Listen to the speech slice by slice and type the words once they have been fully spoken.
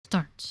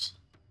Start.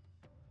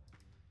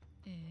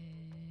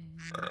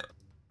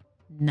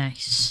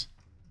 Nice.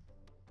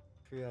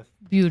 Yes.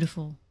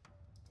 Beautiful.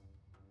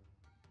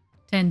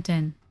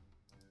 10-10.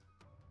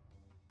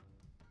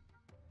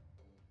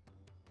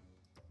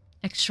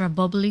 Extra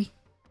bubbly.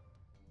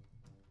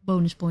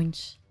 Bonus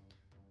points.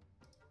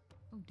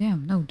 Oh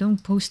damn, no,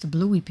 don't post the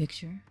bluey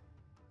picture.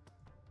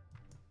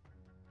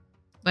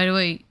 By the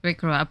way,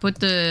 Rickro, I put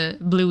the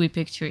bluey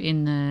picture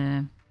in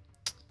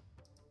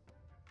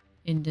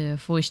the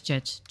voice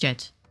chat.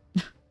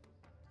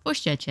 Voice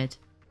chat.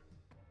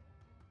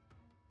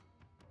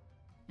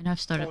 And I've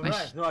started Oh, my...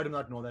 right. No, I do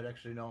not know that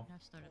actually, no.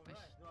 I've started my...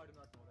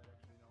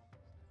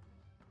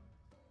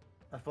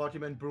 I thought you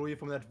meant Brewy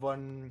from that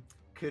one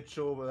kid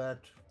show with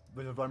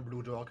the one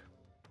blue dog.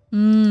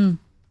 The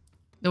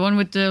one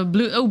with the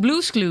blue... Oh,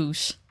 Blue's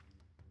Clues.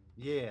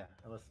 Yeah.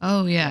 That was,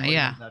 Oh, yeah,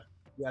 yeah.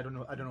 Yeah, I don't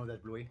know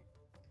that Bluey.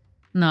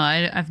 No,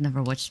 I've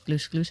never watched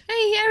Blue's Clues.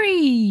 Hey,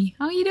 Harry!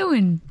 How you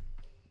doing?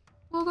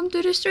 Welcome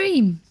to the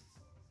stream.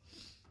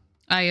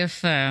 I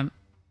have...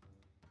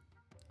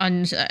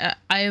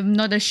 I am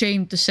not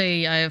ashamed to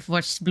say I have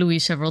watched Bluey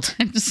several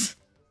times.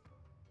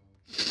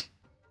 It's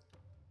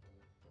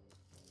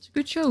a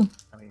good show.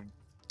 I mean,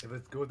 if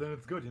it's good, then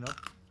it's good, you know?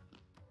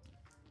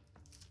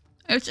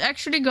 It's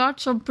actually got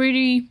some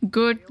pretty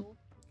good,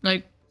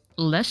 like,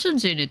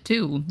 lessons in it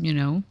too, you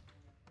know?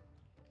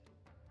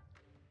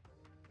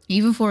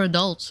 Even for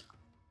adults.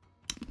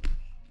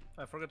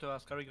 I forgot to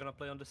ask, are you gonna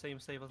play on the same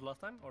save as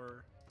last time,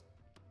 or...?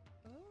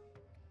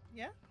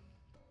 Yeah,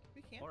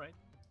 we can. Alright.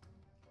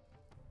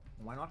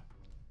 Why not?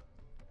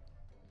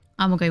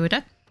 I'm okay with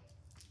that.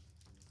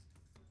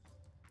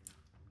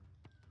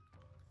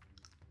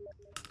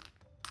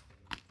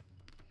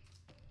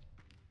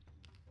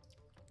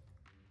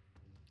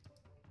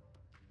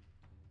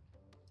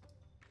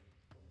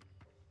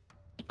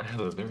 I have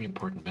a very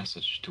important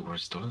message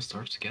towards those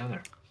stars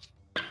together.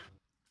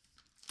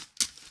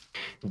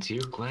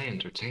 Dear Clay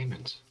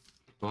Entertainment,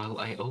 while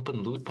I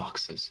open loot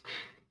boxes,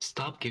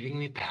 stop giving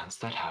me pants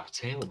that have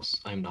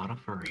tails. I'm not a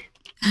furry.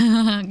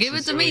 Give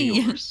it to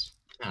me. Yours,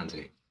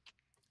 Andy.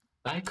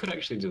 I could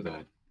actually do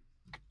that.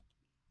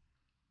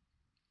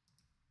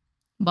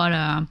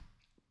 But,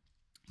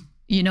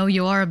 you know,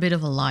 you are a bit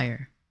of a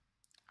liar.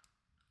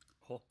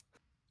 Oh.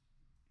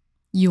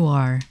 You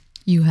are.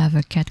 You have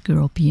a cat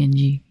girl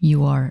PNG.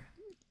 You are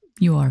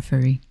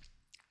furry.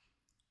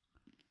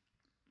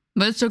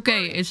 But it's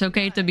okay. It's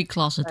okay to be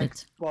closeted.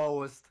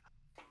 Exposed.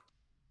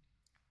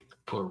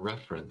 For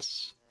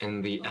reference,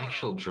 in the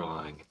actual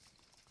drawing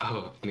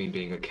of me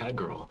being a cat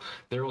girl,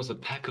 there was a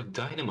pack of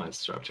dynamite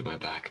strapped to my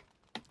back.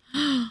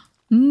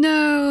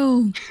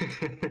 No!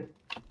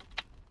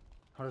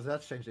 How does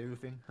that change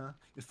everything, huh?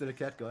 You're still a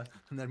cat guy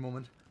in that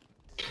moment.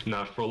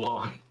 Not for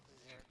long.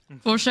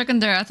 For a second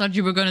there, I thought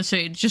you were gonna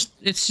say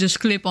it's just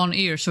clip-on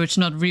ear, so it's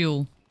not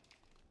real.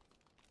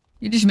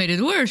 You just made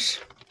it worse.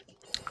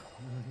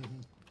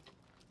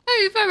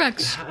 Hey,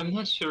 Ferex! I'm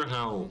not sure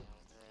how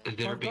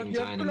there being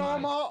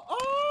dynamite.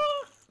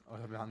 Oh,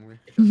 I'm hungry.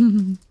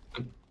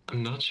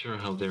 I'm not sure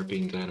how there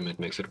being dynamite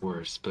makes it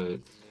worse, but...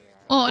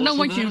 Oh, I don't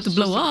want you to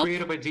blow That's up. a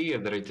creative idea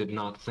that I did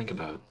not think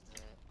about.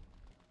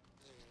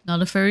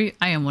 Not a furry?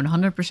 I am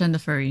 100% a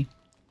furry.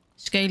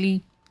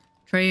 Scaly,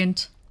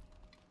 trained,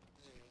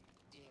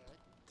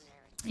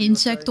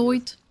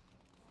 insectoid.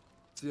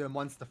 So you're a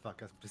monster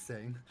fucker, just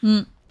saying.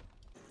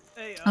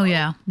 Hey, Oh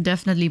yeah,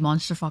 definitely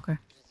monster fucker.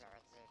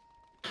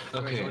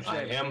 Okay, Those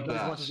I am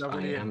that. monsters are I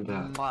really am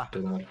that, mwah.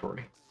 but not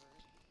furry.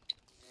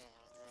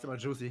 It's about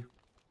juicy.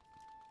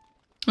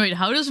 Wait,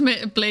 how does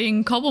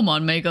playing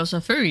Cobblemon make us a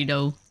furry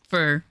though?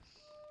 Fur.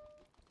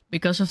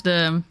 Because of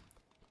the...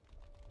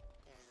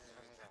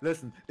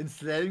 Listen,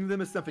 enslaving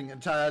them is something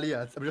entirely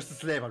else. I'm just a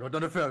slave, I'm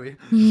not a furry.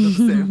 It's not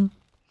the same.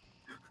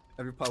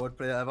 Every powered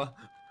player ever.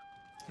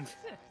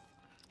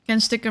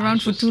 Can't stick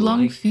around for just too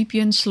long. like-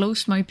 VPN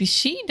slows my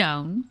PC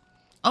down.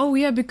 Oh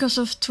yeah, because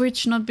of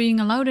Twitch not being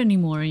allowed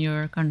anymore in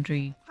your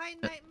country. Hi,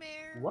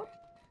 Nightmare. What?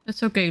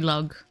 That's okay,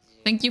 Lug.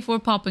 Thank you for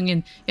popping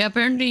in. Yeah,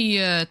 apparently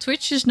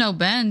Twitch is now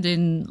banned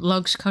in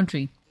Lug's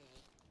country.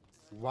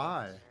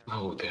 Why?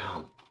 Oh,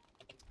 damn.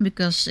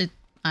 Because it...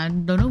 I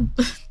don't know.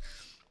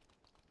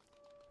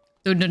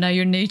 Don't deny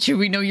your nature,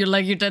 we know you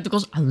like your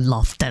tentacles. I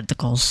love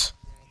tentacles.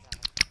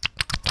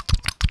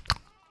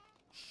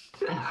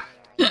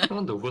 I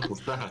wonder what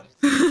was that?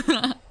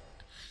 I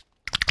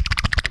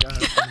don't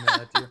understand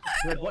that idea.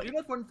 You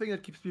know one thing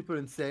that keeps people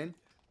insane?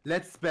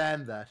 Let's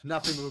ban that.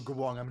 Nothing will go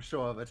wrong, I'm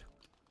sure of it.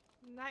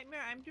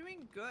 Nightmare, I'm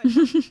doing good.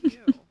 How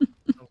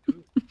are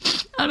you?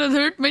 Oh, that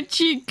hurt my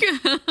cheek.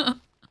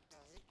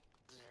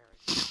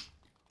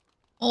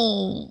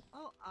 Oh.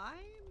 Oh,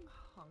 I'm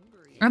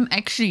hungry. I'm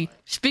actually,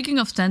 speaking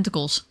of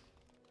tentacles,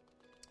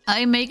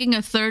 I'm making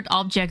a third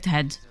object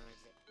head.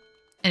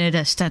 And it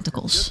has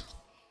tentacles.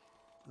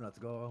 Let's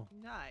go.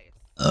 Nice.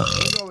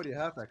 You already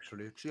have,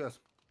 actually. Cheers.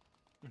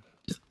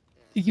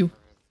 You.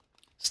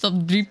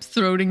 Stop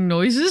deep-throating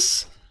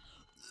noises.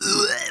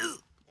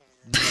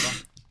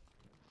 Never.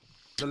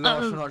 The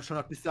law shall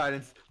not be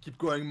silenced. Keep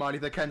going, Marty.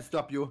 They can't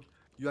stop you.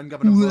 You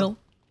ungovernable. Well,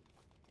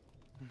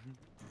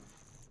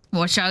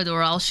 Watch out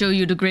or I'll show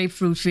you the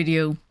grapefruit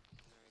video.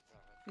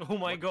 Oh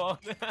my god.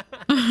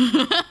 Do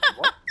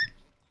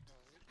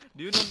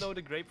you not know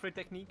the grapefruit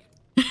technique?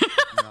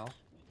 No.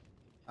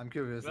 I'm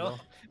curious. Well,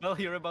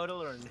 you're about to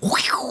learn.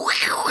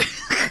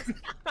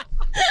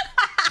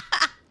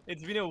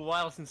 It's been a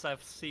while since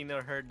I've seen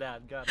or heard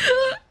that. God.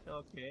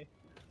 Okay.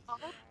 I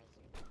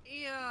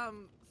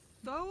am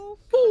so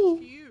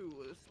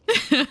confused.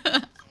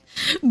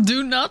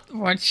 Do not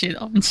watch it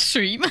on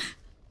stream.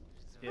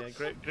 Yeah,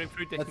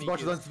 grapefruit technique. Let's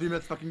watch it on stream.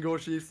 Let's fucking go,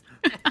 Chiefs.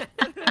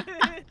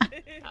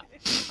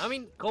 I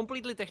mean,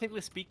 completely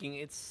technically speaking,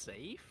 it's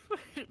safe,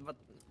 but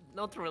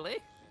not really.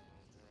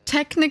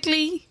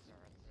 Technically,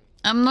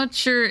 I'm not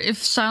sure if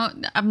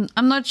sound. I'm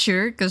not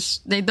sure because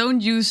they don't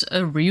use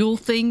a real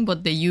thing,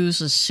 but they use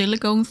a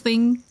silicone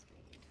thing.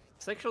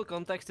 Sexual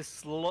context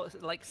is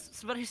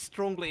very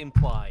strongly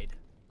implied.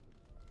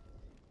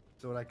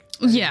 So like,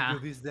 Yeah.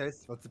 these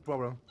days, what's the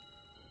problem?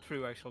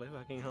 True, actually,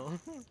 fucking hell.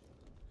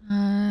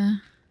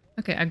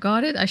 Okay, I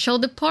got it. I show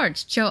the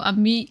parts. Show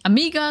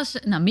amigas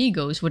and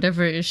amigos,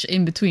 whatever is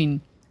in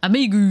between.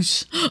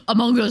 Amigos,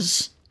 Among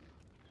Us.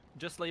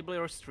 Just label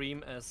your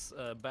stream as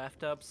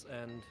bathtubs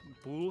and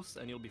pools,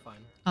 and you'll be fine.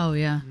 Oh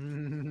yeah,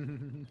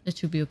 that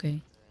should be okay.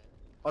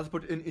 Also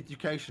put in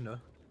educational.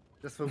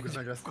 Just focus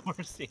on just. Of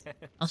course, yeah.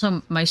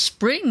 Also, my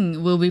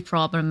spring will be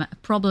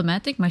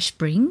problematic. My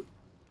spring.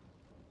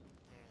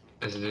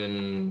 As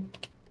in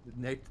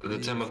the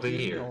time of the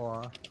year.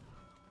 Or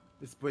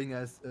the spring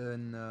as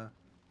in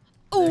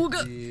Oh like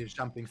god. the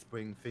jumping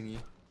spring thingy.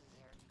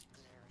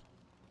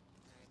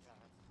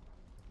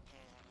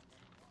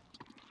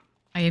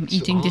 I am To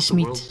eating all this the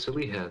meat. world's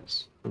silly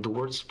heads, the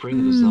word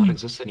spring does not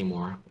exist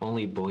anymore.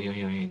 Only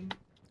boing.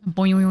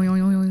 Boing, boing,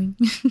 boing, boing.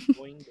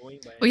 Boing,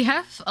 boing, bang. We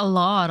have a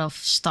lot of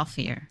stuff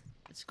here.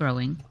 It's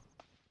growing.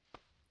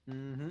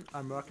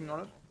 I'm working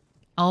on it.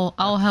 I'll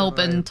help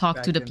Alright, and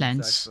talk to back the inside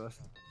plants.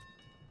 first.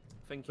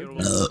 Thank you,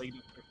 Lord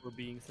Lady, for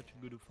being such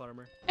a good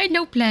farmer. Hey,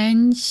 no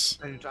plants.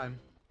 Anytime.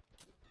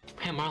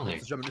 Hey Marley,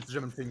 It's a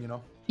German thing, you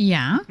know.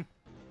 Yeah.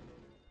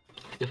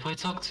 if I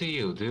talk to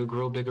you, do you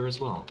grow bigger as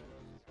well?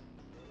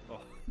 Oh,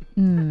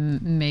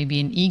 Maybe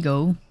an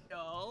ego,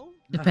 No.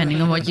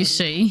 depending on what you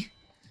say.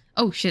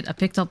 Oh shit! I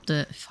picked up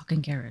the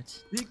fucking carrot.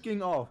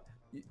 Speaking of,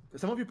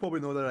 some of you probably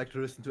know that I like to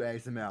listen to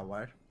ASMR,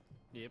 right?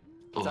 yep.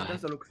 What?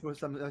 Sometimes I look for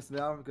some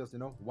ASMR because, you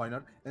know, why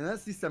not? And then I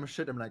see some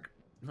shit, I'm like,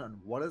 man,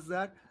 what is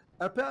that?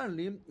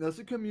 Apparently, there's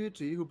a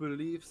community who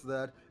believes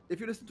that if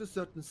you listen to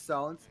certain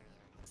sounds,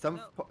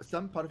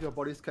 some part of your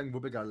body is getting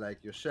bigger,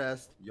 like your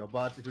chest, your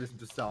butt, if you listen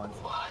to sounds.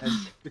 What? And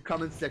the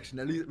comment section,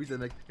 at least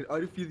reason like, can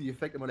already feel the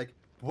effect. I'm like,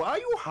 why are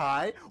you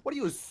high? What are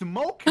you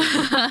smoking?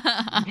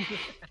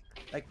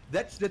 Like,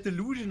 that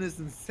delusion is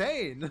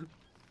insane.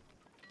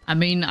 I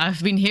mean,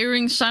 I've been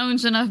hearing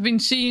sounds and I've been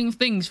seeing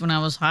things when I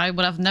was high,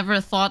 but I've never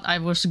thought I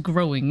was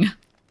growing.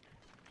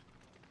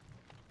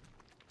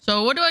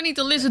 So what do I need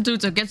to listen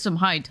to get some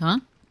height, huh?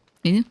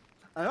 Yeah.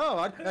 I know,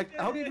 right? Like,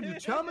 how do you even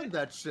determine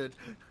that shit?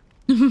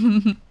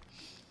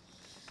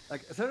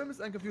 Like, sometimes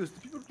I'm confused.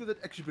 Do people do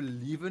that actually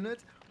believe in it?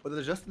 Or do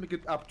they just make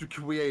it up to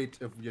create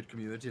a weird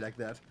community like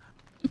that?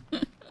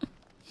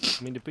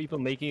 I mean, the people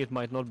making it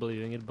might not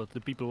believe in it, but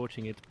the people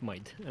watching it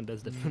might, and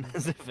that's the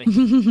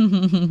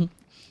thing.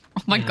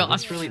 Oh my Yeah, god.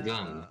 that's really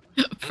dumb.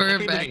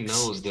 Everybody Furbex.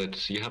 knows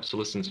that you have to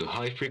listen to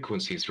high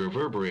frequencies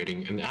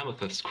reverberating in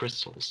amethyst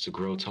crystals to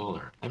grow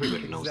taller.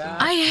 Everybody knows that.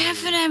 I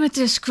have an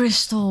amethyst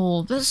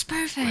crystal. That's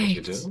perfect. Wait,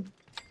 you do?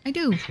 I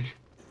do.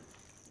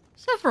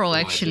 Several,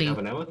 Why do actually. you have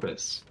an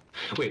amethyst?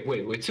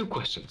 Wait, 2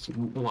 questions.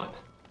 1,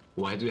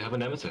 why do you have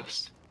an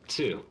amethyst?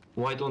 2,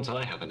 why don't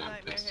I have an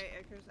amethyst?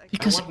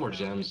 Because- I want more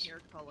gems.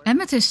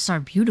 Amethysts are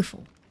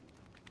beautiful.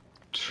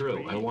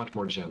 True, I want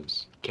more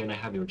gems. Can I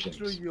have your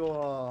Actually,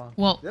 gems?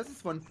 Well- there's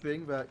this one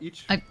thing where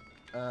each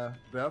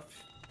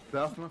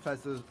birth month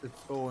has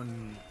its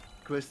own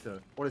crystal.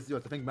 What is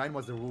yours? I think mine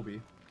was a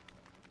ruby.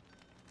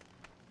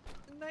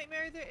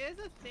 Nightmare, there is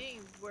a thing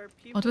where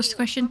people. What was the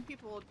question? Some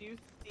people do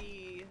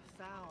see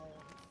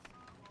sounds.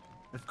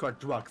 It's called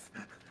drugs.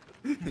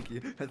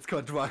 Nikki, it's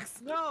called drugs.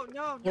 No,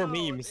 no, Or no.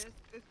 memes.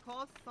 It's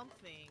called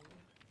something.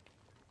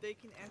 They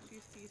can actually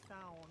see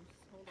sounds.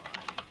 Hold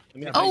on. I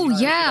mean, Oh, if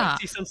I yeah.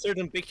 see some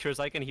certain pictures,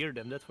 I can hear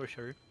them, that's for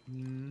sure.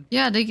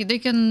 Yeah,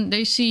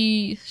 they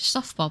see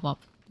stuff pop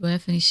up. Do I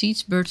have any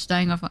seeds? Birds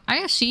dying off. I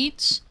have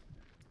seeds.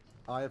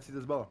 I have seen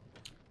this well.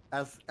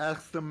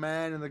 Ask the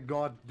man in the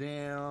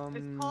goddamn.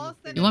 It's called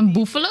You want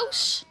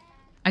buffaloes?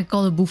 I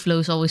call the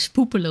buffaloes always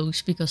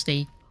poopalos because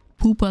they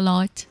poop a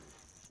lot.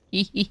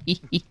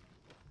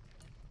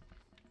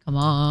 Come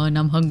on,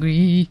 I'm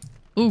hungry.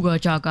 Hooga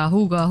jaga,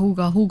 hooga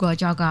hooga hooga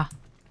jaga.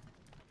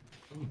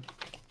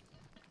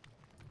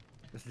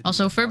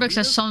 Also, Furbex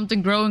has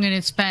something growing in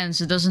its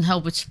pants. It doesn't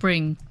help with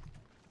spring.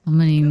 I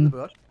mean,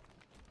 Bird.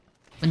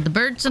 with the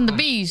birds and the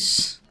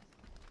bees,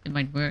 it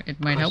might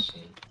help.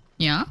 Question.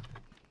 Yeah.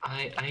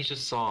 I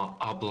just saw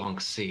oblong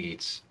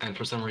seeds, and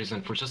for some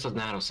reason, for just a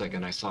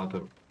nanosecond, I saw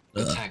the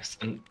text,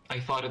 and I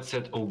thought it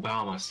said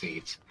Obama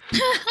seeds.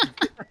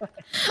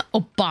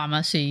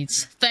 Obama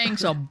seeds.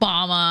 Thanks,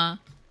 Obama.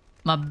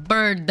 My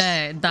bird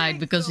died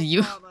because of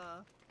you.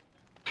 Obama.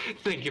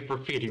 Thank you for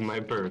feeding my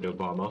bird,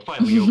 Obama.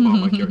 Finally,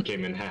 Obamacare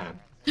came in hand.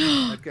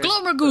 Okay.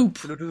 Glommer goop!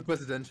 Salute to the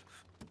president.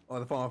 Or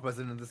the former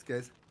president in this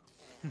case.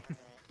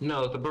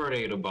 No, the bird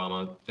ate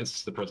Obama.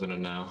 It's the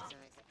president now.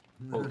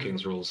 Old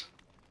King's rules.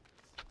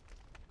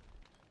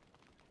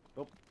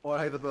 Oh, or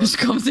I have the bird. Who's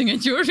commenting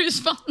at your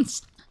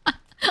response?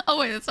 Oh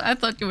wait, I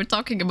thought you were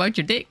talking about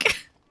your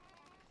dick.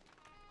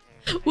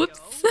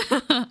 Whoops.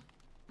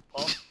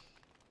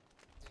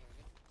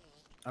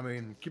 I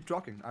mean, keep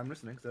talking. I'm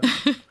listening. So.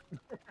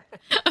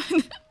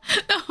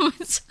 No,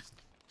 it's...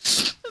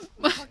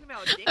 Talking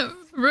about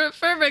dicks.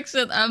 Fairback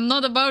said, I'm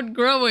not about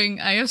growing.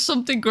 I have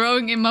something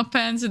growing in my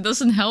pants. It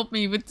doesn't help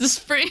me with the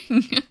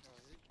spring.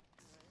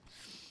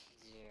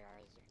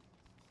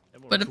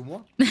 But Two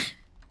more?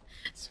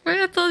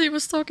 I thought he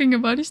was talking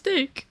about his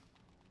dick.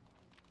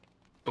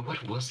 But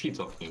what was he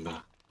talking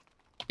about?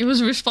 He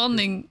was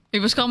responding. He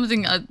was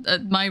commenting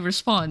at my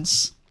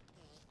response.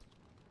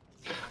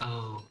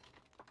 Oh,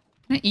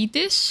 Can I eat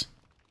this?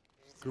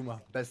 Gruma,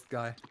 best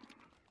guy.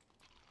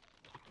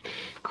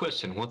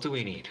 question. What do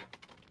we need?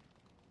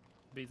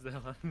 Beats the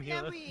hell out of me. Can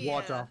Ella. we,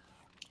 Water.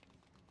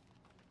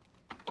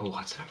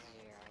 Water?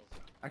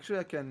 Actually,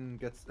 I can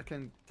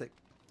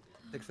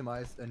take some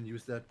ice and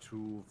use that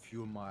to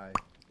fuel my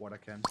water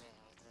can.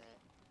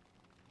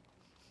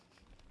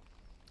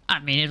 I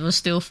mean, it was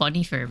still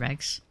funny,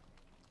 Fairbanks.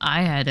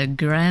 I had a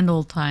grand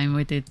old time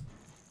with it.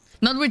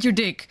 Not with your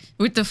dick,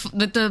 with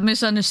the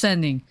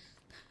misunderstanding.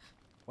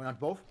 Why not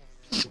both?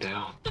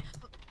 Down.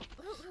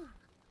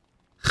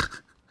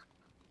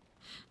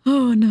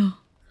 Oh no.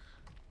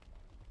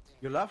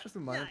 Your laugh just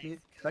reminded me.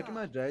 Back in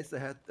my days, I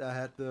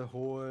had the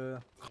whole.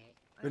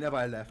 Whenever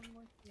I left.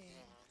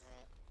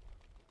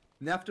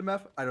 In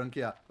aftermath, I don't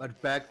care.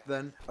 But back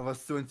then, I was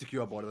so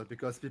insecure about it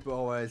because people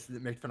always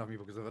made fun of me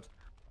because of it.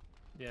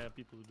 Yeah,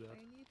 people do I that.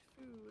 need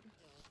food.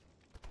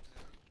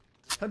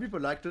 Some people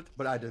liked it,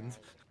 but I didn't.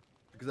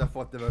 Because I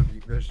thought they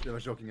were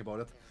joking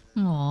about it.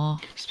 Aw.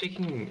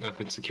 Speaking of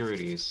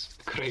insecurities,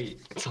 could I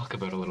talk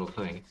about a little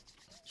thing?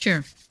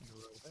 Sure.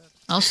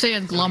 I'll stay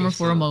at Glommer Okay,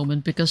 for a so-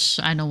 moment because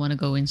I don't want to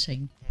go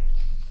insane.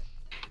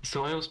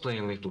 So I was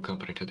playing Lethal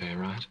Company today,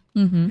 right?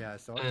 Mm-hmm. Yeah, I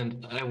saw it.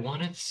 And I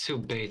wanted to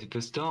bait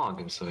this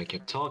dog, and so I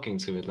kept talking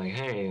to it like,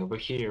 hey, over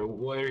here,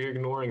 why are you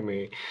ignoring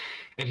me?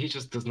 And he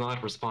just does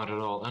not respond at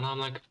all. And I'm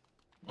like,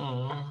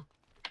 oh.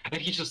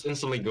 And he just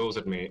instantly goes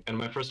at me. And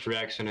my first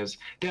reaction is,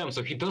 damn,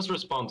 so he does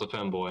respond to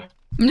Femboy.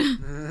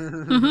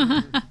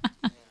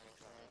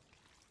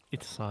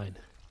 It's a sign.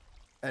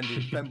 And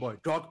the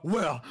fanboy dog,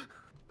 where?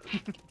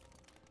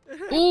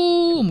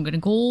 Ooh, I'm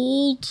getting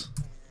cold.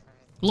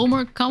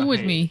 Glommer, come with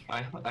Hey, me.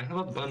 I have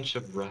a bunch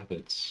of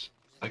rabbits.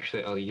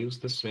 Actually, I'll use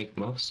this to make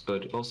muffs,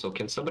 but also,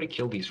 can somebody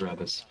kill these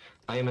rabbits?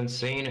 I am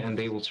insane and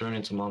they will turn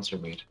into monster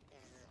meat.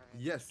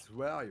 Yes,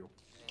 where are you?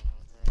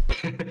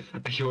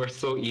 You are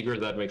so eager,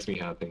 that makes me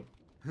happy.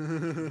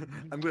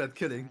 I'm good at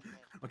killing.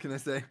 What can I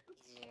say?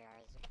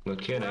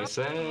 What can I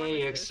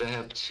say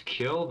except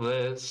kill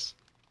this?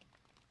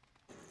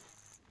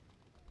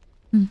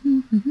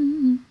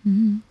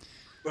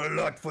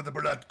 Blood for the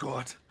blood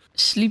god.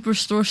 Sleep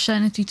restores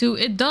sanity too.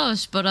 It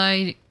does, but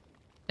I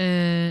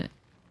can't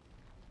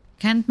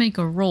make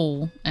a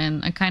roll,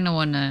 and I kind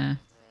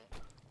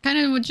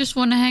of just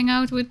wanna hang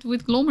out with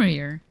Glommer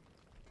here.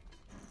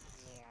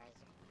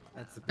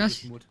 That's the Gosh.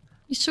 biggest mood.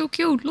 He's so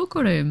cute. Look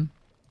at him.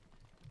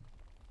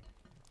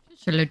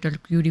 Just a little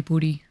cutie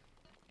pootie.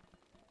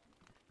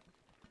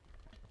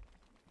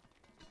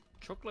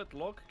 Chocolate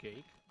log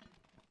cake.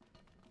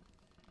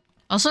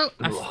 Also,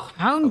 I Ugh,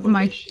 found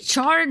my abomination.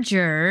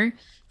 charger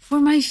for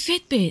my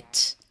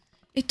Fitbit.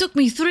 It took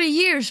me 3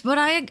 years, but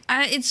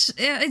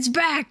it's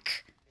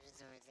back.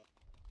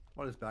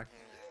 What is back?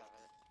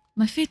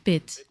 My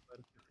Fitbit.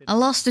 I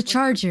lost the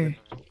charger.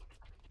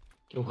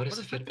 What is What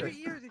a is 3 Fitbit?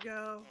 years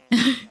ago.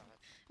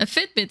 A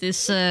Fitbit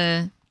is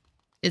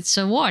it's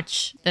a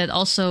watch that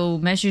also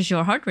measures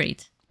your heart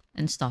rate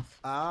and stuff.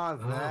 Ah,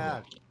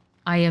 that.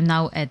 I am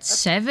now at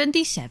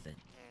 77.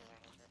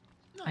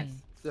 I-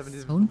 70.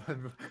 So?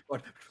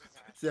 What?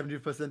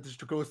 70%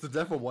 to close to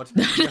death or what?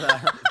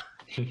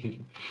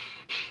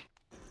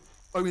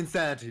 Oh,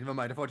 insanity. Never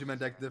mind. I thought you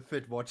meant like the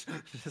fit watch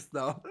just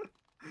now.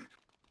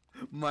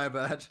 My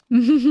bad.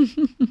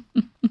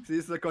 See,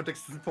 the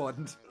context is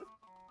important.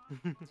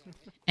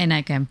 And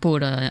I can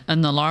put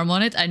an alarm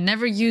on it. I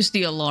never used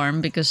the alarm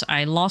because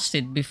I lost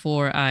it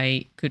before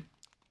I could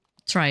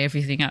try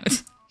everything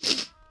out.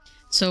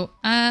 So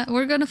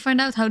we're gonna find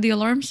out how the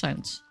alarm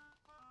sounds.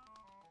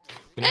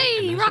 You know, Hey,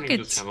 imagine you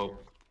rockets! just have a-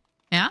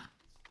 Yeah?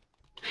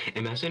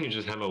 Imagine you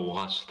just have a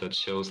watch that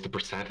shows the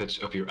percentage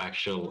of your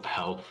actual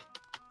health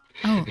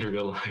Oh. in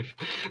real life.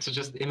 So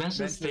just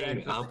imagine Mental staying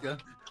and up, physical.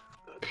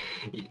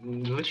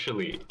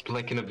 literally,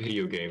 like in a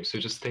video game. So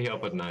just stay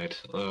up at night,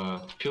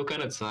 feel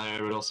kind of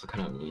tired, but also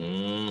kind of,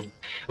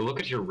 look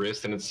at your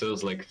wrist and it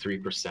says like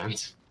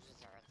 3%.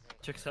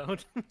 Checks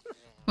out.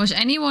 Was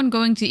anyone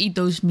going to eat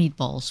those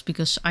meatballs?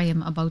 Because I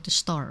am about to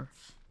starve.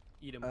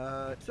 Eat 'em.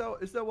 So,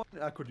 is there one?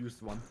 I could use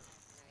one.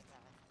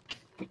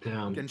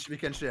 Damn. We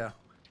can share.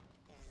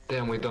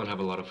 Damn, we don't have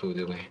a lot of food,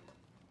 do we?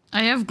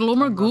 I have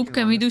Glommer I'm Goop. working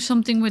Can on we it. do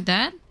something with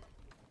that?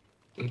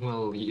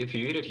 Well, if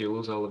you eat it, you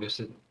lose all of your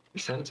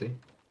sanity.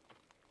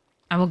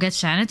 I will get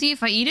sanity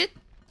if I eat it?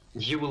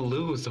 You will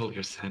lose all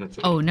your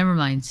sanity. Oh, never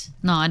mind.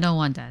 No, I don't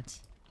want that.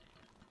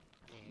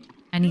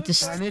 I need to...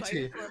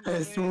 Sanity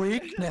is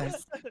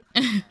weakness.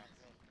 So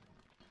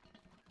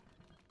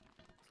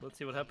let's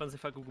see what happens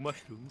if I cook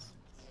mushrooms.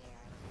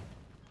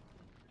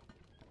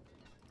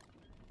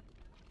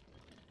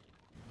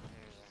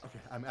 Okay,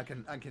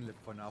 I can live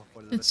for now. For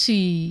a little Let's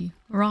see.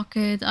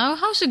 Rocket. Oh,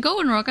 how's it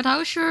going, Rocket?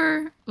 How's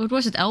your... What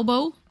was it?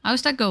 Elbow?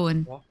 How's that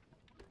going? bit.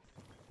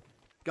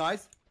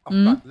 Guys, oh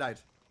Hmm? fuck,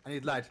 light. I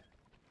need light.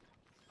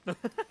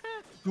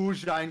 2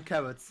 giant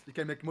carrots. You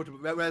can make multiple.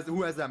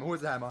 Who has them? Who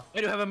has the hammer? I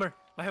do have a hammer.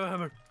 I have a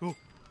hammer. Ooh.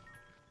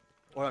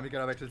 Alright, we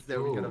gotta wait till it's there.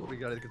 Ooh. We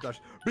gotta touch.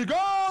 Be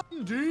gone,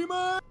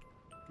 demon!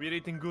 We're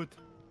eating good.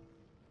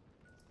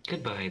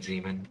 Goodbye,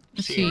 demon.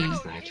 Let's See you see.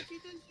 next Oh, night. if you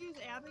just use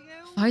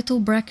Abigail, Vital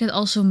bracket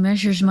also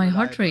measures my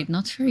heart rate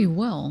not very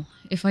well.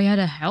 If I had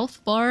a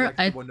health bar,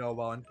 Like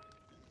 101.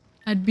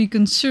 I'd be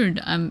concerned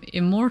I'm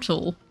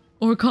immortal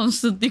or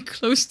constantly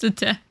close to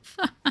death.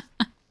 I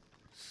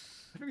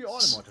think we're all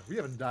immortal. We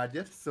haven't died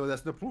yet, so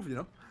there's no proof, you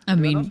know? I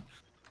We're mean, not.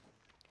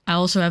 I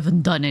also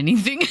haven't done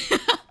anything.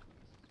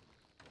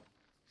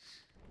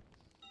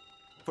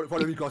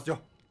 Follow me, Kostyo.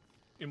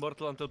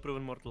 Immortal until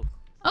proven mortal.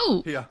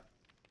 Oh, Here.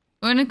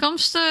 when it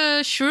comes to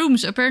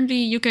shrooms, apparently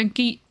you can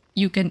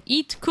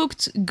eat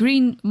cooked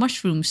green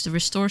mushrooms to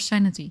restore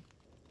sanity.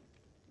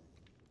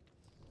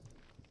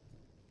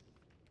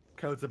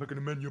 Carrots are back on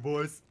the menu,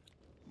 boys.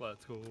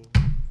 Let's go.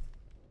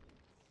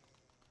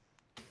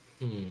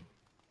 Hmm.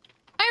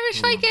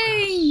 Irish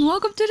Viking,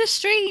 welcome to the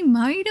stream.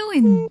 How you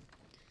doing?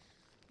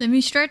 Let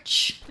me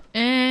stretch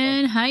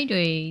and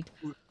hydrate.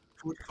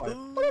 Food fight.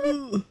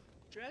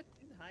 stretch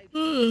and hide.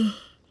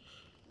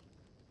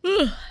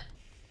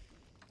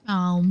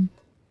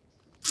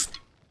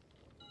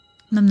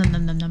 Num num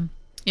num num num.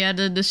 Yeah,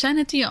 the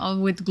sanity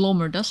with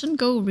Glommer doesn't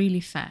go really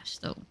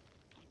fast though.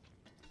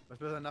 That's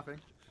better than nothing.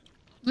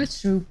 That's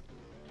true.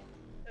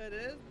 It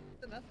is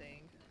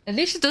nothing. At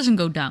least it doesn't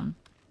go down.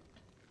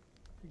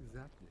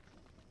 Exactly.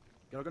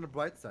 Gotta look on the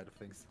bright side of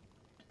things.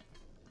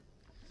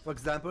 For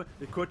example,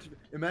 we could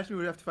imagine we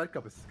would have to fight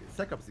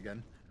Cyclops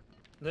again.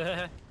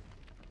 By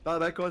the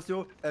way,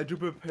 Kostyo, do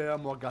prepare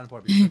more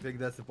gunpowder because I think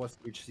that's the boss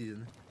each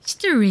season.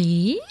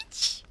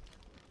 Stretch.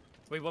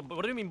 Wait,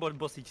 what do you mean by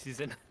boss each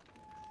season?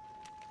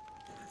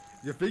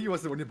 You think he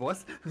was the only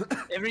boss?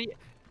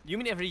 You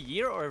mean every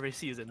year or every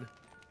season?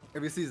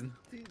 Every season.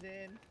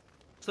 Season.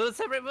 So that's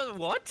every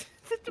what?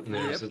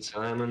 There's a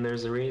time and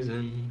there's a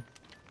reason.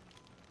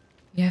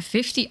 You have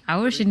 50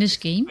 hours in this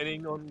game?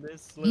 Spinning on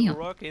this Damn. little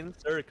rock in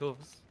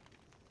circles.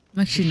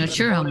 I'm actually not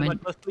sure how Only many.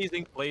 My most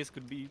pleasing place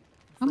could be.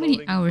 How many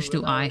floating hours through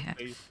do an I outer have?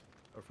 space,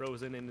 or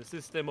frozen in the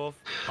system of.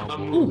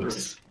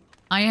 Amours.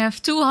 I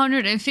have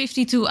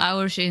 252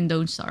 hours in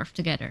Don't Starve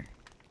together.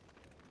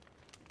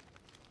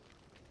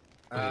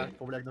 Okay.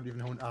 Probably like not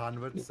even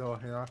 100, so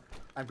yeah.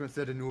 I'm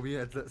considered a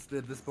newbie still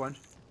at this point.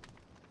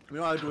 I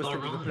mean, all I do is stick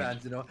to the Alright.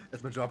 plans, you know?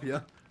 That's my job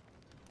here.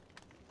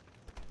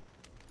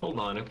 Hold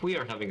on, if we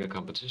are having a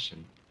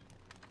competition.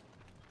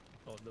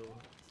 Oh no.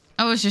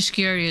 I was just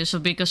curious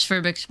because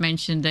Furbex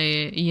mentioned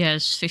he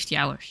has 50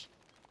 hours.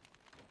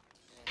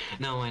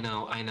 No, I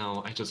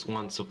know. I just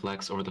want to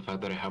flex over the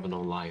fact that I have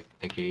no life,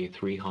 aka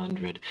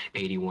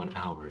 381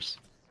 hours.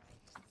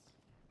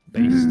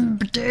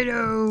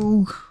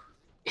 Potato!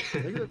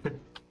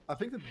 I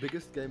think the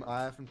biggest game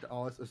I have in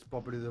hours is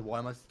probably the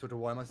Total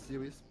Warhammer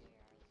series.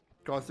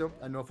 Kostyo,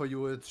 I know for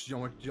you it's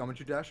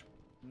Geometry Dash.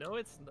 No,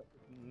 it's not.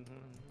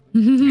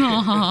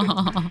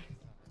 No.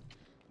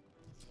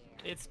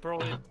 It's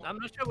probably. I'm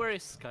not sure where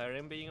is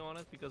Skyrim being on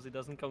it because it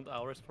doesn't count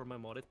hours for my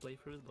modded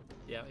playthroughs, but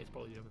yeah, it's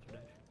probably Geometry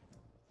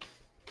Dash.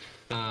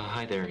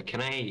 Hi there.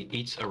 Can I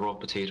eat a raw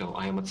potato?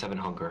 I am at 7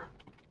 hunger.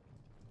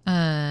 You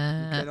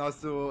can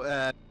also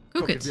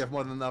cook if it. you have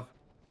more than enough.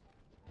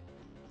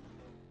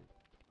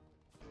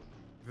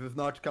 If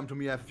not, come to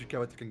me. I have a few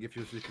carrots I can give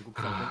you so you can cook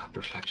something. Ah,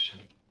 perfection.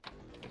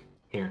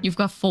 Here. You've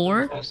got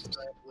 4? Awesome.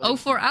 Oh,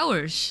 4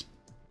 hours.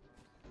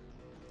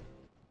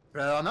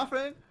 Better or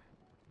nothing.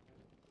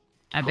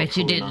 I bet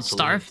you Hopefully didn't not too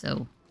starve late.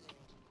 though.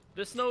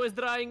 The snow is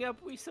drying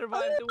up. We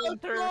survived the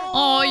winter.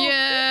 Oh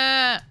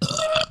yeah!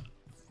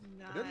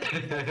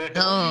 Nice.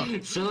 Oh.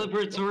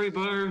 Celebratory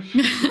barf.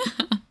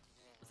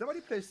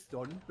 Somebody play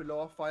stone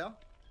below fire.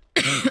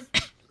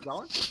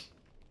 Down?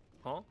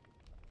 Huh?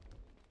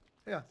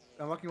 Yeah,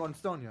 I'm working on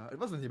stone here. It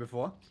wasn't here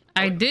before.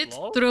 I did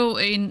lol. throw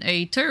in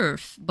a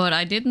turf, but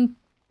I didn't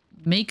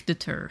make the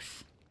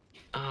turf.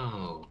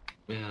 Oh,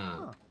 yeah.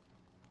 Huh.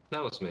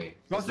 That was me.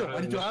 Kostyo, I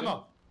need your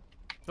hammer.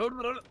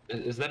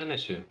 Is that an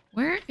issue?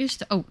 Where is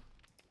the... Oh.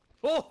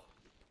 Oh!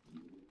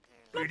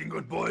 Eating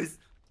good, boys.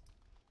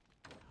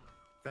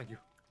 Thank you.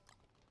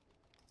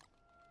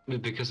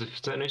 Because if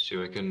it's an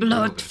issue, I can.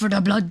 Blood remove it. for the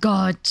blood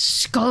god,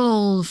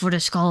 skull for the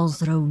skull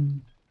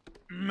throne.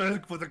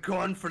 Milk for the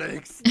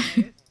cornflakes.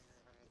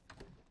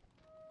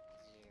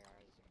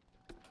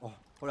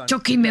 Hold on.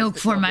 Jockey Let's milk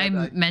take for care of my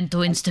that guy.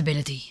 mental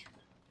instability.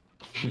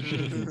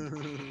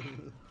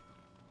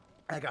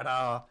 I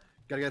gotta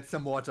get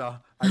some water.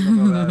 I don't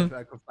know where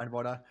I can find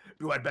water.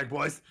 Be right back,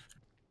 boys.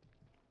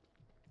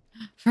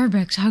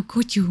 Furbex, how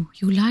could you?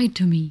 You lied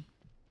to me.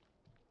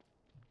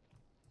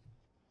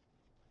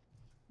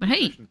 But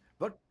hey, Question.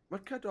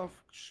 What kind of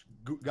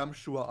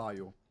gumshoe are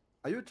you?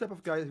 Are you the type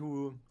of guy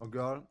who, or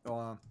girl,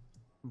 or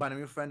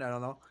binary friend, I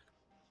don't know,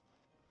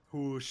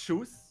 who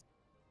chews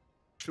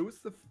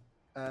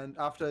and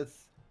after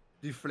it's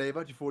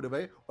deflavored, you throw it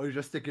away, or you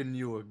just stick a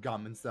new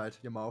gum inside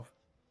your mouth?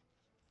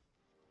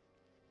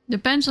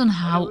 depends on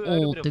how I do a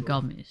old bit the of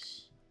gum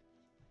is.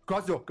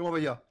 Cosio, come over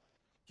here.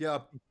 Here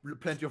are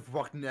plenty of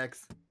rotten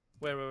eggs.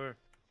 Where?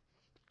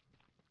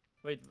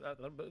 Wait, I'm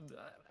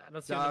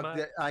not seeing the map.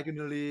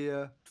 Diagonally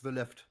to the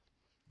left.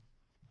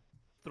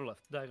 To the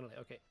left, diagonally.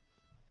 Okay.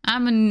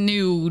 I'm a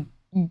new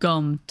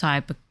gum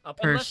type of Up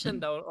and left person,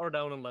 and down, or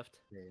down and left.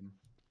 Game.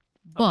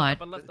 but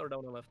Up and left or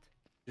down and left.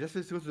 It just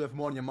feels good to have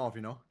more in your mouth,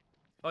 you know?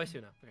 Oh, I see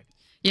you now. Okay.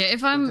 yeah,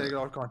 if Don't I'm take it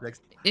out of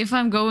context.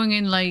 going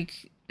in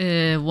like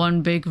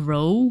one big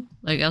row,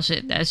 like as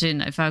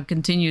in if I'm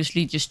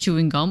continuously just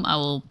chewing gum, I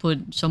will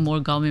put some more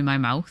gum in my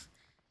mouth.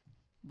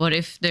 But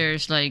if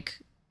there's like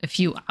a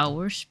few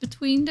hours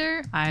between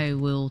there, I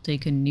will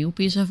take a new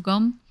piece of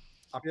gum.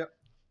 Up here.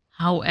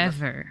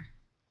 However,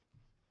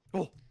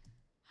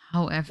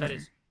 Oh, That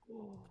is.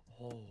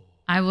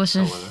 I was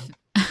a However.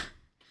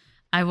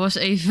 I was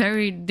a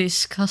very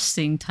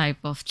disgusting type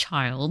of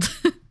child.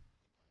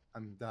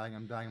 I'm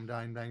dying.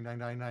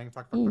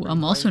 Fuck. Ooh,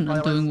 I'm also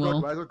not doing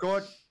well. Why is it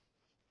good?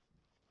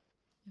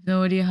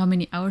 No idea how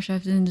many hours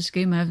I've done in this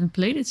game. I haven't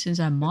played it since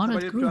I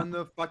modded Somebody crew. turn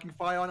the fucking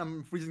fire on.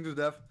 I'm freezing to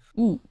death.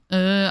 Ooh,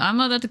 I'm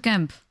not at the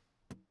camp.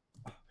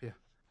 Here.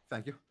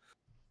 Thank you.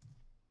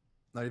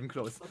 Not even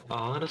close.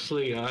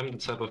 Honestly, I'm the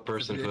type of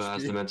person who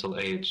has the mental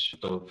age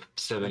of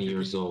 7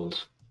 years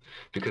old.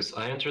 Because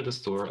I enter the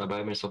store, I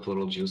buy myself a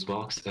little juice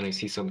box, and I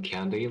see some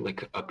candy,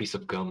 like a piece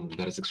of gum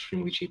that is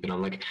extremely cheap, and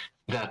I'm like,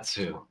 that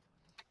too.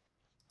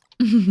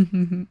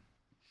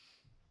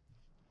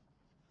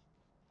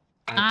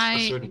 At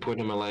a certain point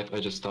in my life, I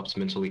just stopped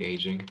mentally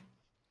aging.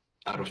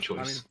 Out of I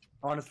choice. mean,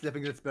 honestly, I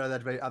think it's better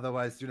that way.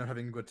 Otherwise, you're not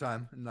having a good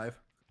time in life.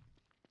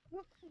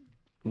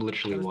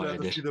 Literally It's why I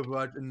better to see did. the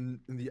world in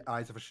the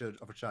eyes of a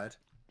child.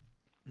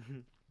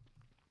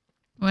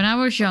 When I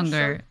was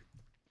younger,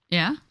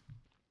 yeah.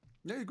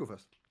 Yeah, you go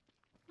first.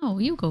 Oh,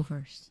 you go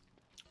first.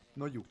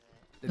 No, you.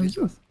 No, Ladies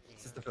you. first.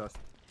 Sister first.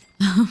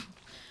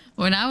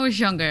 When I was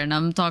younger, and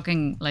I'm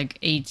talking like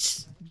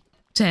age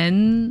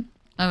 10,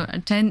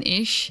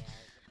 10-ish,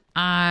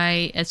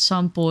 I at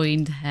some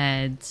point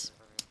had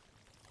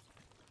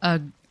a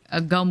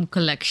gum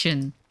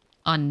collection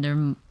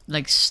under,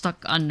 like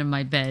stuck under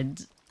my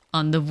bed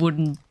on the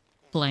wooden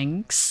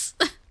planks.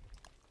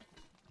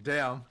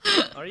 Damn.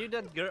 Are you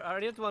that girl? Are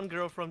you that one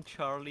girl from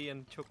Charlie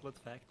and Chocolate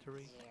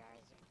Factory?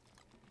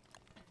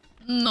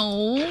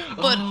 No,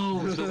 but Oh,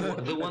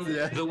 the one,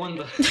 Yeah. the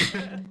one.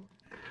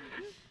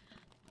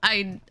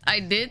 I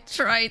did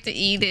try to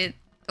eat it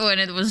when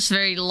it was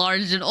very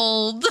large and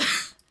old.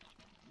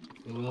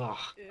 Ugh.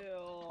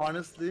 Ew.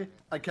 Honestly,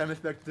 I can't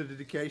respect the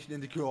dedication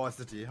and the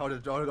curiosity. How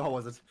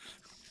was it?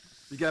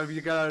 You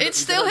gotta. It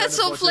still had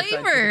some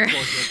flavor.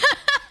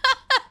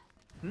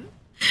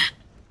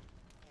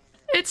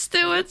 It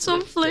still had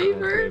some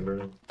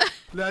flavor.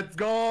 Let's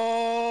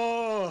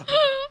go.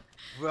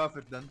 Worth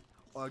it then.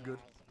 All good.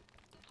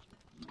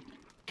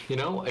 You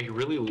know, I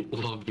really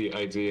love the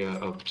idea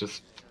of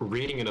just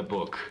reading in a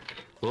book.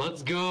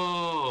 Let's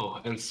go!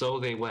 And so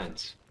they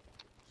went.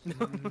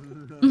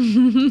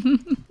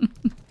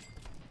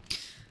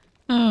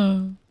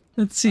 Oh,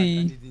 let's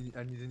see.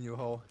 I need a new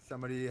hoe.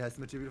 Somebody has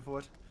material for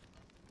it.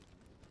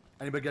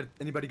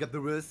 Anybody get the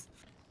riz?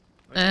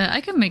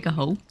 I can make a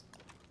hoe.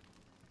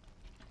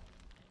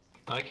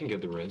 I can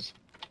get the riz.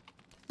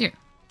 Here.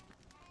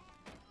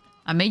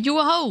 I made you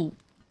a hoe.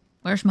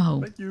 Where's my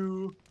hoe? Thank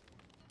you.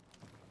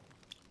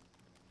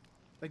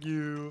 Thank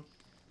you.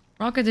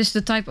 Rocket is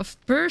the type of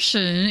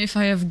person, if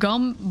I have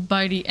gum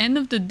by the end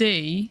of the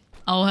day,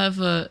 I'll have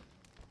a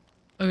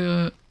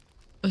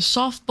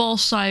softball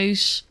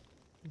size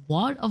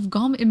wad of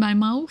gum in my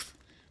mouth.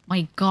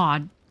 My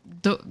god.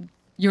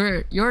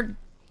 Your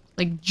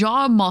like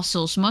jaw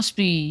muscles must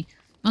be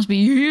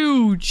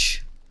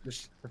huge.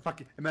 The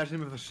fucking imagine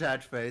him with a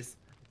sad face.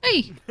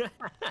 Hey.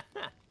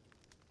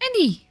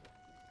 Andy.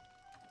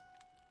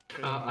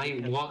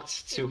 I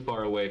walked too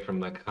far away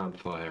from that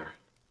campfire.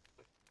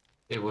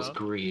 It was Huh?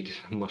 greed,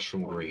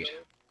 mushroom greed.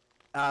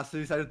 Ah, so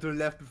you decided to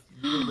left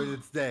when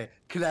it's there.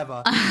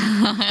 Clever.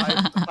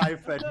 High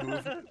fat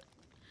move.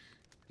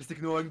 Just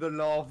ignoring the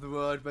law of the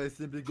world by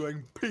simply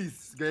going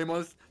peace,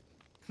 gamers.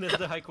 That's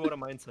the high quota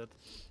mindset.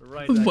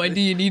 Right. Why do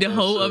you need a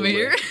hoe up Absolutely.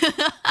 here?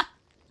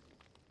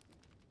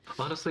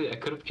 Honestly, I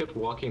could have kept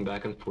walking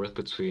back and forth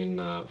between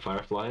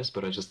fireflies,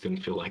 but I just didn't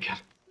feel like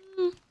it.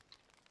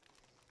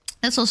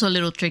 That's also a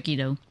little tricky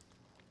though.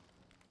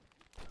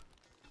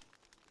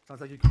 Sounds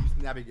like you could use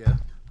Navigator.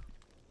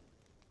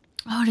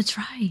 Oh, that's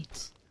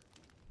right.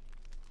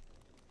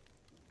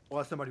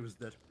 Or somebody was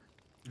dead.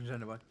 In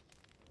general.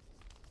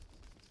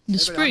 The Anybody hungry? We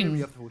spring.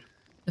 have food.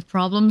 The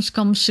problems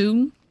come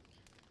soon.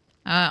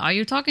 Are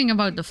you talking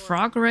about the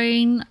frog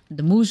rain,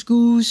 the moose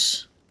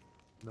goose,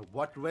 The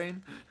what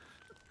rain?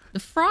 the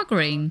frog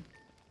rain?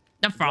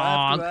 The Do I have to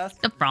frog,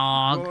 ask? the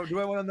frog, Do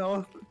I want to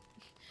know?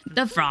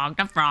 the frog,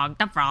 the frog,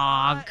 the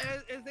frog.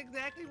 It's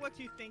exactly what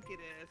you think it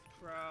is,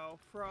 Pro.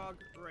 Frog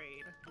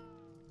raid.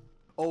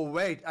 Oh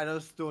wait, I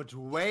understood.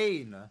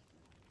 Rain.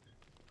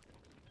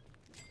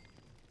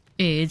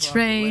 It's Frog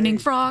raining rain.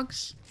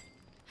 frogs.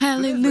 It is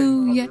raining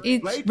Hallelujah, frogs.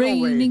 it's Wait, or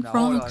rain? raining Now,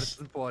 hold on, frogs. this is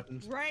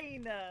important.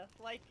 Rain,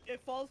 like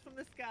it falls from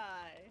the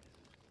sky.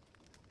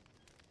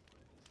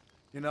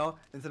 You know,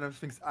 and sometimes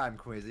thinks I'm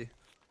crazy.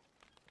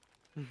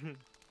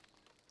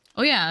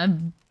 Oh yeah,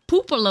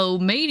 Poopalo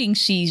mating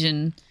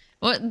season.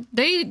 What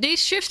they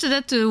shifted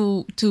that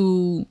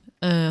to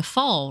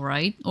fall,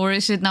 right? Or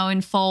is it now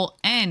in fall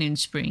and in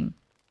spring?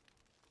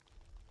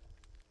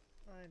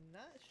 I'm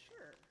not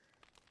sure.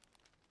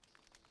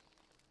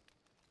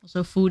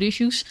 Also food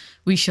issues?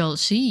 We shall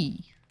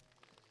see.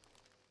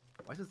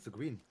 Why is it so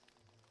green?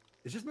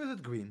 It's just me, or is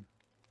it green?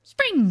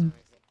 Spring!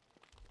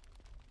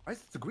 Why is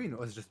it so green,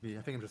 or is it just me?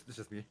 I think it's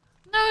just me.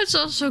 No, it's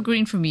also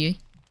green for me.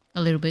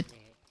 A little bit.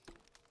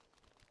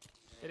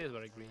 It is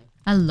very green.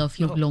 I love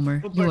you, No, Glommer.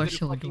 compared You to are the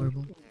so fucking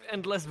adorable.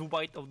 Endless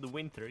white of the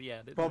winter,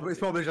 yeah. It's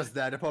probably just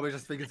that. I probably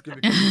just think it's good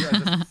because we are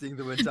just seeing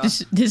the winter.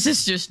 This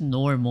is just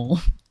normal.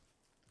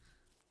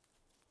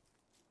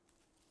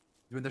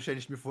 The winter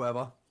changed me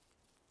forever.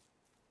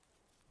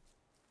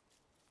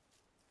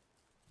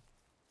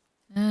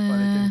 But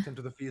I can turn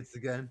to the fields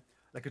again,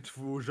 like a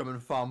true German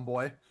farm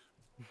boy.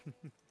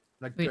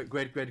 Like Wait.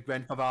 great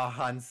grandfather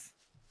Hans.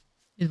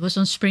 It was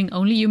on spring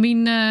only. You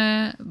mean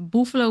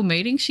buffalo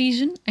mating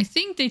season? I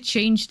think they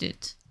changed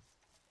it.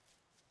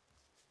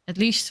 At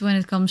least when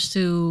it comes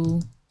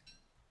to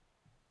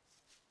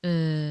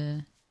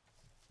the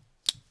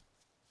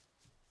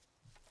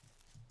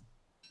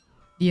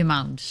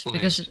amounts, Okay.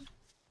 because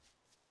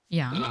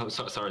yeah. Oh,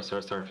 sorry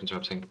for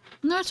interrupting.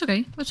 No, it's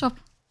okay. What's up?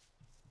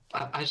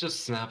 I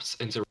just snapped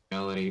into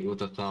reality with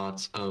the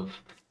thoughts of,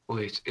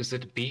 wait, is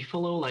it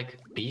beefalo like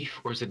beef,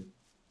 or is it?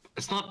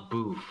 It's not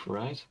boof,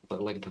 right?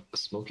 But like the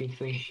smoking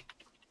thing.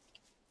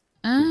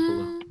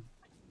 Uh,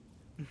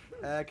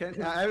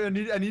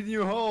 I need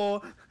new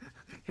hole.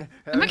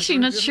 I'm actually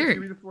not sure.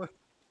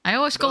 I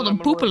always call them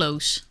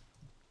poopalos.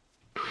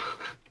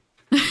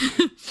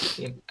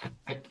 Yeah,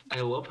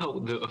 I love how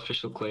the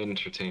official Clay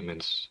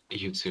Entertainment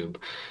YouTube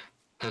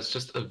has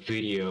just a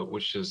video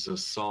which is a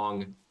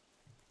song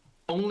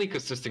only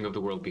consisting of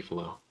the word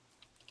beefalo.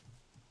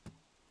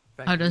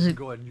 How does it-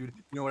 go? You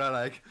know what I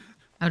like?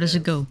 How does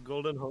it go?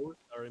 Golden hose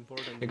are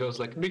important. It goes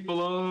like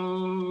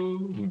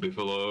beefalo,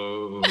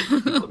 beefalo.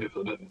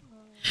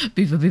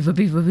 Beaver, beaver,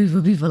 beaver,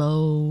 beaver,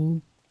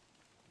 beefalo.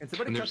 And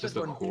somebody And cut there's just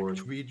that a one chord.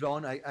 tree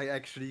down. I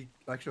actually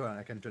I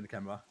can turn the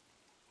camera.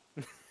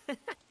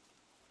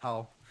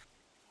 How?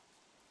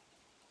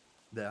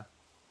 There.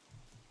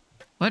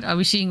 What? Are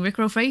we seeing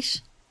Rickro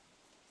face?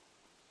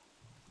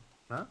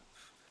 Huh?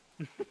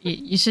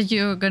 You said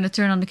you were gonna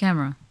turn on the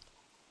camera.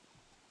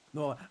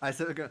 No, I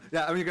said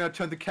yeah. I'm gonna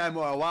turn the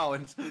camera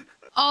around.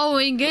 Oh,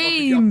 in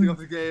Of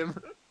the game. game.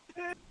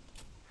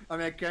 I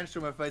mean, I can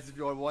show my face if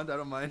you all want. I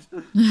don't mind.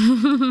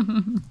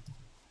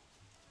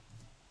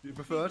 You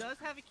prefer He it? does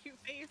have a cute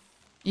face.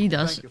 He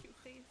does. Thank you. Cute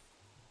face.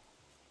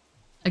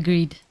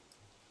 Agreed.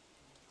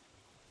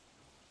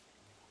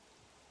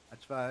 I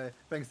try.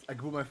 Thanks. I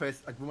grew my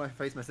face. I grew my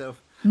face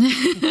myself.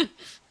 I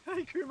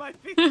grew my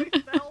face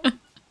myself.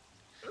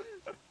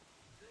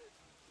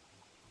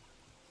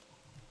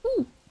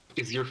 Ooh.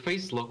 Is your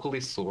face locally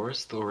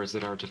sourced or is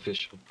it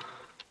artificial?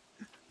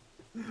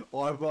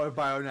 Or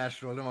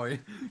bio-natural. Don't worry.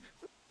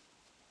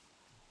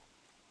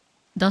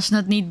 Does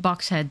not need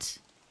box heads.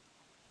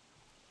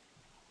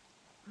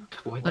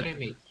 Why did I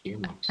make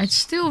earmuffs? I'd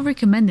still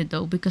recommend it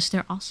though, because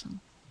they're awesome.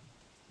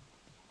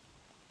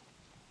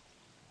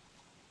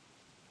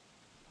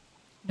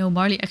 No,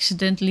 Marley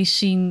accidentally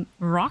seen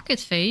Rocket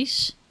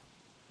Face.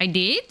 I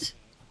did?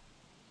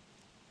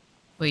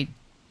 Wait.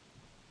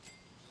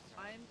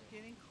 I'm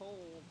getting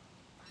cold.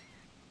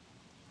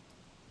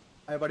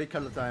 Everybody,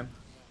 color time.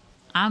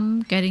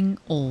 I'm getting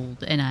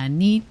old and I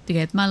need to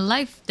get my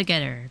life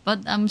together. But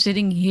I'm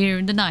sitting here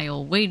in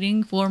denial,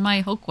 waiting for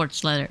my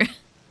Hogwarts letter.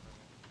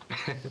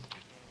 Eh?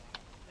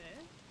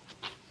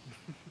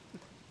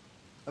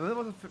 I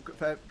remember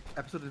the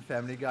episode in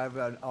Family Guy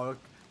where an owl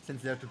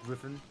sends letter to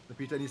Griffin, the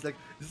Peter, and he's like,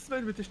 "This is my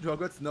invitation to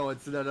Hogwarts." No,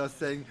 it's a letter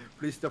saying,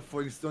 "Please stop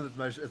throwing stones at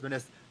my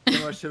nest. Some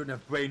of my children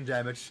have brain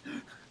damage."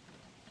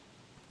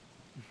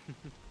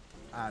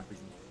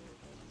 Please.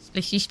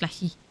 Splashy,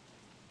 splashy.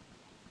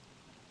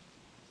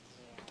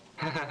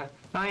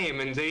 I am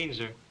in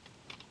danger.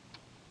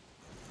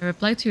 I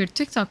replied to your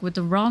TikTok with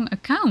the wrong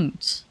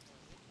account.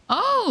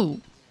 Oh!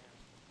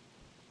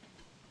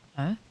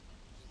 Huh?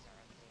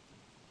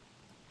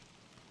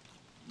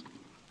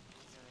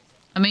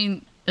 I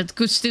mean, it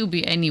could still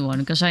be anyone,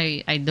 because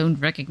I don't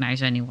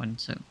recognize anyone,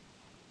 so...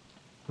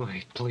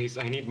 Wait, please,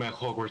 I need my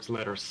Hogwarts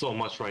letter so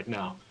much right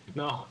now.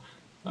 No,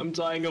 I'm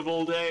dying of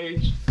old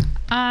age.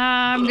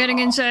 I'm getting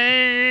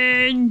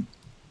insane.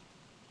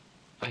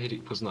 I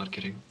was not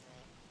kidding.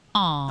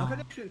 How Aww. can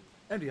actually,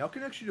 Andy? How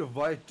can you actually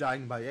avoid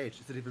dying by age?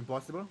 Is it even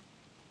possible?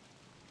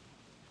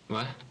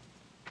 What?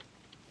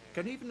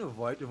 Can you even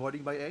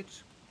avoiding by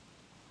age?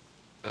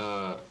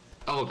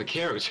 Oh, the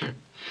character.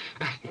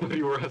 I thought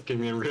you were asking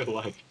me in real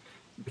life.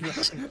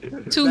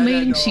 Two That I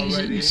mating know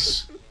already.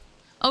 seasons.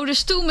 Oh,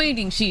 there's 2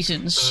 mating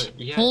seasons.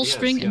 Yeah, Whole yes,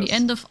 spring and the yes.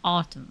 end of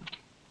autumn.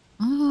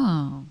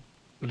 Oh.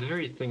 The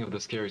very thing of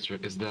this character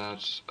is that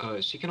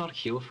she cannot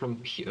heal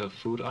from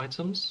food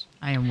items,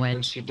 I am and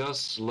wet. she does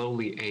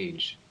slowly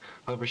age.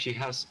 However, she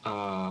has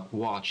a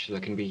watch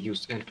that can be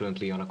used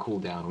infinitely on a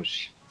cooldown,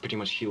 which pretty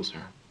much heals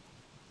her.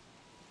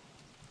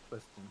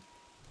 Question.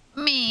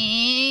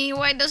 Me,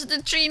 why does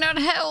the tree not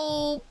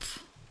help?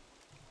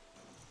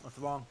 What's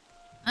wrong?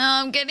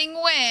 I'm getting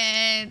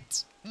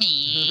wet.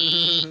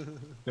 Me.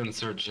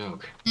 Insert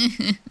joke.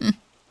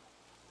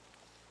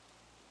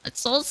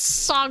 It's all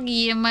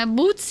soggy in my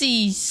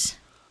bootsies.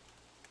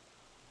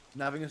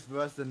 Nothing is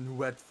worse than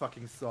wet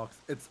fucking socks.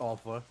 It's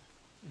awful.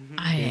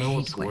 I You know hate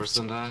what's wet worse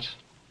than that?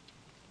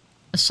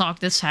 a sock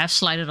that's half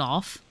slided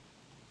off.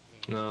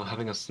 No,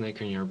 having a snake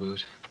in your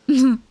boot.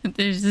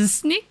 There's a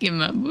snake in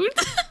my boot.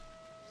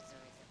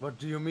 What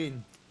do you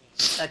mean?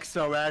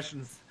 Extra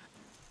rations.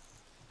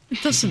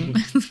 It doesn't.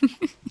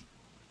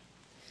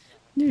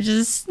 There's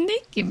a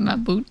snake in my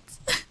boot.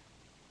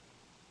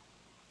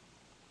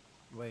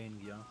 Wayne,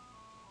 yeah.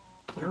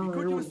 Oh, We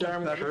could you use that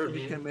damn fabric so we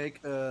Kirby. can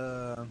make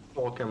a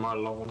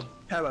Pokemon.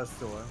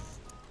 parasol.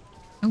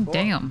 Oh, Or-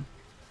 damn.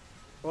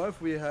 Or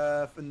if we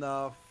have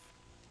enough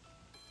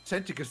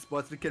tentacle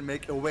spots, we can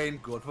make a Wayne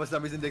goat. For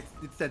some reason, they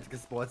need tentacle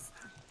spots.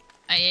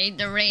 I ate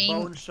the rain.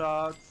 Bone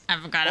shards. I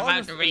forgot Or about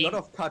with the a rain. lot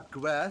of cut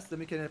grass, then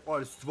we can have all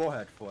the straw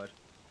hat for it.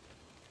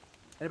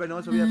 Anybody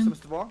knows where we have some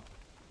straw?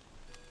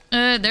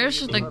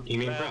 There's like, You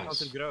mean How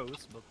grass? it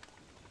grows, but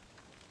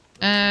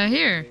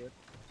here.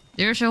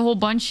 There's a whole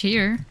bunch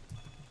here.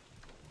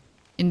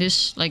 In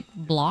this, like,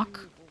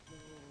 block.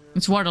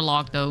 It's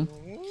waterlogged, though.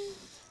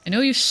 I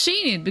know you've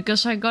seen it,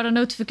 because I got a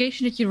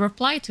notification that you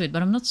replied to it,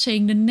 but I'm not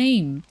saying the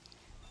name.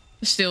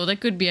 Still, that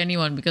could be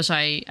anyone, because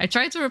I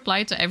tried to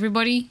reply to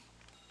everybody.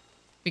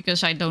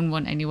 Because I don't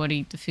want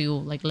anybody to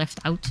feel, like, left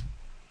out.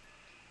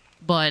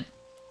 But,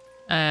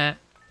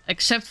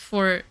 except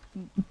for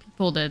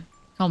people that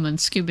comment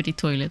Skibidi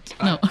Toilet.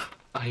 No.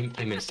 I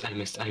missed.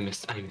 I'm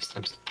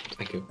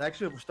thank you.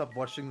 Actually, we stopped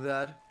watching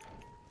that.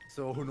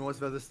 So who knows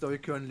where the story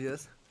currently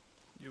is?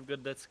 you've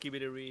got that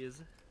skibidi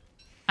rees.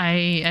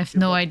 I have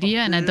no idea,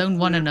 and I don't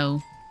want to know.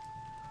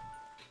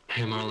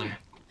 Hey Marley,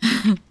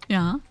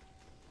 Yeah.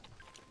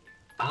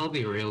 I'll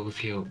be real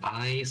with you.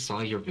 I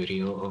saw your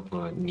video of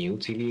a new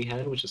TV you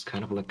had, which is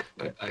kind of like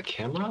a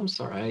camera. I'm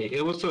sorry,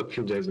 it was a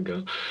few days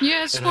ago.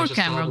 Yeah, it's And I more just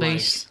thought, camera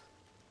based.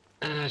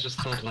 And I just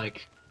thought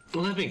like,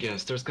 let me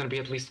guess, there's gonna be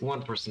at least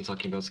one person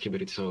talking about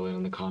Skibidi Toilet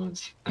in the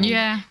comments. And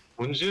Yeah.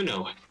 Wouldn't you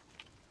know it?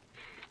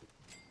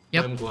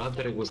 Yep. I'm glad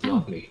that it was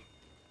not me.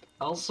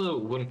 Also,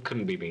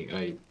 couldn't be me.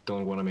 I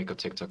don't want to make a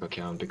TikTok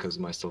account because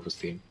of my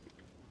self-esteem.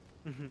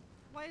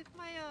 Why is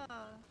my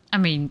I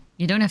mean,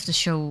 you don't have to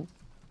show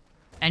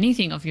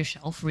anything of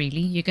yourself, really.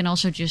 You can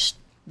also just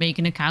make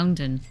an account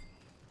and...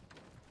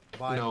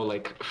 Why? No,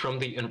 like from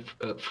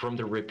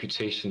the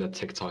reputation that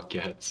TikTok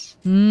gets.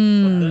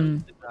 Hmm.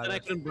 Then I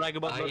couldn't brag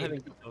about not I-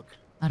 having TikTok.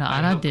 Ara I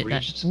Ara have did that.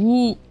 reached-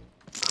 Ooh.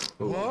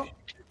 What?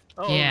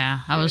 Oh,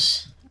 Yeah, I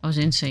was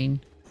insane.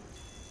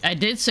 I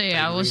did say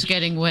I was reached-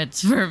 getting wet.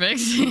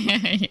 Perfect.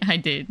 I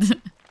did.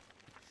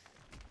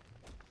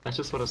 I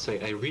just want to say,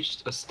 I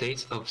reached a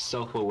state of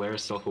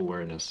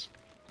self-awareness.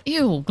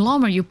 Ew,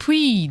 Glommer, you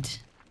peed.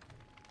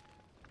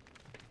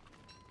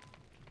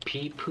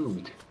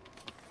 Pee-pooed.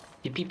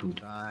 He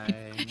pee-pooed.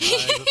 Nein,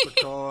 das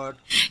record.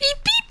 He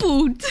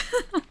pee-pooed.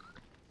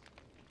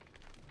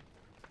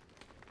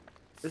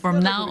 Isn't From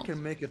there, now- we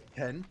can make a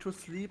tent to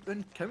sleep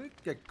in. Can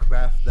we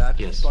craft that?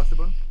 Yes. If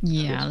possible.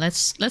 Yeah,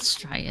 let's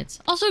try it.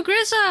 Also,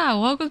 Grissa,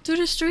 welcome to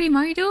the stream.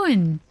 How you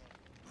doing?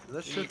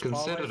 That should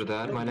Consider always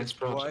that be my next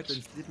destroyed project.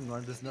 And sleeping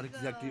on this not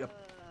exactly up.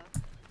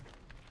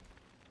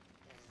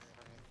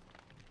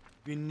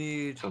 We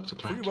need Help to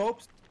 3 plant.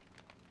 ropes,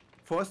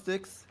 4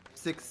 sticks,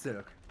 6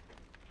 silk.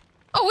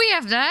 Oh, we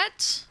have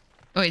that.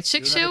 Wait, 6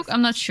 You don't have silk?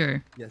 I'm not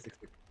sure. Yeah, 6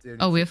 sticks.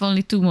 Oh, we have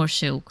only 2 more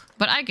silk.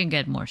 But I can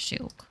get more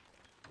silk.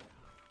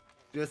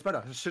 Yeah,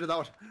 spider, just shit it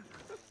out.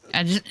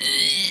 I just...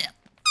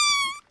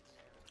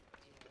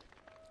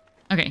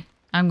 Okay,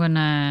 I'm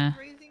gonna...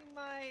 raising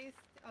my?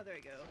 Oh, there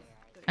you go.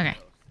 There you Okay.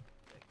 go.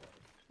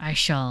 I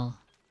shall...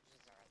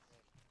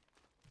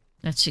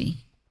 Let's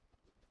see.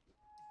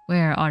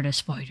 Where are the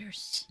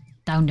spiders?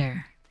 Down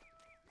there.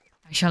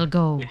 I shall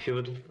go. If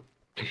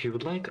you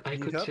would like, I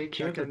Need could help? take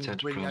care I of the can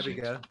tent bring project.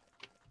 Abigail.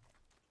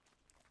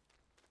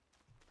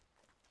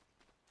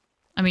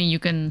 I mean, you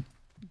can...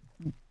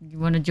 You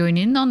wanna join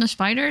in on the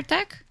spider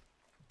attack?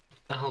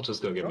 I'll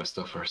just go get my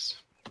stuff first.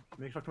 Let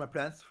me talk to my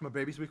plants, for my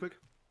babies real quick.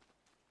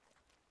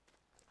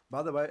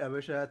 By the way, I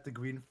wish I had the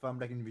green farm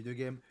like in the video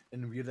game.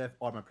 In real life,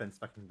 all my plants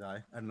fucking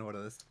die. I don't know what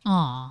it is.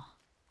 Aw.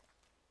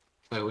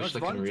 I wish There was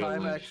like in one real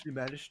time I life. actually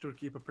managed to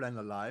keep a plant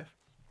alive.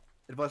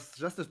 It was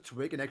just a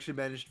twig and actually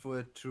managed for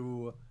it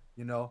to,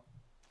 you know,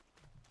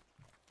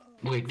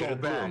 Wait, did go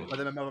it back, bloom? but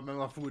then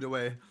my food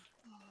away.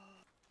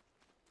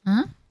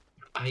 Huh?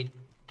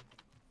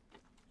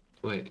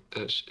 Wait,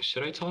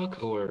 should I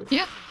talk or?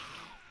 Yeah.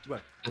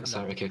 What?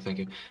 Sorry, okay, thank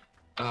you.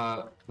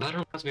 That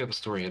reminds me of a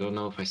story. I don't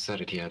know if I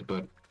said it yet,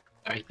 but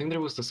I think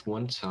there was this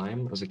one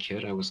time as a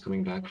kid I was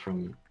coming back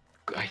from,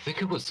 I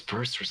think it was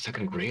first or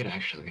second grade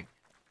actually,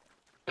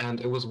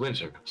 and it was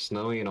winter,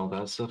 snowy and all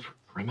that stuff.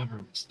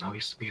 Remember, snow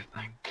used to be a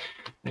thing.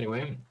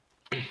 Anyway,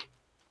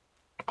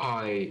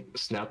 I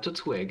snapped a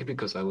twig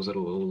because I was a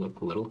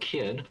little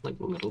kid, like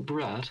a little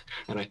brat,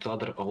 and I thought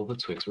that all the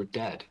twigs were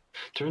dead.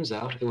 Turns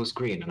out it was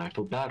green, and I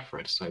felt bad for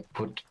it, so I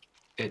put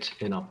it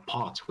in a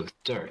pot with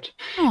dirt.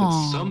 It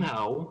Aw.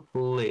 somehow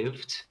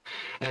lived,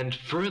 and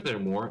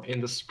furthermore,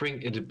 in the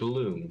spring it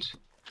bloomed.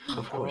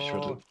 Of course,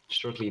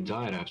 shortly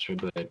died after,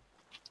 but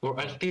or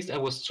at least I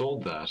was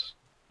told that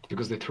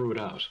because they threw it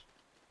out.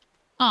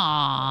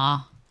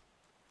 Aw.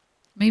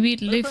 Maybe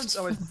it My lived. friends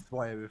always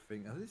destroy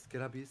everything. Are these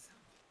killer bees?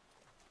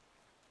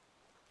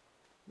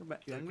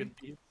 You hungry? Good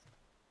piece.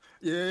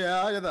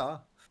 Yeah, they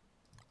are.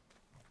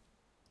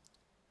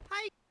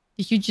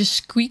 Did you just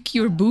squeak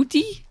your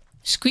booty?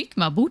 Squeak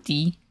my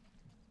booty?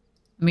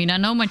 I mean, I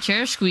know my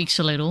chair squeaks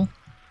a little.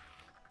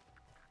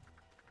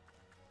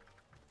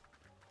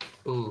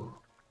 Ooh.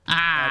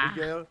 Ah.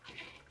 Abigail.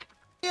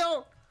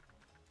 Ew!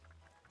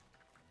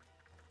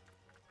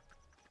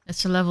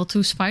 That's a level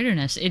 2 spider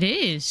nest. It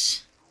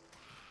is.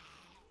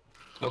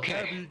 Okay.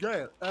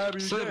 Abigail,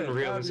 Sudden Abigail,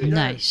 realization.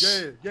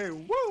 Nice. Yeah,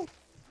 woo!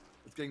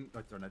 It's getting...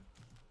 Oh, darn it.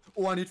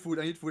 Oh, I need food.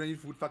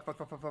 Fuck.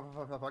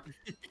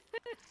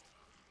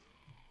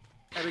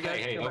 Abigail,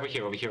 Hey, come over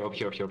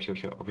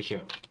back.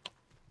 here.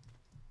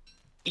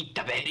 Eat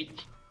the berry.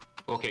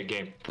 Okay,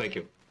 game. Thank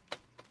you.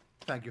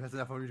 Thank you, that's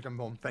enough for me to come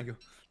home. Thank you.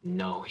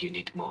 No, you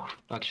need more.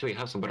 Actually,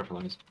 have some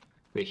butterflies.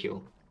 They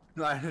heal.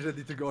 No, I just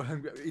need to go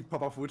and eat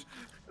proper food.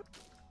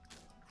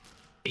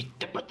 Eat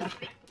the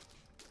butterfly.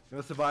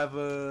 Your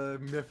survival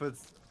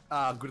methods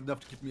are good enough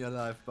to keep me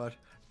alive, but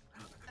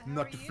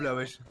not to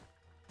flourish.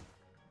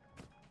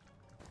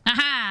 I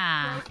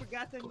Aha!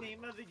 forgot the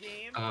name of the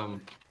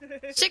game.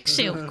 6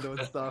 silk.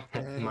 Don't stop.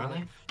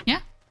 Marley? Yeah?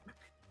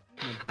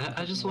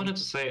 I just wanted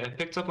to say, I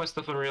picked up my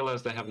stuff and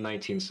realized I have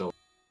 19 silver.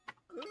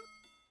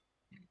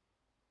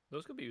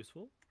 Those could be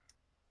useful.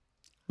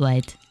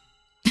 What?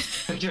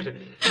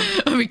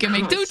 We can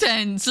make 2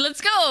 tents.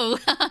 Let's go!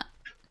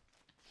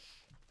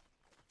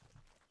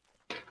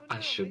 I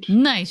should.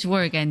 Nice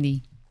work,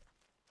 Andy.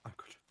 Oh,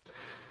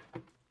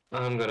 good.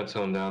 I'm gonna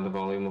tone down the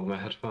volume of my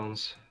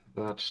headphones.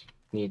 That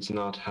needs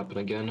not happen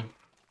again.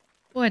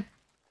 What?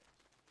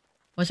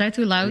 Was I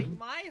too loud?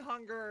 My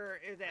hunger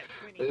is at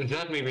 20.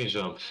 That made me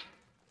jump.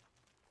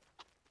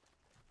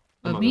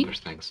 Of Among me? other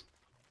things.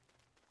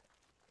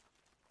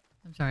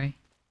 I'm sorry.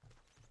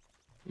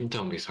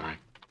 Don't be sorry.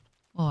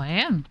 Oh, I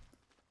am.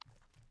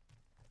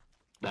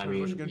 I What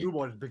you mean, can do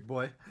about it, big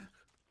boy?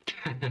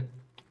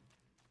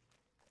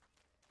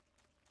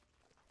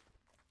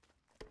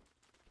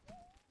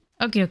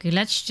 Okay,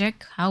 let's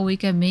check how we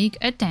can make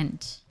a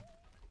tent.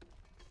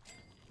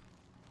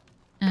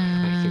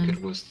 I think it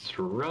Um, was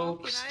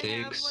rope, Can I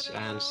have sticks, one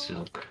of and those?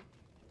 silk.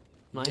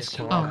 Nice.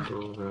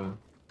 Oh.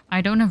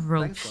 I don't have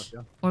ropes Thanks,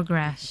 Sasha. or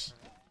grass.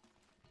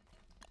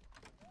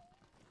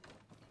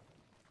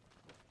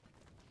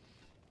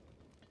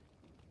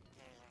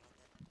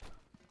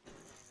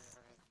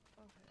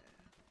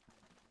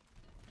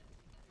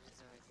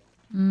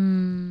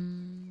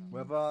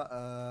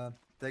 Whoever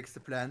takes the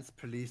plans,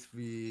 please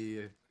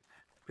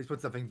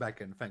put something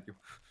back in. Thank you.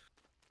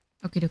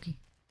 Okie.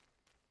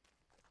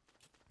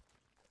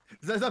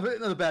 That's not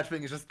a bad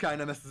thing. It just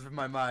kind of messes with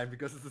my mind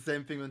because it's the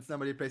same thing when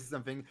somebody places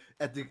something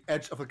at the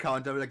edge of a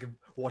counter like a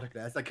water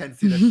glass. I can't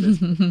see that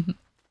shit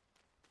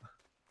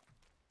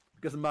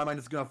because in my mind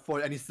it's gonna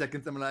fall any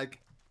second. I'm like,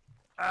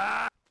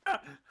 ah!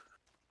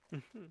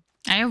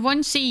 I have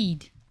 1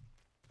 seed.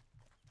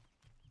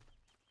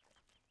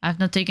 I've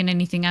not taken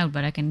anything out,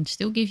 but I can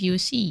still give you a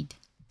seed.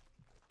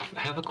 I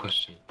have a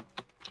question.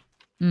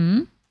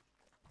 Hmm?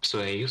 So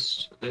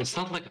it's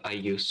not like I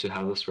used to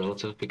have this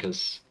relative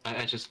because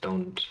I just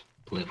don't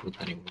live with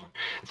anymore.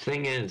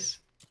 Thing is,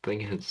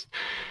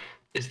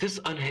 is this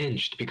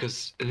unhinged?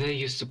 Because they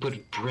used to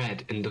put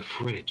bread in the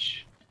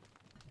fridge.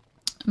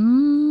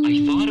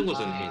 I thought it was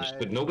unhinged,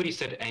 but nobody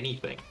said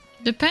anything.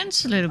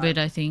 Depends a little bit,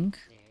 I think.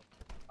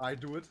 I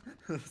do it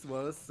as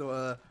well.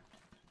 So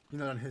you're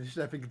not unhinged.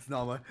 I think it's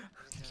normal.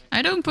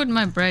 I don't put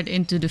my bread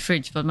into the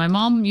fridge, but my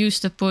mom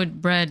used to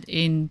put bread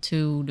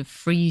into the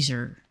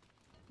freezer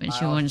when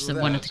she I also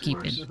wanted do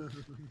that. to keep it.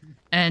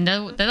 And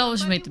that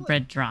always made the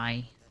bread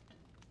dry.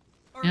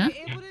 Are Yeah? we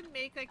able to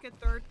make like a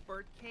 3rd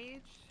bird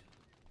cage?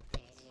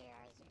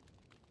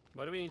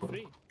 Why do we need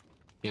 3?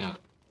 Yeah,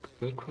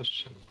 good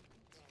question.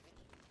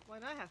 Why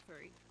not have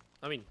 3?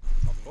 I mean,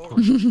 of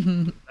course.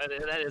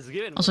 that is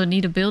given. Also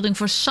need a building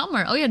for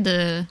summer. Oh yeah,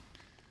 the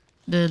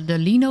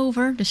lean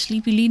over, the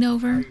sleepy lean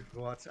over.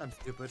 What? I'm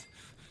stupid.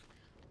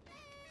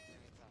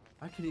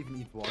 I can even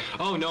eat water.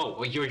 Oh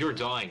no, you're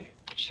dying.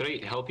 Should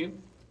I help you?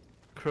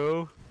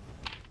 Crow.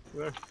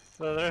 Where?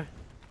 There.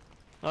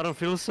 I don't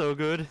feel so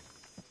good.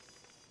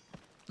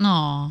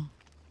 Aw.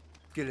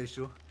 Skill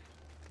issue.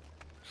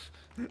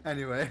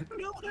 Anyway.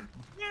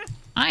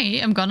 I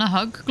am gonna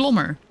hug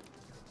Glommer.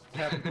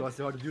 Because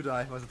how did you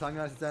die? Was it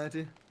hunger,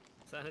 insanity?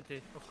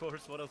 Sanity, of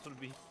course. What else would it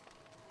be?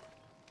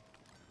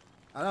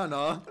 I don't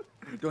know.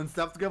 Don't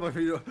stop together if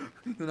you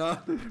know,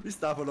 we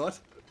starve a lot.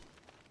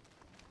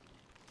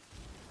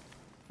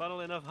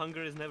 Funnily enough,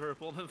 hunger is never a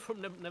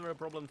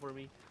problem for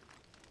me.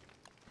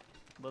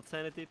 But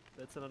sanity,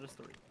 that's another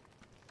story.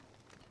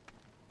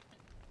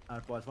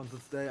 Alright boys, once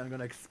it's day, I'm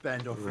gonna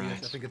expand over Right.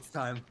 it. I think it's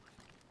time.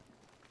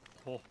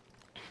 Oh.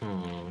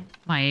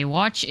 My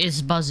watch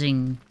is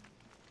buzzing.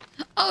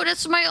 Oh,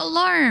 that's my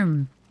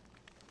alarm.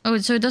 Oh,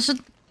 so it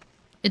doesn't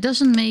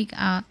make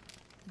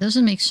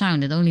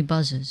sound. It only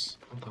buzzes.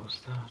 What was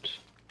that?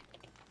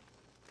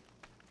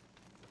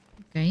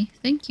 Okay,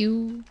 thank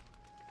you.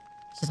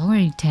 Is it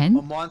already 10?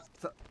 A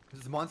monster.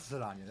 This is monster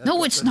Solania.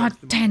 No, it's not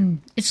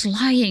 10. It's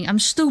lying. I'm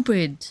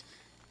stupid.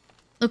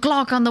 The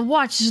clock on the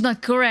watch is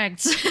not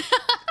correct.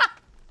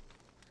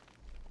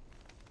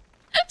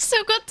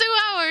 Still got 2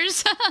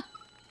 hours.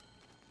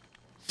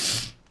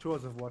 2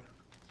 hours of what?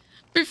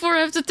 Before I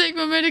have to take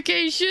my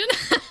medication.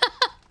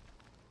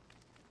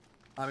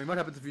 I mean, what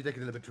happens if you take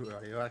it a little bit too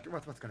early? Like,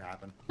 what's gonna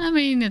happen? I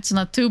mean, it's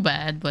not too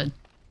bad, but...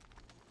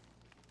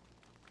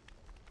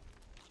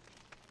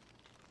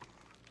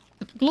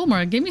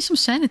 Glommer, give me some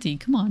sanity.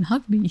 Come on,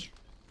 hug me.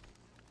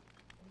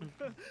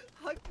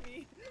 Hug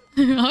me.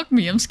 Hug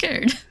me, I'm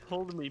scared.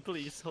 Hold me,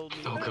 please. Hold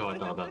me. Oh god,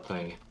 not that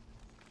thing.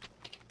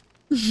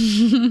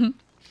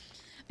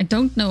 I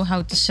don't know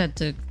how to set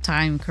the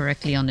time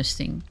correctly on this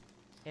thing.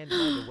 And by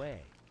the way,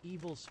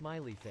 evil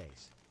smiley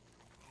face.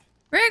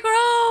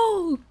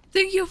 Regro!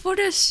 Thank you for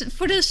the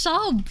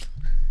sub.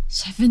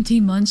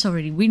 17 months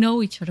already. We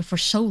know each other for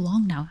so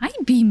long now. Hi,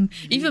 Beam.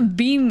 Even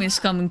Beam is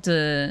coming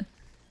to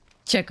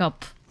check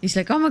up. He's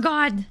like, oh my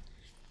god.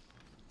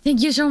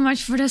 Thank you so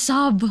much for the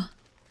sub.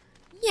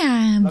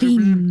 Yeah, Love you,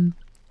 Beam.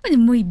 Wat een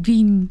mooi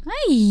Beam.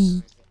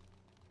 Hi.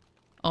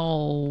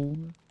 Oh.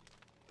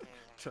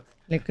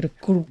 Lekkere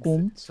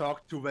kroekom.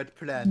 Talk to wet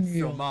plants,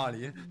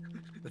 Somali.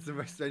 That's a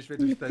very strange way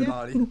to spell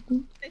Mali. I think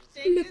it's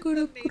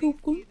the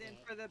mating season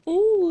for the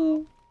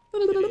Oh.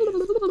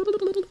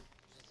 buffalo.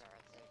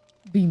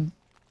 Beam,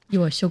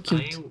 you are so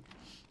cute.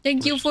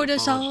 Thank you wish for to the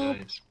sub.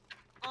 apologize.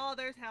 Oh,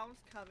 there's hounds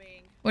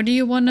coming. What do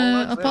you want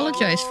to let's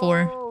apologize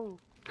for?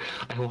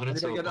 I wanted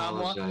to Did I get that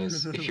one?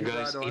 apologize. If you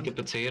guys Right on. eat the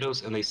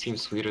potatoes and they seem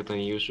sweeter than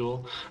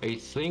usual, I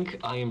think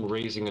I am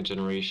raising a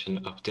generation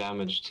of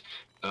damaged,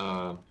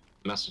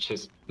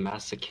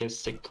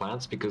 masochistic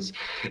plants because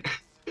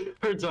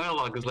her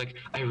dialogue is like,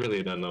 I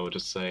really don't know what to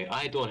say.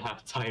 I don't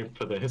have time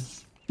for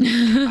this.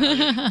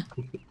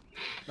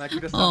 Like, you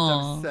just Aw.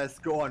 sometimes says,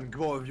 go on,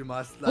 go if you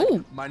must. Like,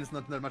 Ooh. mine is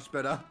not that much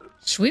better.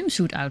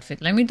 Swimsuit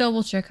outfit. Let me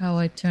double check how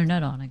I turn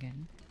that on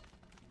again.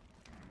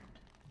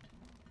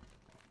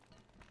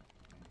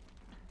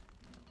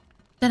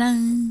 Ta-da!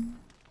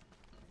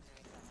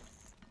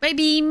 Bye,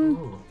 Beam.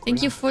 Ooh,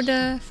 Thank you for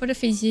grass. the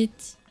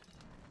visit.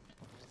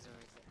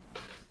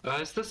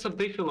 Is this a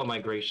Beefalo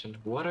migration?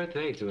 What are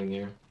they doing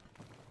here?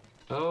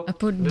 Oh, I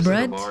put this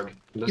bread. is a varg.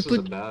 This You is a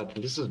put- bad.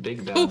 This is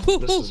big bad.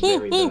 This is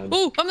very bad.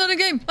 Oh, I'm not in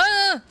game.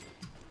 Ah!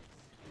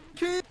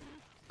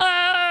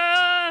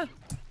 Ah!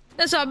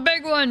 That's a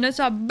big one. That's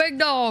a big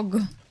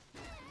dog.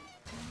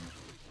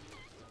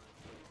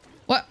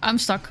 What? I'm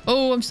stuck.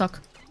 Oh, I'm stuck.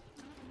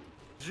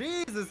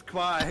 Jesus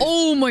Christ!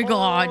 Oh my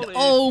god. Holy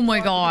Oh my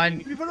god.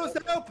 Beefalos,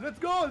 help! Let's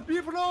go!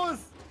 Beefalos!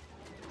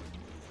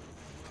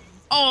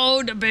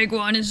 Oh, the big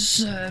one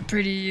is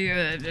pretty.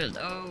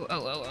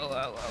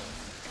 Oh.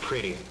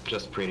 Pretty,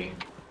 just pretty.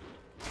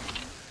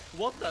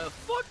 What the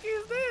fuck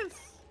is this?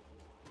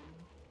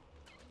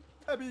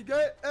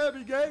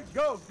 Abigail,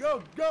 go,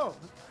 go, go!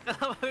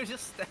 I'm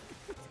just standing.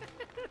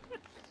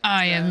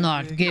 I am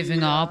not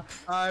giving up.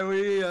 I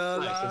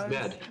realize Nice,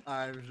 it's dead.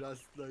 I'm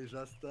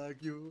just like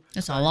you.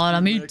 That's a lot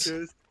of meat.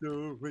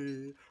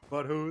 History,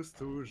 but who's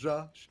to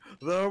judge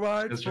the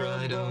right That's from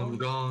right, I'm wrong?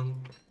 gone.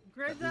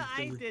 Greta,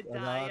 I did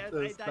die. I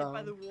died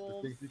by the I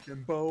wolves. think we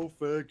can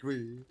both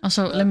agree.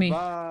 Also, that let me.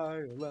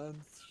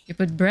 violence- You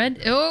put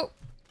bread. Oh,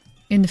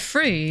 in the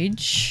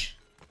fridge.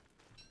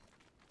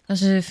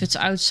 Because if it's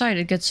outside,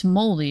 it gets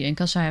moldy. And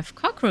because I have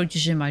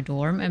cockroaches in my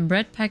dorm, and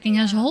bread packing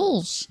has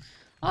holes.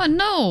 Oh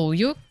no,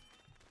 you.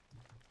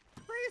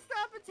 Please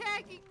stop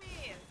attacking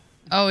me.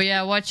 Oh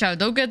yeah, watch out!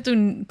 Don't get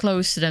too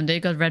close to them. They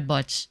got red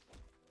butts.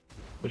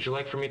 Would you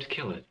like for me to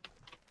kill it?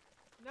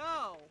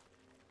 No.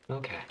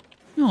 Okay.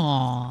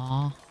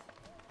 Aww.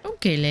 Don't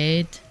kill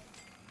it.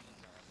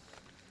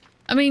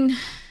 I mean,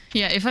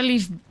 yeah, if I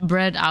leave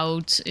bread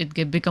out,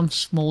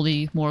 becomes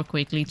moldy more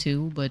quickly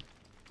too, but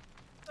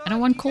So I don't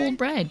want you cold guys can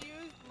bread.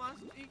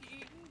 use you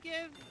can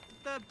give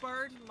the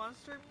bird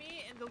monster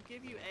meat and they'll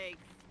give you eggs.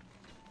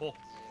 Oh,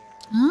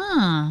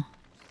 Ah,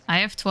 I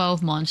have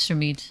 12 monster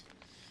meat.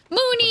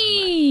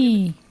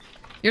 Mooney!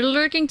 You're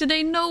lurking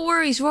today, no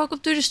worries. Welcome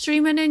to the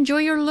stream and enjoy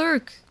your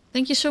lurk.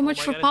 Thank you so oh much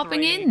my for God, it's popping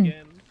raining in.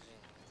 Again.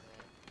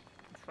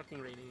 It's fucking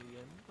raining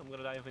again. I'm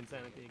gonna die of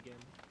insanity again.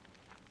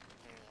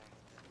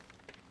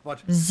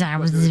 What? Zap,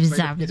 What, zap, you're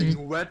zap,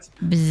 getting wet?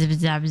 Bzz,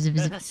 zap, zap,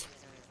 zap.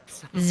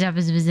 Zap,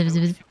 zap, zap,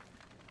 zap.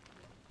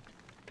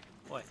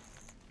 What?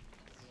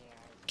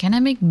 Can I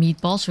make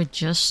meatballs with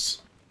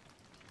just...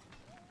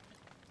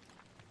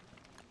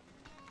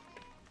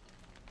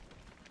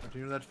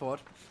 Continue that thought.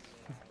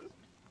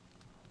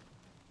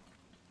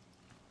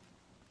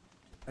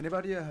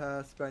 Anybody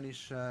has by any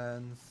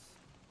chance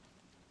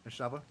a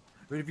shovel?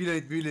 We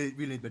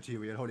need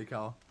material, holy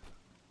cow.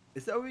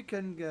 Is that we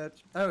can get...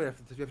 Oh, we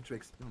have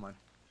tricks, never mind.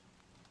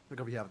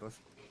 Look, we have those.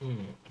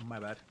 My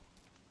bad.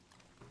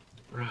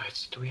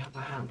 Right, do we have a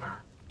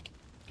hammer?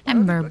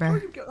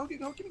 Hamburger. How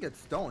can you get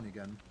stone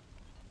again?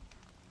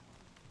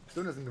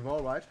 Stone doesn't grow,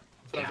 right?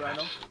 As far as I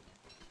know.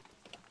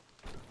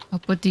 I'll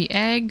put the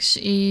eggs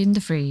in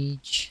the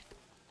fridge.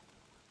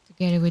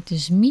 Together with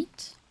this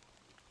meat.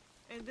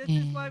 And this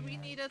is why we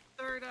need a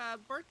third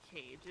bird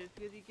cage. Is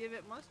because you give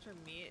it monster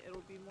meat,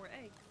 it'll be more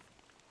eggs.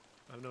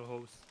 I have no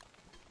host.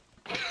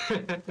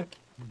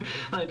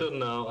 I don't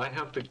know. I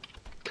have the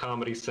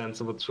comedy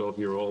sense of a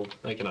 12-year-old.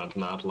 I cannot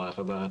not laugh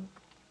at that.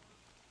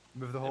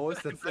 With the horse,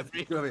 that's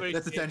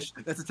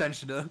attention. That's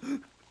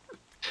attentional.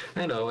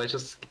 I know.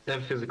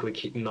 I'm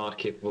physically not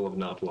capable of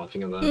not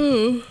laughing at that.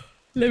 Oh,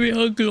 let me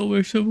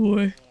unglobber some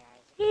more.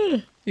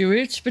 The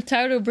rich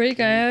potato break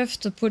I have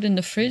to put in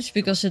the fridge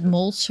because it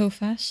molds so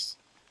fast.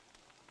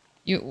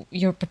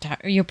 Your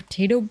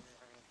potato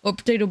or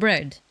potato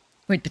bread.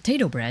 Wait,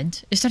 potato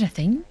bread? Is that a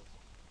thing?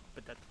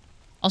 But that.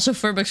 Also,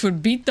 Furbex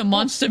would beat the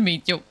monster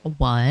meat. Yo,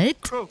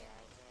 what? Crow.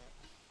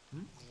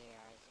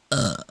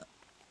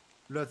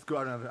 Let's go.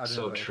 I don't know.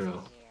 So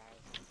true.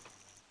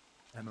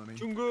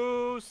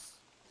 Chungus.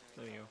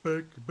 There you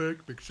go.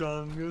 Big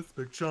chungus,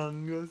 big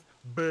chungus,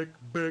 big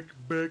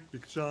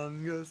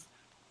chungus.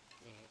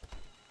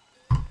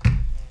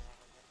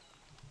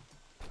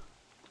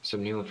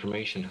 Some new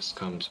information has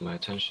come to my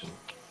attention.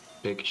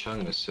 Big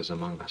Chungus is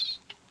among us.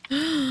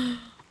 Oh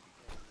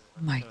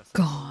my That's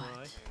god.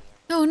 why.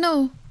 No,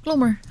 no.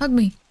 Glommer, hug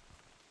me.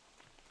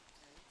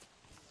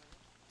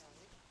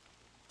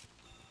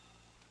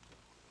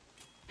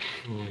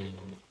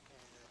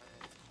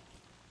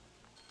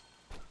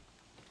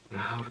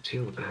 How to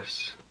deal with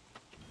this?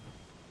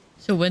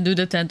 So when do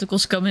the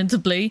tentacles come into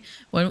play?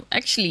 Well,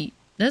 actually,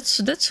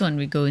 that's when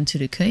we go into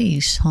the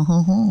caves. Ho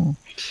ho ho.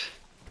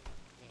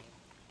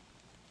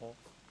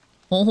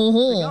 Ho ho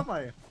ho.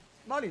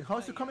 Martin,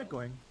 how's your comic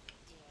going?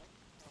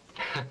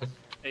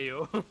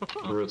 Ayo.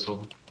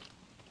 Brutal.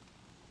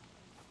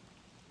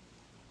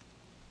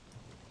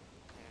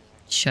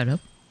 Shut up.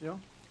 Yeah.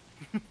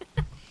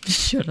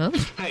 Shut up.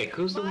 Hey,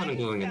 who's the one My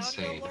going sound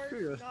insane?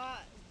 alerts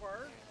not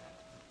work?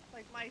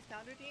 Like my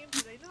sounder teams,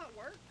 do they not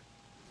work?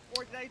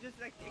 Or did I just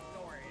like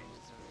ignore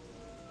it?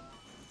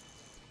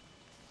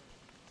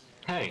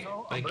 Hey,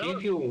 Oh, I umbrella.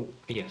 gave you...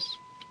 Yes.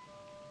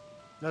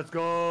 Let's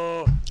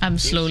go. I'm You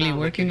slowly sound like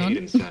working you on hate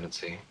it.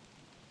 insanity.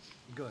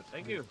 Good.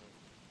 Thank you.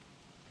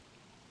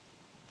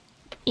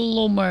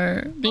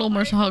 Glommer.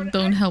 Glommer's hug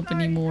don't help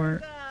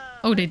anymore.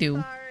 Oh, they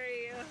do.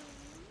 Sorry.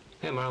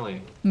 Hey,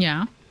 Marley.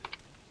 Yeah.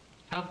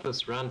 Have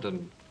this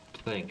random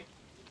thing.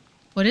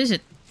 What is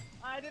it?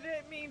 I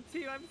didn't mean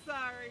to, I'm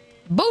sorry.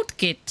 Boat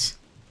kit.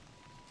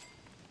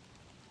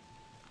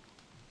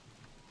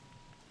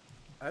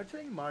 Are you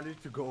telling Marley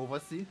to go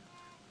oversee?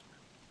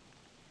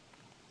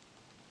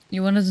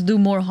 You wanted to do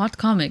more hot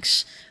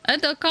comics.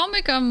 The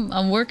comic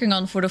I'm working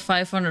on for the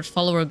 500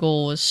 follower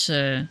goal is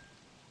it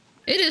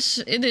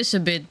is a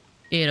bit,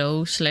 you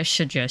know, slash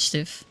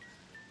suggestive.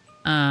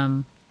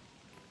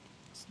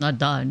 It's not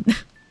done.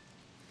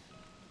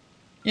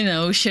 You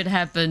know, shit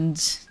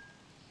happened.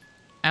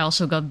 I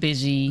also got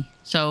busy.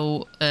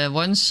 So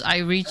once I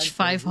reach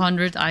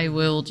 500, I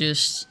will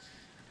just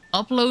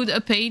upload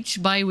a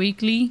page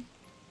bi-weekly.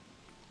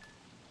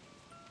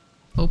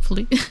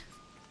 Hopefully.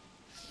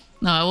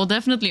 No, I will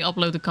definitely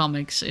upload the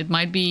comics. It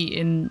might be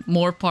in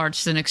more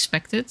parts than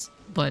expected,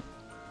 but...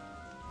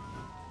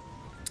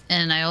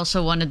 And I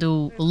also want to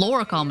do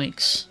lore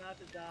comics. Not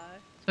to die.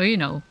 So, you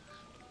know.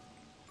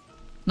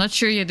 Not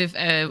sure yet if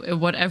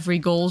what every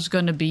goal is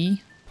gonna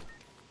be.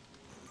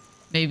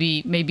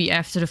 Maybe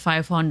after the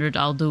 500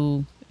 I'll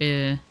do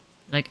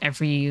like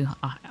every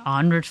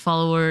 100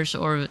 followers,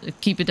 or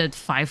keep it at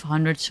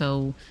 500.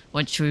 So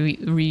once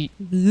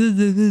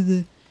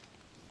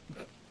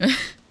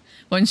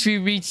once we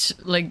reach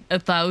like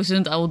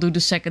 1,000, I will do the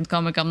second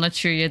comic. I'm not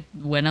sure yet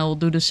when I will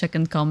do the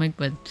second comic,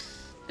 but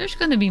there's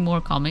gonna be more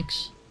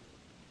comics.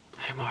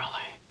 Hey,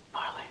 Marley.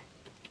 Marley.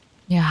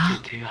 Yeah.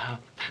 Do you have...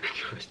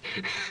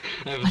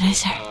 What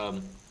is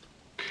it?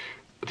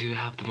 Do you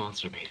have the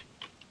monster meat?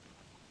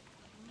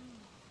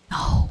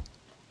 No,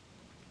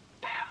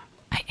 Damn.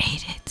 I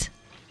ate it.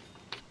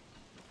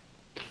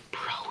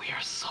 Bro, we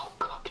are so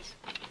cooked.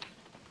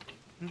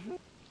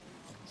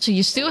 So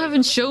you still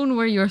haven't shown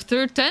where your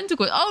third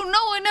tentacle... Oh no,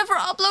 I never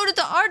uploaded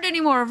the art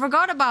anymore. I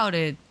forgot about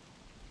it.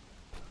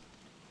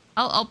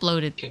 I'll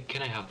upload it.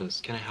 Can I have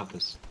this? Can I have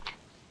this?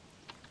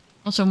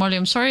 Also, Marley,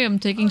 I'm sorry I'm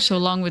taking so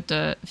long with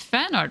the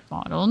fan art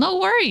model. No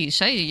worries.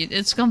 Hey,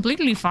 it's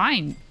completely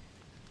fine.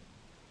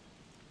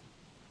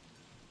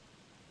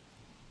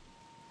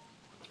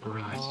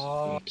 Right.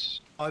 Oh,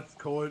 sweet. it's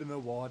cold in the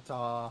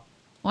water.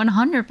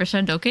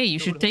 100% okay. You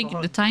should take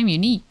the time you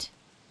need.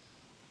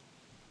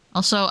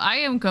 Also, I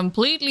am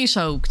completely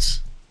soaked.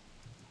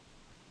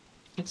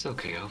 It's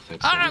okay, I'll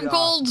fix Ah, it. I'm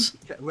cold.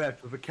 Where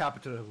with a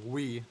capital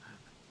we.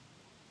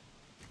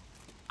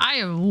 I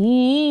am...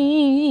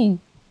 Ooh.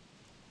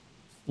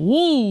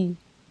 Ooh.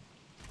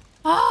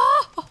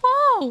 Ah,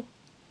 oh.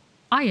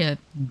 I am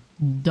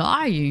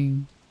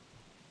dying.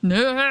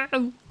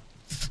 No.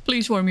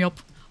 Please warm me up.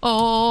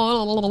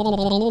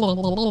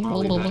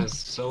 Molly, that Oh. is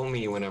so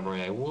me whenever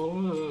I...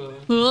 Whoa.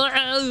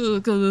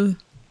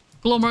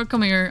 Glommer,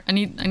 come here. I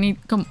need,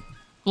 come.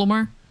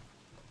 Glommer.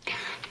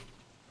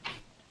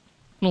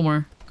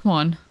 Glommer, come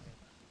on.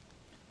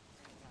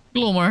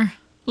 Glommer,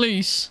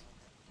 please.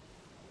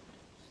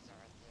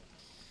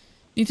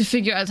 Need to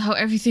figure out how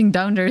everything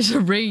down there is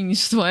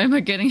arranged. Why am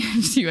I getting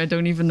after you? I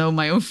don't even know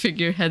my own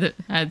figure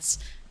heads.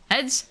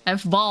 Heads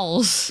have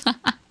balls.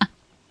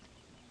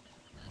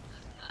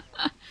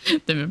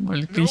 Damn it,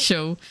 Marley, please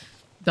show.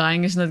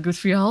 Dying is not good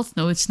for your health?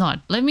 No, it's not.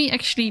 Let me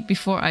actually,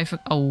 before I...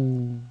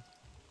 Oh.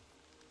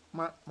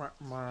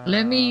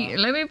 Let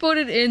me put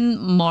it in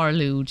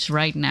Marludes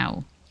right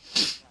now.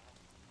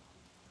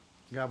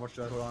 Yeah, watch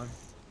that, hold on.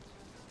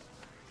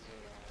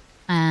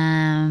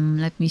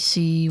 Let me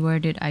see, where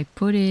did I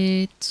put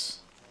it?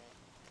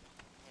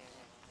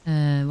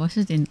 Was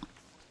it in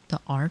the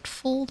art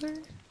folder?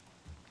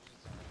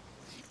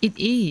 It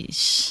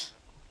is.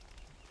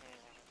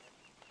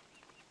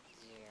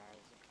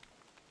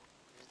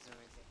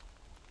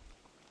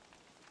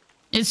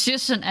 It's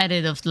just an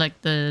edit of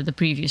like the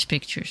previous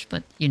pictures,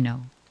 but you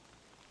know.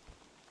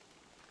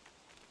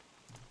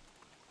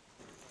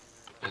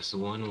 As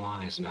one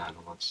wise man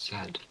once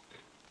said,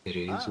 it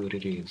is what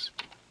it is.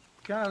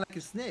 Kinda like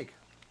a snake.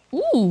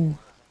 Ooh.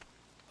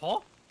 Huh?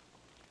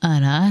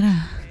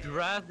 Arara.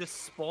 Grass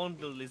just spawned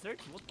the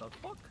lizards? What the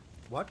fuck?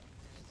 What?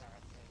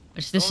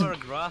 Is this All a... our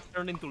grass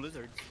turned into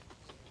lizards.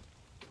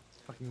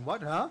 Fucking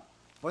what, huh?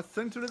 What's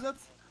thing to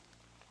lizards?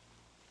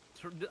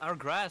 Our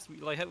grass,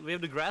 we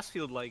have the grass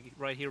field like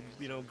right here,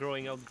 you know,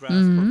 growing out grass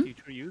Mhm. for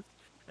future use,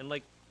 and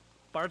like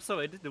parts of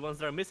it, the ones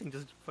that are missing,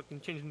 just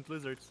fucking change into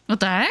lizards. What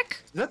the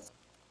heck? That's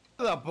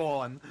the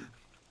born.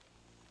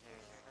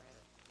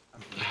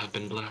 I have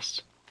been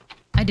blessed.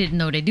 I didn't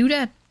know they do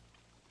that.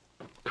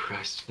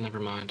 Christ, never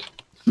mind.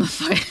 No.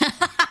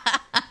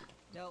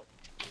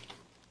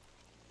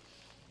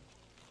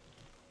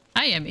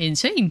 I am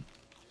insane.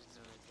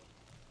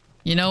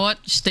 You know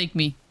what? Just take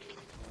me.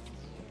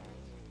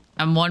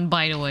 I'm one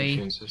bite away.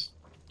 Jesus.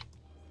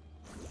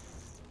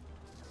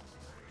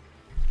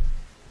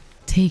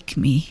 Take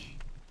me,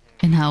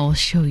 and I will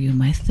show you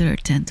my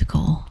third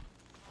tentacle.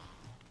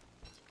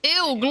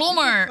 Ew,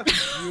 Glommer!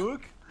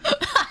 Puke?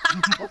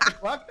 What the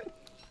fuck?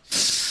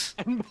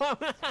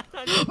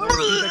 He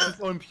likes his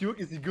own puke,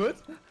 is he good?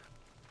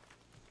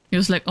 He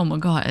was like, oh my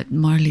god,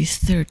 Marley's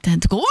third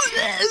tentacle.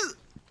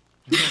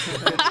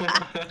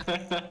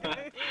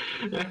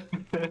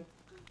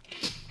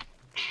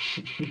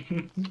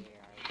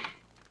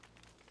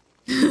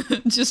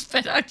 Just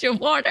spat out your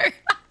water.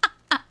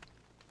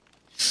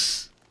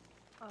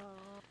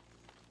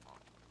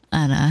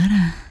 Ara,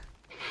 ara.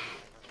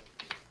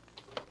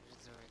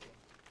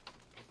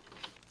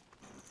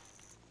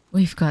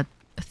 We've got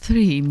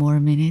 3 more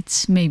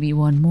minutes, maybe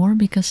 1 more,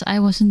 because I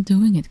wasn't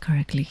doing it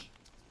correctly.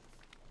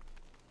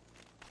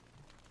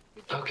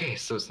 Okay,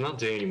 so it's not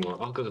day anymore.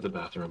 I'll go to the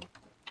bathroom.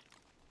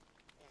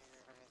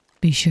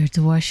 Be sure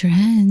to wash your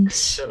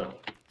hands. Shut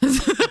up.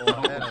 Oh,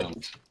 I man.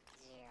 don't.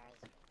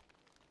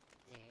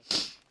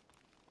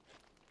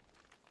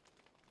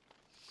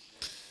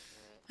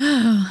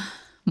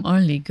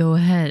 Marley, go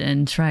ahead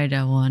and try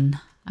that one.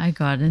 I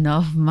got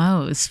enough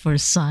mouse for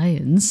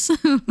science.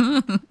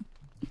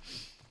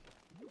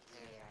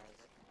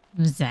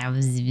 Zap,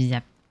 zip,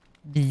 zap.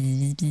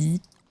 Bzz, bzz.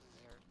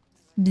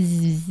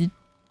 Bzz, zip.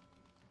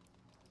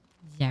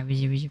 Zap,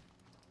 zip, zip.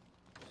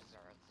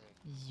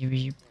 Zip,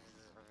 zip.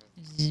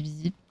 Zip,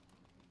 zip.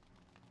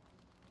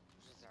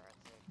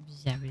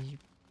 Zap, zip.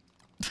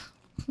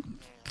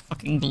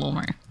 Fucking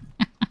Glommer.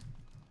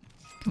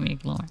 Come here,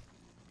 Glommer.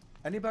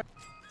 Anybody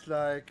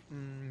like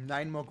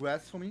 9 more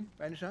grass for me,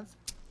 by any chance?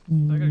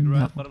 I got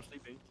grass, No, but I'm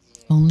sleeping.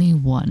 only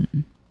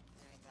 1.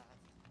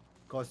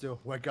 Cause you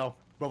wake up,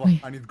 brother.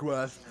 Wait. I need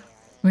grass.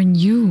 When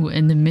you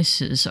and the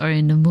missus are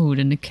in the mood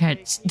and the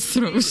cat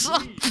throws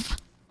up.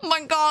 Oh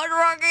my god,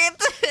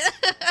 Rocket!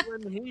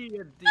 When he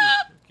had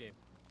okay.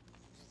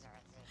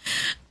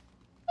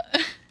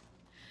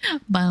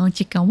 Bow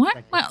chicken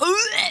what?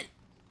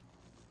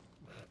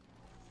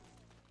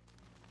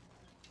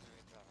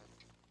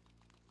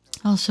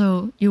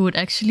 Also, you would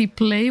actually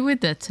play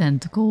with that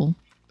tentacle.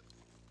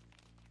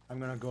 I'm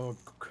gonna go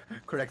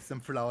collect some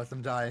flowers.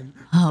 I'm dying.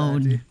 How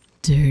Sanity.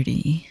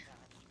 dirty.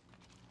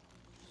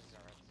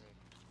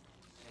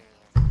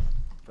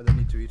 But I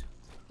need to eat.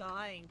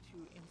 Dying to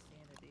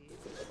insanity.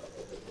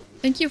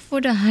 Thank you for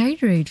the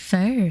hydrate,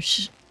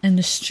 Fairs, and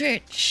the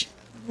stretch.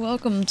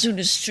 Welcome to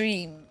the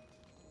stream.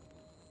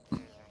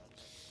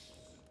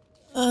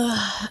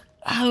 How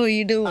are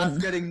you I'm doing?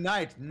 getting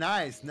night.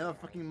 Nice. Never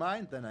fucking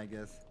mind then, I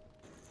guess.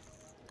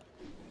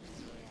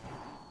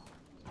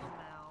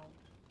 Now.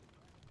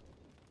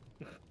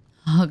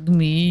 Hug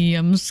me,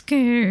 I'm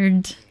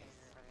scared.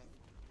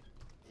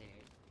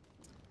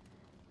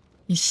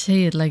 You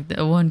say it like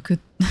that one could...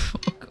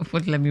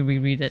 What, let me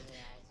reread it.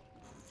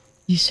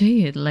 You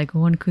say it like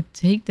one could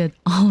take that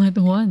all at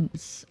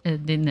once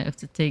and didn't have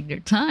to take their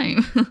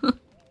time.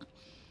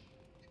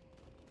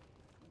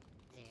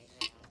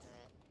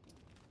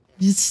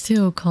 It's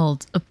still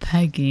called a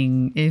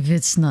pegging if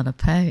it's not a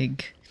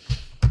peg.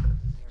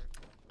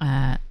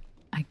 I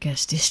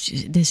guess this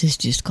is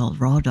just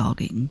called raw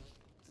dogging.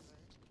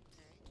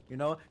 You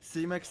know,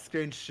 seeing my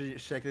screen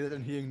shaking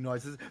and hearing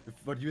noises,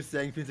 what you're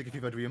saying feels like a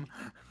fever dream.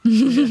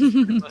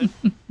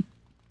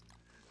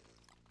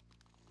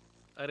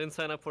 I didn't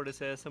sign up for this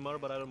ASMR,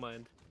 but I don't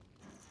mind.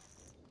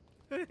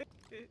 That's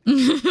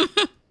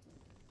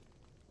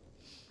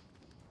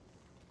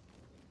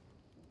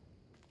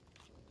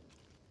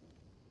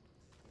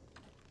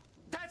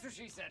what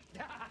she said.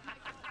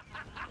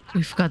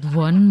 We've got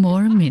 1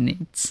 more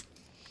minute.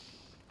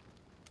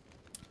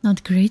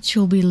 Not great,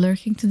 she'll be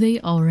lurking today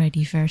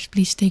already, Vers.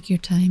 Please take your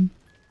time.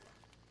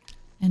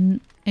 And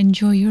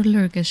enjoy your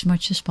lurk as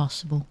much as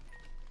possible.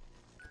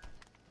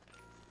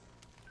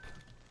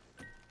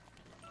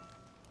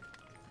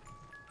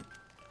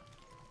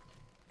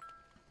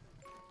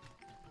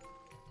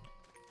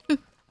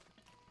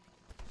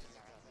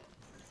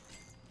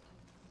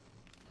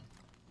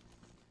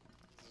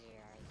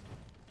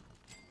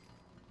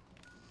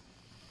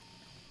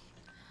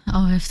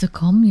 I'll have to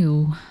calm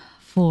you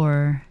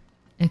for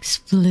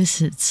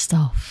explicit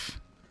stuff.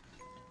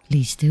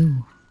 Please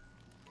do.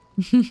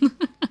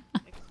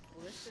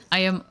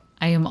 I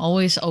am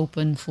always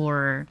open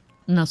for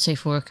not safe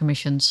for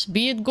commissions.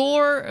 Be it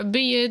gore,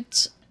 be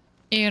it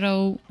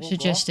aero,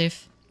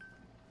 suggestive.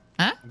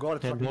 Huh? God,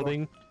 it's Hand fucking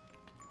loading.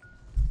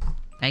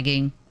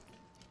 Pegging.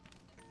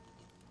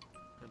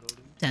 Hand loading.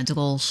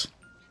 Tentacles.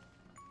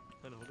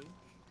 Hand loading.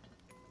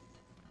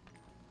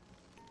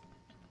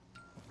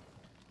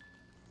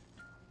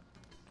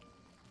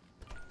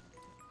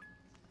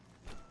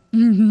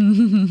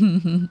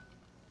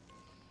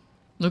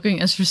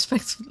 Looking as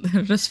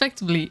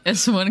respectably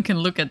as one can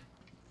look at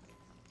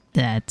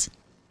that.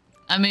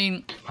 I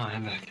mean,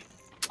 I'm back.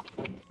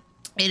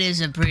 it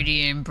is a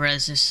pretty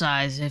impressive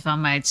size, if I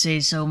might say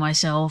so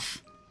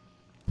myself.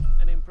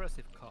 An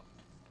impressive cop.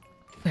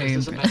 Very This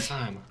is a bad impressive.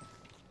 time.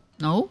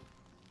 No?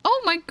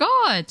 Oh my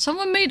god!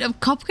 Someone made a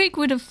cupcake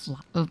with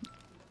a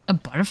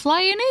butterfly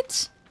in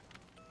it?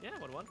 Yeah,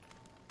 what?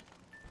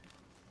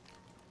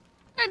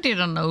 I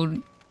didn't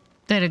know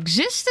that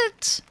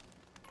existed.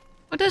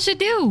 What does it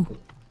do?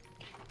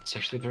 It's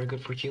actually very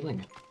good for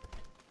healing.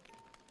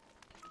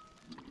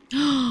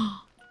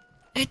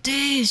 It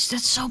is!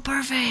 That's so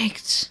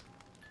perfect!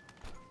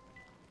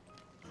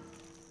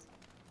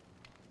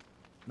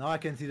 Now I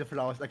can see the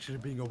flowers actually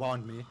being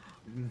around me.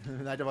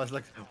 Night I was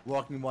like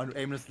walking around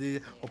aimlessly,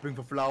 hoping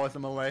for flowers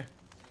on my way.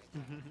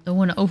 Don't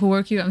want to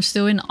overwork you. I'm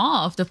still in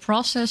awe of the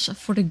process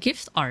for the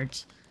gift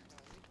art.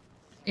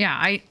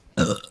 Yeah,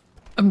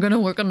 I'm gonna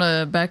work on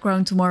the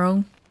background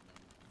tomorrow.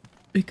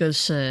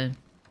 Because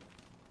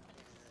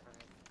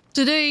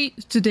today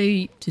was a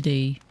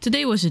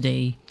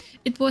day.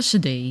 It was a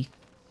day.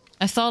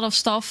 I thought of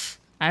stuff.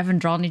 I haven't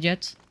drawn it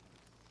yet.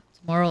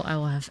 Tomorrow I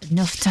will have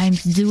enough time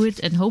to do it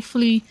and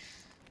hopefully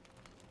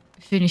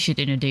finish it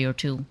in a day or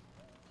two.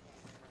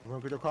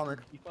 Work with a comic.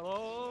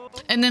 Oh,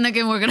 And then I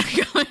can work on a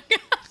comic.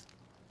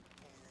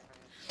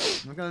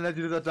 I'm gonna let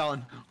you do that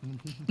down.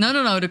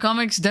 No. The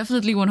comic's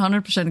definitely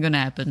 100% gonna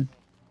happen.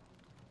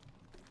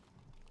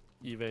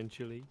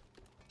 eventually.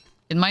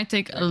 It might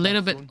take a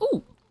little bit. soon.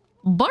 Ooh,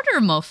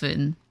 butter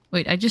muffin.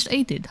 Wait, I just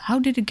ate it. How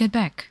did it get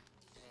back?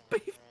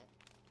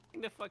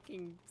 The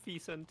fucking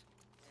pheasant.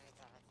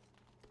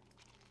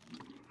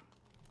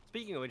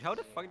 Speaking of which, how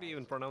the fuck do you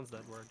even pronounce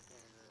that word?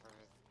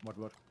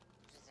 What?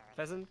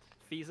 Pheasant?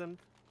 Pheasant?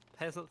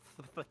 Peasant?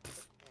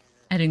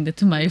 Adding that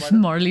to my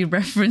Marley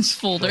reference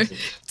folder.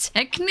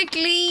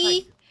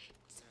 Technically,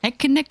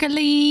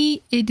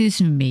 it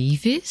is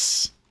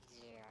Mavis.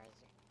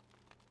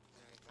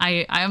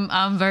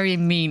 I'm very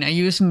mean. I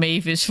use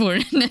Mavis for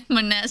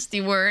my nasty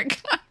work.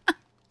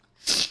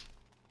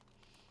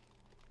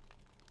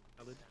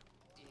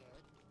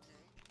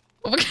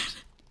 Oh my god.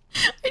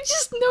 I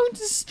just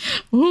noticed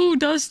who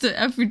does the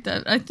every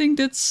time. I think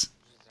that's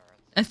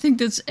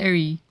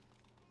Eri.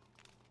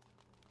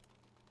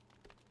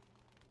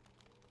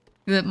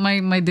 That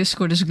my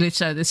Discord is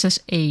glitched out. It says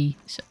A.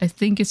 So I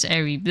think it's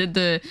Eri.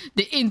 The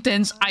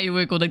intense eye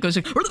wiggle that goes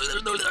like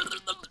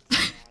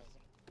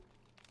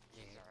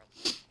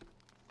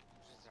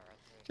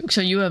So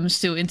you am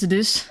still into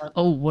this?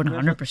 Oh,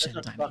 100%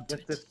 I'm into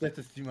it. That's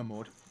the streamer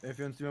mode. If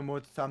you're in streamer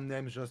mode, some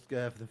names just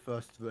have the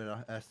first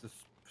winner as this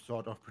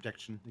sort of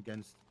protection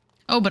against.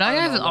 Oh, but I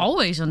have it know.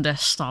 always on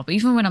desktop,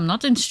 even when I'm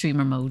not in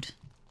streamer mode.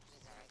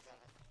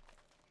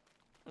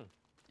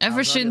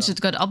 Ever since it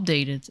got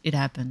updated, it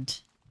happened.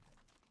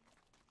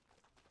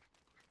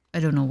 I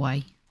don't know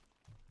why.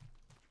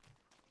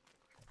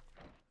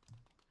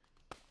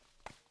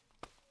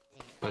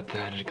 But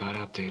then it got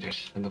updated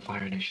and the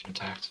Fire Nation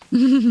attacked.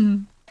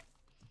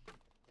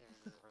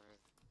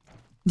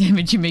 Damn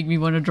it, you make me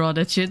want to draw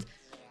that shit.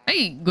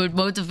 Hey, good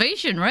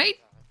motivation, right?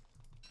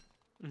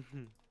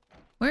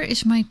 Where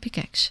is my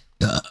pickaxe?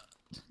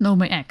 No,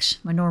 my axe.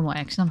 My normal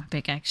axe, not my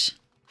pickaxe.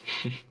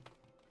 It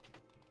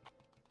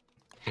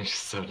just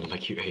sounded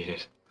like you ate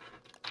it.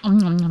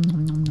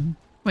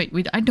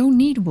 Wait, I don't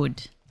need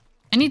wood.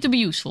 I need to be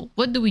useful.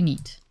 What do we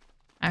need?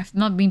 I've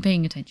not been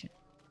paying attention.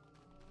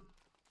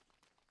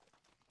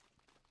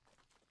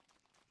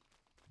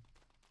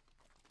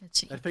 Let's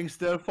see. That thing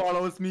still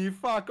follows me.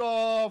 Fuck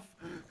off.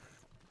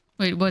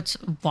 Wait, what?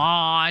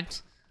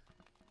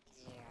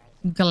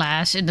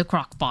 Glass in the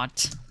crock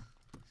pot.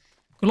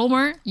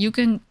 Glommer, you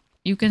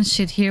can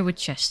sit here with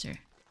Chester.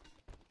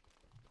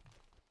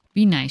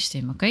 Be nice to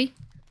him, okay?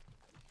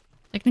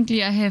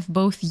 Technically, I have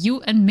both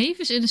you and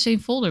Mavis in the same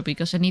folder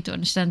because I need to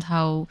understand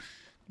how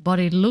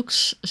body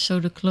looks so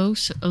the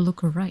clothes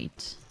look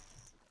right.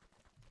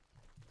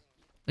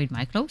 Wait,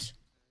 my clothes?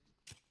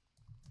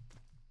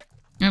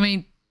 I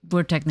mean,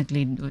 we're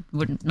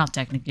not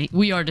technically.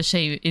 We are the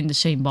same in the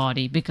same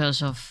body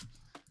because of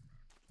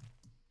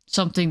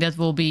something that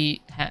will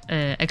be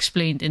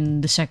explained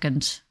in the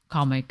second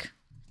comic.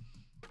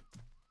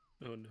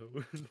 Oh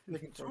no.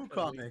 Making 2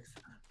 comics.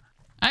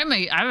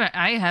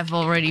 I have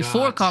already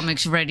 4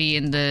 comics ready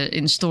in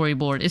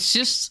storyboard. It's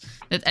just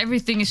that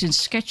everything is in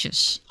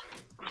sketches.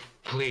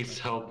 Please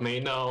help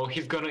me. No,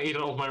 he's gonna eat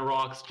all my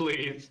rocks,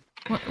 please.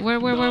 Where?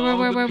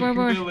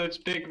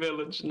 Big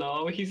village.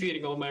 No, he's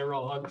eating all my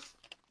rocks.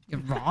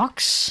 Your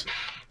rocks?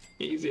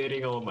 He's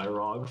eating all my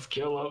rocks.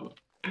 Kill him.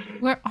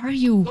 Where are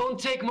you? Don't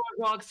take my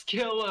rocks.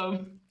 Kill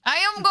him.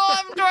 I'm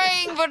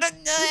trying, but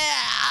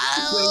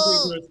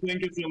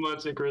Thank you so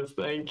much, Chris.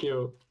 Thank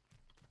you.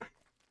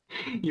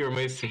 You're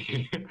my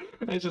savior.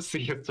 I just see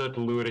you start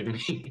looting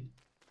me.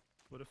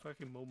 What a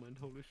fucking moment,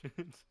 holy shit.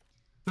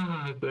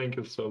 Thank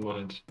you so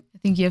much. I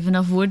think you have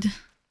enough wood.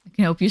 I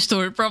can help you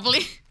store it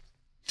properly.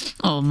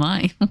 Oh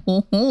my.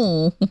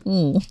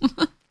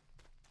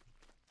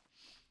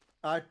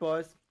 Alright,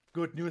 boys.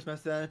 Good news, my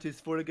sanity is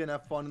full again. I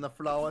found enough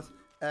flowers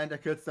and I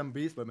killed some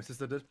bees, but my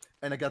sister did,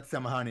 and I got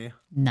some honey.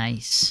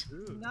 Nice.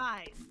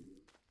 Nice.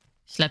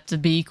 Slapped the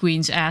bee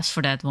queen's ass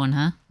for that one,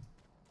 huh?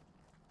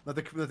 Not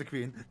the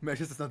queen. My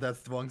sister's not that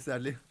strong,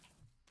 sadly.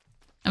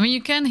 I mean,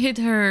 you can hit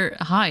her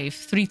hive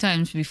 3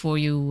 times before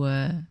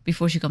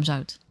she comes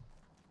out.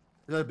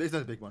 It's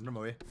not a big one, don't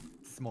worry.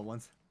 It's small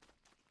ones.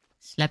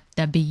 Slap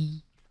the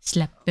bee.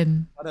 Slap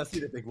him. But I see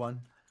the big one.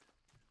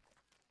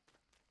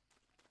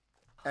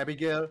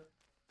 Abigail.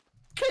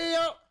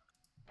 Kill!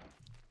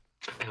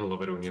 I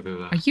love it when you do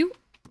that.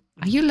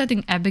 Are you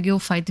letting Abigail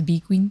fight the bee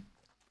queen?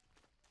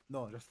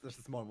 No, just a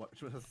small one.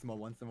 Just a small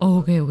one. Oh,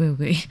 okay.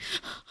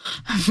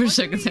 For a What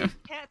second do we there. use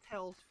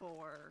cattails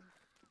for?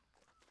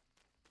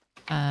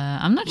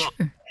 I'm not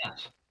sure.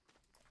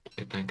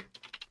 I think.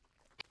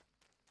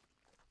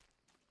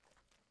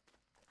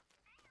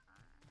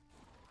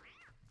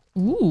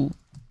 Ooh.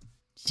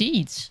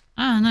 Seeds.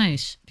 Ah,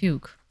 nice.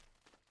 Puke.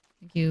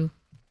 Thank you.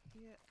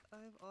 Yeah,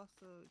 I've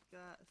also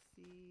got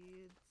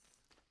seeds.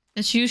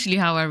 That's usually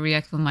how I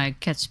react when my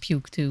cats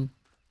puke too.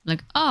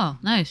 Like, oh,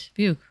 nice.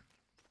 Puke.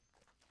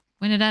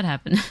 When did that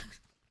happen?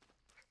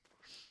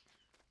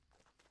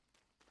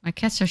 My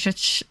cats are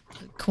such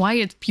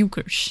quiet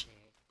pukers.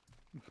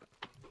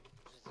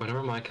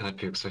 Whenever my cat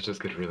pukes, I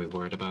just get really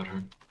worried about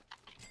her.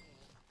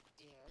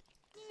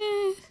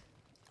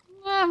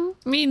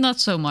 Me, not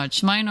so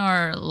much. Mine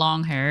are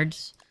long-haired,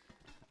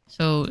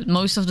 so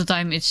most of the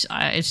time it's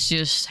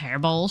just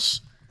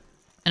hairballs.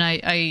 And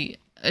I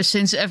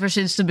ever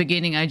since the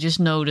beginning, I just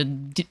know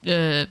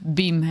that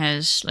Beam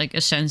has like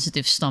a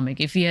sensitive stomach.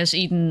 If he has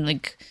eaten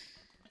like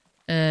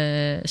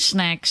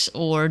snacks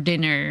or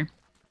dinner,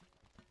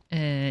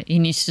 he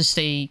needs to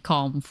stay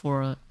calm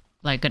for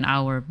like an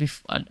hour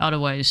before,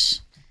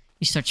 otherwise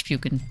he starts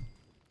puking.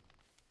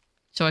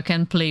 So I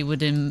can play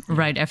with him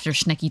right after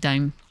snacky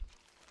time.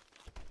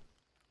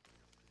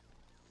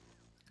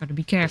 Gotta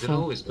be It's careful.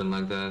 always been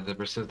like that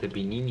ever since the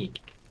beginning.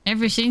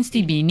 Ever since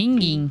the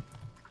beginning.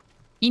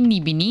 In the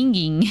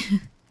beginning.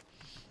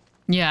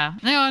 Yeah,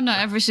 no,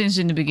 ever since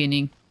in the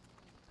beginning.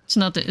 It's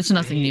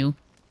nothing new.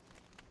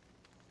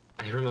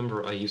 I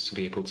remember I used to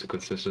be able to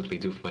consistently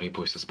do funny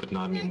voices, but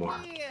not anymore.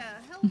 Yeah,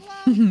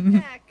 hello,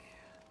 Jack.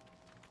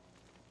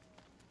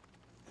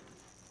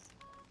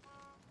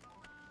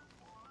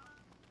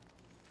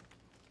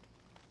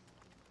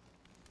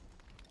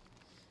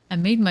 I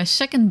made my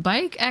second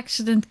bike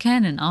accident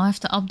canon. I'll have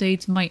to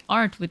update my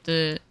art with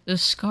the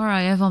scar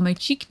I have on my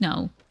cheek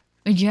now.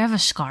 Wait, you have a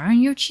scar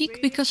on your cheek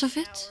Wait because of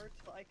an it? hour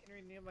till I can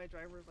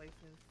driver's license.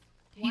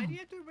 Why do Damn. you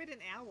have to wait an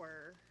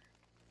hour?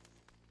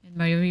 And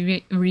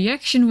my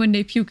reaction when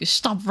they puke is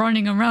stop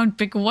running around,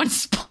 pick one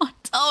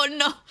spot. Oh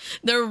no,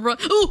 they're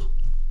Ooh!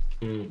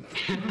 Mm.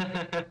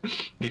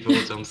 Before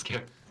the jump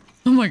scare.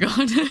 Oh my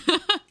god.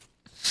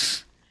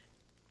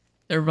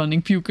 They're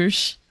running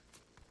pukers.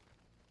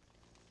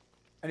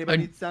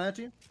 Anybody need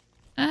sanity?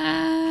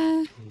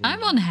 I'm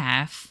on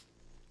half.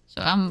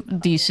 So I'm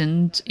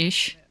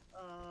decent-ish.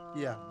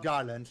 Yeah,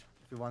 garland.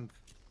 If you want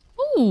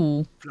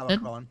Ooh. flower That-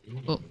 crown.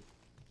 oh.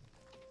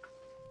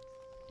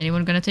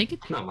 Anyone gonna take it?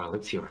 No, well,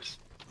 it's yours.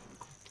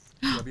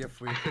 Yeah, we are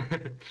free.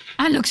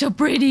 I look so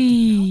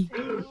pretty.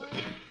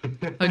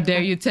 How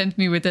dare you tempt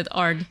me with that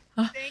art?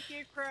 Thank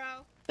you,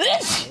 Crow.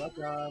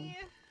 Welcome.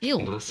 Ew.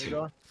 Bless There you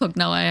you. go. Fuck,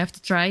 now I have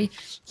to try.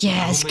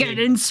 Yes, How get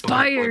many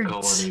inspired.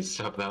 butterfly colonies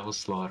have that was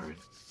slaughtered?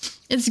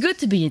 It's good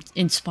to be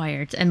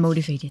inspired and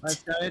motivated. My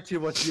sanity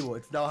was 0.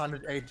 It's now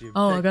 180.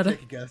 Oh, I take, gotta-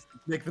 take a guess.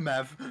 Make the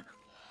math.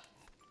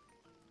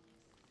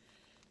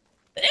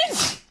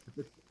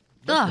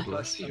 Ah.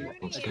 Bless you. Rudy,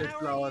 Let's I go. take how are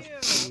flowers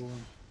you? to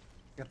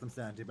get some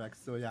sanity back.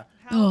 So yeah.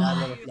 Oh. Add a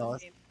lot of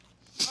flowers.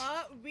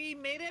 We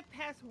made it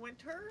past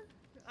winter.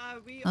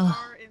 We Ugh.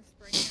 are in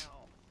spring now.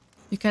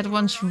 The cat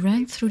once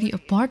ran through the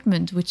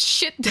apartment with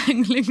shit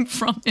dangling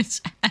from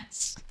his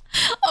ass.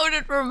 Oh,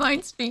 that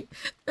reminds me.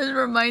 That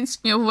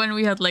reminds me of when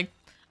we had like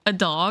a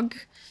dog,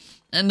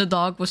 and the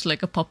dog was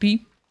like a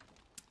puppy,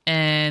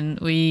 and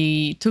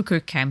we took her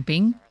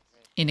camping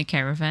in a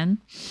caravan.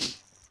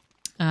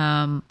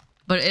 And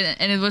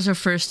it was her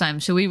first time,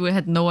 so we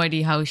had no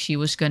idea how she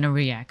was gonna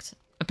react.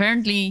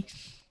 Apparently,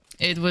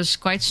 it was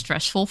quite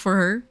stressful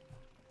for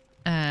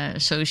her,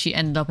 so she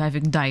ended up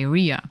having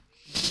diarrhea.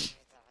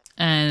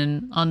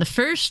 And on the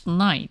first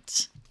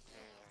night,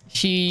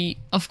 she,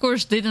 of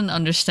course, didn't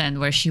understand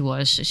where she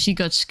was. She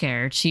got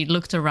scared. She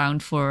looked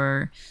around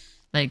for,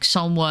 like,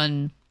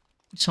 someone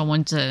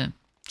to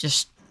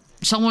just,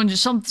 someone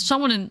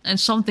and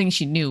something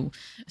she knew.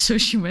 So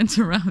she went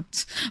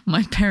around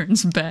my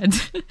parents' bed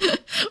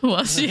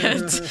while she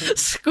had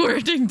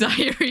squirting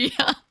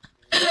diarrhea.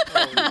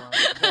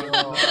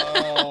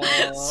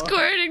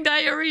 Squirting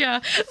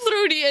diarrhea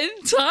through the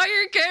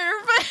entire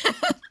caravan.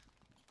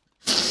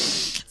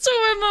 So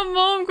when my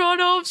mom got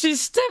home, she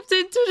stepped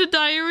into the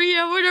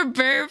diarrhea with her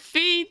bare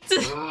feet.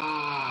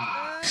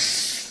 Ah,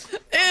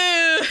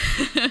 Ew.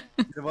 You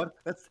know what?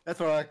 That's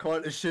what I call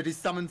a shitty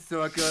summon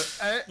circle.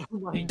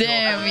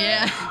 Damn,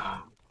 yeah.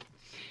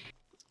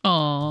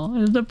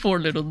 Oh, the poor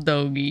little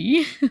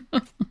doggy.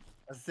 At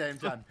the same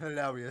time,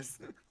 hilarious.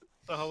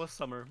 So how was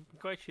summer?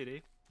 Quite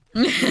shitty.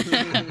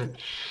 Imagine.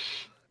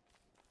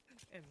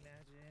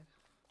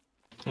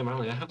 hey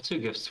Marley, I have 2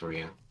 gifts for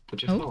you.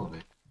 Would you Oh. follow me?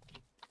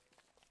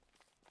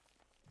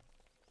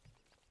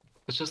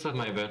 It's just that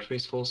my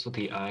battery's full, so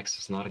the axe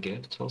is not a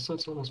gift. Also,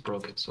 it's almost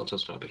broken, so I'll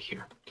just drop it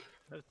here.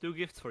 I have 2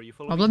 gifts for you.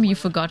 Follow me Problem, to you my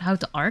forgot how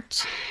to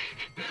art.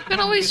 You can I have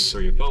always... gifts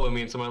for you. Follow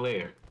me into my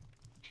lair.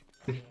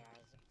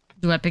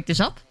 Do I pick this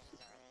up?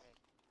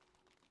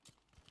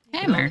 No,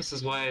 Hammer. this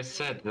is why I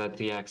said that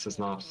the axe is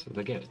not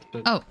the gift.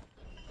 But, Oh,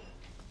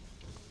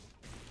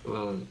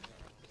 well,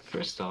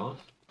 first off,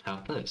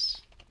 have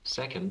this.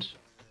 Second,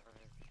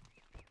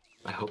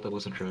 I hope that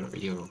wasn't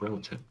your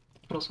relative.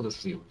 But also, this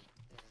is yours.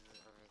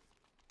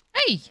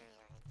 hey!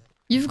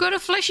 You've got a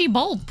fleshy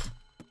bulb.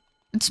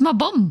 It's my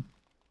bum.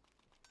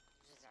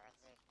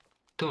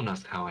 Don't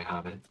ask how I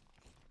have it.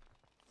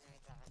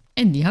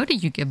 Andy, how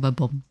did you get my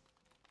bum?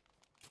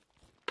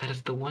 That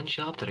is the one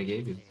job that I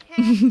gave you.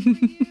 Hey,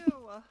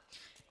 how are you?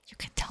 You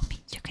can tell me.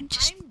 You can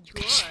just... I'm You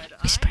good. can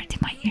whisper it in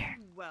my I'm ear.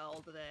 doing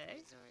well today.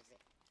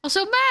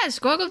 Also,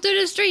 Mask, welcome to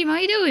the stream. How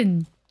you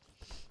doing?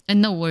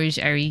 And no worries,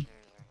 Ari.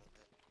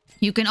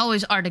 You can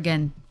always art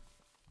again.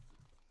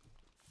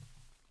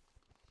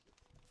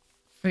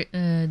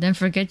 Then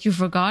forget you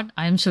forgot.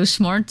 I am so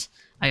smart.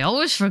 I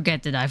always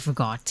forget that I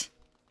forgot.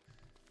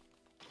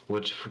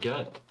 What'd you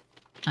forget?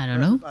 I don't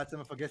know.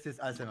 Alzheimer forgets his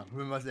Alzheimer.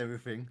 Remembers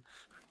everything.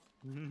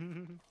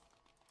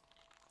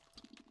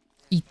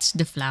 Eat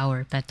the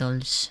flower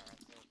petals.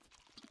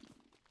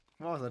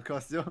 What was that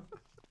cost you?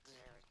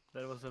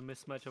 That was a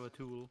mismatch of a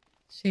tool.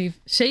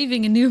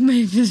 Saving a new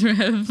Mavis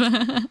Rev.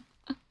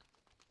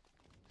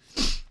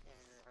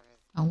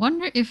 I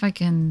wonder if I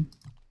can...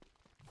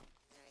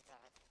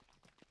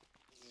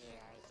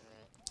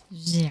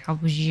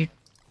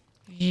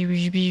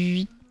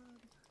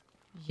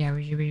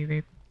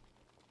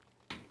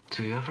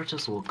 Do you ever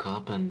just woke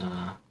up and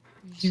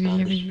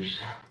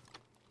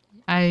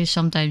I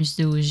sometimes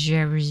do.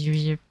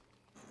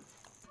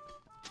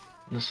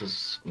 This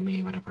is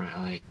me whenever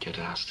I get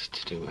asked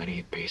to do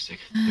any basic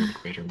 3rd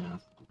grader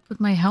math. Put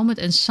my helmet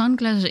and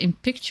sunglasses in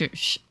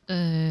pictures.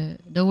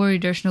 Don't worry,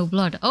 there's no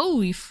blood.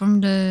 Oh,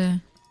 from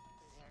the...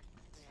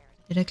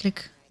 Did I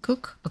click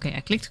cook? Okay,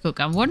 I clicked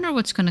cook. I wonder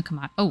what's gonna come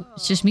out. Oh,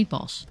 it's just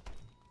meatballs.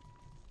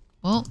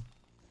 Well,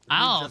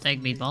 I'll Just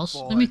take meatballs.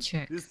 Let me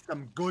check. This is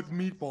some good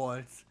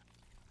meatballs.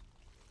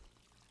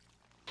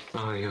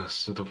 Ah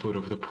yes, the food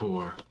of the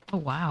poor. Oh,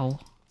 wow.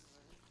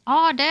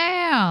 Oh,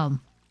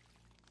 damn.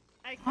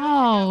 I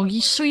Oh,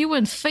 so you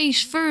went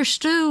face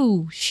first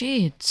too.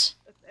 Shit.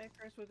 If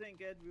Icarus wasn't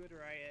good, we would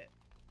riot.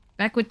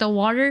 Back with the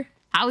water.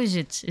 How is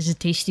it? Is it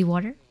tasty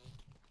water?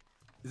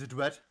 Is it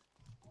wet?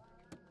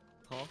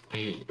 Huh?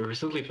 I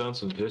recently found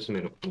some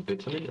vitamin.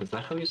 Vitamin? Is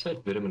that how you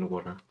said vitamin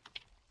water?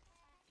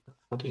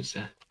 How do you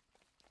say?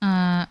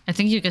 I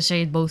think you can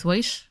say it both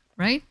ways,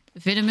 right?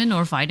 Vitamin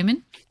or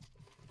vitamin.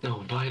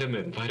 No,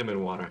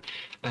 vitamin water.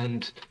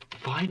 And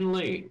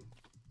finally,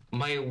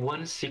 my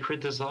one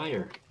secret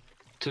desire,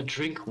 to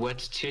drink wet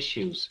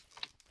tissues.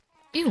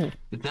 Ew.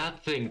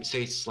 That thing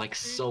tastes like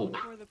soap.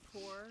 For the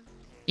poor.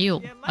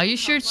 Ew. Yeah, Are you my-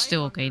 sure it's my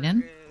still okay hunger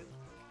then? is-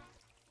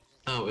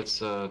 Oh,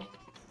 it's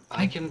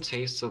I can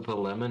taste the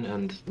lemon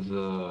and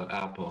the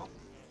apple.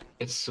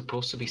 It's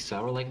supposed to be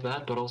sour like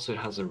that, but also it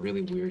has a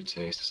really weird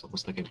taste. It's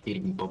almost like I'm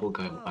eating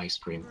bubblegum ice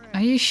cream.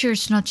 Are you sure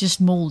it's not just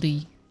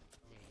moldy?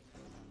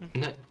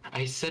 No,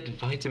 I said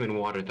vitamin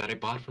water that I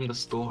bought from the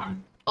store.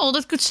 Oh,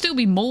 that could still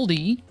be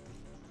moldy.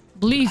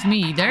 Believe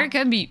me, there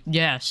can be...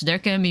 Yes, there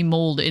can be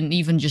mold in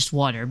even just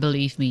water,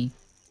 believe me.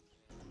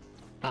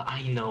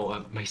 I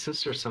know. My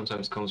sister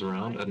sometimes comes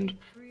around and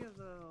 3 of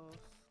those.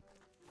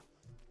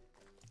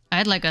 I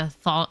had like a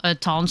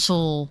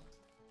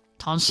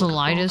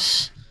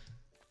tonsillitis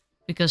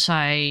because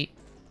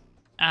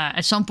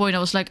at some point I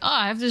was like, oh,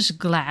 I have this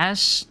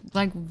glass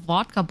like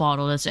vodka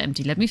bottle that's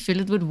empty. Let me fill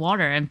it with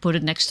water and put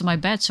it next to my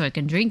bed so I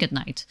can drink at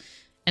night.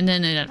 And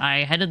then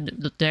I had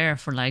it there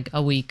for like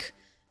a week.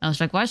 I was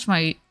like, why is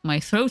my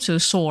throat so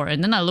sore?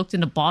 And then I looked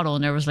in the bottle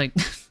and there was like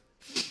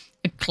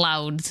a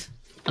cloud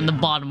on the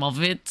bottom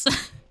of it.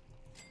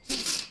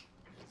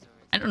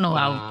 I don't know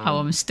how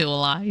I'm still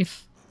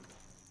alive.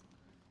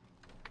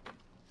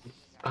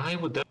 I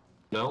would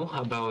definitely know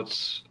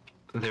about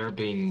there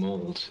being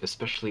mold,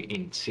 especially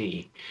in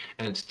tea.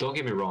 And don't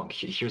get me wrong,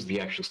 here's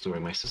the actual story.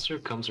 My sister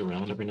comes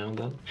around every now and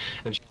then,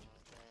 and she...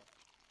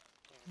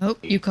 Oh,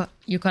 you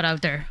cut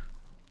out there.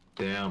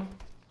 Damn.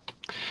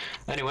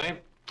 Anyway,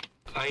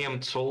 I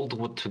am told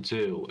what to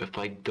do. If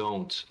I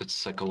don't, it's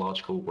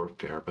psychological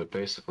warfare, but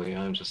basically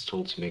I'm just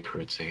told to make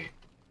her a tea.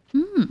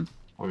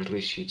 Or at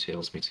least she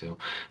tells me to.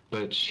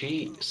 But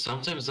she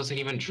sometimes doesn't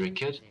even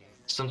drink it.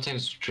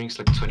 Sometimes drinks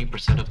like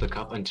 20% of the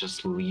cup and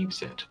just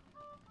leaves it.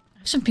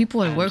 Some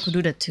people at work who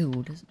do that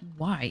too.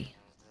 Why?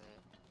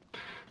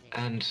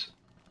 And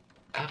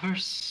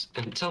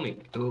and tell me,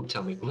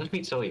 let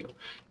me tell you,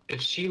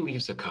 if she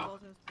leaves a cup,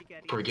 Meatballs and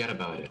spaghetti. forget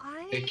about it.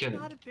 It I'm can...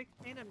 not a big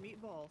fan of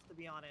meatballs, to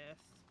be honest.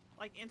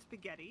 Like, in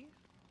spaghetti.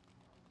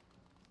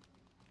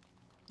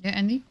 Yeah,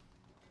 Andy?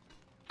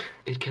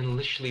 It can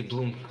literally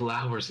bloom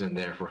flowers in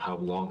there for how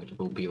long it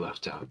will be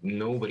left out.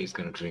 Nobody's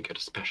gonna drink it,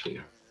 especially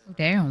her. Oh,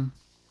 damn.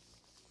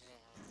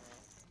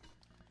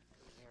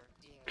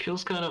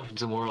 Feels kind of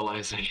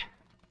demoralizing.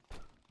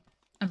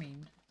 I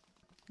mean,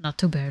 not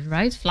too bad,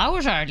 right?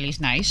 Flowers are at least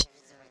nice.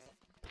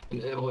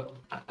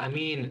 I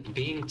mean,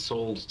 being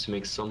told to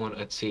make someone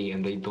a tea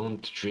and they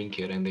don't drink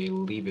it and they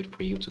leave it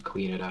for you to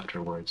clean it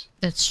afterwards.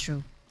 That's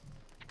true.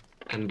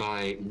 And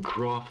by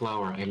raw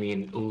flour, I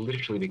mean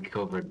literally be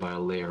covered by a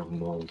layer of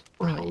mold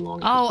for how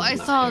long it Oh, has I been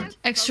left thought there.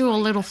 actual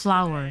little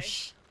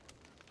flowers.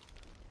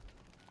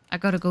 I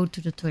gotta go to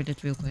the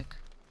toilet real quick.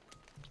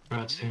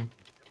 Right, see.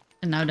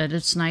 And now that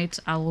it's night,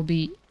 I will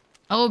be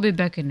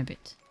back in a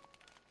bit.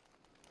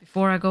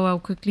 Before I go, I'll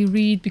quickly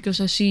read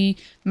because I see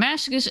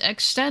Mask is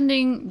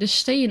extending the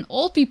stay in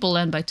Old People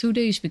Land by 2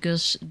 days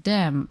because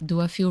damn,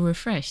 do I feel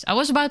refreshed. I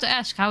was about to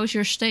ask, how is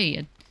your stay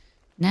at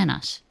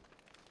Nana's?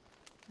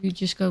 You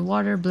just got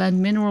water,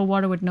 blend mineral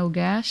water with no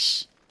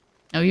gas.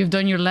 Now you've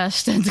done your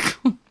last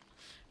tentacle.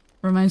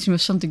 Reminds me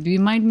of something. Do you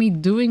mind me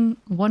doing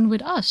one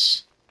with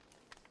us?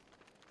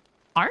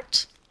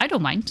 Art? I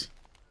don't mind.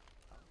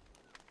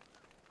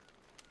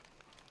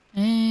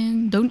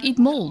 And don't eat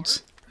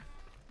mold.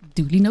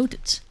 Duly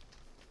noted.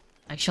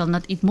 I shall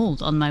not eat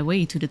mold on my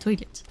way to the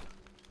toilet.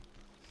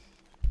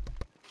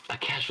 A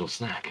casual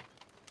snack.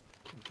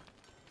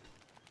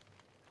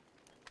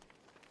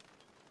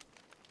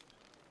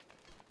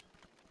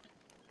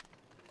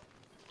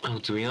 Oh,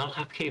 do we not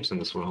have caves in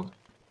this world?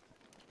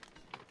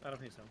 I don't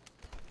think so.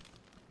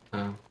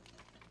 Oh.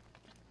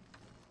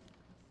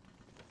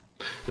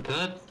 But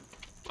that,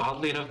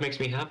 oddly enough, makes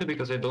me happy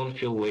because I don't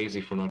feel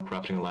lazy for not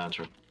crafting a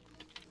lantern.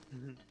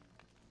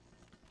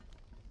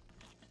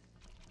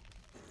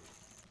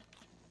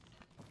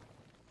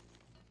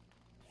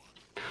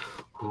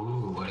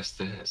 Ooh, what is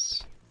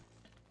this?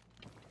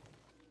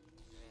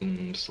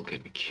 This will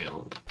get me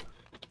killed.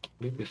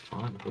 It'll be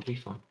fun, it'll be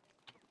fun.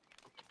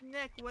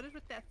 Nick, what is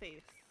with that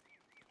face?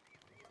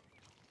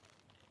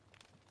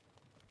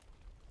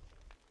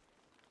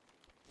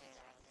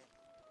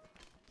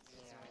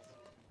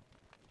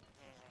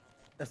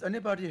 Does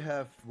anybody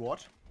have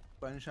what,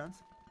 by any chance?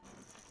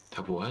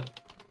 Have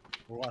what?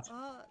 What?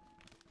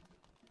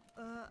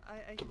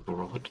 I The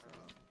broad?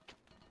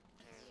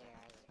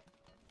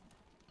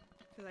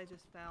 Because I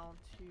just found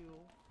 2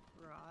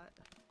 rot.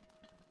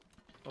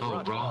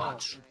 Oh,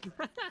 rods.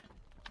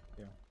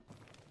 Yeah.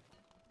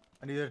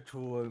 I needed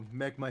to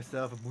make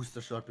myself a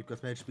booster shot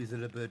because my HP is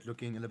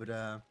looking a little bit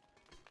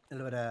A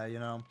little bit, you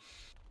know,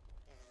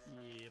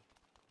 Yep.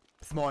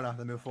 smaller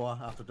than before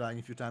after dying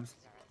a few times.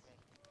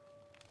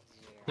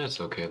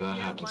 It's okay, that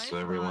Yeah, happens mine's to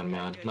not everyone,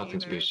 very man. good Nothing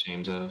to be either.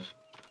 ashamed of.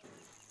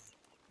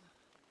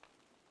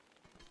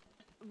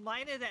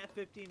 Mine is at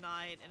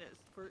 59, and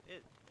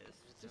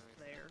it's just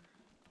there.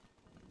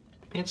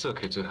 It's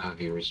okay to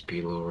have your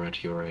HP lower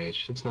at your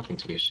age. It's nothing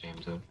to be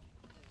ashamed of.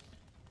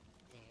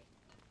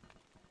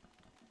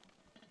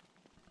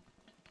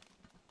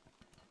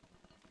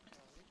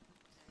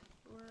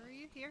 Where are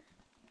you? Here?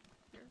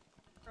 Here.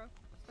 Bro,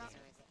 stop.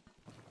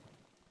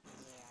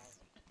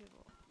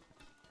 People.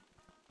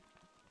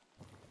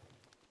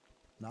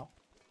 Now.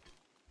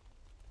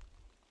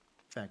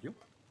 Thank you.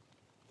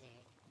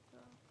 So.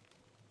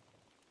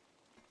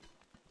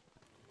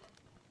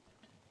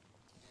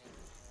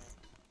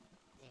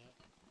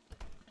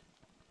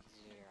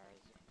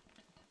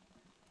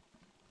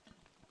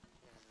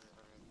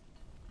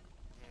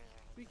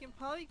 We can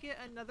probably get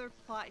another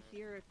plot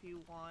here if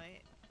you want.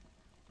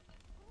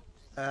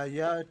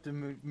 Yeah,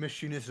 the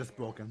machine is just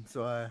broken,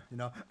 so you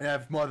know, I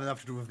have more than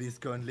enough to do with these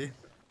currently.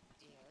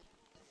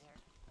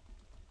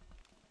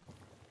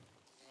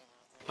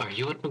 Are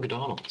you at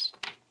McDonald's?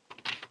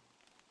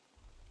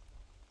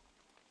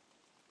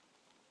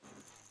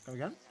 Come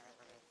again?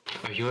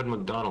 Are you at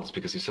McDonald's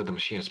because you said the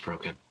machine is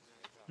broken?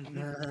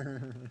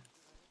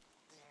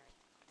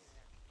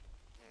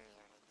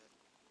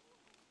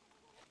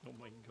 Oh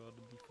my god,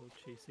 the default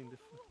chasing the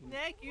fucking...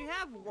 Nick, you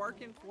have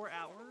work in 4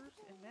 hours?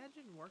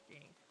 Imagine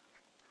working.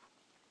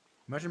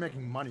 Imagine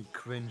making money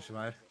cringe,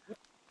 right?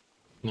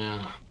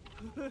 Yeah.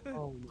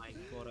 Oh my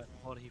god,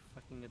 I thought he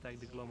fucking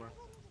attacked the Glommer.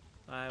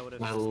 I would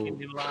have I'll-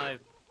 skinned him alive.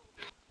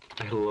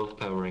 I love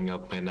powering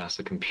up my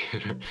NASA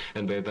computer,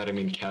 and by that I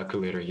mean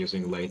calculator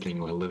using lightning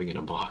while living in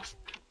a box.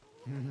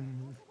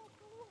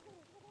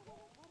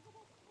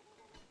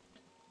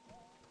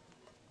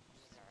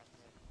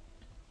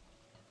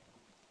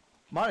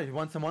 Marty, you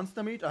want some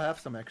monster meat? I have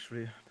some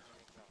actually.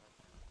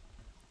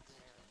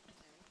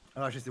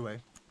 Oh, she's away.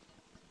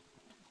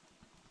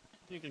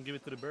 You can give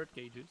it to the bird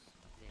cages.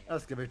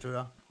 Let's give it to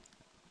her.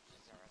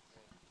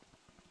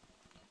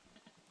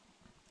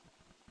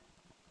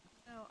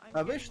 No,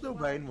 I wish the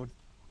rain would.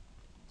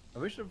 I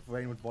wish the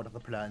rain would water the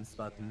plants,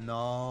 but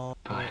no.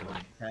 Finally.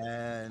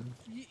 And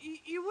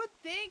You would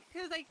think,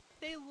 cause like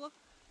they look.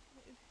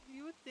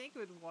 You would think it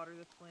would water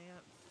the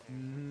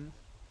plants.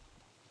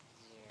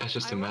 I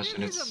just I wonder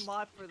imagine if there's it's... a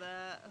mod for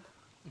that.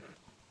 it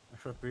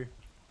should be.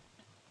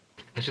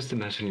 I just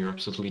imagine you're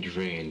absolutely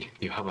drained,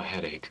 you have a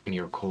headache, and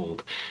you're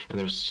cold, and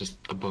there's just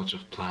a bunch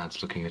of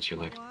plants looking at you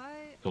like, Why?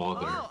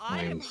 Father, Oh, I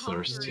I am am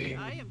thirsty.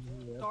 hungry. I am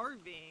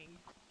starving.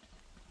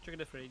 Check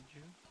the fridge.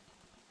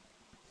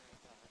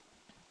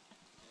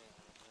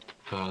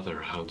 Father,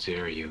 how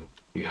dare you?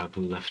 You have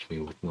left me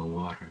with no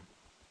water.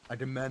 I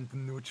demand the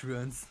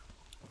nutrients.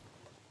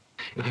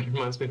 That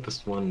reminds me of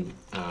this one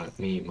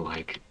meme,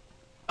 like,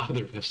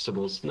 other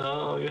vegetables.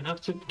 No, you have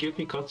to give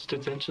me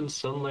constant attention,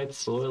 sunlight,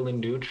 soil, and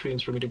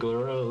nutrients for me to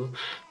grow.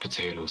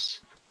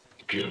 Potatoes.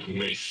 Give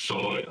me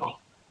soil.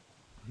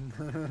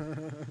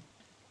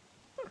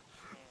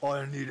 All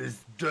I need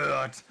is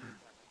dirt.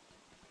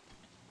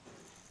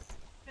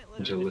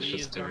 Delicious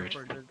Please don't dirt.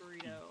 forget-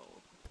 Burrito.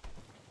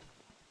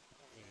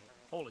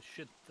 Holy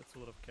shit, that's a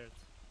lot of carrots.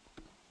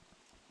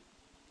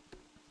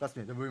 Trust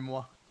me, there will be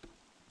more.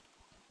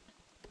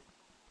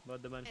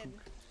 But the man And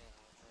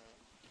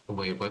cook.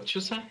 Wait, what'd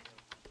you say?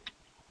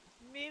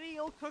 maybe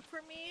you'll cook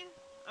for me?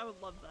 I would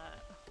love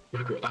that.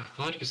 I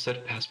thought you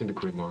said pass me the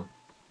grimoire.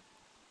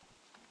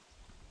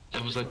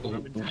 I was like,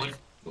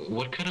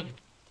 what kind of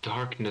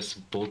darkness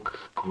bulk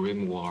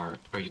grimoire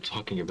are you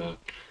talking about?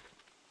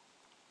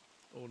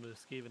 All the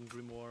Skaven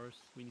grimoires,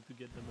 we need to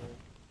get them all.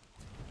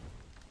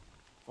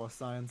 For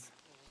science.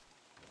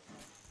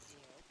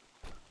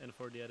 And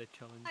for the other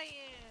challenge. Science.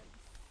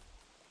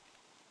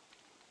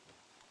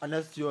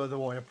 Unless you're the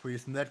warrior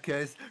priest. In that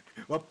case,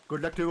 well,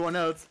 good luck to everyone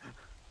else.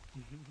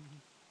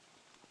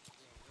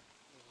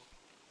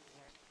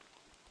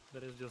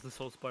 That is just the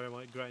Soul Spire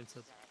my grind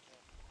set.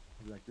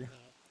 Exactly.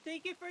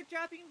 Thank you for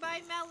dropping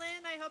by,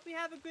 Melon. I hope you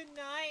have a good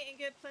night and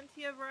get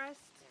plenty of rest.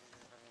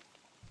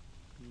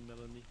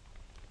 Melanie.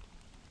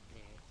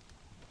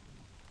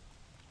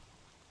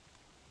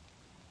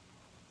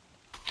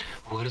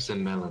 What is a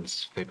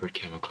melon's favorite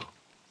chemical?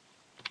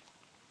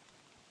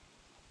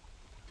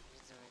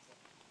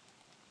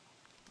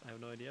 I have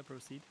no idea,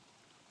 proceed.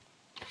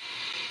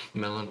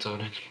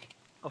 Melatonin.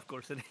 Of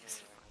course it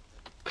is.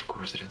 Of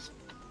course it is.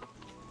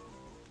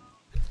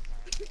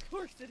 Of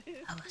course it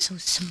is. I was so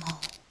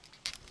small.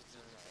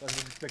 I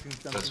was expecting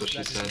something That's what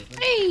she slightly said.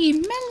 different. Hey,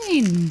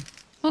 Melon!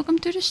 Welcome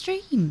to the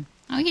stream.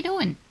 How you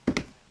doing?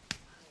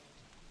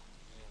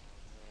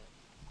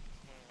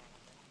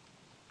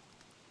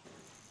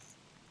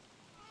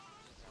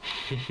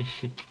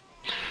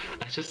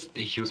 I just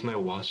use my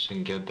watch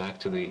and get back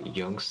to the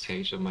young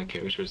stage of my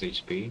character's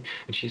HP,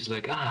 and she's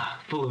like,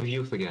 full of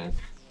youth again.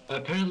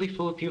 Apparently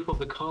full of youth of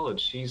the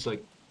college. She's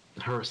like,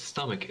 her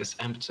stomach is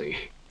empty.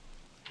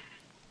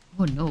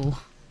 Oh no.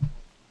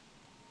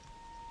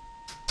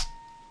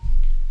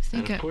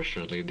 think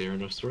unfortunately, there are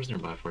no stores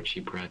nearby for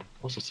cheap bread.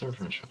 Also,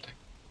 server and shopping.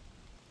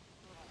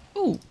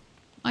 Oh,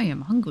 I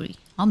am hungry.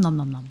 Nom nom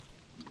nom nom.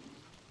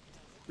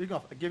 Speaking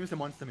of, give me some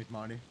monster meat,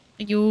 Marty.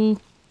 You.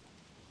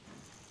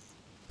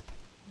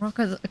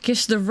 Rocket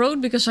kissed the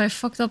road because I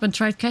fucked up and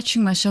tried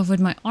catching myself with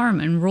my arm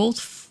and rolled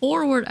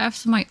forward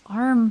after my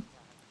arm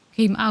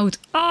came out.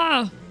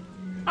 Ah!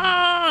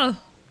 Ah!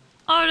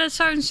 Oh, that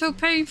sounds so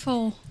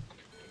painful.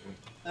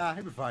 Ah,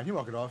 he'll be fine. He'll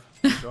walk it off.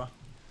 Sure.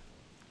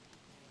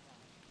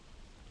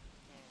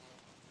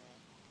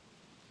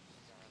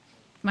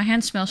 My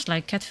hand smells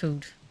like cat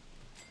food.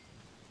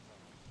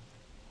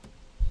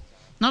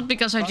 Not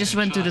because I just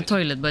went to the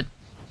toilet, but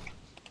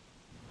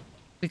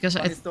because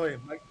Funny I. story.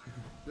 Like,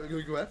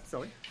 you go ahead.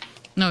 Sorry.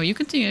 No, you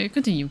continue. You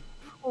continue.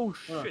 Oh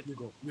No, no, shit. you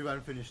go. You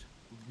haven't finished.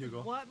 You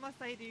go. What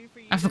must I do for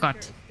you I to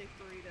forgot. share a steak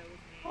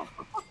burrito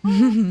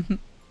with me?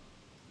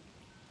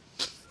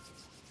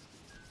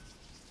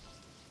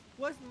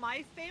 Was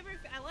my favorite.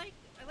 I like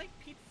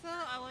pizza.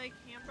 I like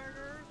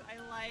hamburgers.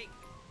 I like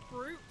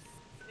fruits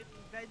and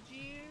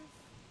veggies.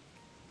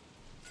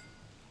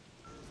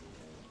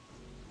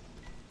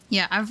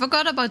 Yeah, I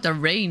forgot about the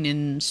rain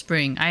in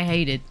spring. I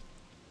hate it.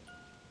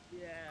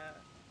 Yeah.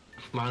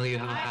 Marley, you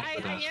have a hat I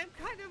for that. am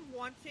kind of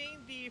wanting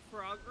the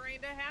frog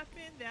rain to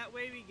happen. That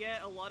way we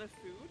get a lot of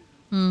food.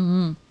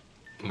 Mm-hmm.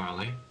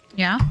 Marley,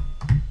 Yeah?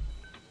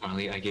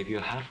 Marley, I gave you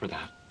a hat for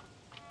that.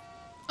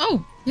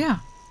 Oh, yeah.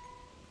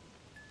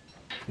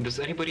 Does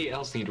anybody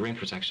else need rain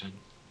protection?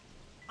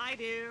 I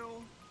do.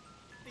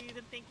 Please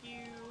and thank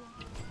you.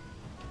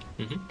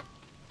 Mm-hmm.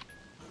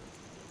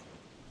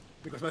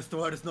 Because my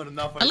sword is not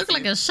enough. I look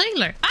like a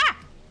sailor. Ah!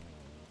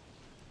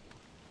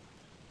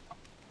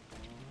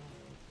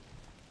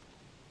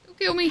 Don't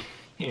kill me.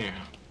 Here.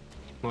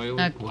 While,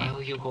 Okay.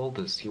 while you hold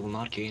this, you will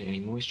not gain any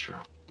moisture.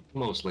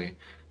 Mostly.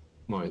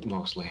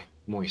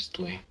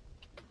 Moistly.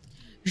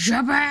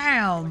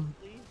 Shabam!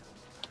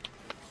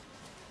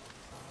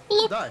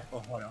 Please. Die.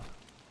 Oh, yeah.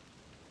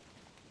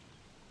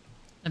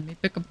 Let me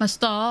pick up my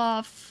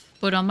stuff.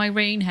 Put on my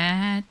rain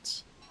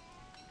hat.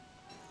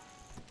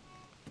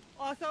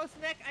 Also,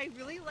 Snick, I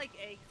really like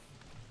eggs.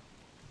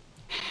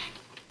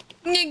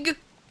 Nig.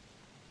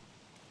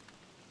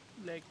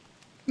 Like,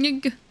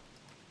 Nig.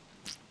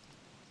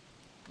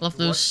 Love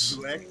those.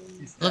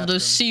 Love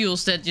those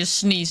seals that just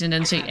sneeze and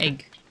then say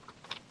egg.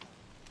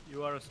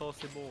 you are a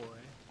saucy boy.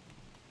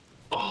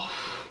 Oh,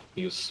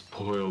 you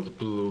spoiled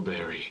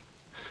blueberry.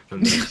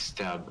 And then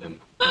stab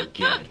him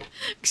again.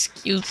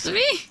 Excuse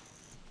me?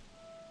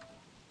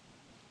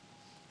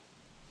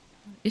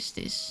 What is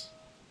this?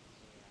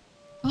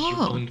 You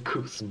Oh,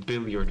 uncouth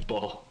billiard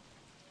ball.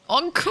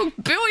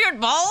 uncooked billiard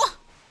ball?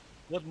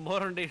 What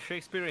modern day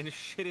Shakespearean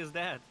shit is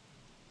that?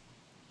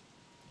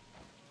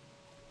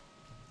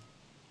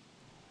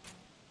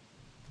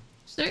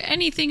 Is there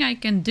anything I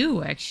can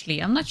do,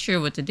 actually? I'm not sure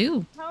what to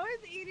do. How is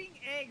eating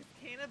eggs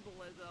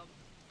cannibalism?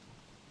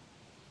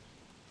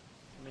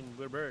 I mean,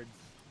 we're birds.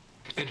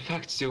 In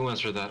fact, to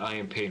answer that, I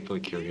am painfully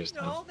Do curious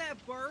you now. know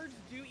that birds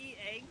do eat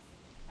eggs?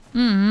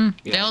 Mm-hmm.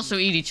 They Yeah. also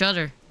eat each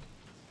other.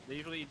 They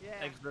usually eat Yeah.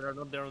 eggs that are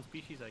not their own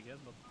species, I guess,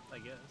 but I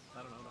guess.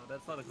 I don't know. No,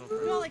 that's not a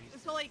confirmed.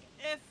 So like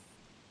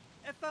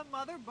if a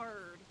mother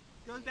bird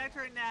goes back to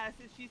her nest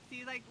and she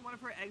sees like one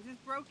of her eggs is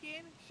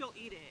broken, she'll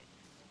eat it.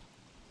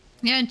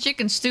 Yeah, and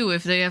chickens too.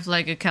 If they have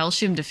like a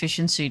calcium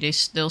deficiency,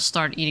 they'll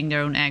start eating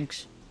their own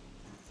eggs.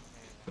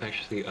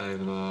 Actually,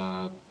 I've,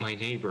 my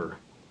neighbor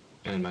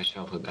in my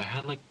childhood, I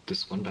had like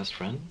this one best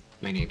friend,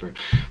 my neighbor,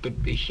 but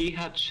he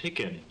had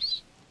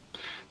chickens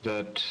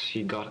that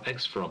he got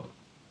eggs from.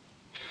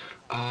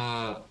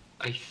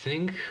 I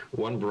think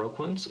one broke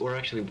once, or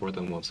actually more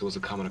than once. It was a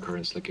common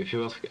occurrence. Like, if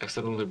you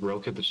accidentally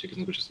broke it, the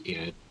chickens would just eat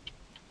it.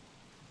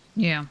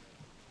 Yeah.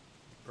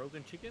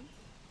 Broken chicken?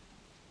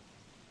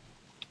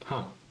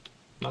 Huh.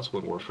 That's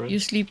one word for it.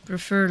 Usually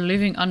prefer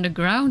living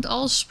underground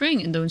all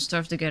spring and don't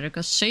starve together,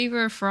 because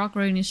saber frog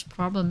rain is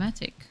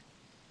problematic.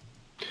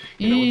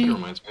 You know what that Eh.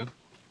 reminds me of?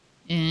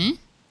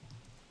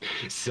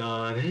 Eh?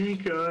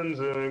 Sonic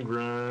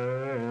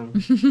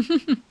Underground.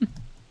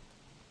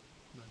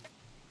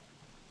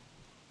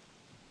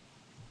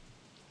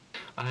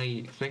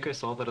 I think I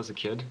saw that as a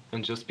kid,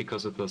 and just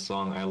because of the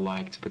song, I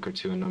liked the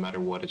cartoon no matter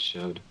what it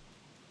showed.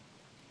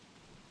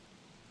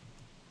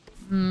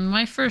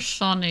 My first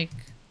Sonic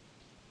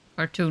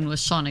cartoon was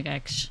Sonic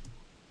X.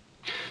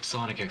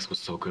 Sonic X was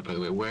so good, by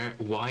the way.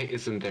 Why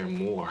isn't there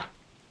more?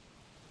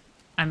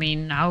 I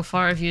mean, how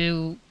far have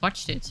you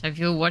watched it? Have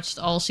you watched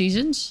all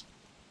seasons?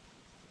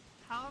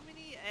 How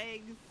many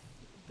eggs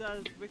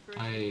does Vickers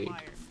I-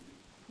 require?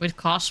 With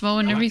Cosmo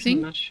and I'm actually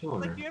everything? not sure.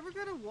 Like, you ever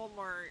go to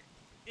Walmart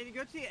and you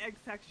go to the egg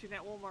section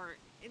at Walmart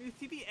and you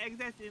see the eggs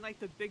that's in like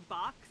the big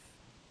box?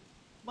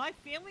 My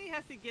family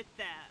has to get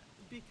that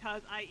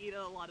because I eat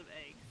a lot of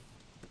eggs.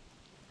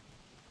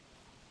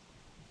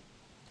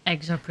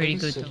 Eggs are pretty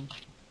Eggs good are- though.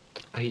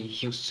 I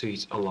used to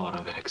eat a lot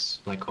of eggs,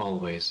 like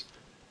always.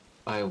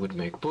 I would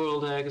make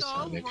boiled eggs, So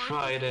I'd make worth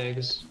fried it.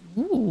 eggs.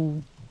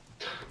 Ooh.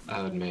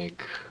 I would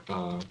make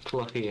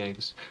fluffy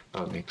eggs.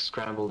 I would make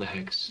scrambled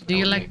eggs. Do I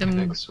you would like make them-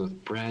 eggs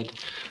with bread?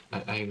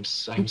 I'm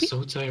Goopy?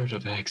 so tired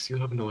of eggs. You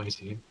have no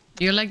idea.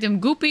 Do you like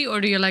them goopy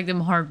or do you like them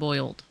hard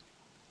boiled?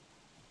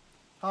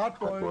 Hard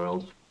Hard boiled.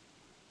 boiled.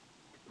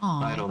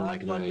 I Oh, don't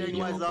like the Hard-boiled egg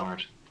yellow wise up.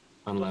 part,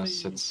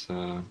 unless Fluffy. it's.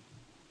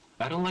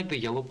 I don't like the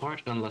yellow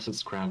part unless it's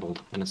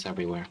scrambled and it's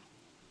everywhere.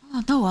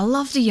 oh no, I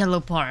love the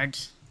yellow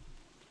part.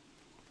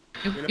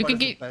 You, Yellow you part can is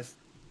the give best.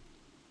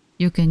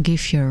 you can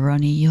give your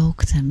runny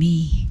yolk to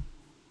me.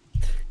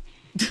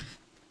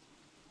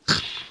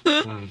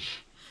 Um,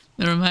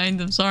 Never mind,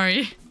 I'm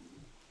sorry.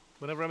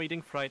 Whenever I'm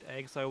eating fried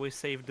eggs, I always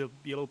save the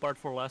yellow part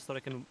for last so I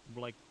can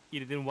like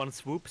eat it in one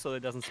swoop so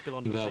it doesn't spill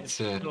on the That's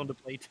spill it. on the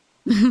plate.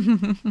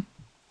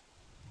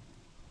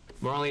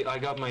 Marley, I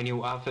got my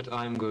new outfit.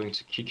 I'm going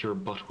to kick your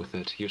butt with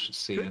it. You should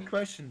see it. Good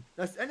question.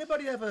 Does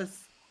anybody have a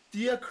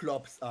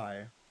Steerklops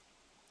eye?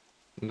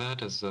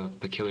 That is a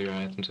peculiar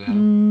item to have.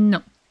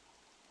 No.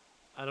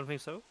 I don't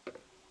think so.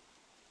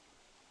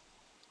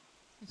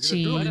 Let's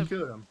You can do see. it,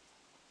 kill them.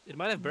 It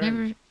might have burned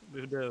Never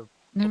with the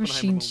never Oppenheimer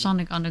seen moment.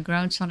 Sonic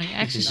Underground. Sonic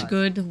X is Nice.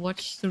 good.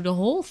 Watch through the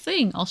whole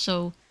thing.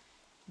 Also,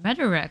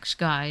 Metarex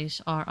guys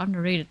are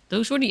underrated.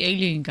 Those were the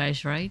alien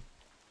guys, right?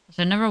 'Cause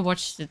I never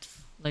watched it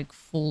like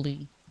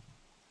fully.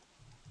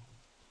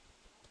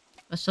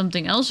 Was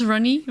something else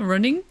running?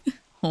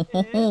 Ho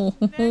ho ho Is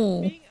ho Nick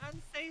ho. being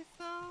unsafe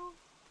though?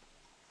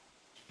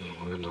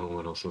 Oh, no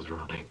one else is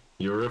running.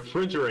 Your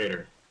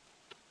refrigerator.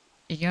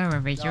 Is your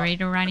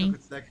refrigerator Yeah, running?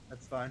 good snack,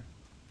 that's fine.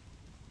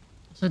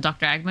 So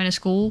Dr. Eggman is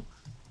cool.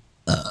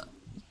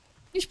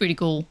 He's pretty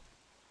cool.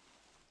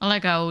 I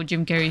like how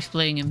Jim Carrey's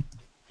playing him.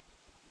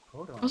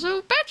 Hold on.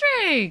 Also,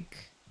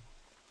 Patrick!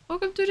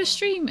 Welcome to the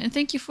stream and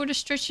thank you for the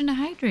stretch and the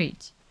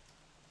hydrate.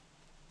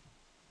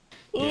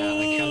 Yeah,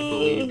 I can't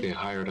believe they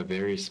hired a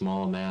very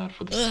small man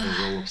for the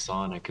role of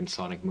Sonic in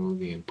Sonic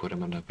movie and put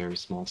him in a very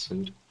small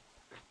suit.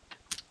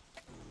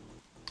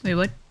 Wait,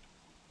 what?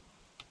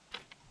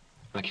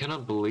 I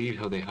cannot believe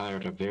how they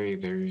hired a very,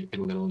 very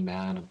little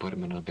man and put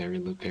him in a very,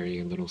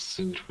 very little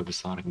suit for the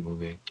Sonic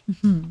movie.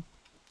 Mhm.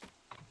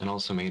 And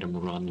also made him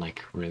run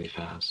like really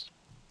fast.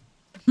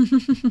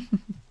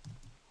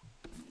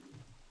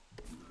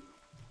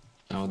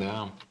 Oh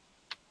damn.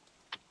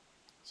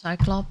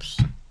 Cyclops.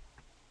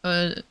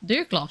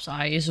 Deerclops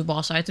eye is a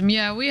boss item.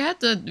 Yeah, we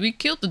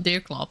killed the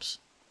Deerclops.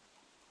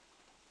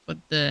 But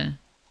I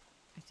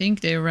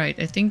think they're right.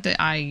 I think the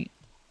eye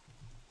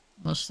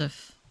must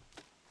have.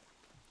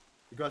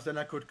 Because then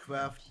I could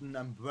craft an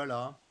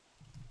umbrella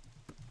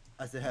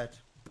as a head.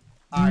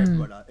 Eye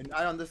umbrella. An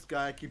eye on this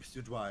guy keeps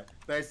you dry.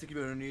 Basically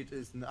what you need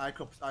is an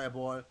Cyclops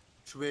eyeball,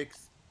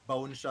 tricks,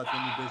 bone shots,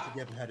 and you basically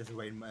have a head as a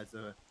rain as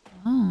a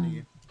Oh,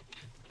 thingy.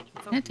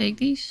 can I take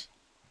these?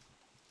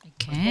 I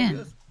Probably can.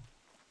 is.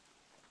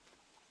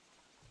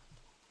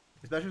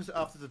 Especially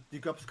after the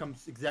decops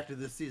comes exactly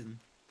this season.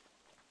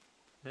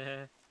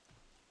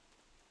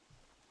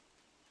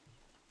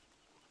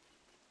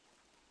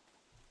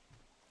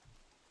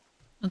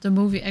 Not the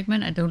movie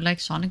Eggman. I don't like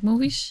Sonic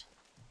movies.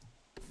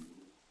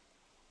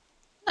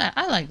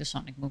 I like the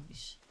Sonic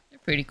movies. They're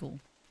pretty cool.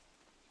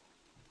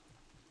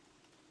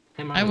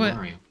 Hey I Mario, would-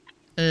 Mario.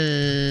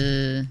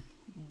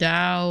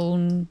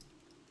 Down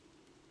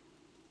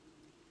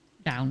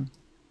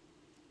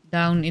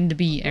in the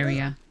B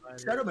area.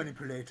 Shadow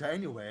manipulator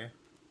anyway.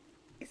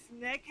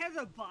 Nick has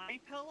a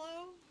body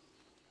pillow?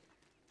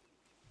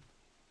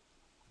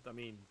 I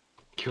mean,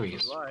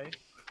 Curious. why?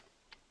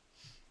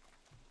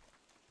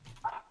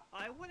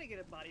 I want to get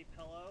a body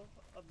pillow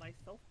of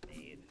myself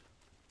made.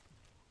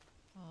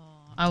 Oh,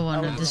 I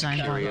want to would design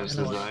love curious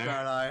one. design.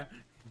 Desire.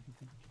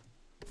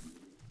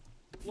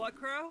 What,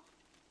 Crow?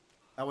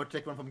 I would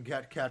take one from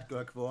Cat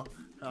Gurk for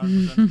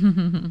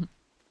 100%.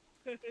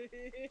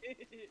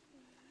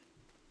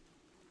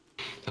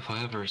 If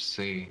I ever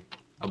see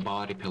a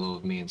body pillow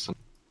of me in some,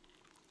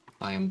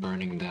 I am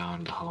burning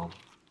down the home.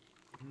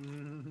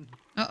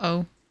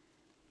 Uh-oh.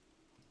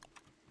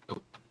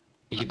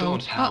 You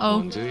don't have Uh-oh.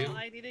 one, do you? Well,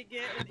 I need to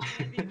get an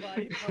Andy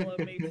body pillow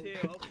made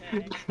too,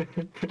 okay.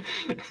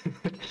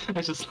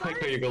 I just like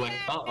how you go like,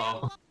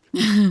 uh-oh.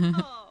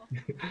 Oh.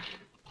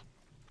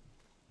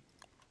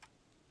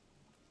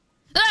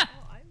 Ah!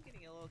 Oh, I'm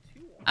getting a little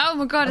too warm. Oh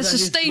my god, it's a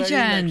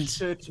stagehand!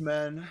 Shit,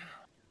 man.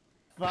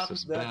 Fuck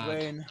is that bad.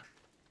 rain.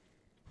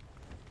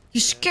 You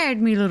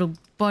scared me, little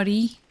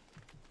buddy.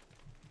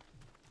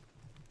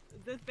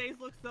 This base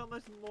looks so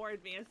much more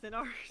advanced than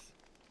ours.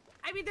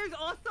 I mean, there's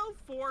also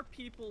 4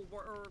 people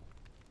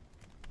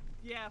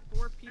yeah,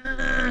 4 people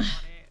working on it.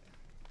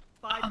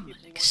 5 I'm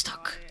people like working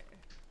stuck.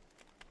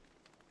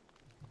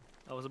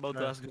 I was about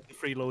to ask the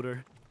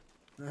freeloader.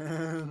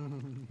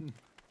 on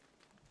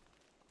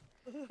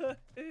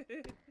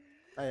it.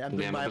 Hey, I'm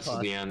doing Damn it, my this is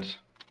part. the end.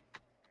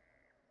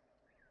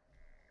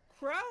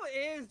 Crow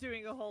is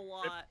doing a whole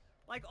lot.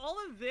 Like, all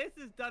of this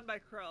is done by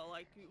Crow.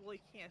 Like, you really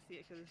can't see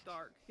it because it's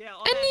dark. Yeah,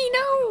 all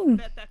Anino!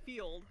 that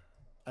field.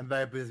 I'm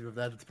very busy with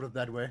that, let's put it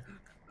that way.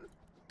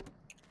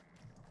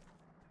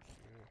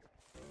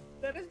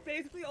 That is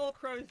basically all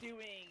Crow's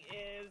doing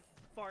is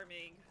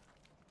farming.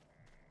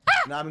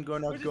 And I'm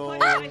gonna We're just go.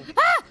 playing-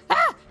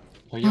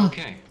 Are you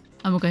okay?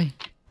 I'm okay.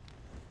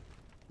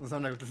 This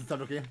is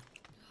not okay.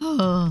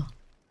 Oh.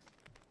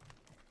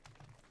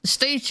 The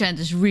stage chant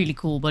is really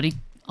cool, but he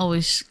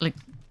always like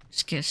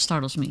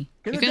startles me.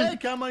 Can You the day can...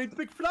 come? I need to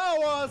pick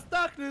flowers.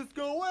 Darkness,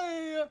 go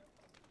away.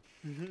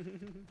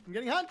 I'm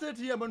getting hunted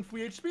here. I'm on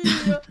free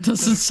HP.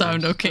 Doesn't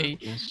sound okay.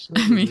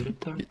 I mean,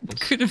 it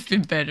could have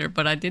been better,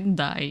 but I didn't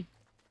die.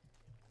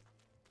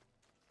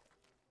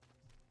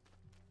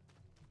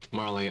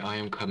 Marley, I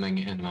am coming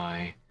in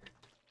my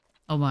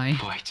Oh my.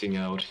 fighting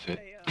outfit.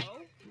 Heyo.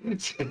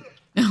 It's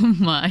Oh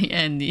my,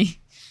 Andy.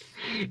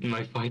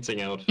 my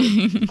fighting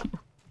outfit.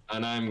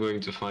 And I'm going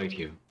to fight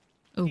you.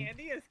 Oh,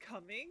 Andy is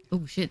coming.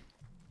 oh shit.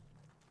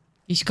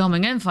 He's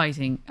coming and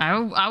fighting.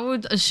 I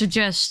would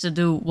suggest to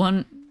do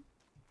one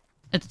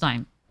at a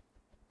time.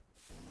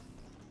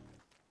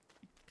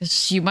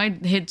 Because you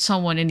might hit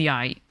someone in the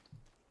eye.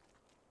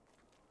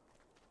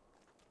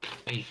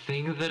 I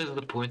think that is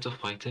the point of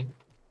fighting.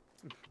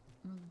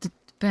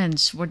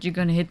 Depends what you're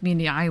gonna hit me in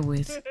the eye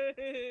with.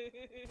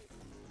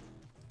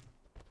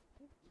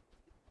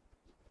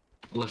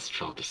 Let's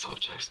drop the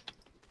subject.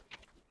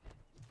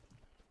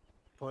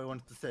 Boy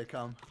wanted to say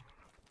come.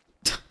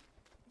 Yeah,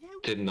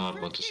 Did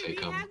not want to first say we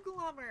come. have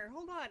Glommer.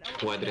 Hold on.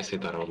 Why did I say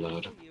that out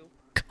loud? Hold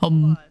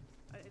Come. on.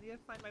 I need to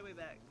find my way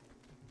back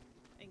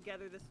and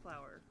gather this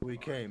flower. We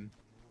came.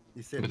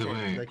 He said By the came,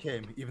 way- they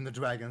came. Even the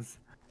dragons.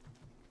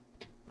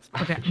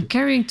 Okay, I'm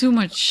carrying too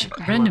much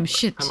random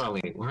shit. Hi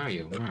Marley, where are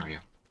you? Where are you?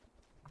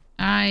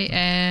 I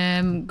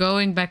am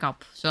going back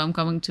up, so I'm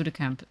coming to the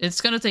camp. It's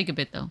gonna take a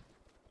bit though.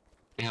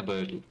 Yeah,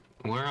 but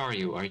where are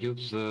you? Are you at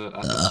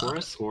the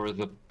forest or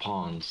the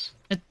ponds?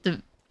 At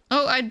the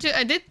I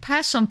did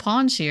pass some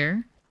ponds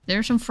here. There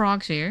are some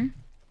frogs here.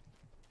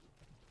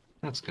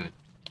 That's good.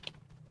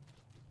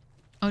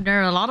 Oh, there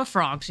are a lot of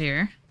frogs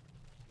here.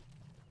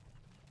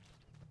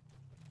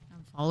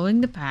 I'm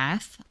following the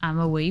path. I'm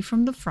away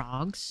from the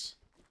frogs.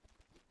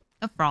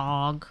 The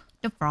frog.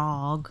 The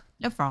frog.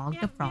 The frog.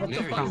 The frog.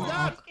 There The you frog.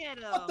 are. Get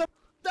him. What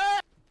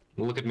the?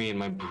 Look at me in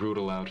my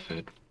brutal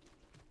outfit.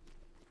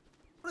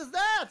 What is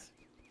that?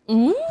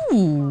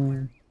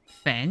 Ooh,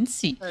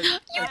 fancy. Hey, You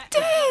It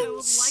dance.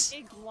 was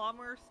like a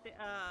Glommer,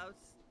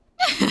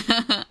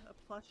 a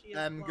plushie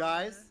of Glommer.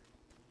 guys,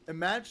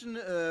 imagine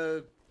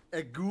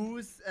a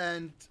goose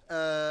and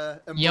a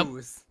Yep.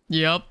 moose.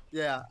 Yep.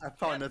 Yeah, I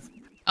found it.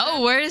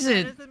 Oh, where is That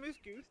it? is a moose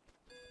goose.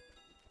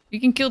 You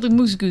can kill the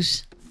moose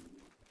goose.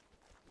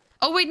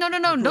 Oh wait, no,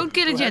 don't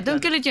kill Go it yet. ahead,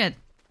 Don't then. kill it yet.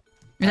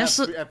 I It have has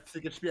three- to, I have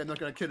 6 HP. I'm not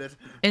gonna kill it.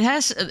 it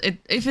has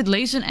if it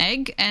lays an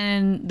egg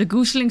and the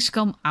gooselings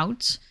come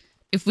out.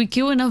 If we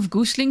kill enough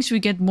gooselings, we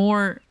get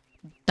more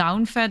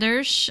down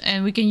feathers,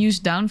 and we can use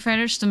down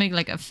feathers to make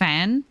like a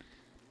fan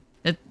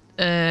that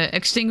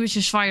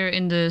extinguishes fire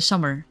in the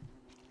summer.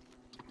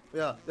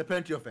 Yeah, there are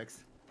plenty of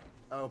eggs.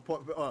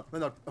 Well,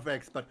 not of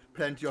eggs, but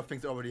plenty of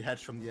things already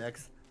hatched from the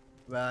eggs.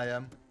 Where I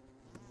am.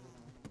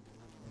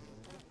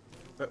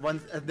 But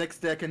once next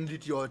day I can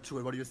lead you all to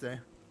it. What do you say?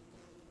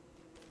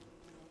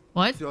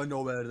 What? So I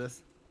know where it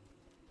is.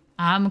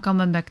 I'm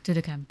coming back to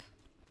the camp.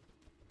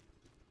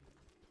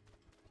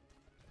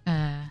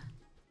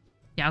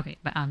 Yeah, okay,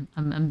 but I'm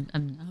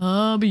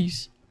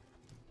hobbies.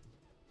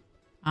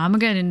 I'm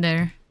getting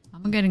there.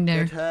 I'm getting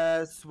there. It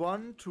has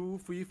 1, 2,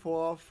 3,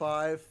 4,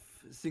 5,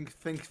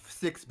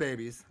 6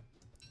 babies.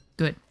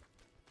 Good.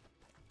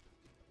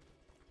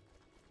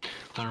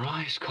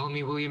 Alright, call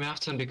me William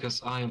Afton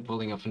because I am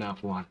pulling a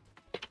FNAF 1.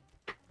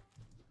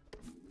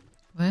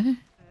 What?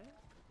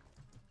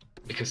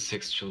 Because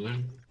 6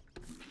 children.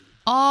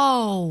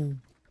 Oh.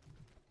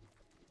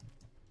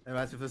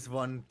 Reminds me of this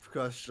one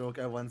curse joke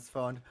I once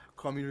found.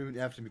 Call me Ruben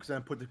after me because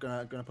I'm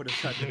gonna put a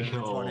shot in it.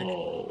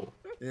 No.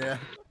 Yeah.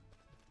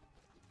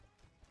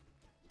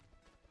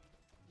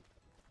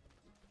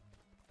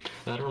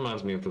 That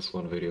reminds me of this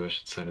one video I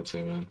should send it to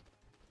you, man.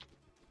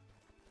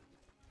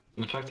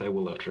 In fact, I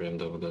will after I'm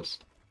done with this.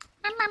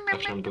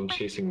 After I'm done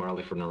chasing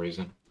Marley for no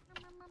reason.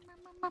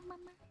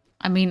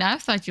 I mean, I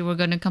thought you were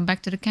gonna come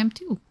back to the camp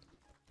too.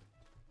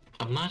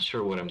 I'm not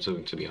sure what I'm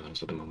doing, to be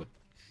honest, at the moment.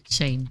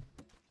 Same.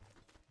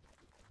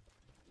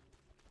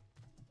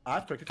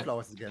 I've collected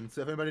flowers again,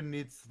 so if anybody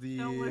needs the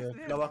No, listen,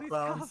 flower please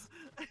crowns,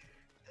 stop.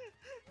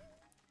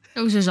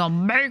 Those are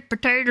some baked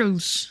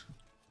potatoes.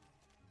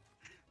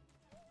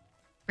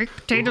 Baked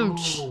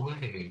potatoes Oh,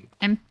 wait.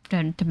 and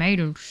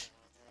tomatoes.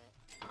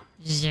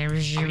 Zero Are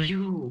zero.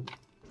 you...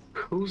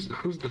 Who's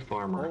the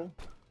farmer? oh,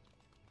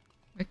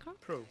 Rico?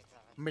 pro,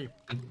 me.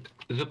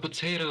 The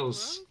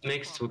potatoes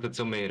mixed with the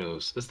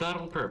tomatoes. Is that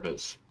on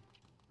purpose?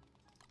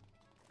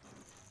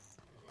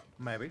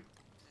 Maybe.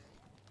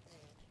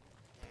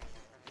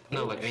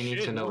 No, like, I need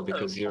to shit, know what the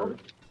because you're...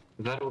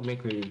 That would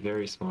make me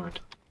very smart.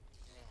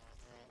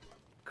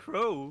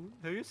 Crow,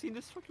 have you seen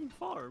this fucking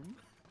farm?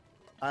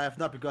 I have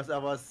not because I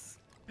was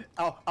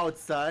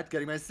outside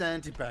getting my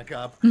sanity back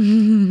up.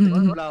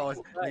 Flowers.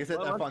 Like I said, I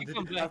Well, found once you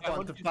come I back, I found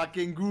want the you-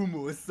 fucking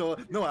gumus. So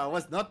no, I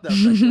was not there.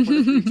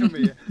 Back. To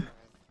me.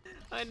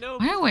 I know,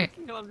 Why but are we-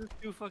 fucking hell, I'm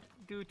just too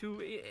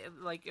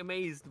like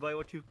amazed by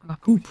what you Ah,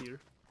 cooked poop. here.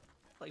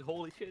 Like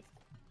holy shit.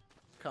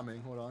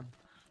 Coming, hold on.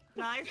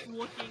 Nice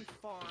looking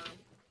farm.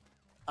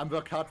 I'm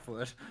worked hard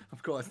for it.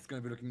 Of course, it's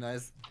gonna be looking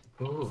nice.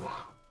 Ooh.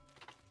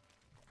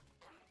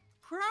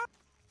 Proud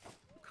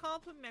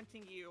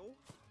complimenting you.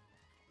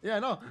 Yeah, I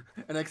know.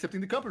 And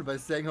accepting the compliment by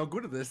saying how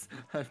good it is.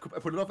 I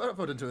put a lot of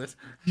effort into it.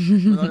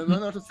 I'm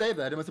not how to say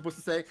that. Am I supposed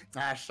to say,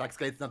 ah, shucks,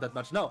 it's not that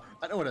much? No,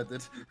 I know what I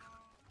did.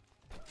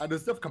 I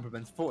deserve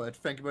compliments for it.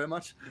 Thank you very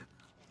much.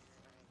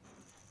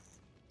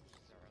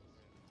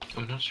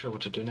 I'm not sure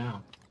what to do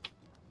now.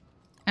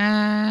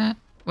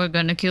 We're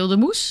gonna kill the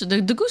moose,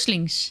 the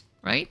gooselings,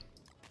 right?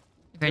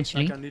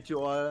 Eventually. I can lead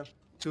you all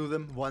to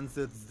them once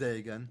it's day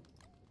again.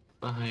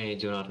 I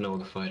do not know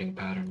the fighting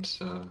patterns,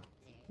 so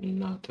I'm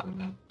not doing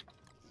that.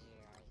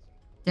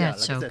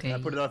 That's yeah, like I okay. said,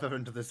 I put a lot of effort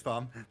into this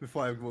farm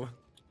before I go.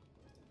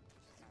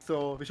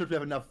 So we should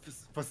have enough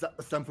for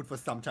some food for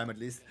some time at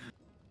least.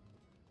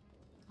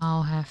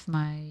 I'll have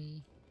my...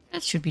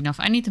 That should be enough.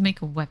 I need to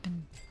make a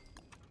weapon.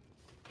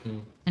 Hmm.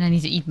 And I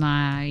need to eat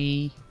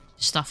my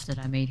stuff that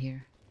I made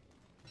here.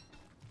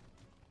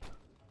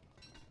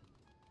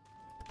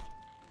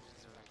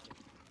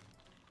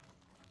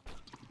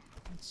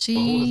 Let's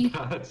see.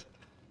 What was that?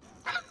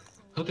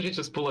 How did he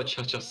just pull a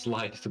cha-cha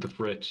slide to the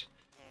fridge?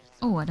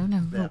 Oh, I don't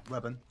know. Yeah, Rope.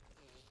 weapon.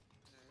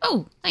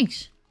 Oh,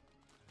 thanks.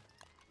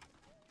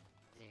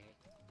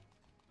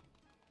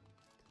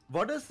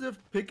 What is the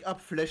pick up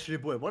fleshy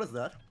bull? What is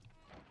that?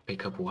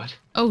 Pick up what?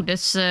 Oh,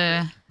 that's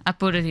I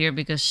put it here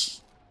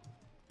because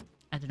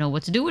I don't know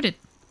what to do with it.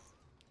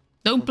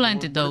 Don't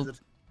plant it though. What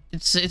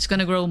is it? It's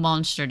gonna grow a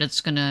monster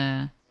that's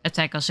gonna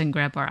attack us and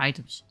grab our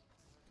items.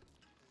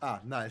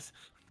 Ah, nice.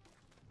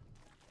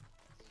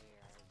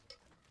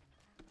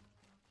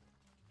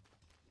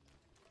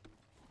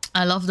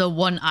 I love the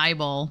one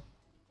eyeball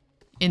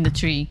in the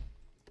tree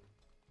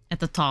at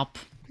the top.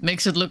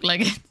 Makes it look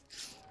like it.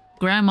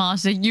 Grandma,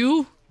 is that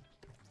you?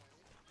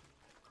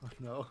 Oh,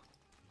 no.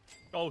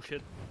 Oh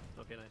shit.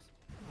 Okay, nice.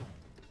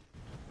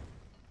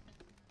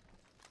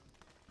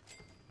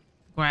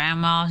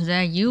 Grandma, is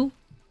that you?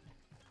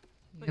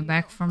 But You're you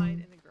back don't from... hide in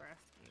the grass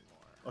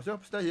anymore. Osio,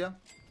 stay here.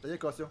 Stay here,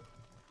 Cosio.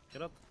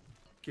 Get up.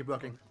 Keep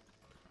working.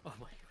 Oh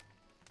my god.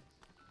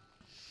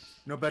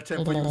 No bad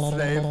time for you,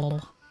 slave.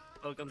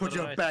 Welcome Put to the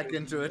your nice back place.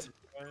 into it.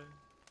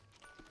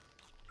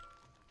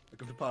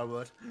 Welcome to Power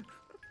Word.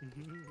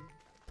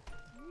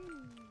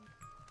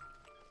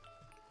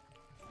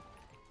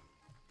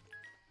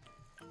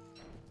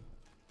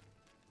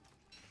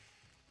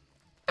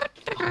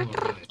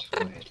 Alright,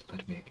 wait,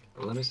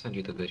 let me send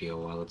you the video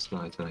while it's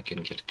night and I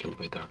can get killed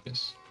by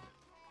darkness.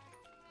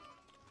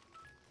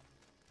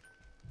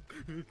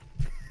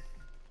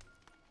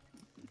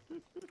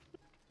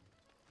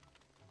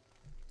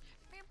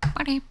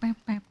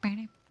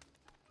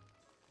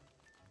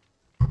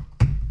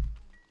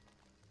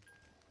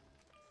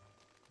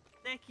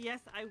 Nick, yes,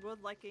 I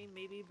would like a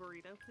maybe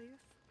burrito, please.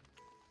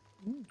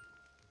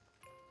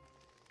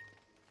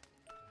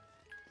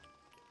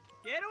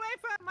 Get away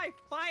from my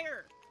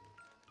fire!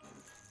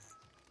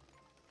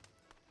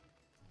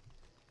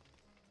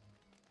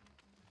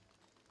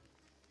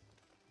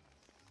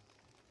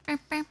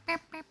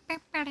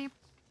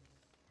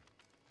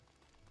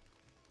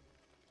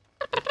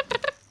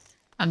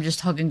 I'm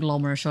just hugging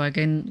Glommer so I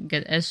can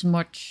get as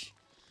much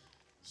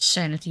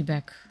sanity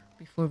back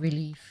before we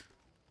leave.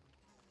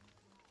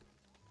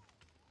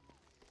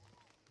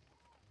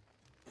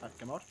 That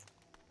came out.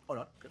 Hold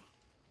on. Good.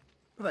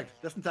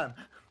 Perfect. Just in time.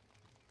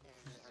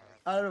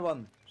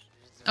 Everyone.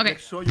 Okay. Make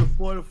sure you're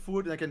full of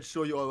food and I can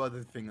show you all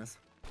other things.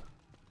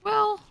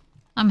 Well,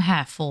 I'm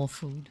half full of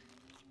food.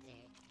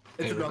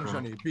 It's Hey, a long Rico.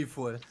 journey. Be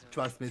full.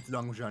 Trust me, it's a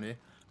long journey.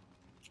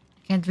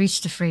 Can't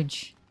reach the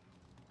fridge.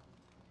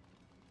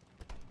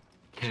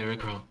 Hey,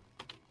 Rickroll.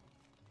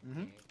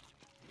 Mm-hmm.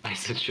 I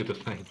sent you the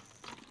thing.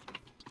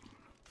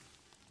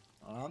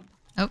 Oh.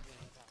 I'm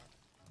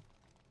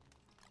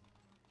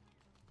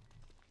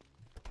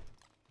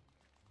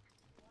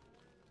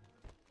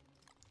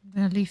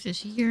gonna leave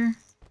this here.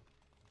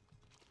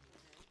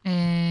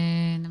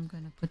 And I'm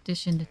gonna put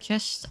this in the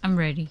chest. I'm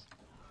ready.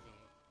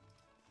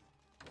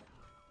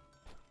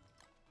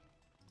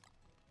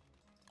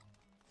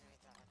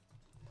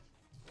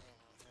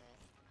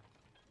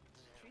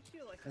 Treat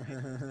you like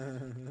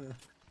a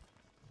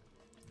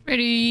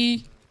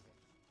Ready.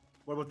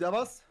 What about the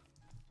others?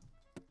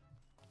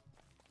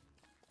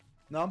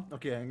 No?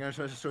 Okay, I'm gonna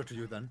show it to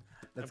you then.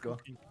 Let's go.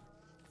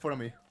 Follow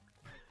me.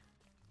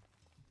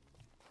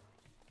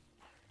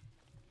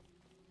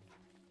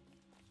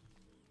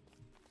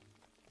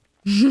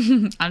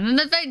 On an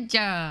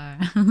adventure.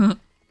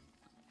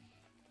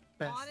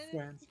 Best On an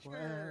friends adventure.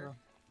 forever.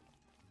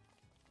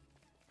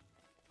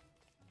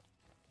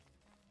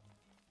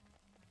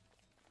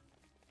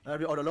 I'll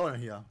be all alone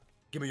here.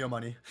 Give me your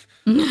money.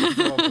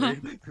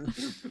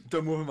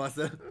 Don't move,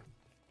 Marcel.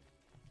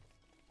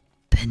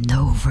 Bend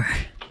over.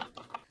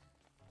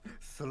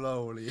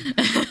 Slowly.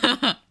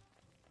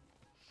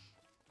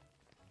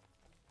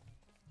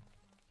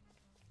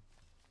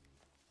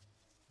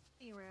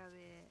 Hey,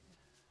 rabbit.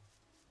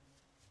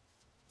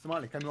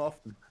 Smiley, come here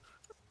often.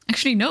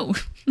 Actually, no.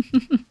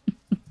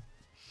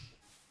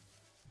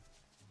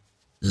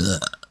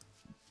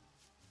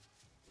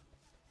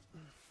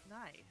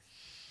 Nice.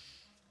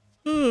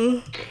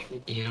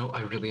 You know,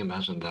 I really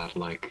imagine that,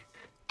 like,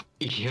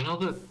 you know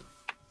the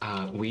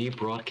Wii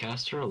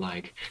broadcaster,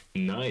 like,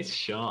 nice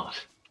shot.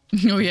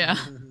 Oh yeah.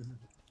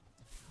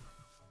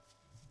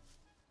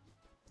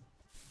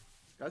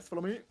 Guys,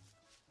 follow me.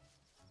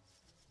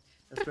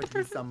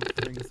 Especially some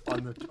things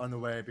on the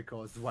way,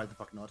 because why the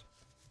fuck not?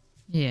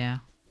 Yeah.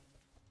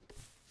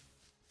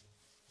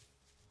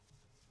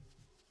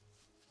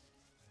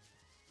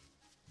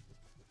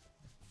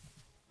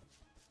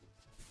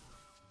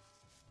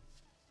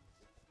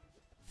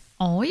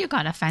 Oh, you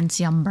got a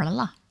fancy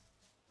umbrella.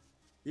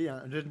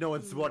 Yeah, I didn't know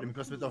it's water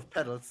because it's of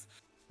pedals.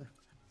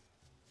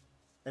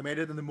 I made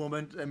it in the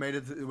moment. I made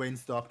it. The rain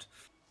stopped.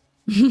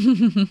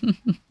 Murphy's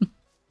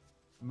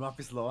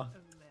law.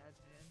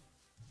 Imagine.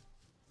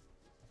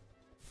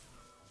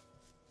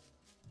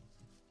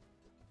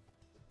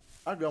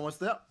 Alright, we're almost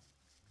there.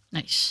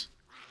 Nice.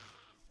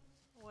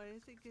 Why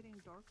is it getting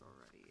dark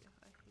already?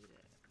 I hate it.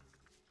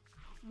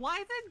 Why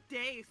is the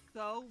day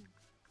so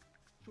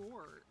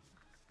short?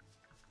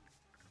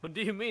 What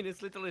do you mean?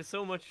 It's literally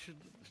so much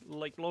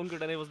like longer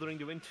than it was during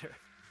the winter.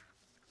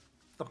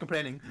 Stop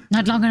complaining.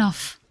 Not long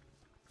enough.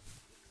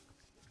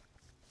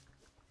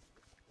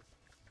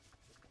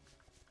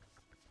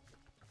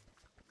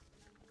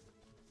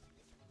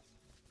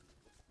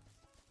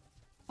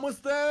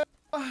 Almost there.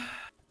 Oh,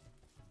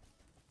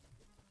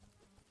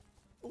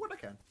 what I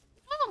can.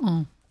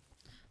 Oh.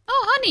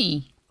 Oh,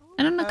 honey.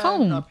 And then a And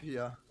comb. up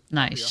here.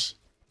 Nice.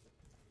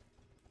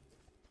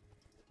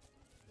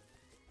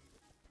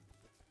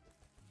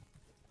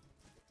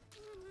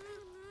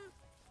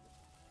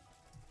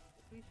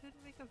 We should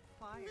make a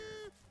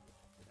fire.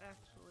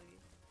 Actually.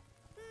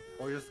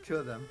 Or just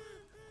kill them.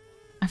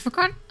 I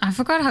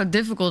forgot how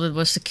difficult it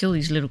was to kill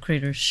these little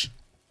critters.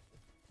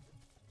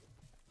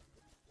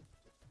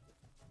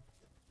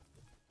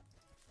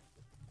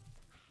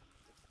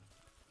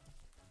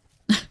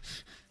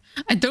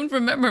 I don't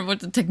remember what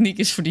the technique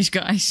is for these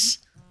guys.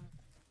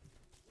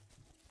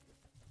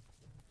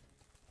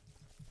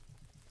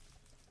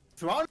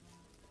 Surround.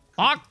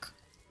 Fuck!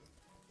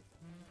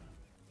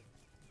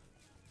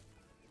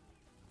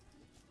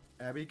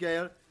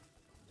 Abigail.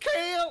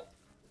 Kill.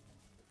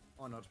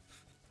 Or not.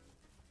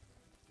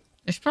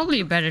 There's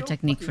probably a better So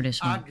technique for fucking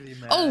this one. ugly,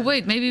 man. Oh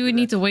wait, maybe we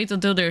need to wait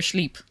until they're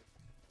asleep.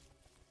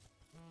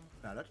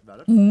 Valid.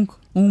 Unk,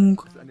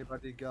 unk. Has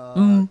anybody got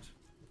Mm.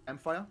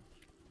 campfire?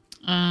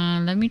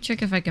 Let me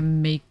check if I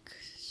can make I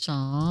can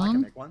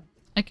some. make one.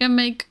 I can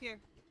make Here.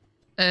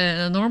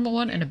 a normal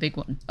one and a big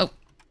one. Oh,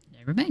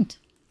 never mind.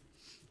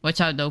 Watch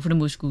out though for the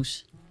moose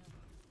goose.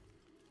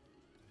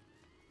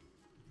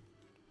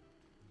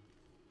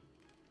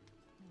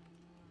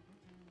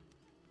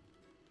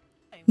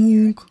 I'm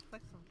here. I Unk. can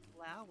collect some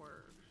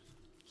flowers.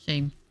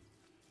 Same.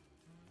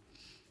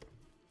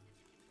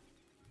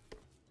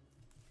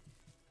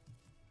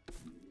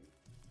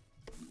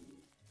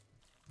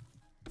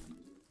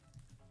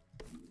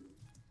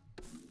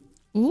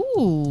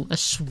 Ooh, a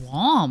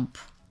swamp.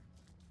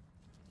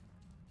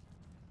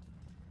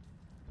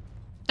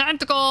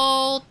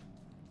 Tentacle!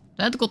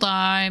 Tentacle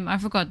time! I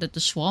forgot that the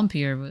swamp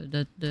here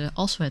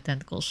also had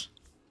tentacles.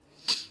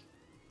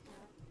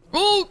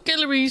 Oh,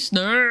 calories!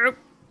 No!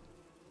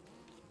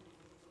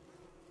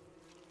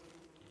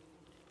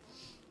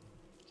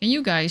 Can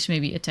you guys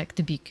maybe attack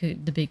the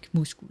big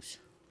moose goose?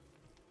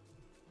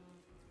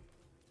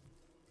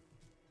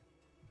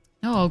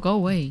 No, go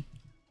away.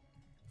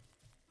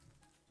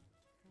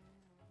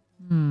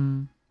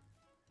 Hmm.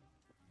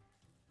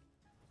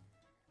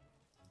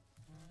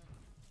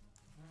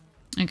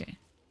 Okay.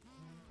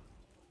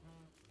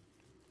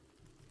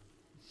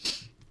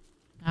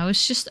 Now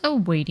it's just a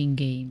waiting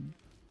game.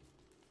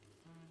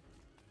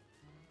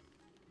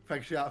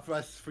 Actually, yeah, for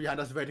us,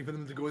 300 waiting for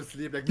them to go to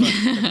sleep. Like,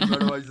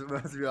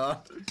 as we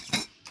are.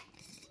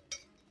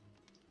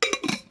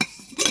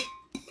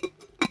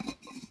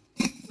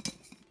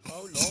 How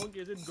long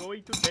is it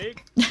going to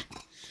take?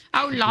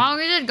 How long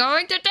is it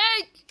going to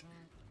take?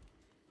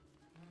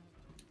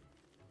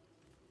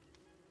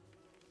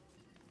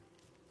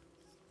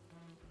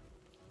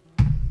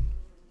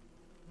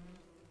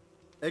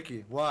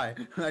 Eki, why?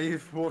 Are you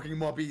walking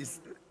more bees?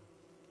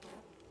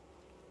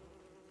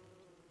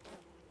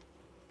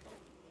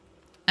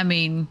 I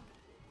mean,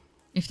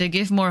 if they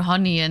give more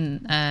honey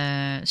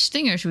and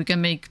stingers, we can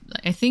make,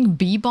 I think,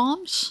 bee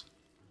bombs?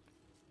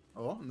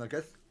 Oh, I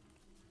guess.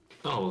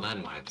 Oh,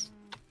 landmines.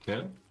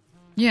 Yeah,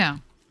 Yeah.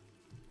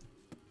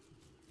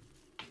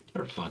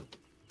 they're fun.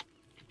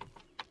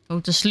 Go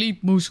to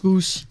sleep, moose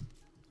goose.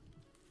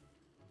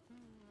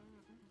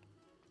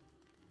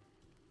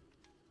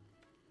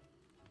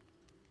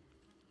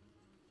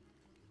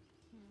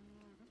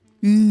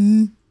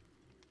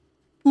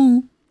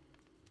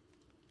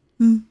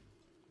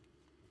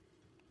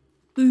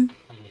 Come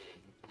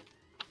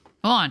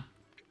on.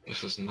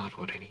 This is not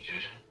what I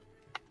needed.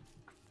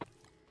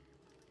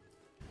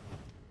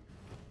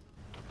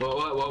 Whoa,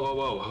 whoa, whoa,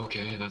 whoa, whoa.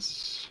 Okay,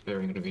 that's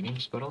very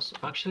inconvenient, but also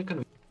actually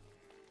convenient.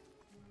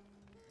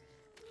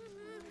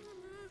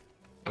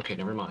 Okay,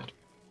 never mind.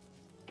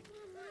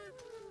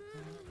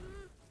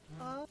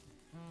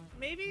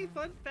 Maybe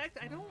fun fact,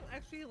 I don't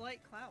actually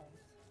like clowns.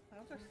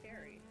 Clowns are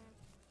scary.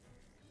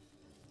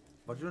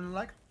 What you don't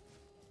like?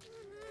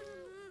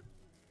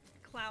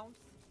 Clowns.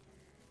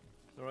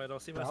 Alright, I'll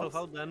see myself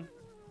Mouse? out then.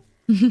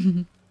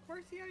 Of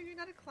course, yeah, you're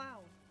not a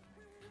clown.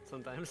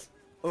 Sometimes.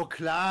 Oh,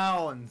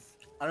 clowns!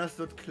 I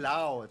understood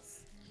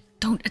clouds.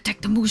 Don't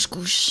attack the moose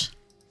goose.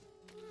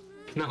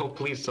 No,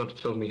 please don't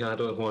film me. I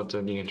don't want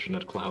any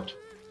internet clout.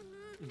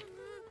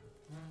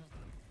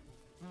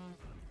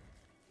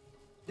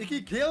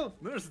 Icky kill!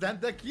 No,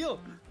 stand there, kill!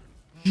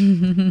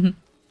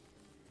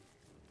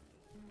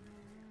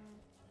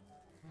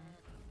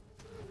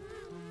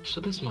 So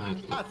this might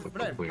look Ah, it's like a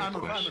flame. weird I'm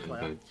on fire, question, I'm on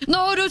fire. but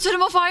No, don't set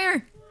him on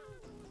fire!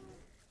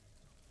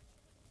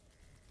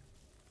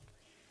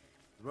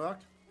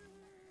 Worked.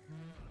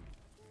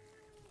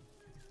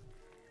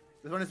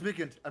 This one is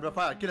weakened. I'm on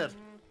fire. Kill it.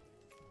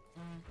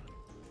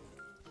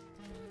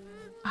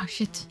 Oh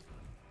shit.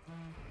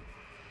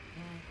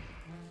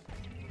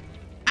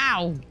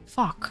 Ow!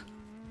 Fuck.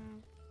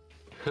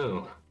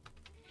 who?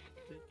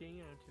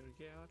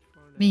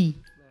 Me.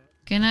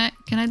 Can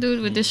I do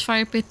it with this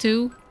fire pit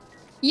too?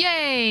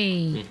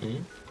 Yay!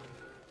 Mm-hmm.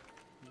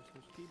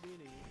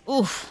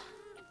 Oof.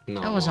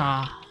 No. That was a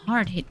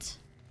hard hit.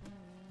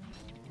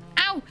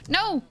 Ow!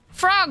 No!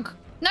 Frog!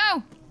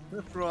 No!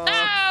 The frog.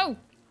 No!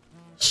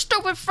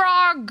 Stupid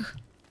frog!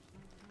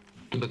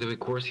 But the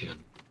Corsian.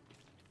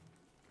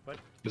 What?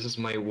 This is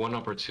my one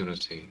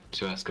opportunity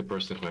to ask a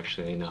person who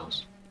actually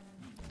knows.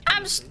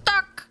 I'm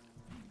stuck!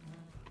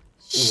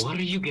 What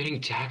are you getting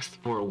taxed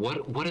for?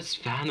 What is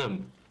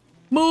Phantom?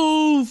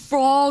 Move,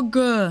 frog!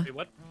 Wait,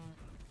 what?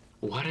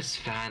 What is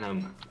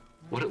Phantom?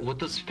 What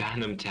does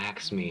Phantom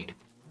tax mean?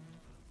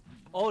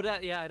 Oh,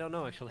 that, yeah, I don't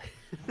know actually.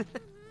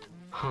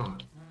 Huh.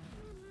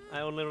 I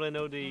only really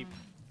know the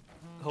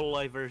whole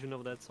live version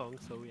of that song,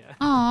 so yeah.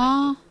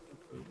 Aww.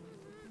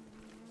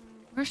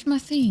 Where's my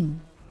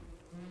thing?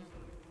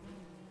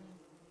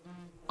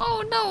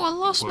 Oh no, I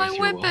lost Where's my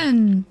your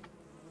weapon!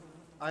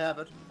 I have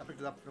it. I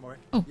picked it up. Don't worry.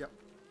 Oh. Yep.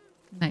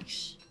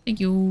 Nice. Thank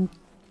you.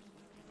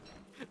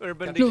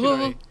 Urban Yeah.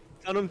 Dictionary.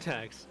 Phantom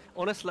tax.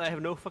 Honestly, I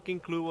have no fucking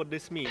clue what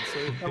this means, so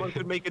if someone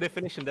could make a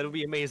definition, that would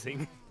be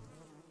amazing.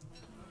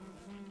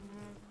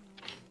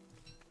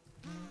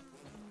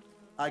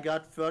 I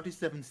got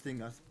 37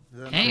 stingers.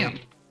 Then- Damn.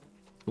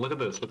 Look at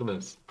this. Look at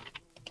this.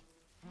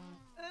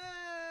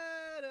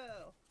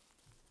 No.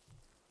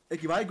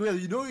 Icky, why go?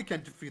 You know you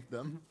can't defeat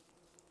them.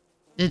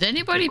 Did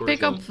anybody Of course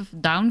pick up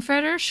not. down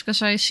feathers?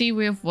 Because I see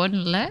we have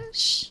one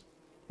less.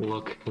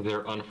 Look,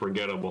 they're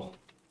unforgettable.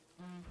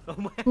 Oh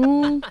my.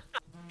 Ooh.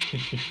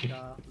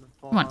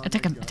 Come on,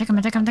 attack him, attack him,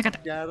 attack him,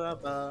 attack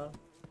him.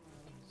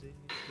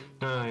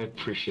 I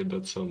appreciate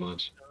that so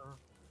much.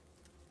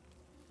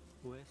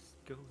 West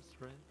Coast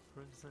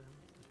represent.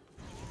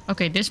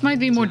 Okay, this might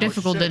be more Oh,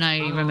 difficult than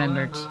shit. I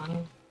remembered.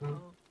 Oh.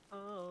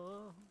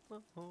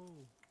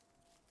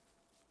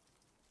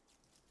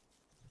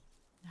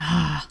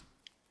 Ah.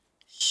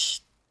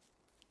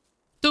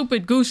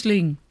 Stupid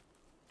gooseling.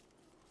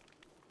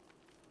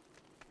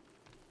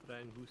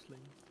 Ryan Goosling.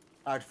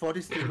 I had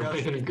 40 stingers.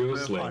 Ryan Very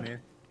Goosling. funny.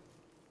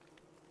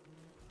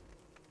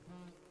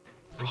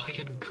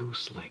 Ryan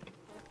Goosling.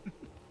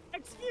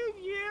 Excuse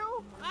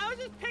you! I was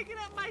just picking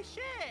up my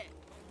shit!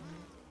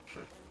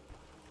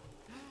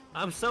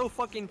 I'm so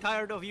fucking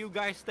tired of you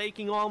guys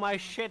taking all my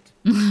shit.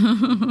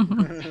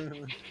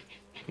 Come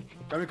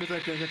because I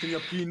can get your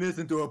penis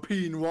into a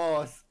peen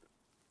was.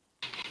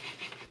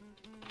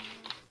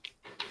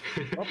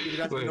 Oh, if you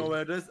guys Wait. know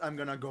where it is, I'm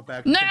gonna go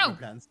back No! to check my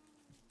plans.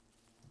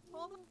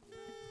 Hold on.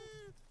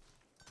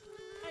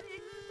 I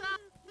didn't stop.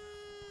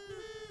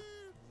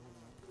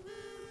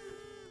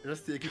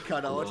 Just the Icky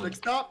cut out. Hold on. Like,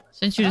 stop!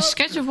 Sent you the Help!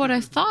 sketch of what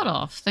I thought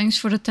of. Thanks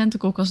for the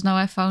tentacle, because now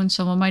I found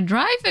some on my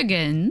drive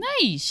again.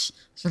 Nice.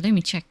 So let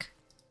me check.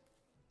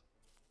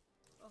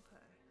 Okay.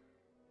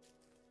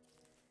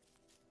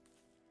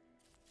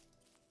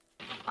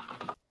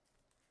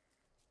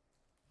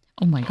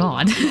 Oh my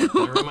god.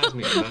 That reminds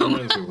me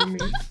of me.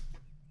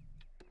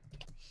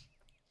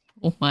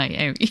 Oh my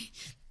Ari.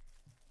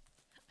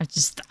 I'm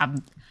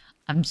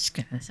just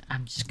gonna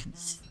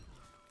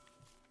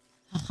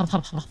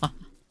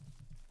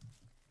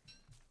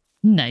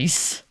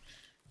Nice.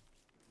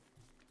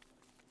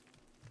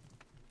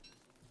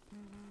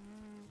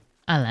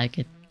 I like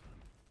it.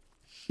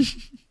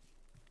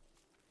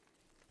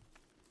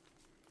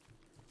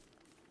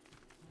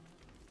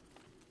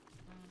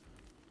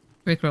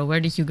 Rickroll, where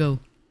did you go?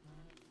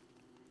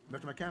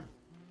 Back to my camp.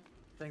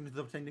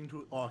 Tending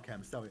to our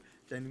camp, sorry.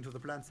 Tending to the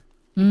plants.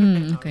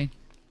 Okay.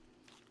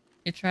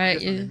 You Yes, don't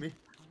hit me.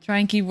 try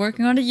and keep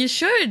working on it. You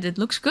should. It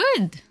looks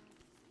good.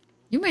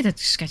 You made that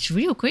sketch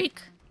real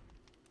quick.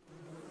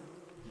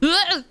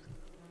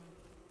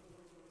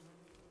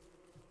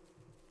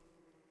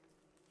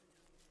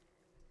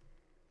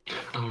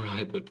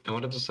 Alright, but I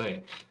wanted to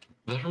say,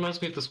 That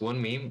reminds me of this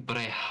one meme, but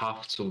I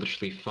have to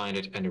literally find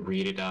it and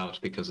read it out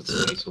because it's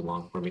way too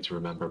long for me to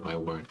remember by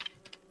word.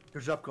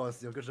 Good job,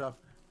 Costio. Good job.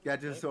 Yeah,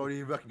 just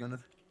already working on it.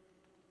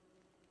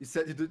 You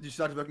said you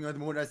started working on it the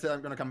moment I said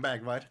I'm gonna come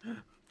back, right?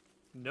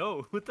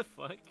 No, what the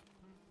fuck?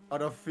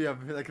 Out of fear,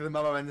 like the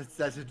mama when it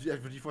says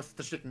you forced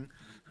the chicken.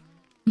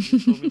 You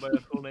told me by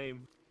your full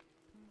name.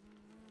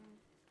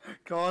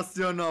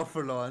 Costio, no,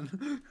 verloren.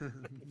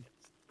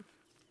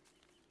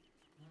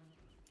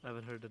 I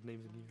haven't heard that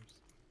name in years.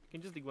 Can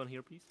you just dig one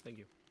here, please? Thank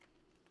you.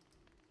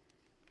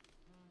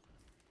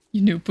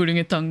 You knew putting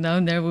a tongue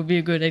down there would be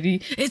a good idea.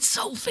 It's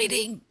so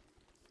fitting.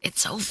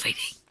 It's so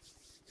fitting.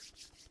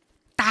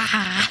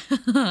 Ah.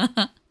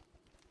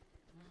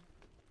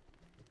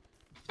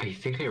 I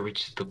think I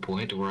reached the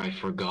point where I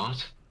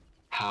forgot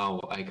how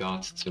I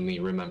got to me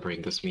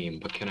remembering this meme,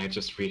 but can I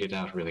just read it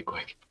out really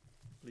quick?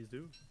 Please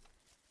do.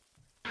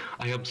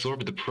 I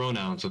absorbed the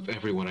pronouns of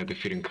everyone I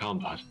defeat in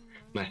combat.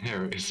 My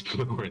hair is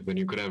bluer than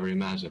you could ever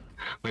imagine.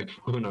 My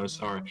pronouns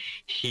are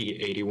he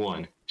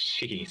 81,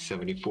 she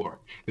 74,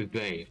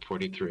 they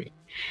 43,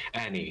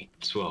 Annie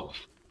 12.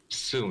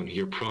 Soon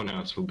your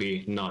pronouns will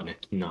be none,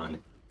 none.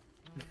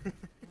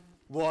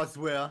 Was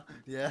where,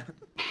 yeah.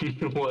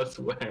 Was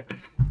where?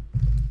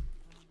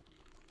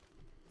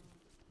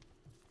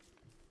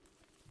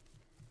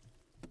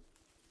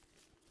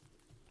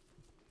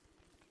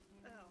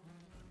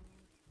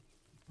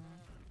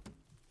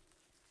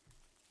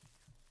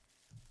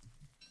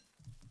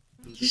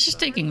 This is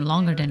taking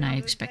longer than I Are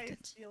those guys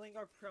expected. stealing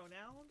our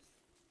pronouns?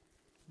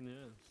 Yes.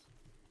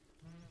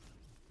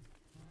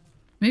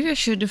 Maybe I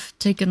should have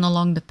taken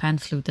along the pan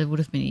flute. That would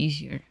have been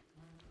easier.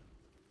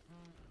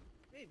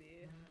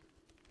 Maybe.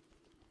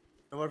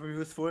 And what were we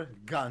used for?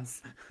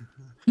 Guns.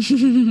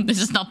 This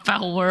is not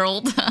Pal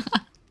World.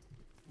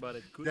 But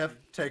it could Dev, be.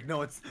 take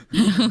notes.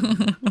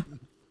 I'm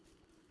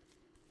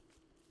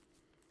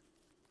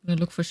gonna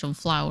look for some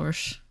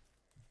flowers.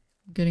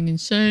 I'm getting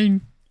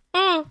insane.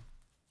 Ah!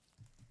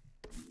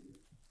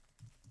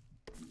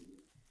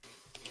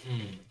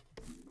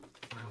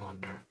 I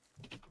wonder.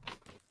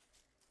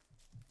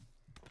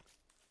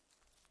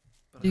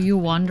 Do you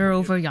wander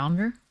over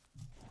yonder?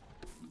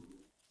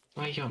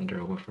 I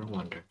yonder over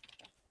wonder.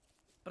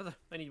 Brother,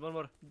 I need one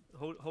more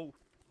whole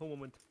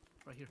moment.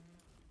 Right here.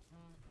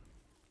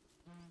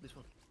 This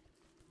one.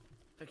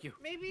 Thank you.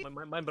 Maybe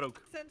Mine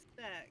broke. sense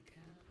back.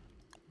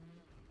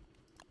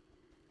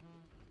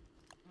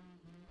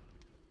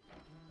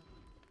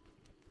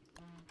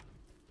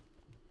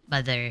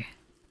 Mother.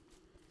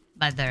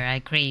 Mother, I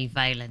crave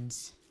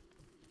violence.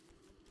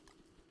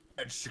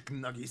 And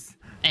chicken nuggies.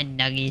 And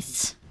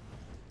nuggies.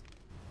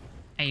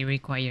 I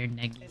require And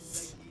nuggies.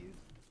 nuggies.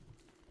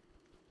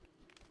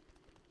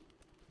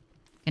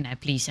 Can I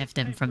please have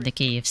them from the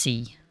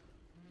KFC?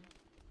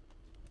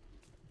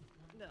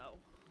 No.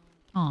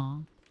 Aw.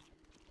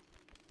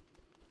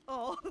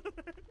 Oh.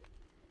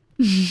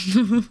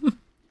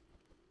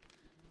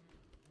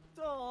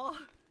 Oh.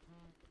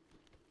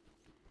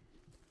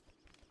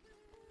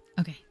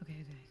 Okay. Oh,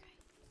 Jesus.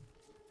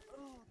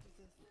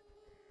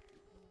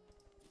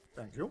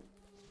 Thank you.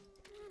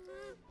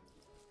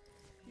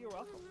 You're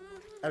welcome.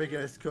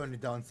 Abigail is currently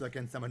down, so I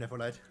can summon her for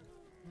light.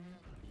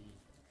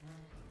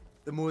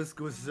 The moose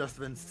goose just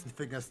went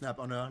finger snap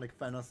on her, like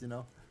Thanos, you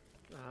know.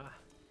 Ah,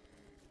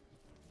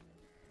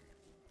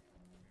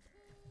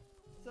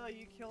 So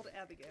you killed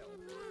Abigail.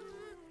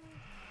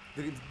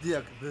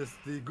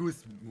 The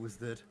goose moose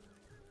did.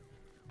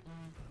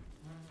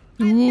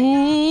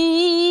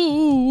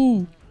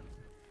 Ooh.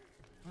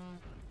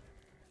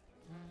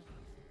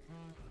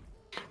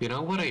 You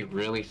know what I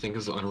really think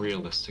is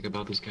unrealistic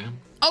about this game?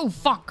 Oh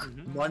fuck!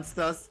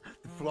 Monsters,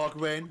 the frog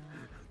rain,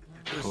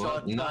 the Well,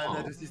 short time no.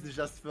 that the season is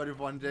just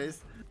 31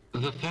 days.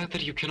 The fact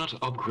that you cannot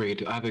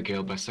upgrade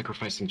Abigail by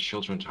sacrificing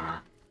children to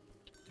her.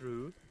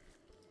 true.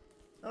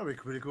 That would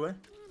be pretty cool.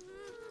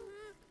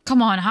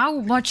 Come on, how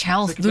much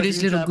health do these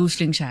Sacrificing little the-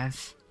 gooselings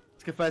have?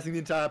 Sacrificing the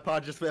entire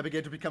party just for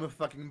Abigail to become a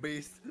fucking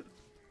beast.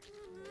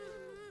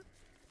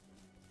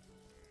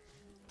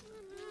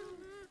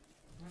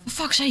 For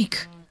fuck's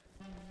sake!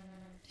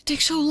 It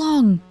takes so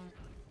long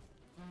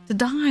to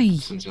die.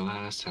 Since your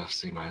last have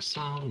seen my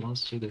son,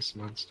 monster this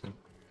monster.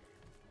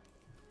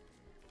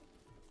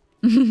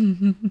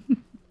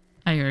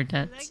 I heard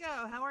that.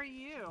 Lego, how are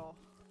you?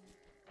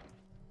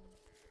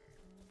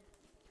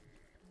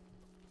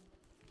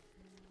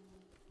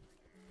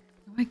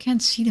 Oh, I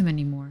can't see them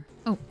anymore.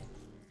 Oh.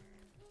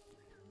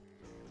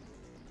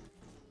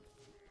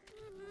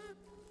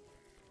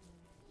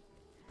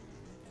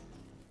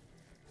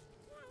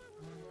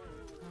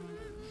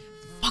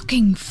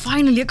 Fucking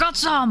finally, I got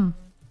some!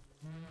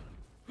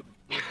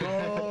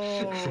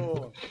 Oh!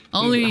 I'm happy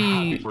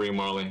Only for you,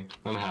 Marley.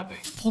 I'm happy.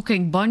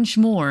 fucking bunch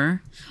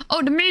more.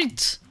 Oh, the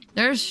meat!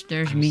 There's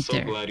I'm meat so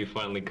there. glad you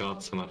finally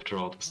got some after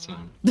all this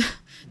time.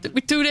 Took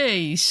me 2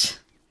 days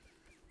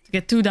to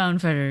get 2 down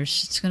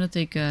feathers. It's gonna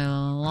take a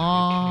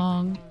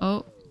long...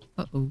 Oh.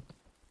 Uh-oh.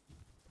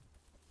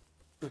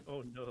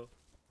 Oh no.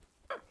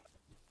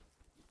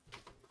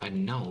 I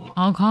know.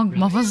 Honk honk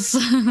muffins.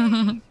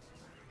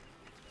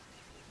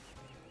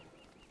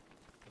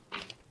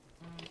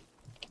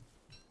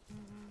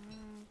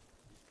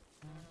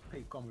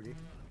 comedy.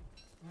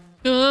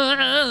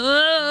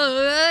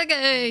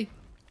 Okay.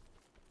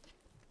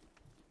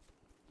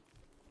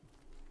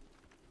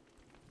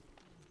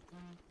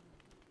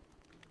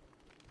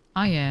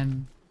 I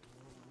am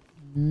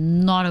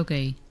not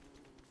okay.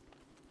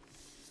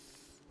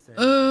 Same.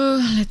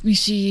 Let me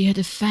see.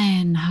 The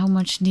fan. How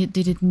much did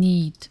it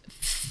need?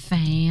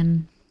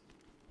 Fan.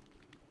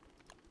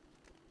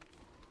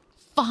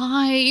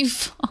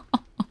 5.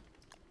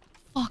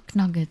 Fuck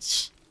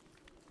nuggets.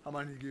 How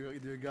many do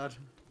you got?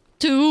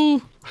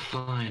 2.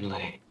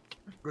 Finally.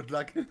 Good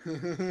luck.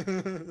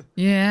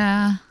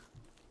 Yeah.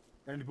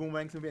 Any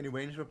boomerangs, maybe any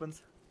range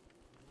weapons?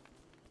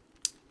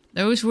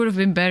 Those would have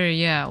been better,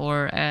 yeah.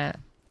 Or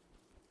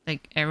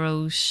like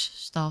arrows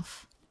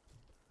stuff.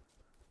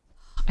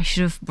 I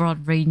should have brought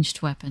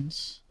ranged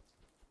weapons.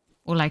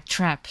 Or like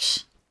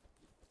traps.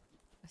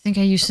 I think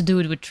I used to do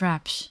it with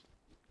traps.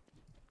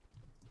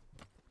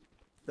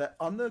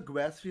 On the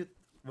grass field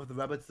with the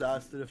rabbits, there are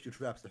still a few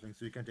traps, I think,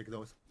 so you can take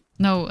those.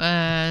 No,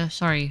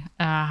 sorry.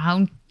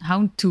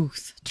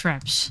 Houndtooth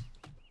traps.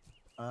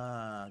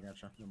 Ah,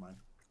 gotcha. Never mind.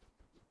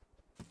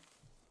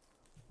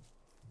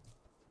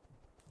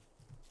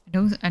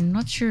 I'm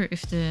not sure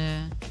if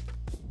the...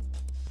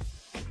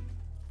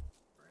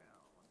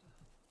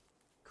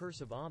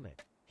 Curse of Amit.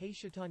 Hey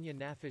Shatanya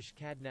Nafish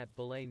Kadnat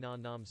Balay Na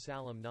Nam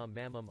Salam Na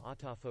Mamam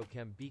Atafo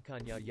Kem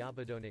Bikanya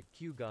Yabadonik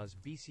Qgaz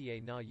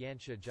BCA Na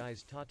Yansha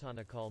Jais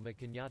Tatanakal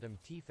Makanyatam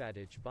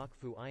Tifadich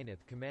Bakfu Inath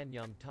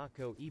Kamanyam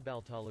Tako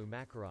Ebaltalu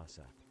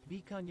Makarasa.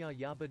 Bikanya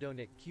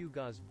Yabadonik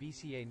Qgaz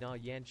BCA Na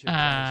Yansha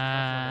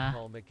Jais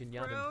Tatanakal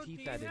Makanyatam Bro, do you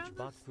Tifadich have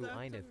the Bakfu stuff to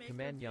Inath make a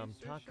Kamanyam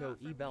booster Tako shot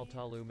for me?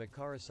 Ebaltalu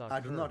Makarasa I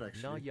do not Na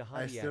actually. I'm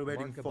Yahadiak still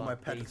waiting for my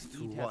pets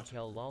to what?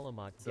 Etatkel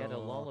Lalamat Geta So,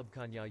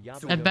 Lalabkanya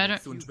soon- I Yabadonik better-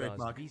 soon Qgaz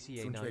trademark,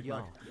 BCA soon Na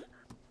trademark. Ya.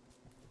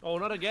 Oh,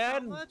 not How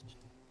again! much?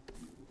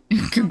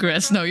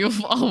 Congrats, no,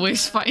 you'll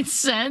always find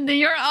sand in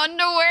your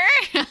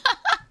underwear.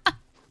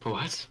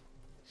 What?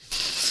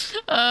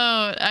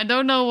 Oh, I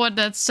don't know what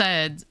that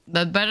said.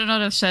 That better not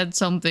have said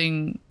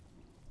something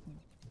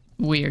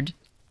weird.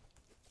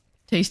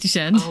 Tasty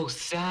sand. Oh,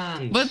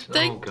 sand! But Oh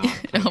thank god.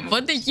 thank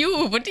what did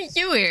heavens.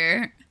 you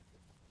hear?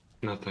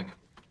 Nothing.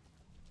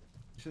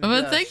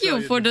 But thank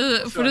you for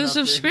the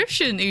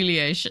subscription,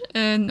 Elias,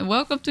 and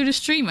welcome to the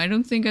stream. I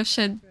don't think I've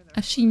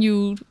seen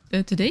you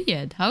today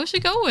yet. How's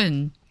it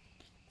going?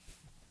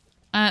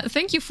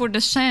 Thank you for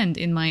the sand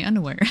in my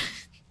underwear.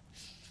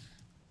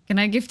 Can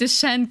I give this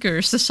sand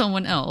curse to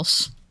someone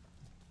else?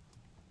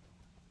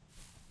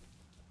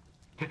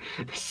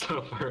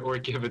 So far, or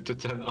give it to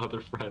 10 other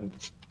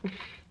friends.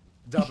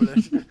 Double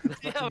it.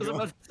 Yeah, I was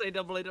about to say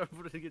double it or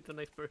put it to the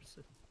next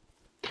person.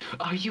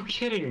 Are you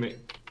kidding me?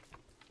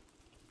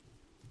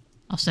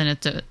 I'll send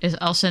it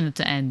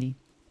to Andy.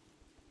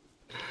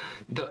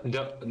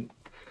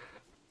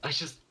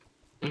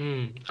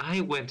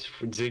 I went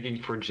for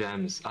digging for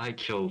gems. I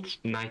killed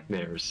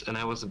nightmares, and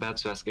I was about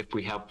to ask if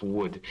we have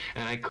wood,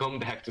 and I come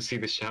back to see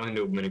the shadow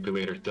node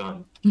manipulator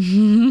done.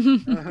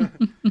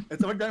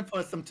 It's only done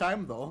for some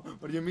time though.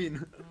 What do you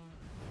mean?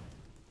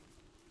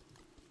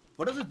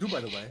 What does it do,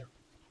 by the way?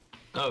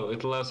 Oh,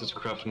 it allows us to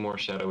craft more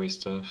shadowy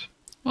stuff,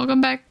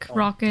 Welcome back,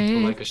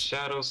 Rocket. like a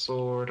shadow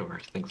sword or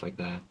things like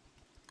that.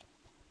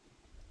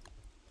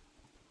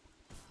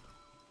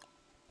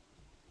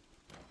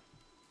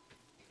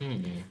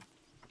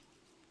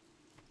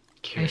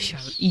 I shall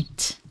Curious.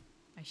 eat.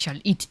 I shall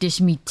eat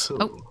this meat. Oh,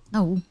 Cool.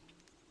 no.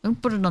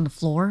 Don't put it on the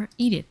floor.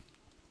 Eat it.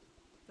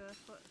 That's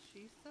what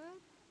she said?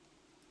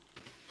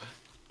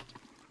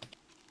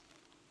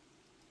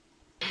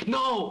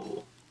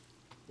 No!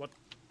 What?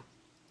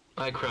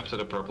 I crafted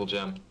a purple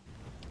gem.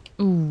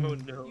 Ooh. Oh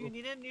no. You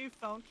need a new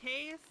phone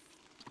case?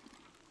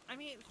 I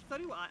mean, so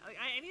do I.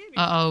 I need a new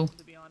Uh-oh. phone,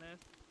 to be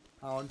honest.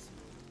 Hounds.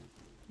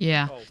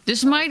 Yeah. Oh,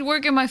 This might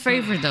work in my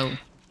favor, though.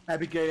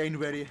 Abigail ain't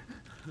ready.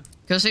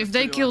 Because if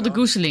they That's kill the what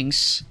I know.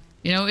 gooselings,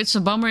 you know, it's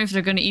a bummer if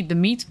they're gonna eat the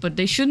meat, but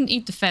they shouldn't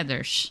eat the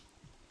feathers.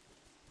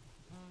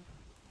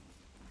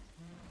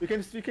 We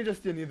can just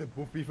steal near the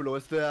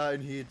buffaloes there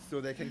in heat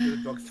so they can kill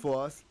the dogs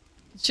for us.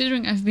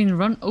 Considering I've been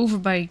run over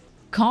by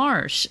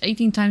cars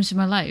 18 times in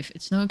my life,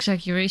 it's no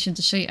exaggeration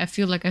to say I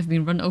feel like I've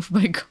been run over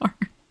by a car.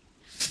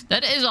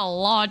 That is a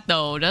lot,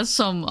 though. That's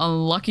some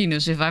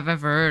unluckiness if I've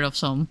ever heard of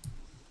some.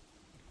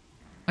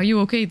 Are you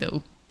okay,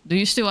 though? Do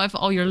you still have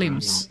all your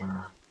limbs?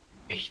 Number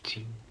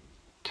 18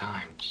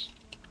 times.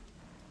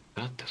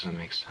 That doesn't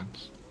make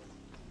sense.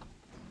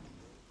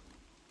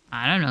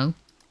 I don't know.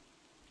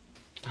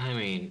 I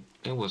mean,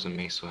 it wasn't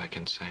me, so I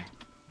can say.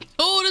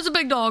 Oh, that's a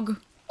big dog.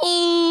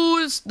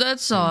 Oh,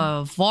 that's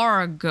a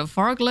Varka.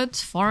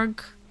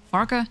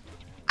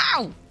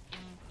 Ow!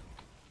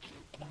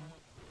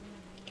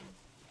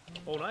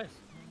 Oh, nice.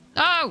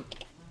 Oh!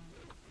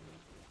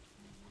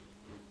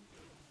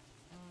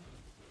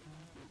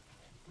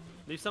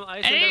 Leave some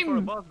ice in there for a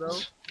Aim! boss, though.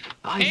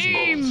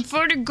 Aim Balls.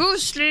 for the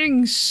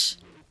gooselings!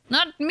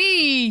 Not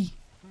me!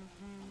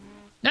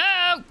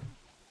 No!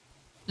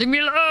 Leave me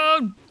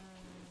alone!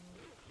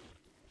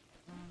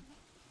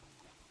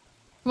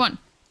 Come on,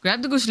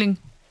 grab the gooseling.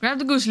 Grab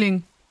the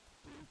gooseling.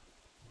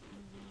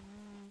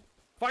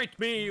 Fight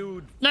me,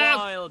 you No.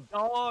 vile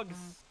dogs!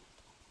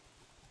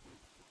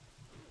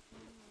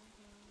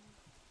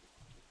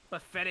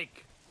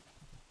 Pathetic.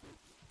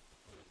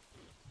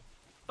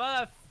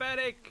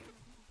 Pathetic.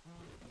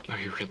 Are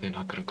you really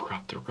not gonna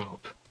grab the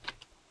rope?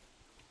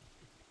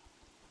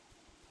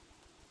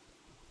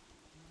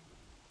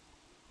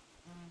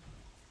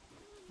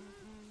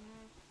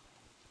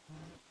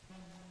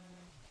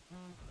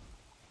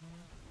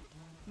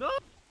 No.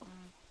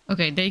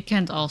 Okay, they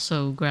can't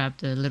also grab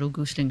the little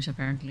gooselings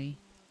apparently.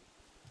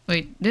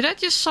 Wait, did I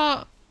just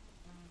saw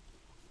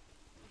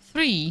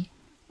 3?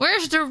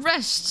 Where's the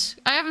rest?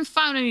 I haven't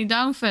found any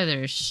down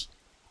feathers.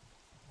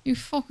 You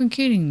fucking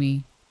kidding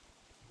me?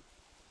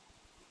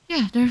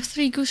 Yeah, there are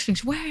 3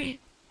 gooselings. Where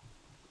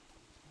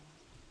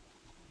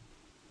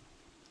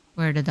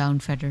are the down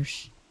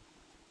feathers?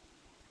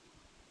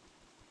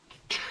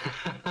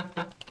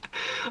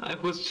 I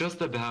was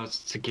just about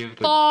to give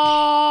the.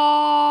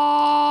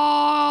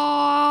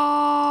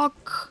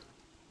 Fuck!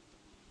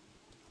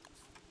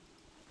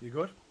 You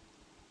good?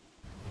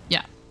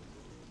 Yeah,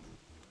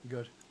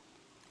 Good.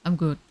 I'm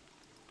good.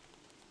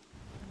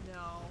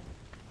 No.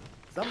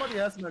 Somebody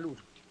has my loot.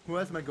 Who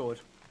has my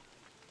gold?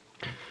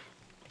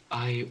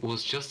 I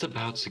was just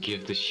about to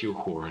give the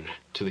shoehorn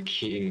to the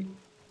king,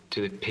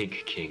 to the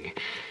pig king,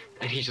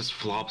 and he just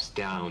flops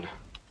down.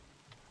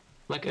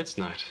 Like it's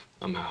night.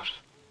 I'm out.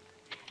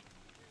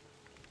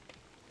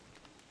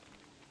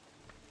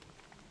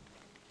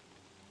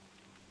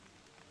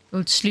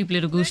 Go to sleep,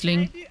 little I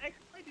gooseling.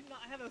 currently do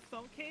not have a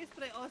phone case,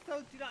 but I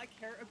also do not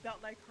care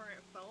about my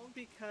current phone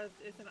because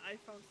it's an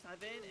iPhone 7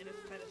 and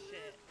it's kind of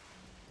shit.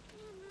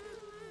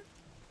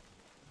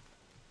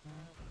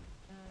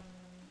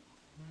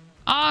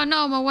 Oh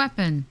no, my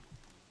weapon.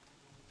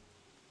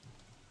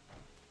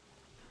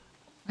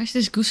 Why is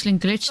this gooseling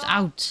glitched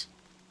out?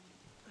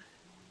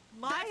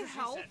 My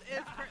health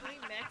is currently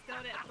maxed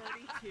out at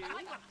 32.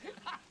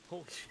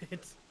 Holy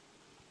shit.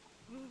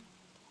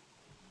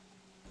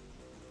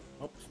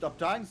 Oh, stop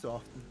dying so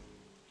often.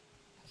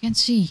 I can't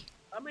see.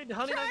 I mean,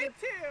 honey Try nugget.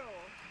 to!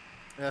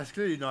 Yeah, it's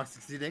clearly not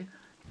succeeding.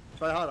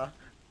 Try harder.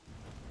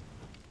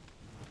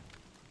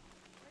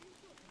 Why are you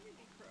so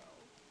angry, Crow?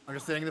 I'm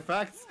just saying the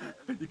facts.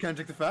 You can't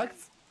check the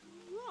facts.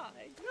 Why?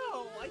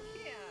 No, I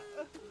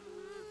can't.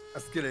 A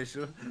skill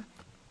issue.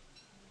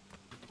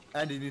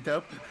 Andy, you need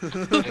help?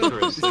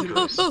 Icarus,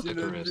 Icarus, You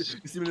Icarus.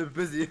 seem a little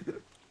busy.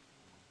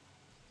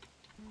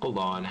 Hold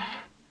on.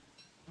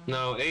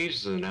 No, age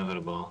is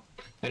inevitable.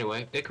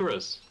 Anyway,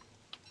 Icarus.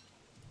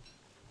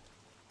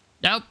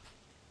 Nope.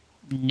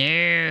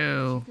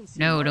 No.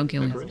 No, don't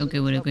kill me. Don't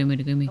kill me. Don't kill me.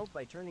 Don't kill me. Help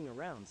by turning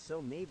around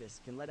so Mavis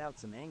can let out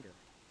some anger.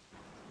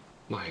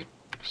 Wait,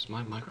 does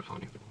my microphone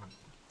even work?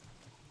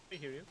 I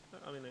hear you.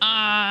 I mean,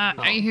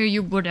 I hear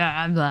you, but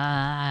Valid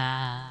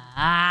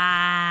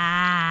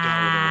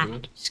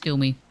argument. Skill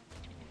me.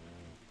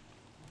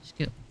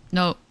 Skill.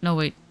 No, no,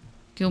 wait.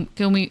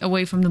 Kill me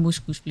away from the moose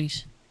goose,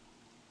 please.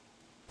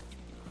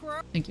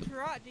 Crow, Thank you.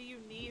 what do you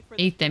need for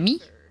 8 the Demi?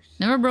 boosters?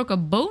 Never broke a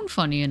bone,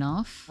 funny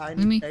enough. I Let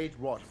me. need 8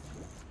 what?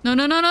 No,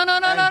 no, no, no, no,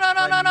 no, no, no,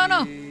 no, no, no,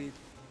 no.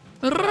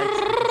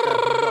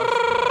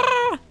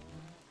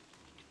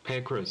 Hey,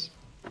 Icarus.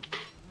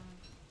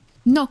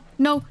 No,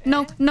 no,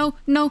 no, no, no, no,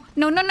 no,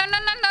 no, no, no, no, no, no,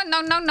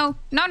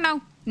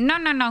 no, no,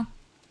 no, no, no.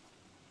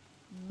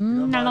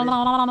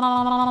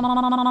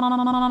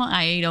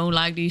 I don't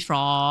like these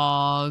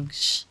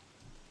frogs.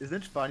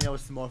 Isn't it funny how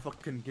small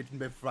fuck can get in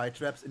by fry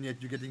traps and yet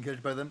you're getting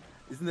killed by them?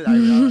 Isn't it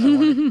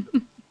ironic?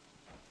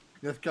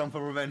 You have come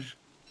for revenge.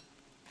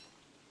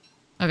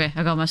 Okay,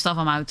 I got my stuff.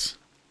 I'm out.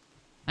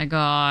 I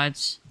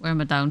got... Where are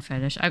my down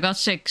feathers? I got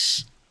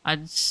 6.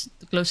 That's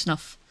close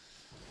enough.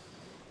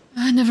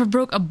 I never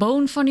broke a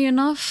bone, funny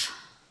enough.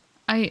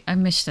 I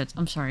missed it.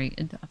 I'm sorry.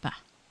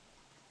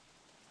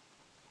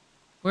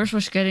 Worst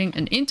was getting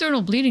an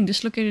internal bleeding,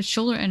 dislocated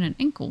shoulder and an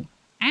ankle.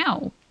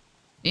 Ow.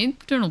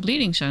 Internal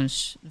bleeding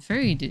sounds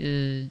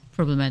very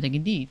problematic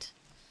indeed.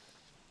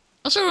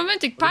 Also,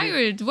 Romantic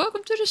Pirate,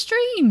 welcome to the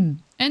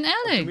stream! And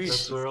Alex!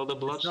 That's where all the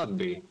blood It's not- should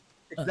be.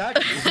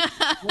 Exactly.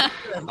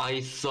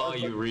 I saw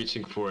you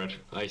reaching for it.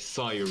 I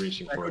saw you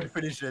reaching I for couldn't it.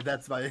 finish it,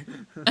 that's why.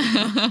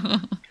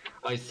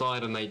 I saw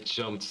it and I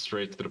jumped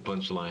straight to the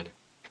punchline.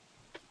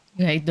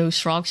 You hate those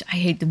frogs? I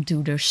hate them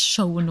too, they're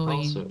so annoying.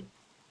 Also,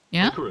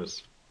 Yeah?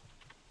 Icarus.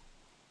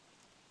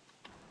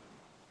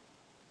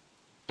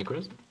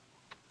 Icarus?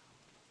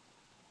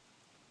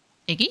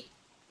 Iggy?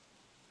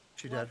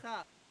 She did. What's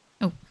up?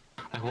 Oh.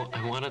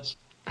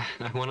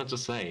 I wanted to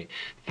say,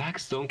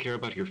 facts don't care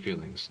about your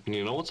feelings. And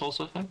you know what's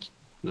also a fact?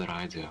 That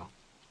I do.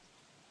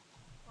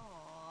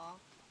 Aww.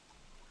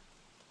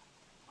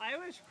 I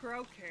wish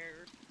Crow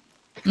cared.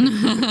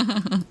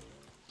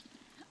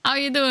 How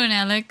you doing,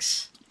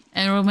 Alex?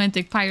 And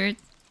Romantic Pirate?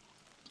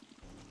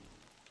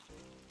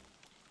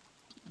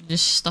 I'm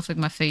just stuffing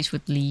my face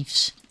with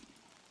leaves.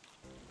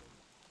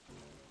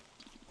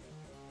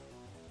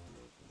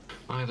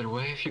 Either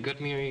way, if you get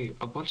me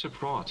a bunch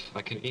of rot,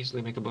 I can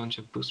easily make a bunch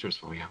of boosters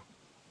for you.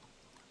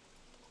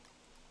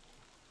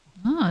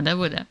 Oh, that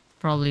would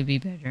probably be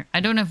better. I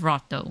don't have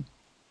rot though.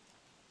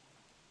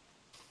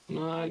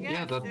 I got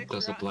Yeah, that 6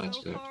 does routes apply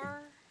so to it.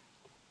 far.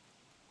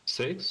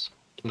 6?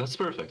 That's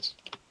perfect.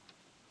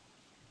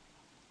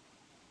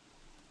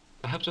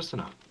 I have just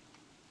enough.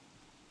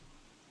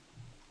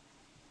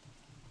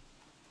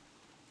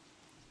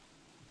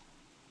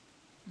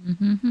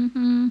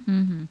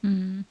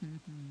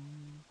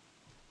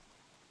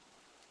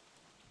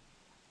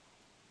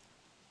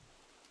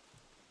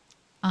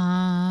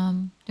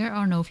 There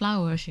are no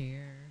flowers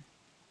here.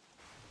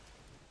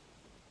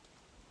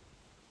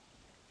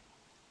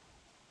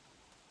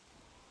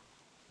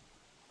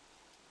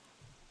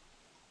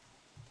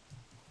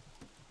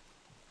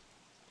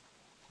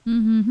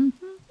 Am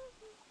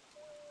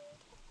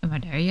I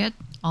there yet?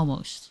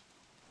 Almost.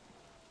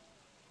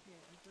 Yeah,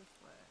 this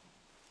way.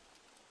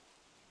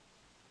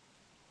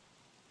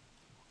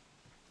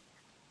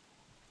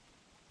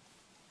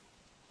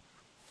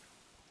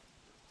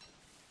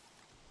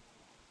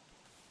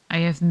 I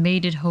have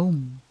made it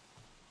home.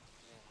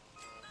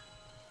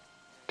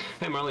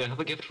 Hey Marley, I have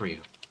a gift for you.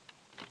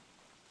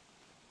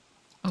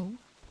 Oh.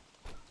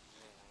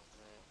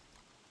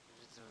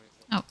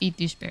 Oh, eat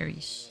these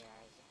berries.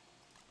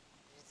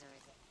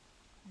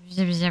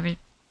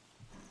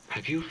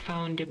 Have you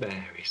found the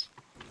berries?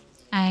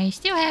 I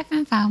still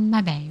haven't found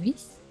my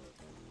berries.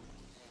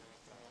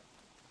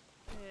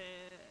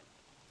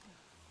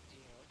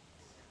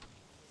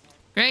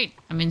 Great,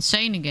 I'm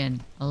insane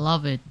again. I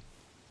love it.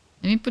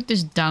 Let me put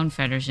this down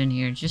feathers in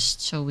here,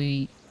 just so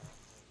we...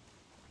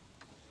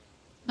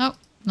 No,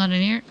 not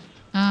in here.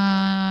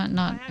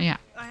 Not, yeah.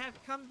 I have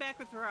come back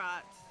with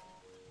rots.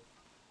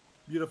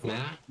 Beautiful.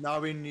 Yeah? Now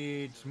we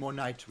need more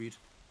nightweed.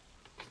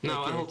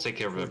 No, Okay, I'll take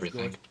care of that's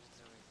everything. good.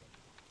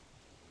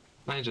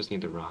 I just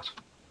need the rot.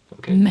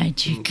 Okay.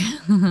 Magic.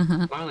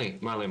 Marley.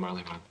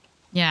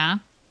 Yeah.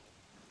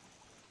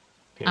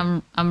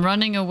 Here. I'm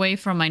running away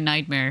from my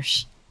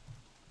nightmares.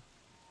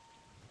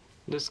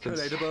 This can...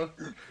 Relatable.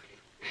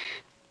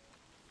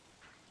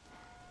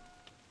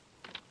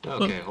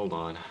 Okay, hold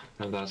on.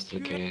 If that's the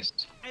case.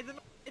 I don't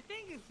know. I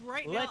think it's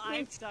right Let now me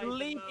I've died the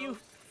sleep, you most.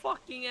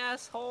 fucking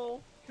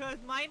asshole. Cause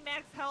my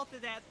max health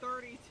is at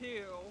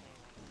 32.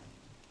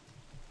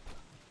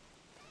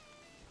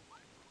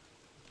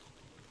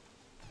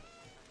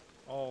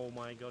 Oh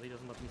my god, he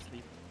doesn't let me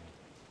sleep.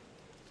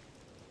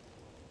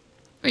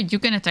 Wait, you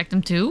can attack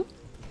them too?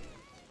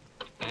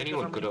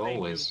 Anyone could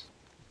always.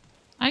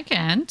 I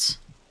can't.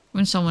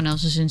 When someone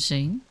else is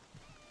insane.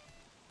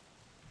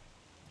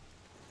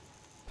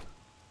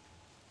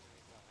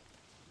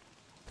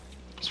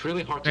 It's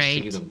really hard to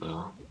see Great. them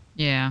though.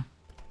 Yeah.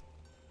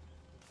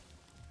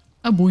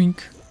 A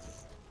boink.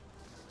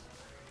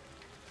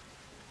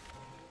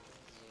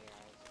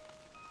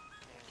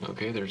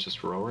 Okay, they're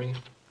just roaring.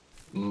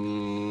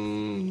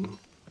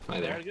 Hi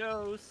There there. it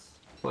goes.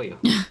 Oh yeah.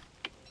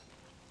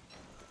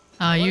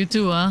 You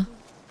too, huh?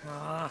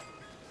 Ah,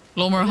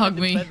 Lomer, I hug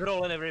did me.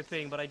 bedroll and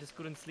everything, but I just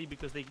couldn't sleep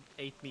because they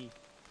ate me.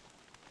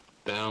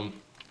 Damn.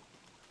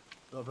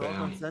 Overall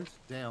Damn. consent?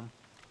 Damn.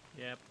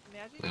 Yep.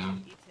 Imagine Yeah.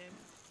 you eat him.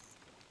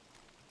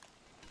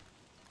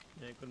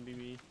 Yeah, it couldn't be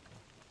me.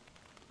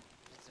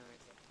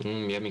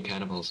 Yummy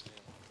cannibals.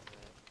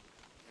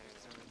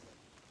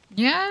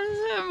 Yeah,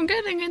 I'm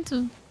getting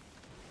into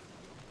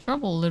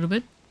trouble a little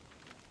bit.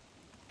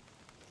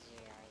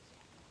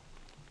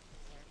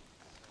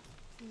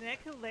 Nick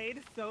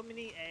laid so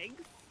many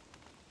eggs.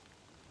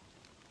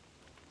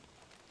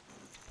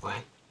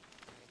 What?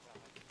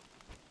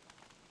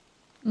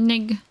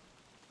 Nig.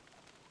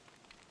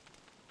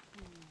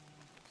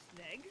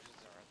 Sneg?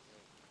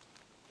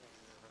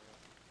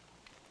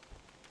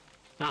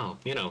 Oh,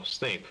 you know,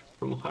 Snape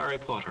from Harry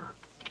Potter.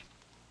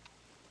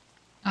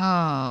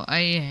 Oh,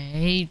 I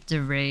hate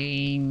the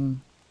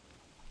rain.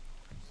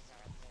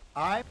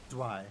 I'm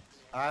dry.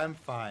 I'm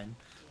fine.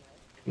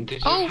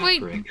 Did Oh, your hat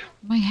wait. break?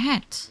 My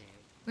hat.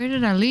 Where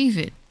did I leave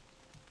it?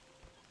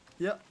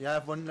 Yeah, I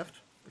have one left.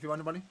 If you want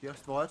the money, yes,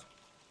 for it.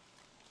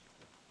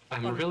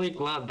 I'm really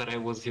glad that I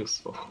was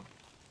useful.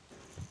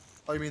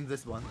 Oh, you mean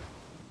this one?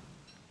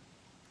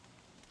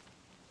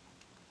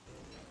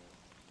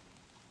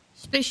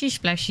 Splashy,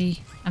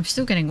 splashy. I'm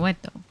still getting wet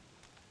though.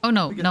 Oh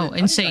no, We can no, hit ice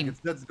insane.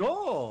 buckets. Let's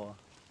go!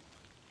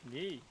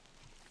 Yay.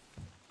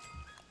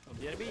 Oh,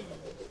 BRB.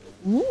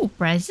 Ooh,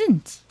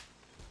 present.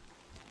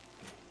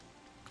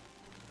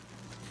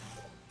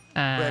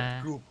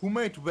 Wet goop. Who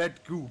made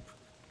wet goop?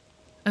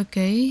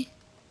 Okay.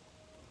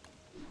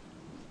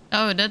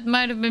 Oh, that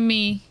might have been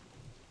me.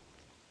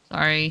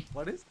 Sorry.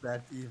 What is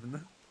that even?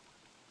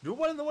 Do you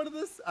want to know what it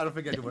is? I don't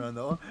think I do want to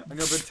know. I'm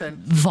gonna pretend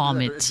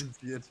Vomit. that I didn't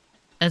see it.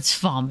 That's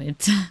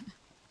vomit.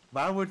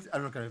 Why would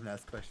I'm not gonna even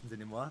ask questions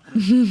anymore.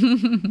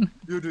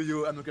 You do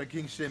you. I'm not gonna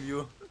king shame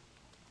you.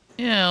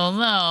 Hell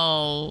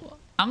no.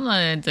 I'm not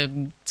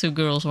into 2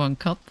 girls, 1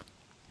 cup.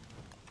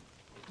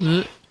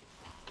 Ugh.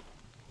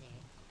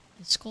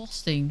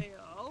 Disgusting.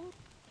 Heyo.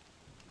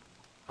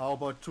 How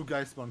about 2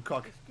 guys, 1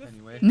 cock?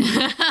 Anyway.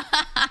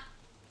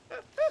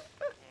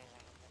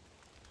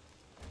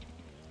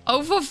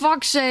 Oh, for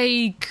fuck's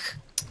sake.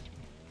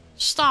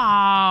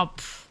 Stop.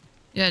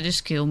 Yeah,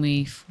 just kill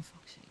me. For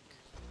fuck's sake.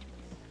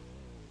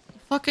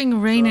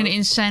 Fucking rain and So-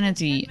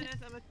 insanity. 10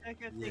 minutes, I'm gonna check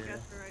if they Yeah.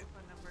 got the right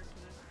phone number, so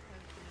this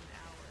has been an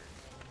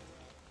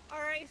hour.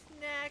 Alright,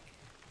 snack.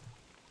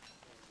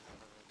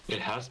 It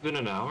has been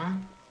an hour?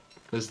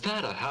 Is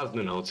that a has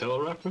been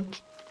hotel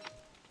reference?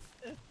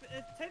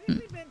 It's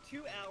technically been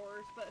 2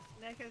 hours, but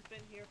snack has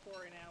been here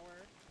for an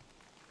hour.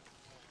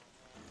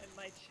 In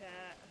my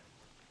chat.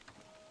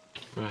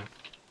 Right.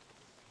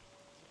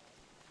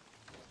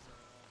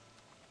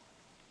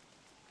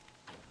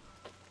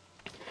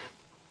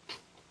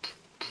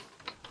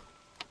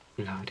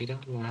 La di da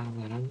la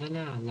la la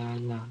la la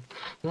la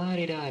la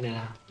di da da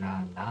la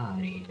la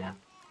di da.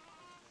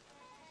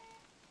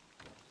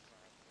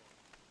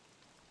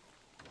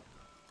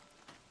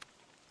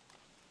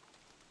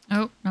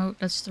 Oh, no,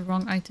 that's the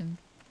wrong item.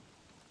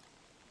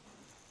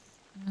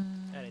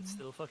 And it's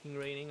still fucking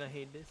raining. I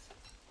hate this.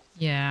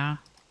 Yeah.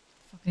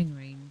 Fucking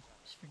rain.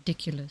 It's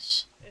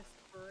ridiculous. It's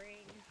spring.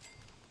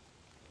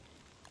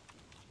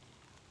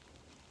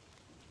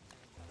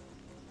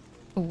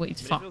 Oh, wait, I mean,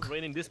 if it fuck. was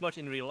raining this much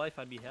in real life,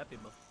 I'd be happy,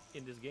 but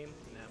in this game,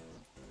 no.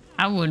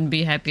 I wouldn't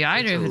be happy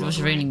either It's a if it was lot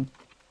of rain. raining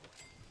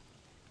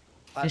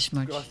I this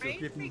much. got to Rain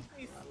give me- makes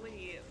me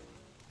sleep.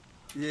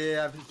 Yeah,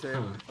 I have to say.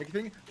 Like, I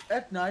think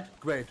at night,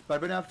 great,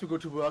 but when I have to go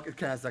to work, it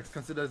kind of sucks.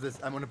 Consider this: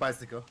 I'm on a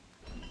bicycle.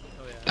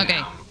 Oh yeah.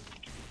 Okay.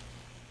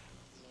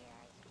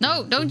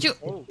 No, don't you.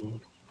 Oh.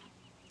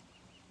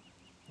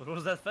 What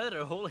was that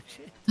feather? Holy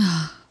shit.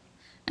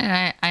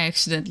 I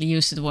accidentally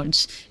used it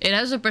once. It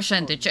has a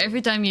percentage.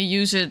 Every time you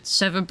use it,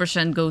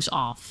 7% goes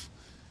off.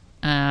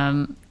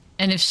 And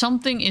if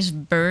something is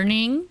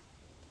burning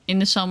in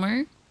the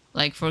summer,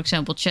 like for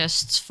example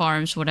chests,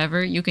 farms,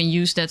 whatever, you can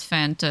use that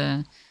fan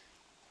to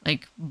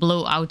like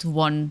blow out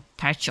one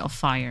patch of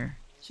fire.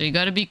 So you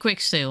gotta be quick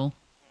still.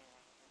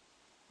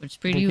 But it's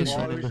pretty Think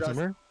useful. Or we just-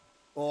 summer?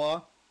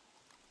 Or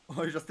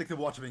you just stick the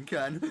water in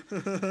can.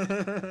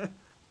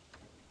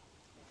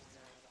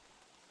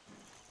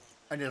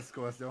 And yes, of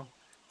course, though.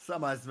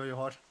 Summer is very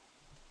hot.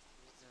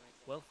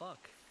 Well,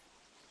 fuck.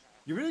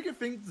 You really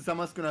think the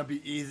summer's gonna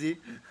be easy?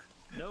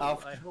 No,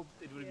 Auf- I hope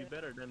it will be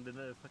better than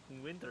the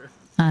fucking winter.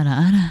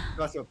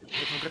 Because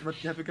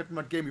you have to get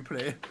what game you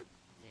play.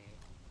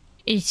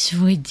 It's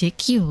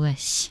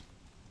ridiculous.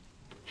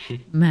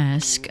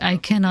 Mask, I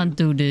cannot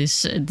do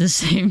this at the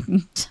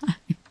same time.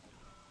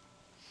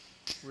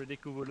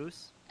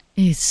 Ridiculous.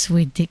 It's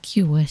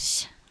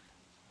ridiculous.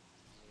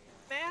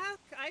 Mac,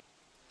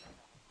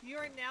 you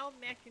are now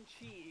mac and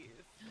cheese.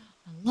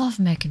 I love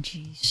mac and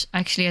cheese.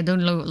 Actually, I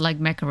don't like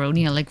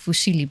macaroni. I like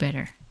fusilli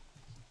better.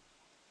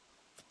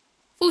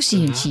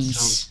 Fusilli and That cheese.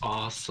 sounds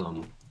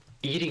awesome.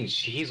 Eating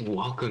cheese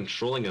while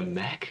controlling a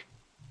mech?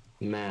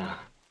 Man,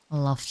 I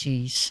love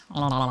cheese.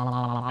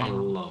 I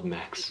love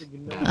mechs.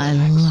 Bad I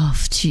mechs.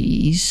 love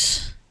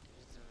cheese.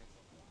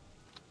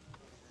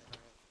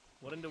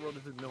 What in the world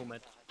is a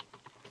nomad?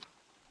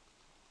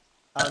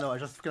 I don't know, I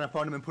just gonna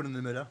pound him and put him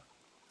in the middle.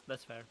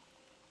 That's fair.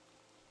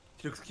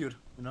 He looks cute,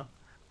 you know?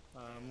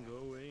 I'm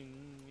going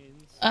in.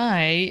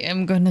 I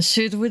am gonna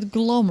sit with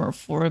Glommer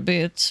for a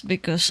bit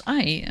because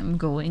I am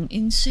going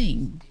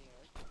insane.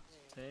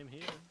 Same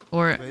here.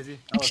 Or Crazy. I was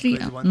actually,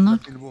 crazy I'm once, not.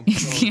 but in the womb.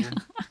 So,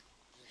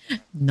 Yeah.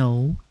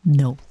 No,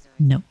 no,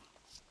 no.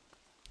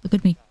 Look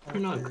at me.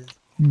 You're not.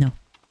 No.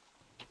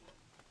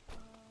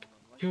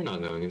 You're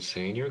not going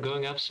insane. You're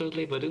going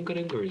absolutely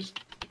badungadungers.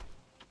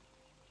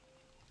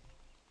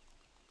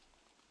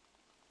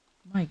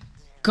 My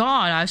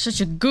God, I have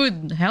such a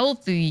good,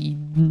 healthy,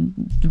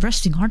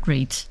 resting heart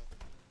rate.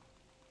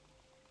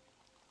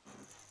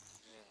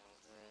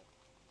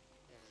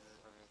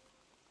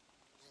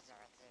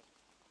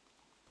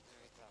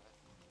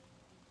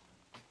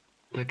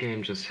 The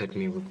game just hit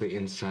me with the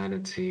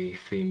insanity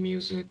theme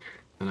music,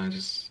 and I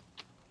just.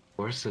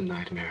 Where's the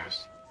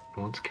nightmares? I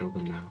want to kill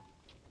them now.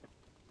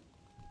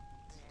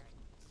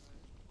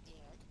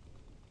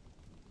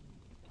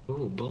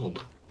 Ooh, bulb.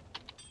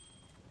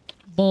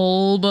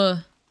 Bulb.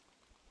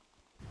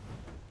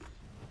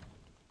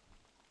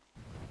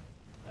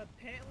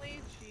 Apparently,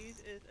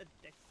 cheese is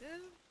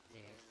addictive.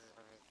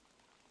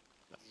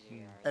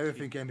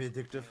 everything can be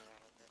addictive.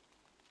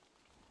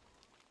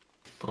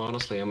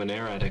 Honestly, I'm an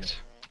air addict.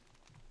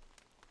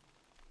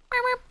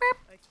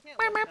 I can't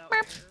live without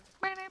air.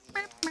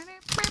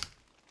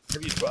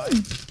 Have you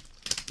tried?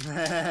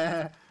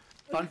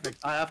 Fun fact,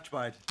 I have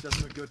tried.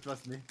 Doesn't look good,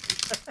 trust me.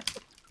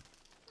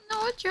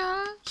 No,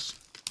 just.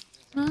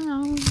 No,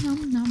 nom,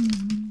 nom,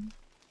 nom.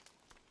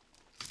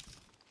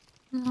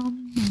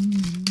 Nom, nom,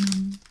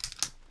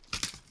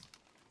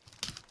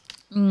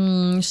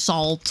 nom.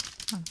 Salt.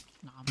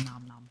 Nom,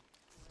 nom, nom.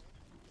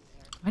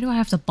 Why do I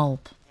have the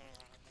bulb?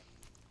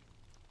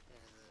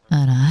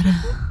 Da-da-da.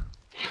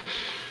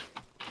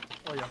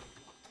 Oh yeah.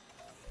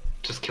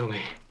 Just kill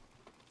me.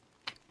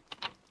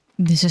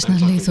 This is I'm not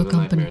talking lethal to the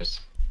company. nightmares.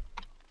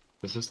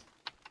 This is.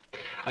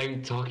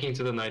 I'm talking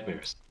to the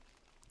nightmares.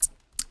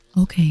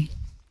 Okay.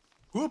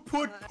 Who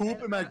put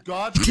poop in my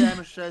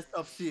goddamn chest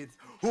of seeds?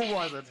 Who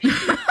was it?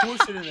 Who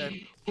shit in it?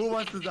 Who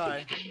wants to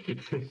die?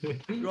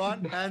 Go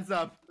on, hands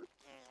up.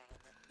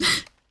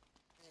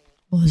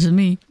 Wasn't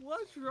me.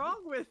 Was What's wrong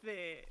with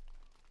it?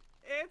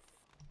 It's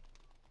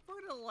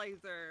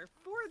fertilizer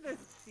for the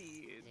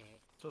seeds.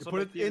 So You some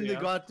put it in the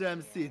bacteria.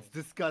 goddamn seeds.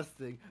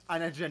 Disgusting.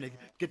 Unhygienic.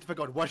 Get the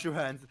fuck out. Wash your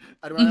hands.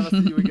 I don't wanna ever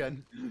see you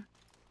again.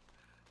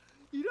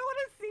 You don't want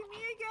to see me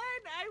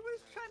again? I was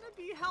trying to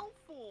be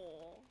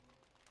helpful.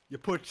 You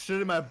put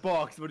shit in my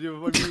box. What do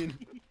you mean?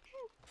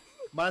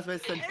 Might as well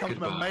send come to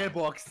my Goodbye.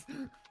 mailbox.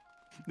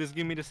 This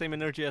give me the same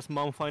energy as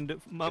mom found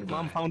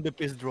the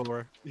piss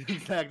drawer.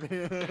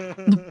 Exactly.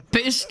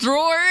 Piss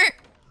drawer.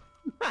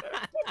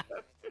 Better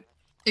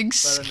in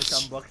the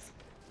cum box.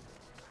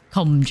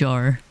 Cum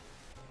jar.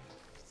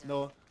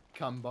 No,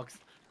 cum box.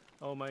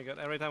 Oh my god!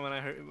 Every time when I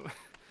heard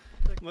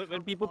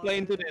when people play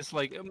into this,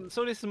 like,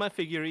 so this is my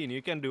figurine.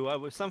 You can do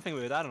something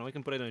with it. I don't know. You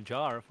can put it in a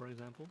jar, for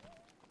example.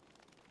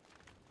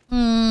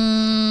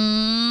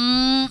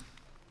 Mm.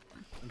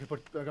 I'm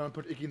gonna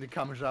put Icky in the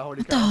cum jar.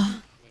 Holy cow.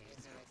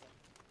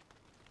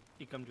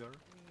 Ecom jar.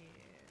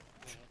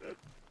 Shut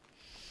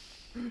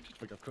the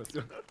fuck up, Chris.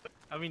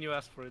 I mean, you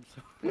asked for it,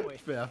 so wait.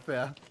 Fair,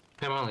 fair.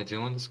 Hey Molly, do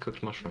you want this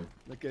cooked mushroom?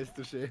 Like it's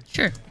touché.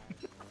 Sure.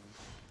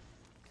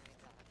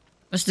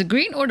 Was the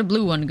green or the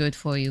blue one good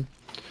for you?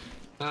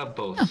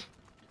 Both.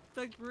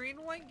 The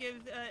green one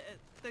gives,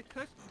 the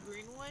cooked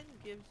green one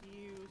gives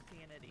you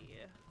sanity.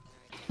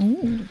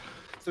 Ooh.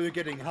 So you're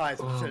getting high,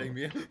 so you're Oh. telling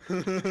me.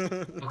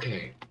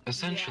 Okay,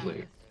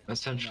 essentially,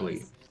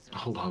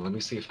 hold on, let me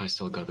see if I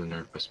still got the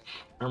nervous.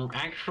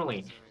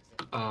 Actually,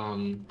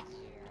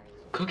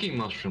 cooking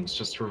mushrooms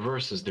just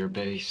reverses their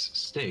base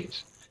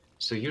state.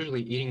 So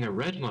usually eating a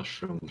red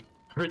mushroom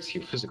hurts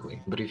you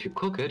physically, but if you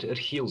cook it, it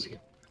heals you.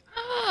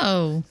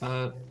 Oh.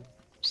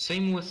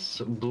 Same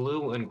with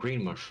blue and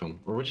green mushroom.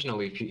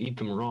 Originally, if you eat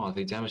them raw,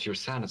 they damage your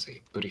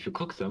sanity, but if you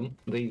cook them,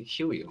 they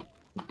heal you.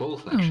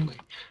 Both, actually.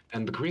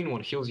 And the green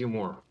one heals you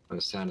more than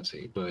the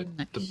sanity, but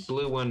the Nice.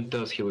 blue one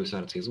does heal your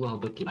sanity as well,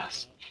 but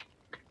less.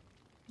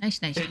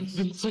 Nice, nice, It's nice.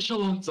 been such a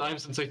long time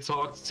since I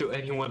talked to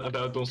anyone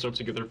about Don't Starve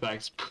Together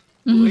facts.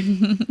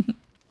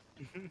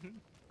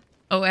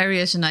 Oh,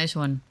 area is a nice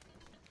one.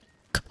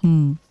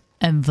 Cum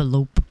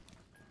envelope.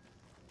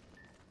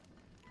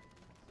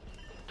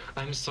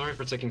 I'm sorry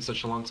for taking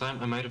such a long time.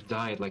 I might have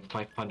died like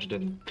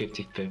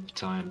 555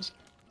 times.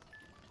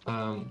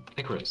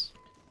 Icarus.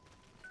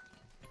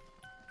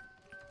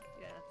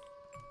 Yes.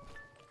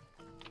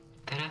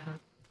 Ta-da.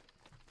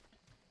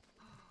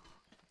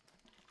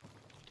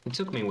 It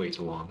took me way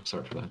too long.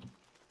 Sorry for that.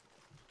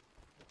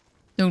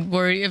 Don't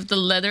worry if the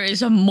leather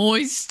is a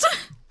moist.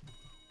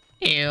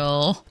 Ew.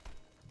 Alright,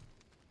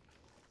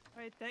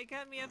 that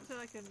got me up to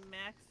like a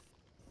max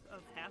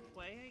of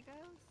halfway, I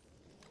guess.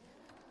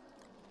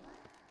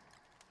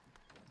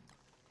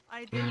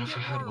 I did Man, if get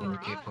I had more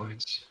 100k rock.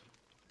 points.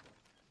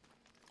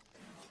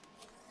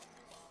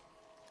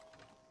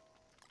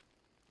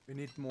 We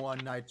need more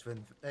Nitrin,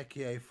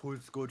 aka full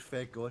good,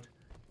 fake good,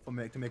 to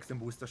make some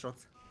booster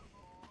shots.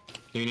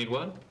 You need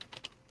what?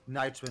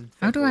 Nitrin.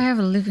 How do I have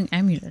a living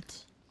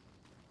amulet?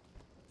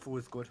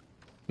 Fool's good.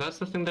 That's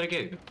the thing that I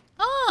gave you.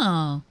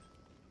 Oh.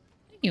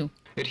 Thank you.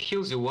 It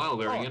heals you while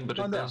wearing Oh, it, but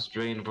down it there. does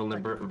drain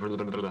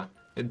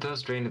it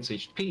does drain its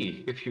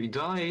HP. If you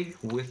die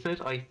with it,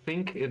 I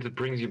think it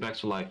brings you back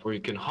to life, or you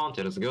can haunt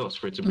it as a ghost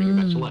for it to bring you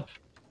back to life.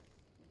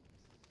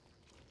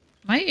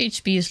 My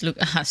HP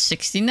is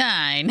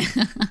 69.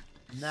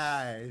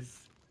 Nice.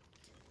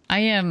 I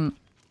am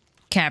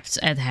capped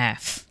at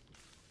half.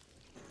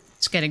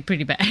 It's getting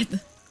pretty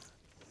bad.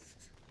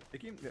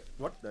 Icky,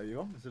 what? There you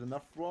go. Is it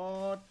enough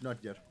rod? Not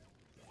yet.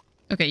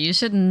 Okay, you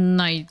said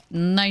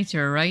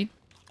niter, right?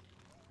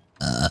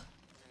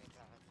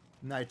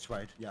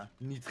 Nitrite, yeah. I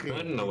Nitrate.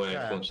 don't know why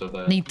I called so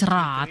that.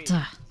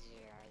 Nitrat.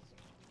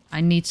 I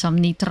need some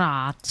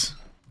nitrat.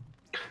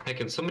 Hey,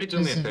 can somebody do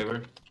me a Is it-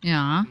 favor?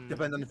 Yeah.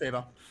 Depends on the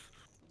favor.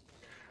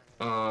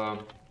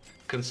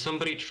 Can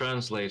somebody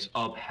translate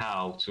up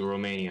how to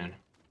Romanian?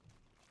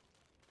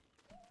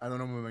 I don't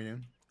know what I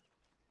mean.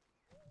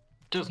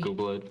 Just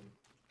Google it.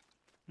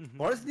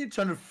 What is the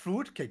eternal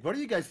fruitcake? What are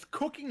you guys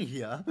cooking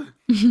here?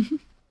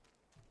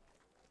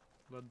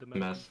 But the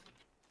Mess.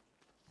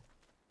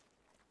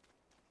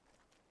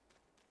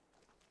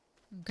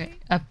 Okay.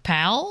 A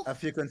pal? I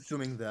feel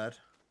consuming that.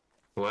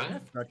 What?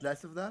 Not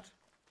less of that.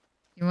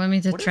 You want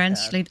me to What is that?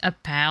 translate a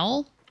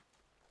pal?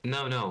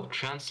 No.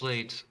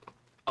 Translate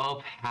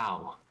up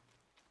how.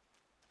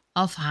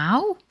 Of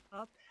how?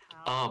 Up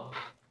how?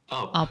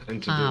 Up.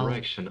 Into how.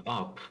 direction.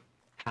 Up.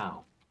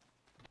 How.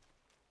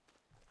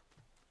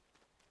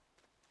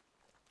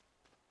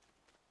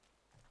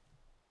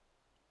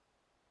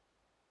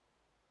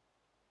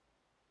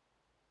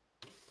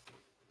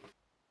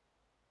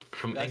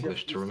 From Guys,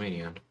 English to yes,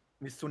 Romanian.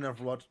 We soon have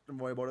rod. Don't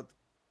worry about it.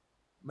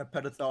 My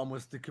pellets are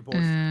almost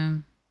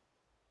decomposed.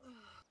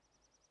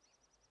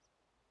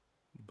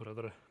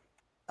 brother.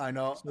 I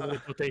know. So many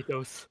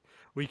potatoes.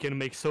 We can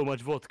make so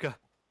much vodka.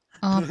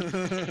 Up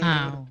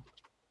how?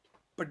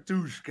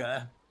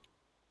 Patushka.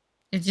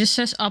 It just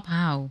says up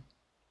how.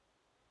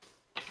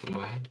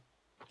 What?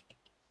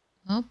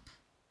 Up.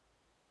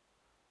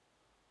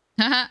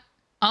 Haha.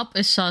 Up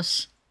is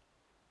sus.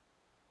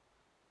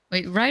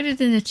 Wait, write it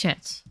in the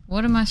chat.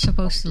 What am I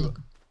supposed to look?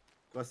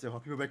 Kostja,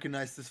 hope you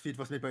recognize this feat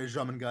was made by a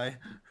German guy.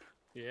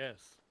 Yes.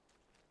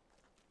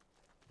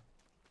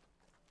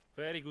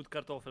 Very good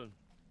Kartoffeln.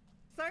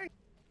 Sorry.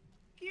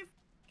 Give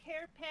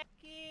care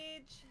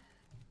package.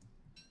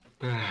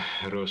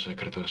 Хорошая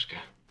картошка.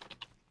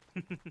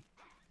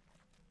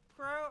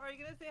 Crow, are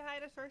you gonna say hi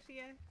to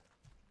Sorcia?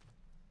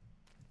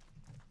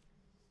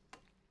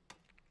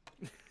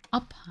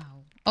 Up how?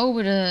 Oh,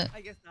 with a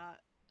I guess not.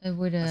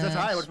 with a said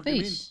hi, what the fuck do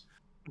you mean? space.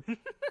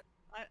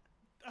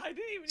 I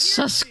didn't even hear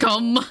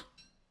Suscum. you.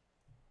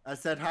 I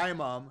said hi,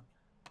 mom.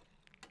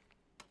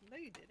 No,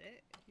 you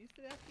didn't. You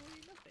said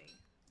absolutely nothing.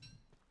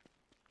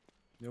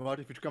 You know what?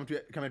 If you come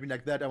at me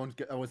like that, I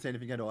won't say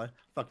anything at all.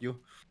 Fuck you.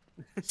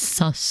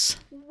 Sus.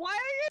 Why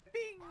are you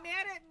being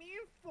mad at me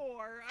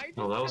for? I just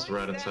Well, that was telling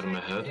right you inside that of my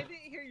I head. didn't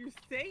hear you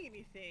say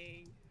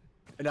anything.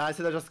 And I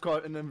said I just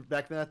called, and then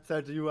back then I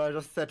said to you, I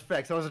just said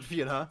facts. How does it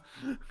feel, huh?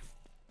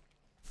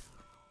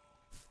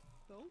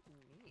 So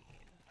mean.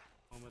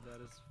 Oh, my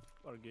dad is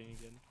arguing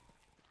again.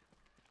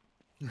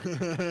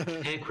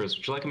 Hey Chris,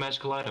 would you like a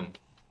magical item?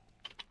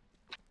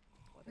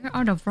 Where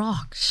are the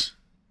rocks?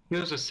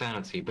 Uses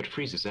sanity, but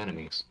freezes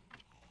enemies.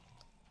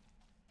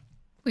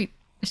 Wait,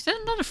 is that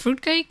another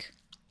fruitcake?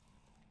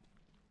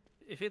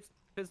 If it's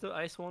the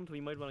ice wand, we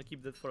might want to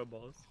keep that for a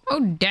boss. Oh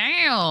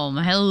damn!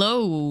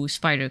 Hello,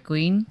 Spider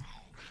Queen.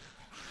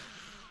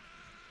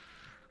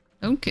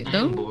 I'm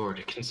Don't.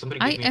 bored. Can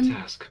somebody I give me am- a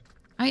task?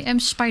 I am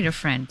Spider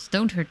Friend.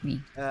 Don't hurt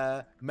me.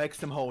 Make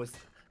some hoes.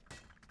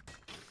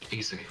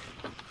 Easy.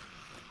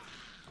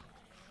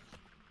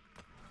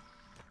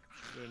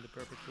 We're in the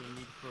perpetual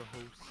need for a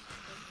hose.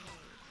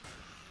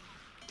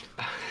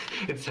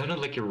 It sounded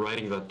like you're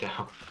writing that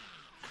down.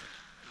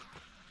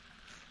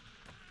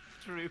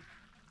 True.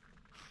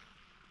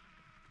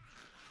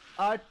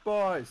 Alright,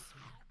 boys.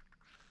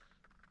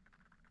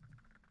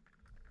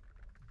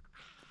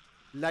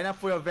 Line up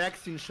for your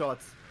vaccine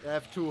shots. I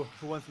have two.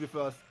 Who wants to be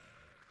first?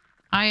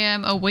 I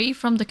am away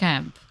from the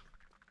camp.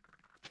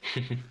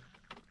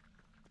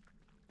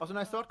 Also,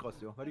 nice sword,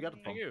 Kostja. Where do you got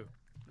it from? Thank you.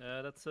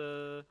 That's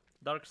a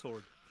dark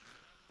sword,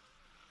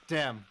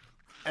 Damn.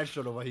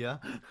 Edgeshot over here.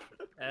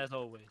 as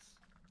always.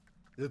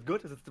 Is it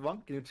good? Is it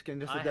strong? Can you just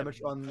the I damage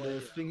have on no the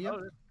idea. string here? Oh,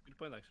 that's a good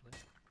point, actually.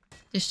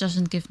 This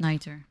doesn't give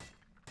niter.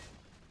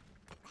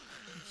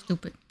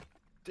 Stupid.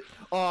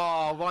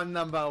 Oh, one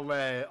number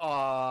away.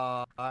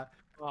 Oh.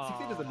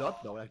 16 is a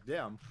lot though, like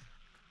damn.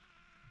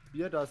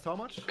 Spear does how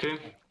much? Okay,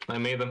 I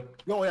made them.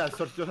 Oh yeah,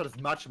 so shot is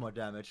much more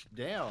damage.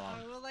 Damn.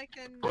 I would like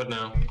What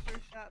another now?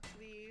 research shot,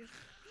 please.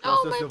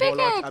 Oh, Kostja's my the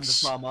warlock, I'm the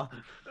pickaxe! farmer.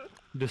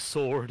 The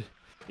sword.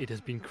 It has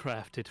been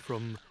crafted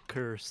from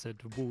cursed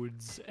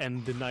woods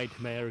and the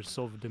nightmares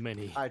of the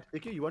many. Alright,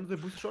 Icky, you want the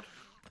boost shot?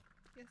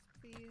 Yes,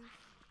 please.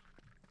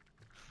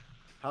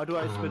 How do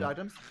I split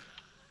items?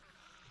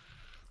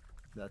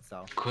 That's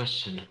how.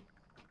 Question.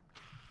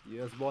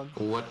 Here's one.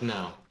 What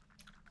now?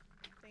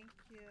 Thank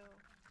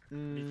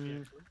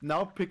you.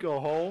 Now pick a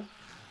hole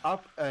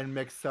up and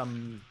make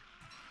some.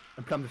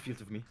 And plumb the fields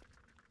with me.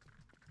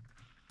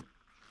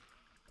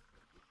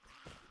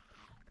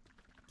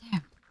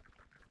 Damn.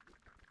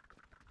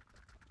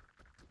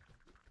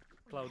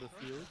 Plow the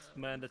fields,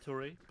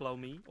 mandatory. Plow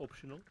me,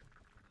 optional.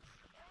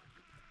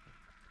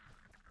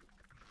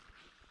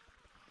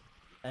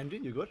 Andy,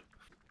 you good?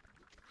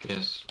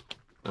 Yes.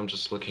 I'm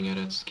just looking at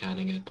it,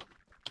 scanning it.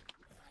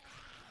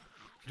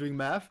 Doing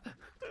math?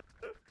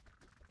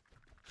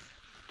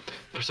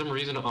 For some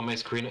reason on my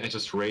screen, I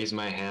just raise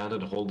my hand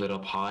and hold it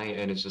up high,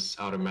 and it just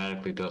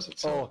automatically does it.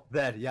 So Oh,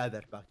 that, yeah,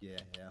 that bug, yeah,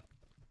 yeah.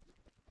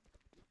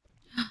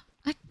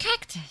 A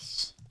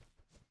cactus.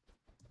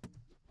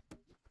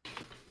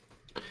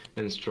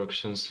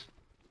 instructions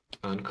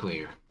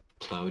unclear.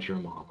 Plowed your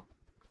mom.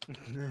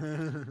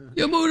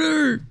 Your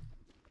motor.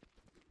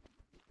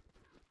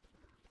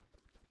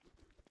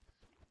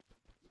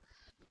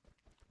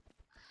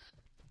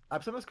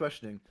 I'm sometimes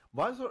questioning,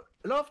 why so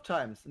a lot of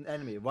times in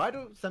anime, why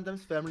do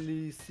sometimes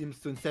families seem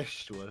so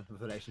incestual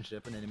with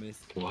relationship in enemies?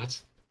 What?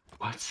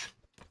 What?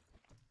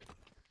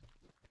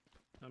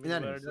 I mean, Yeah,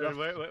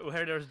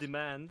 where there's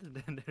demand,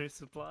 then there is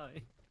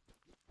supply.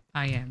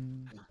 I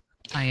am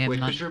Wait,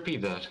 not. could you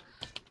repeat that?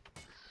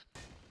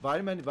 Why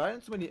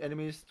aren't so many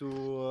enemies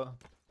to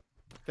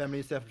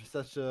families have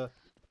such a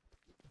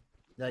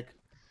like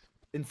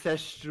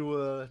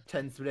incestual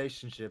tense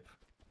relationship?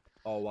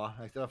 Oh wow,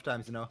 like a lot of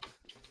times, you know.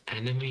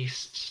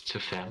 Enemies to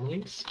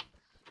families?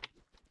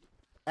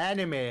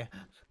 Anime.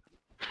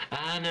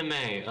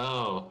 Anime.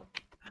 Oh.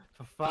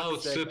 For fuck's Oh,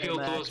 it's to sake, appeal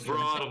to as Max.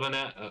 broad of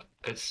an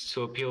it's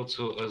to appeal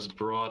to as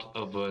broad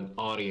of an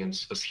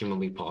audience as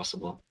humanly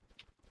possible.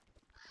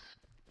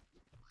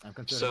 I'm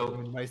considering So-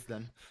 human race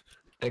then.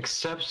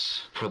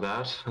 Except for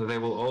that, they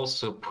will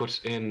also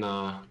put in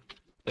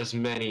as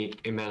many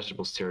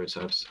imaginable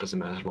stereotypes as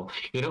imaginable.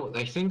 You know,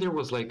 I think there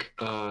was like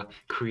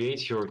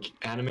create your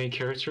anime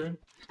character,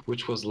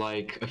 which was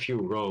like a few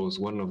rows.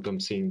 One of them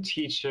saying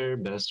teacher,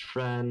 best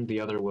friend, the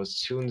other was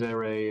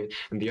tsundere,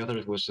 and the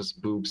other was just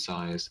boob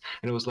size.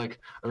 And it was like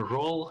a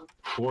roll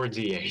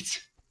 4d8.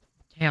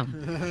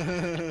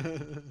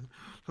 Damn.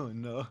 Oh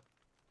no.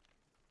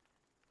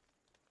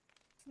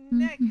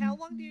 Nick, how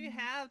long do you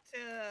have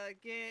to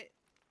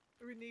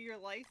renew your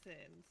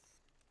license?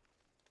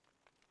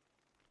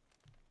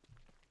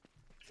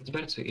 It's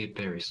better to eat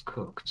berries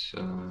cooked.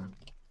 What am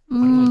I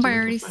doing with my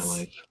Berries.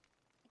 life?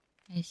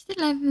 I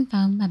still haven't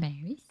found my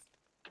berries.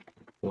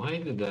 Why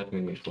did that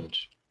make me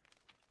flinch?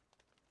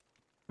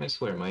 I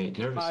swear, my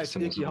nervous Hi,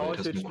 system Sticky, how is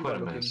has been HP quite a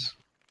looking? mess.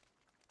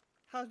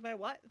 How's my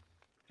what?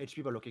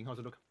 HP bar looking, how's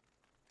it look?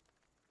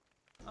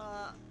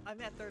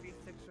 I'm at 36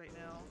 right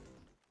now.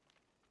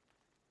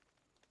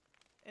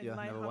 And Yeah,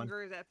 my never hunger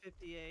mind. is at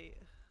 58.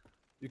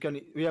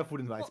 We have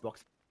food in the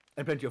icebox.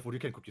 And plenty of food, you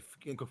can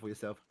cook for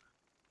yourself.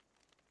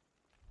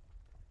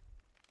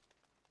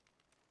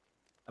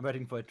 I'm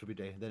waiting for it to be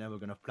day, then we're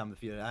gonna plumb the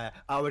field. I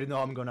already know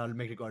I'm gonna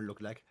make it gonna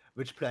look like.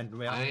 Which plant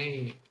where.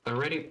 I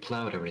already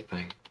plowed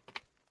everything.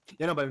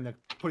 Yeah, no, but I'm like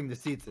putting the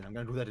seeds in. I'm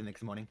gonna do that the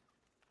next morning.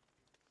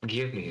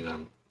 Give me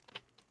them.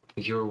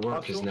 Your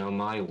work is Also- now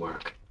my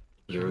work.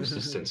 Your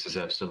existence is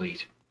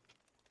obsolete.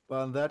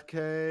 Well, in that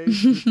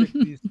case, you take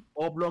these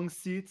oblong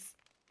seeds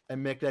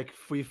and make like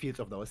 3 fields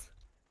of those.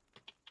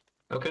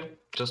 Okay,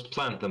 just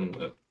plant them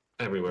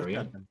everywhere, Just yeah?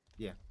 plant them.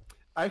 Yeah.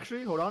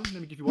 Actually, hold on. Let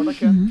me give you what I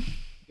can.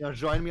 You know,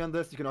 join me on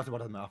this. You can also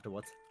water them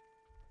afterwards.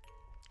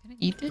 Can I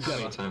eat this? How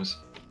many times?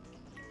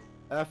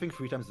 I think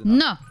 3 times is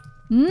enough.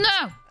 No!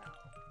 No!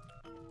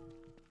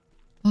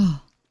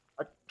 Oh.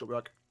 To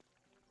work.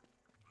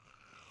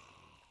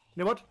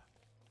 You know what?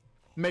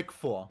 Make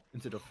 4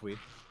 instead of 3.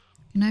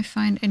 Can I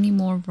find any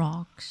more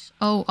rocks?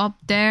 Oh, up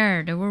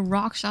there. There were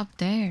rocks up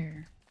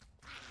there.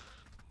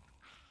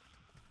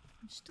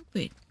 I'm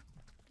stupid.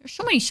 There's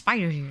so many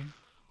spiders here.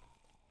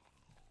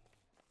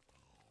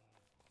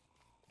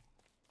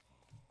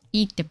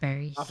 Eat the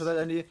berries. After that,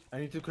 I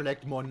need to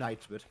collect more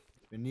nitrate.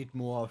 We need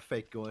more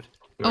fake gold.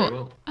 Very Oh,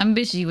 well. I'm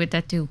busy with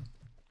that too.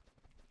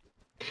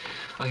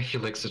 I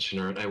feel like such a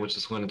nerd. I would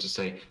just wanted to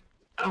say,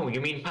 oh, you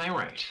mean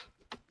pyrite?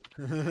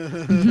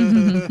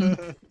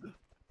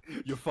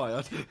 You're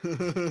fired.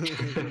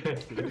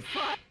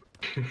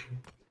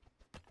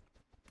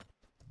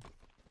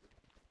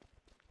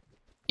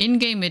 In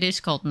game, it is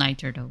called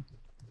niter though.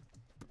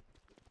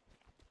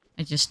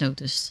 I just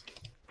noticed.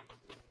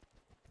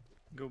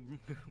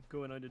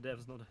 Go annoy the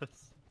devs, not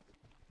us.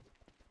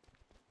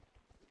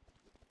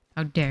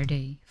 How dare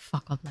they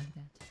fuck up like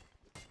that?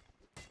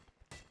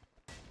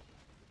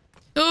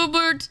 Oh,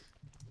 bird!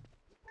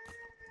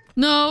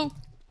 No!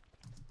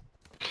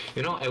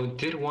 You know, I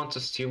did want to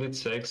steal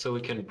its egg so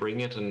we can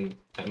bring it and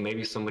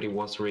maybe somebody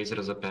wants to raise it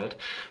as a pet.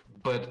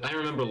 But I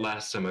remember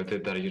last time I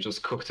did that, you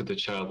just cooked the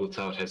child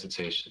without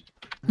hesitation.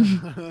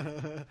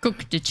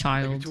 Cook the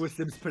child. To a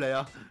Sims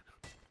player.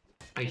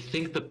 I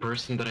think the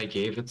person that I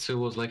gave it to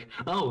was like,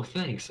 oh,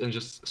 thanks, and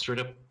just straight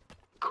up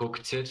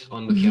cooked it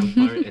on the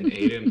campfire and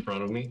ate it in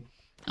front of me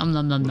Nom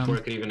nom nom before I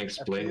nom. could even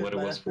explain what it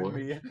was for.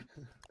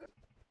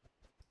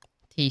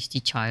 Tasty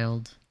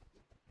child.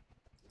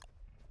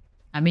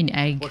 I mean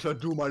egg. What shall I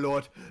do, my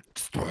lord?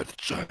 Destroy the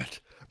child.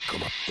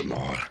 Come up the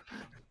mall.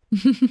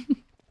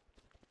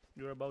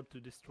 You're about to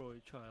destroy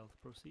a child.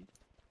 Proceed.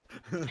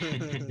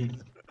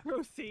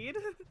 Proceed.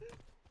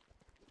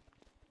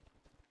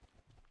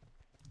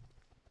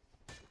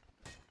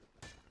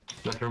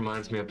 That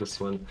reminds me of this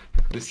one.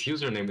 This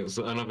username is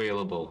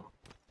unavailable.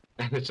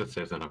 And it just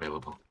says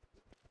unavailable.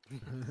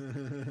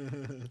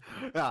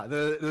 Yeah,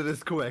 that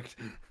is correct.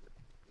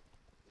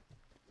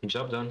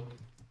 Job done.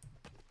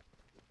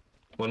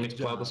 Want me to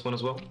plow this one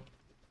as well?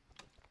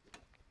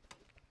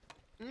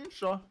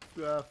 Sure.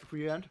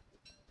 Free hand.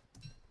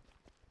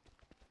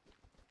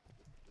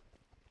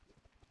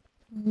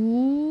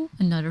 Ooh,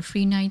 another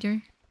free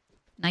niter.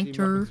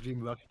 Niter.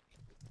 Dreamwork.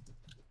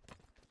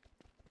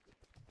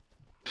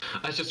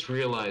 I just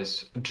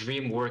realized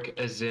dream work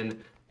as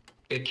in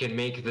it can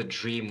make the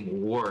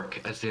dream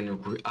work as in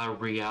a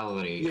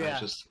reality.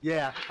 Yeah,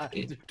 yeah.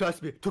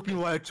 Trust me, it took me a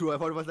while too. I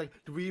thought it was like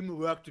dream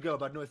work together,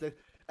 but no, it's like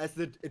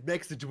it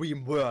makes the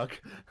dream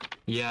work.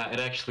 Yeah, it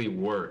actually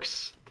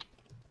works.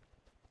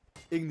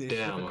 English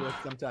Damn. difficult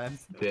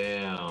sometimes.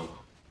 Damn.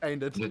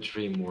 Ain't it? The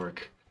dream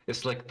work.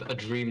 It's like a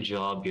dream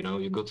job, you know?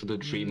 You go to the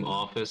dream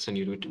office and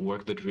you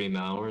work the dream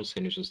hours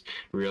and you just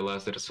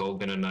realize that it's all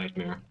been a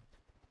nightmare.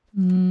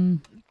 Hmm.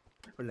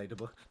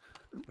 Relatable.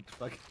 What the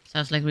fuck?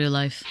 Sounds like real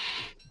life.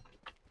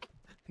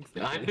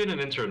 I've been an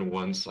intern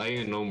once. I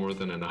know more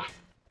than enough.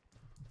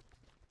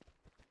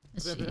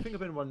 Let's I see. think I've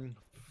been one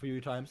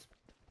few times.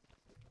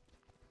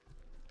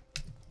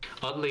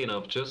 Oddly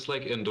enough, just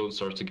like in Don't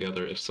Start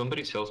Together, if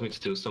somebody tells me to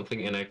do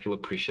something and I feel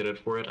appreciated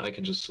for it, I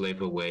can just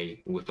slave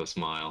away with a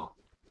smile.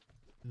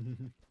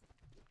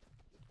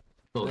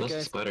 Oh, that's a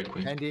Okay, spider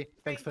queen. Andy,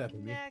 thanks for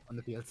having me Nick. on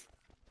the fields.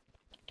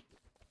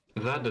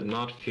 That did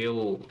not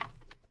feel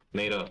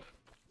made up.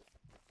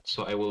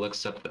 So I will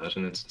accept that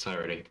in its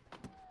entirety.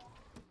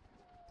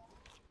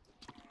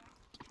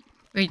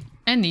 Wait,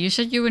 Andy, you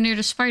said you were near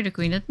the Spider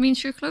Queen. That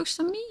means you're close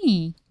to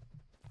me.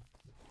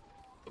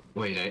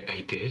 Wait,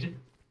 I did?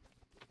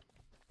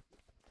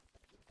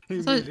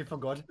 He So- immediately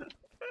forgot.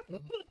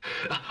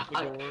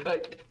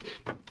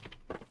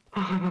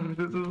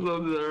 This is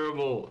so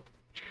terrible.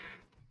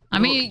 I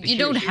No, mean, you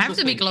don't here's have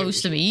the to be thing,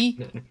 close to me.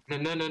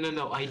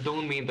 No. I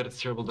don't mean that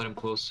it's terrible that I'm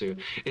close to you.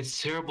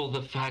 It's terrible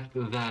the fact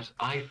that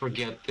I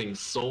forget things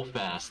so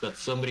fast that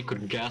somebody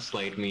could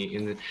gaslight me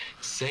in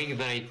saying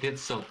that I did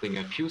something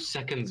a few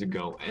seconds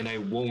ago and I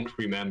won't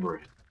remember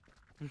it.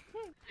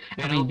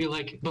 And I'll mean- be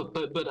like,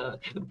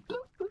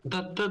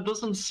 that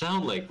doesn't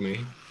sound like me.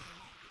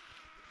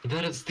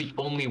 That is the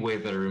only way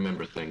that I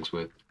remember things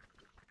with.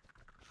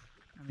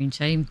 I mean,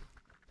 same.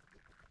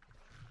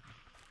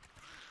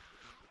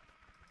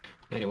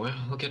 Anyway,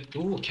 look at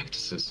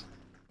cactuses.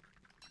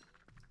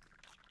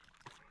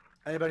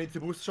 Anybody needs a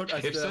boost shot? I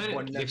still have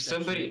one left. If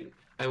somebody,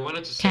 I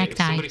wanted to say, Cacti. if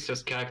somebody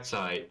says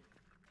cacti,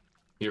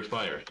 you're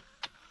fired.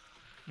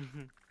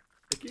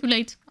 Too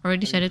late.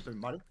 Already said it.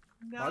 Mari?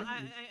 No, Mari?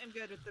 I'm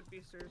good with the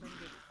boosters. I'm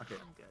good. Okay.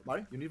 I'm good.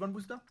 Mari, you need one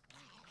booster?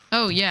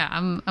 Oh yeah,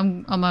 I'm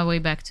on my way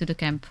back to the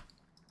camp.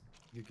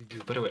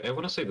 By the way, I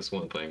want to say this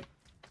one thing.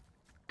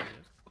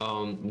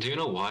 Do you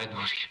know why?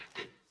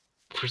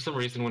 For some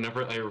reason,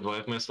 whenever I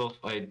revive myself,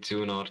 I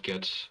do not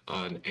get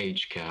an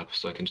age cap,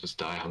 so I can just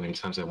die how many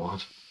times I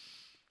want.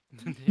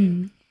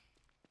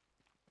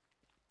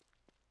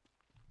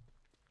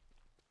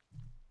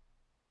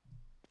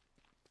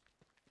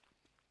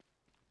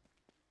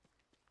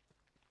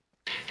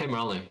 Hey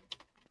Marley,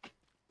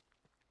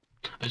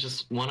 I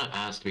just want to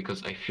ask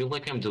because I feel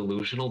like I'm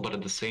delusional, but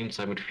at the same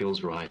time it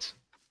feels right.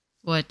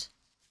 What?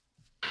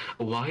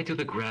 Why do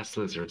the grass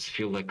lizards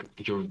feel like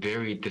your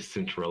very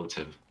distant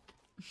relative?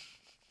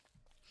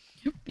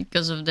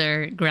 Because of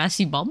their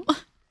grassy bum?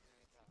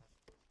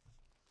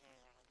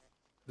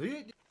 Do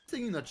you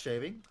think you're not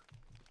shaving?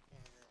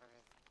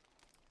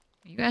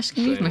 Are you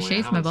asking me if I Anyway,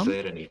 shave I my haven't bum?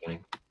 said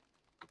anything.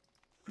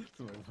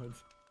 Oh my God.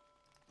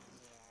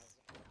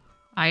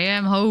 I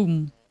am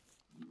home.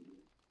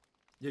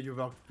 Yeah, you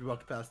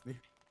walked past me.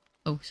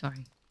 Oh,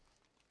 sorry.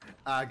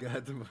 Ah,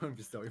 God,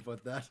 I'm sorry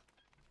about that.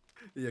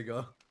 Here you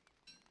go.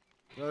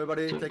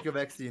 Everybody, take your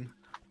vaccine.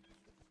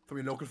 From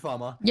your local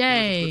farmer.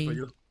 Yay! Good for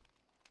you.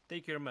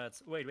 Take your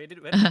meds. Wait, where did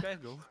you guys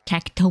go?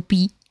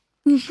 Cactopy.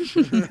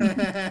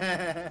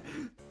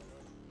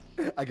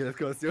 I get it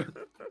close you.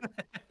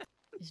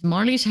 Is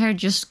Marley's hair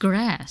just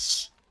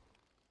grass?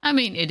 I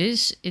mean, it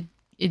is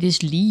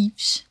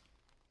leaves.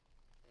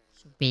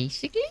 So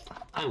basically,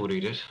 I would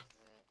eat it.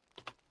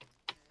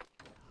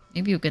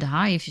 maybe you get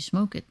high if you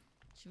smoke it.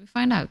 Should we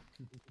find out?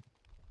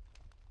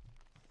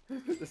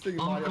 This thing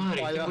Oh might God,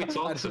 I fire. think we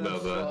talked I'm not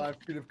about sure that. I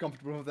feel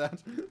comfortable with that.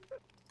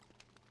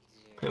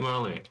 Hey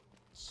Marley,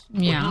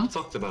 we Yeah, have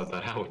talked about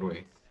that, haven't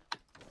we?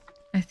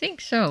 I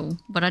think so,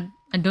 but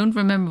I don't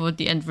remember what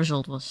the end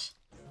result was.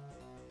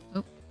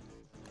 Oh.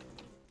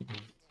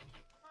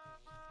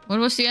 What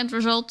was the end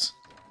result?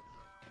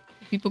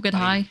 People get I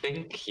high?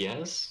 think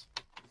yes.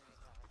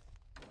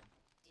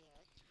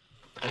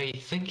 I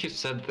think you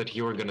said that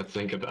you were gonna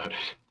think about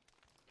it.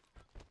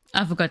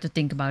 I forgot to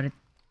think about it.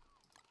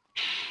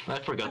 I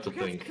forgot to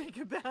think. Think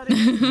about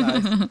it.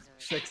 Nice.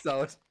 Checks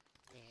out.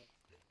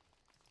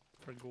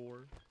 For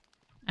gore.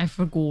 I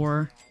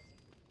forgot.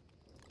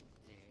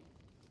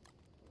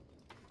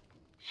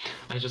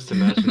 I just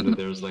imagined that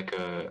there's like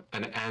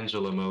an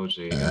angel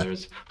emoji and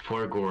there's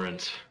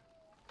Forgorant.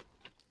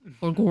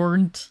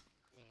 Forgorned.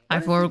 I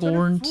What is this kind of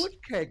forgorned. Food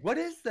cake. What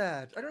is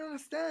that? I don't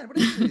understand. What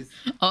is this?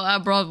 Oh, I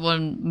brought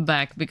one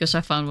back because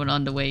I found one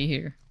on the way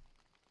here.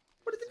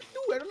 What does it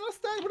do? I don't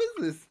understand. What is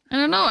this? I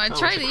don't know, I Oh,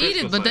 tried it's to a eat it,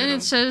 Christmas but then item.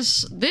 it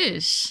says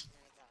this.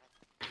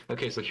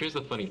 Okay, so here's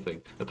the funny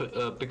thing.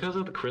 Because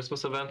of the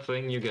Christmas event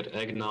thing, you get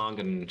eggnog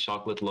and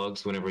chocolate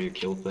lugs whenever you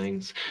kill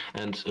things.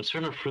 And a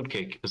turn of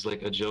fruitcake is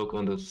like a joke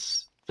on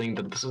this thing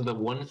that this is the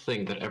one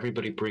thing that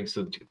everybody brings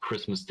to the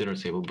Christmas dinner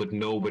table, but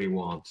nobody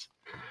wants.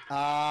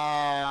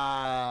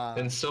 Ah.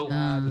 And so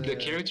Ah. the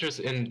characters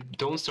in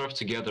Don't Starve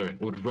Together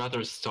would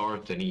rather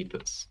starve than eat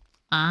this.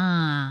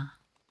 Ah.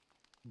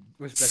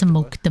 Respectable.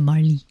 Smoke the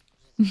Marley.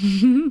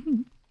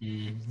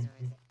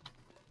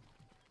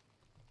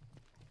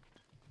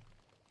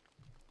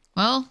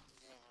 Well,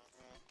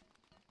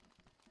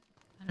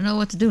 I don't know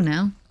what to do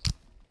now.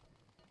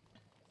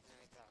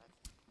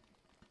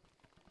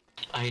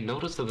 I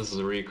noticed that this is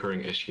a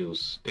recurring issue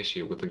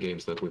with the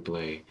games that we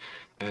play,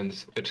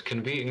 and it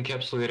can be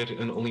encapsulated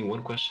in only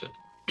one question.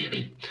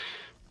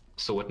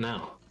 So what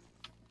now?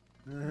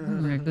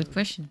 Very good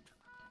question.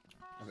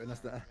 I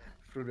understand.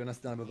 Fully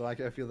understandable. I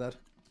feel that.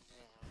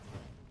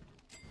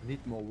 I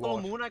need more Full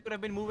water. moon, I could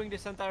have been moving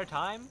this entire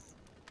time.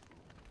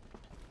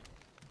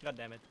 God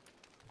damn it.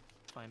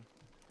 It's fine.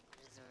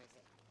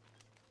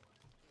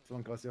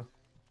 Someone calls you.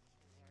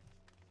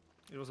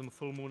 It was a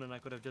full moon and I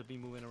could have just been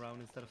moving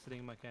around instead of sitting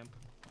in my camp.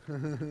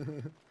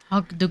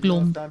 Hug the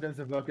glom. Sometimes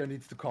the worker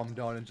needs to calm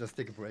down and just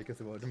take a break.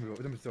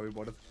 I'm sorry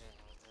about it.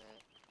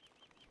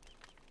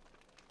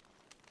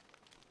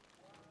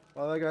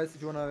 Alright guys,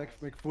 if you wanna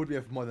make food, we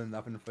have more than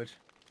enough in the fridge.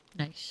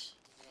 Nice.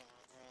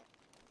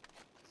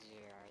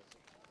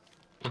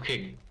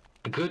 Okay,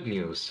 good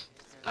news.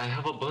 I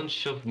have a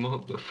bunch of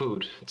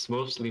food. It's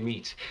mostly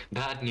meat.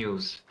 Bad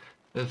news.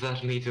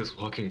 That meat is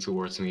walking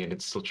towards me and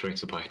it's still trying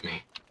to bite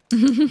me.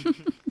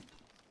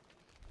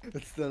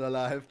 It's still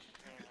alive.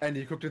 And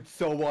he cooked it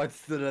so well, it's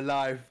still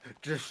alive.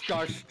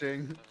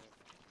 Disgusting.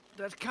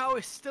 That cow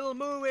is still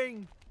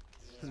moving.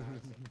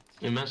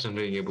 Imagine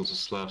being able to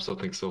slap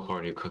something so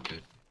hard you cook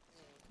it.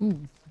 Ooh.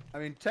 I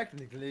mean,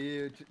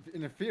 technically,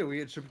 in a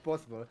theory, it should be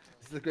possible.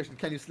 It's the question,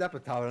 can you slap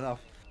it hard enough?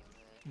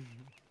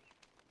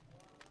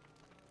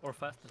 Or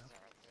fast enough.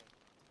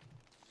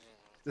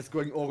 Just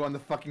going over on the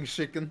fucking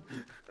chicken.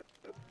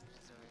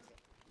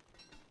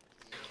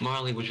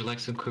 Marley, would you like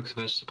some cooked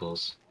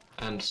vegetables?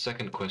 And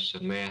second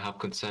question, may I have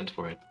consent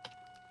for it?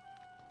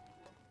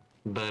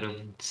 But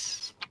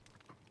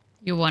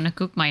You wanna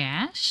cook my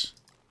ass?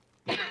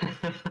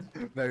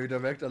 Very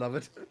direct, I love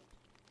it.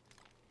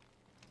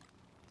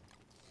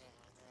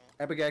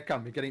 Abigail,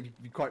 come,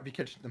 we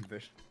catch them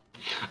fish.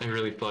 I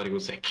really thought he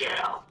would say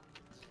kill.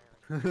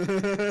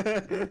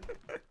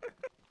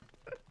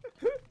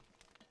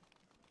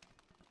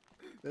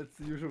 That's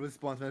the usual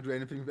response when I do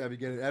anything with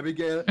Abigail.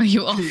 Abigail, Are you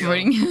kill.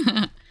 offering?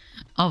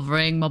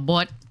 Offering my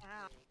butt?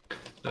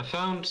 I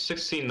found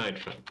 16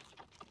 nitro.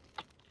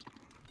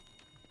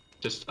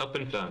 Just up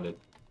and found it.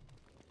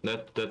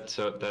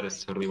 That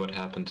is totally what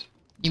happened.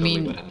 You Totally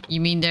mean what happened.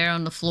 you mean there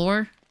on the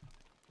floor?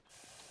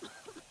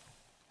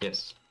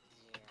 Yes.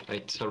 I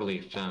totally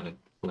found it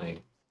laying.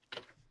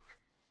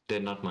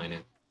 Did not mine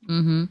it.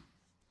 Mm-hmm.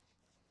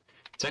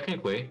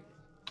 Technically,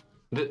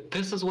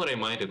 this is what I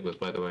mined it with,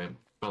 by the way.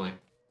 Probably.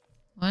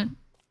 What?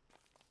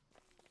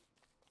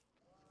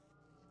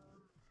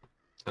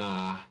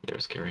 They're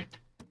scary.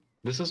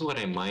 This is what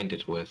I mined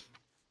it with.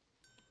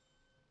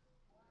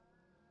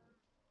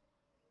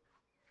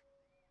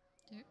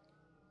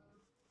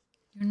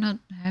 You're not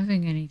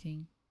having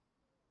anything.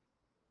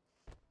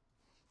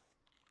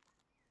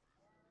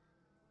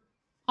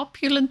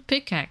 Opulent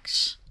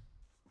pickaxe.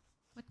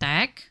 What the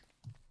heck?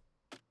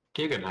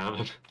 You can have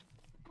it.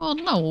 Oh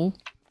no.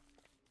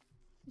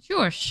 It's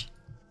yours.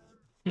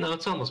 No,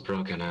 it's almost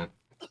broken out.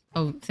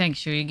 Oh,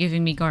 thanks. You're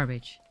giving me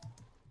garbage.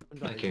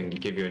 I can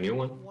give you a new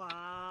one.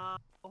 Wow.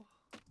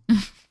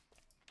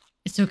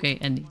 It's okay,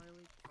 Andy. Marley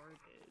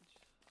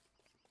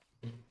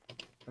garbage.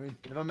 I mean,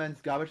 never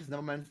man's garbage is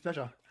never man's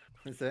pleasure.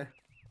 I say.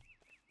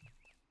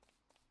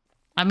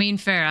 I mean,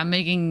 fair. I'm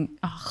making...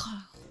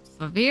 Oh,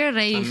 weer I'm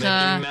making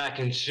regen. mac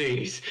and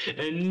cheese,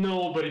 and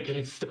nobody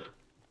can stop.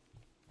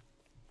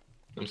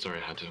 I'm sorry,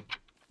 I had to.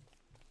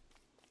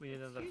 We need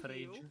another Excuse fridge.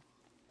 you.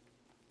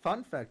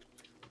 Fun fact,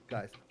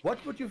 guys.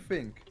 What would you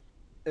think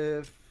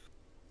if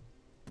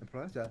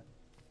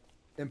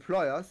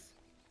employers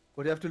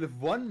would have to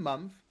live 1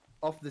 month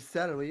of the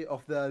salary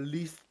of the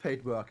least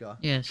paid worker?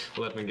 Yes.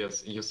 Let me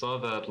guess. You saw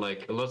that,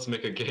 like, let's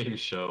make a game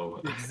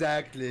show.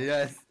 Exactly.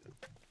 Yes.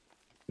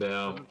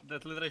 Yeah,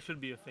 That literally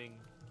should be a thing.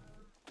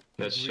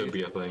 that should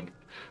be a thing.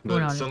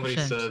 But somebody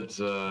 100%.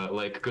 said,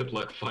 like, good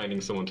luck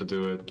finding someone to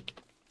do it.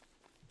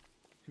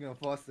 You're gonna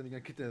force them, you're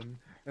gonna kid them.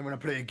 I'm gonna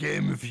play a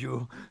game with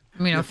you. I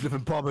mean, You have of to live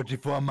in poverty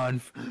for a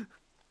month.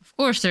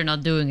 course they're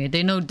not doing it.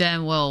 They know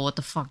damn well what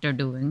the fuck they're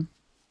doing.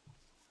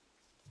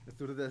 Let's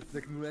do this.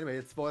 They can do it anyway.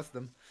 Let's force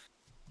them.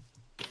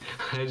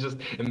 I just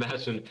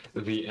imagine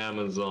the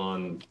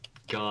Amazon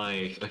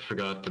guy, I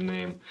forgot the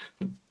name.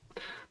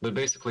 But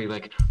basically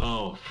like,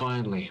 oh,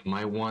 finally,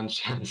 my one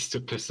chance to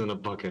piss in a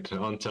bucket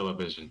on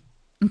television.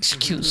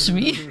 Excuse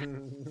me.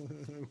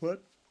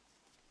 What?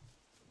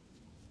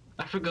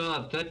 I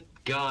forgot, that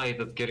guy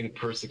that's getting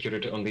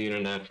persecuted on the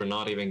internet for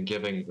not even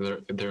giving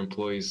their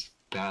employees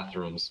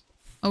bathrooms.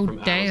 Oh, From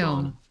damn.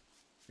 Amazon.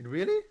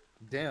 Really?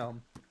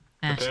 Damn.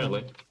 Asshole.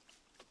 Apparently.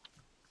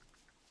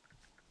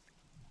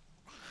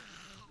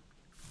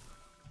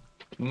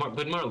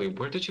 But Marley,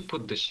 where did you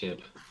put the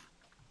ship?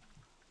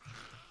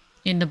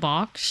 In the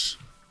box.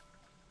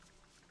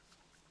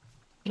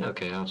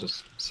 Okay, I'll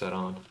just set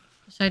on.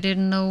 Because I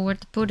didn't know where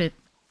to put it.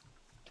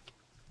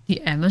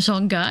 The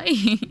Amazon guy?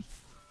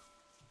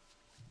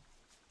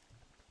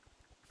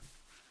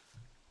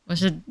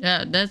 Was it...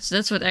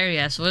 that's what Ari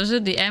asked. Was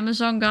it the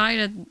Amazon guy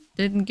that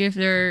didn't give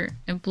their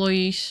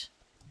employees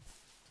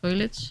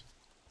toilets?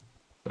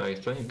 I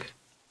think.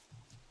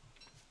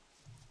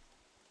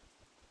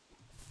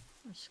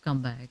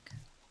 Scumbag.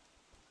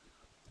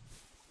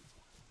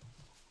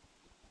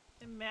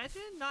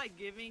 Imagine not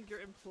giving your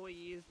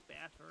employees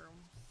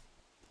bathrooms.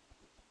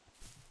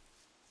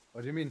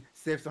 What do you mean?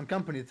 Saves on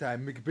company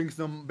time. Brings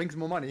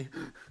more money.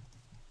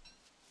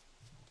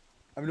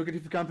 I mean, look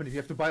at the company. You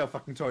have to buy a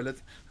fucking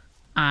toilet.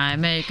 I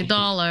make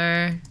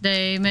 $1,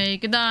 they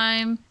make a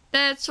dime.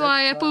 That's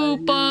why I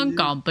poop on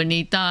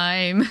company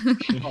time.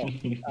 Oh,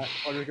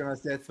 or you're gonna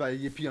say that's why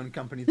you pee on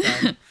company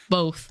time.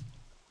 Both.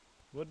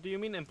 What do you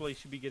mean employees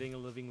should be getting a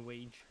living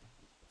wage?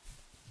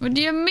 What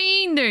do you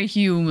mean they're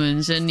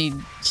humans and need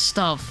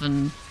stuff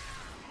and...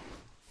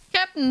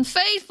 Captain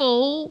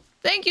Faithful,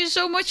 thank you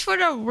so much for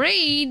the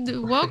raid.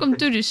 Welcome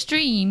to the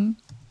stream.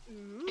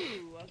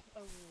 Ooh,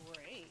 a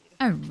raid.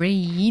 A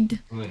raid.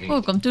 Wait,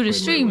 Welcome to the wait,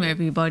 stream, wait.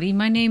 everybody.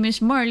 My name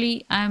is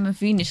Marley. I'm a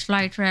Venus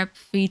flytrap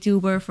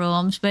VTuber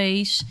from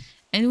space.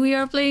 And we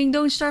are playing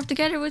Don't Starve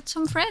together with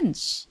some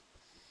friends.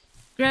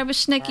 grab a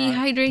snacky, Alright.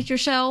 hydrate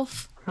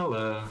yourself.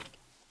 Hello.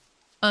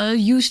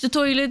 Use the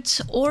toilet,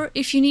 or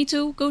if you need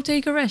to, go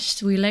take a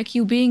rest. We like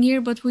you being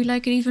here, but we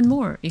like it even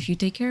more if you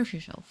take care of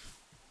yourself.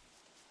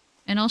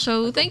 And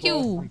also, I thank got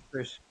both you! Some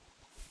fish.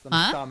 Some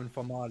Huh? salmon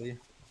for Marley.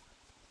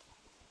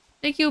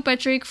 Thank you,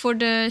 Patrick, for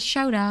the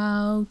shout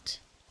out.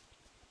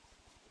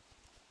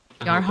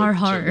 I Yar hope har I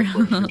har. joke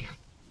before I forget.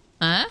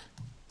 Huh?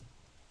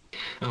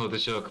 Oh, the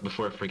joke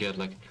before I forget.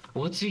 Like,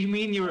 what do you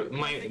mean you're I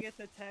my? get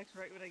the text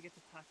right when I get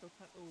to taco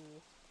time.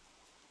 Ooh.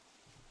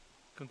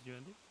 Continue,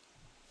 Andy.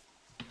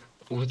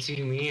 What do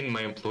you mean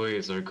my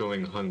employees are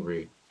going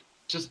hungry?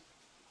 Just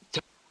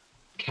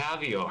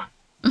caviar.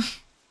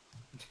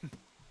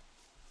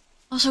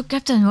 Also,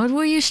 Captain, what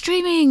were you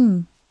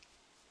streaming?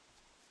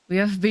 We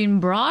have been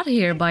brought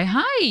here by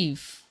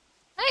Hive.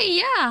 Hey,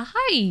 yeah,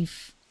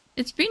 Hive.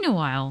 It's been a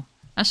while.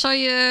 I saw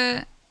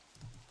you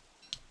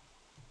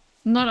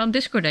not on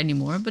Discord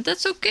anymore, but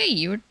that's okay.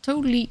 You're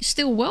totally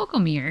still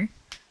welcome here.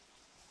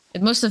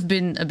 It must have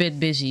been a bit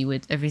busy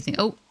with everything.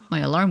 Oh, my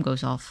alarm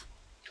goes off.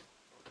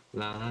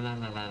 La la la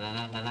la la la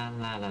la la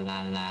la la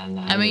la la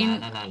la. I mean,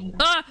 la, la, la.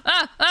 ah,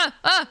 ah, ah,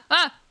 ah,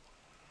 ah,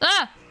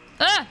 ah,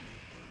 ah.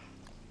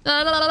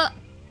 La, la, la, la.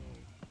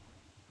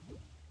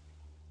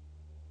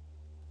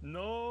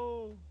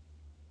 No.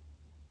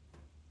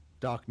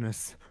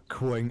 Darkness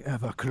growing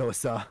ever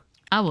closer.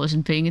 I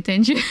wasn't paying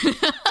attention.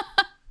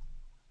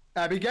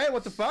 Abigail,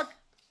 what the fuck?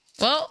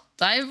 Well,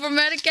 time for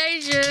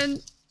medication.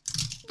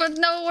 But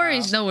no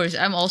worries, no worries.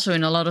 I'm also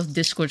in a lot of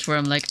Discords where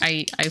I'm like,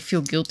 I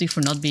feel guilty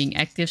for not being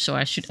active, so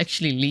I should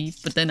actually leave.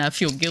 But then I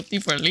feel guilty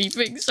for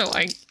leaving, so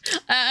I...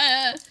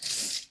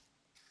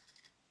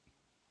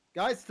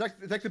 Guys, it's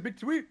like the big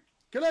tree.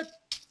 Kill it.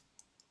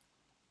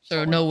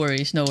 So no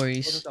worries, no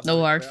worries.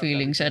 No hard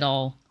feelings at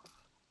all.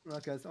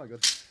 Okay, it's all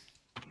good.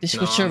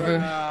 Discord No. server.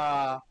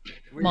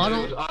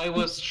 Model. Dude, I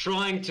was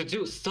trying to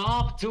do.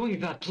 Stop doing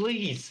that,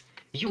 please.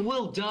 You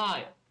will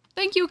die.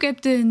 Thank you,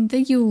 Captain.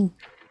 Thank you.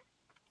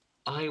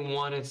 I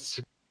wanted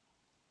to.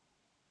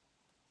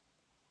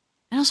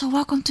 And also,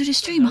 welcome to the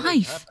stream, What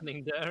is Hive.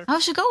 happening there?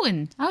 How's it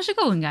going? How's it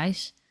going,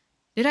 guys?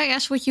 Did I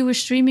ask what you were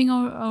streaming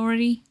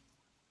already?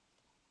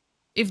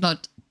 If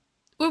not,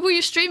 what were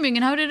you streaming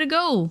and how did it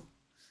go?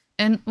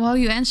 And while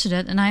you answer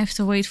that, and I have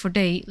to wait for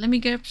day, let me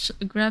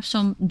grab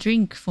some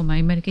drink for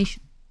my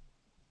medication.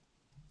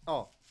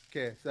 Oh,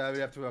 okay. So we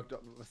have to work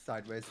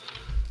sideways.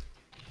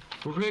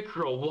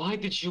 Rickroll, why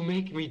did you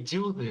make me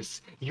do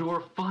this? You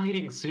were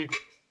fighting secret.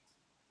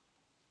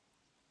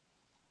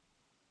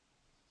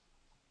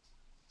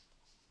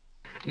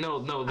 No,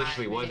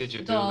 literally, why did you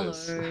do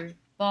this?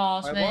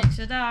 Boss I makes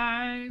a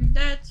dime.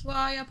 That's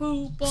why I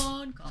poop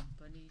on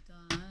company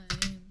time.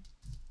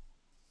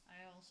 I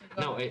also got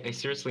No, I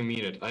seriously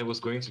mean it. I was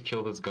going to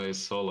kill this guy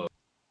solo.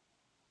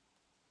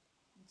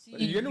 See,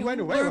 You you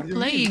went away, were what do you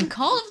mean? playing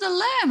Call of the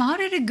Lamb. How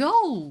did it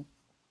go?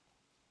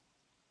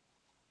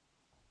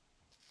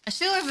 I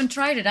still haven't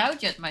tried it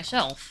out yet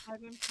myself.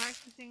 I've been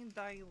practicing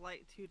Dying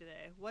Light 2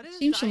 today. What is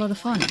Seems a lot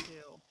of Dying fun. Light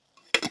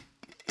 2?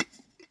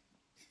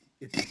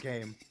 It's a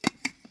game.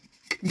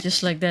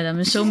 Just like that. I'm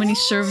in so many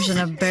servers and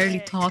I'm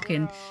barely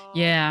talking.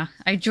 Yeah,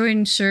 I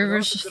joined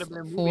servers could have been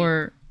a movie.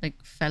 for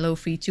like fellow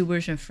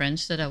VTubers and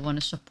friends that I want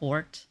to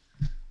support.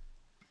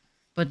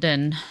 But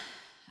then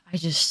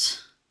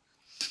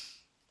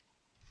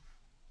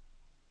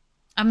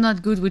I'm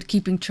not good with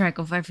keeping track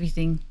of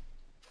everything.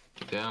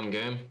 Damn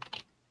game.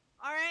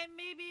 Alright,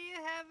 maybe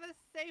have a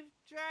safe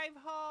drive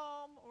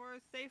home or a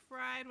safe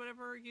ride,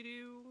 whatever you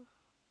do.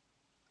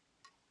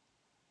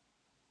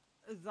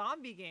 A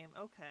zombie game,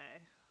 okay.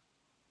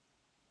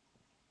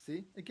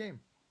 See? A game.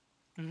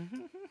 Num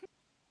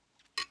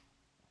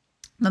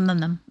num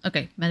num.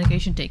 Okay,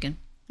 medication taken.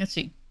 Let's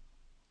see.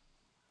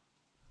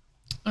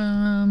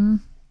 And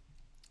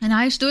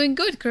I's doing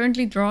good.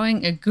 Currently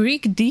drawing a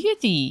Greek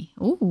deity.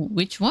 Ooh,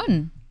 which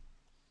one?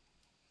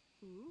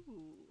 Ooh.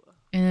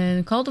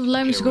 And Call of the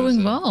Lamb is Okay, going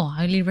Rosa. well.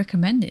 Highly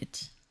recommend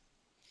it.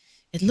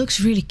 It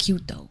looks really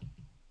cute though.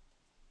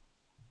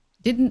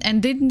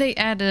 Didn't they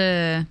add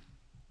a...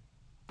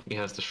 He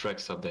has the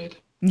Shreks update.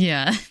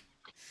 Yeah.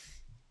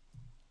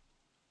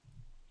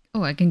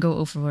 Oh, I can go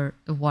over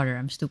the water.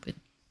 I'm stupid.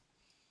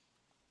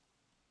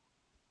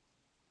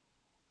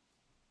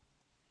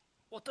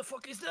 What the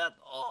fuck is that?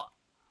 Oh.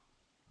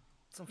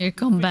 Some Here fucking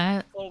come fish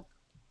back. folk.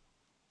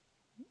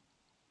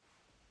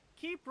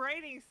 Keep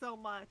raining so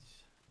much.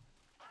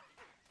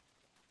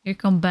 Here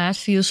come bad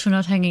feels for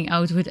not hanging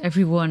out with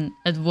everyone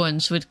at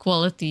once with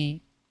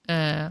quality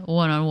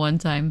one-on-one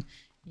time.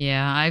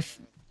 Yeah, I've...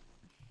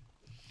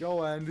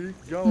 Go Andy.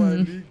 Go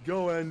Andy.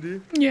 Go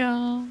Andy.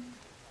 Yeah.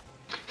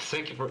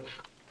 Thank you for.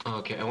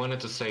 Okay, I wanted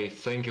to say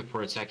thank you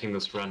for attacking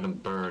this random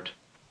bird.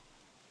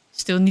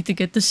 Still need to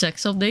get the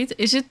sex update.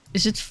 Is it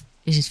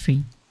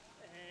free?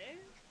 Hey,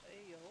 hey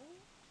yo.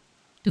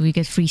 Do we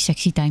get free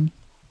sexy time?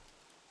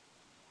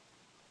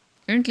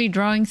 Currently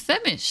drawing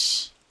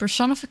Themis,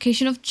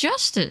 personification of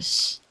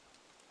justice.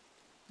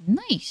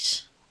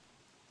 Nice.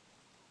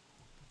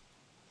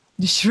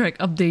 The Shrek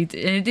update,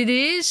 and it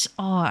is.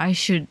 Oh, I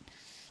should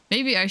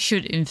Maybe I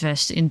should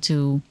invest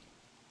into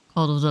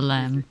Call of the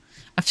Lamb.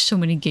 I have so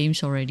many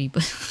games already,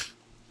 but...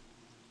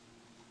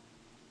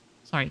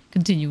 Sorry,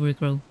 continue,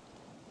 Rickrow.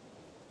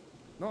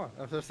 No,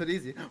 I said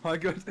easy. Oh,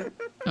 good.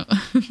 Oh.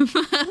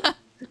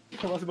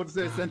 I was about to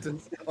say a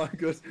sentence. Oh,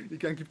 good. You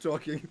can keep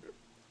talking.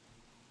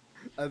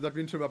 I thought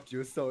we interrupt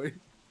you. Sorry.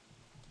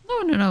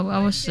 No,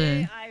 I was... One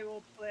day I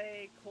will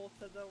play Cult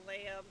of the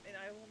Lamb, and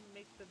I will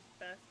make the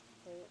best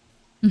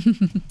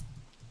cult.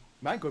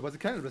 My god, was a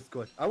cannabis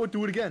good. I would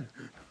do it again.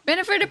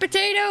 Benefit the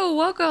Potato,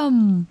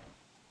 welcome!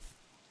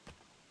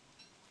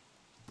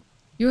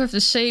 You have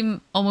the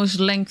same almost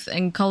length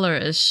and color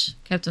as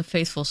Captain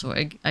Faithful, so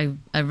I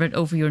read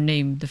over your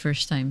name the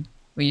first time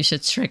when you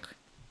said Shrek.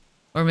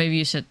 Or maybe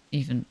you said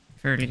even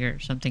earlier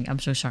something. I'm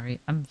so sorry.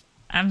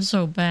 I'm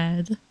so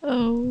bad.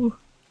 Oh.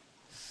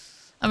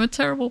 I'm a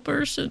terrible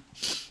person.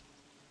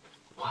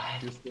 What?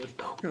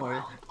 Don't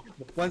worry.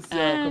 Once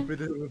you're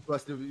completely good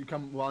person, you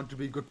come around to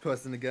be a good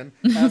person again.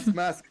 Ask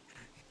Mask.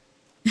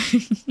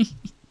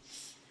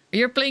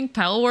 You're playing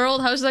Pal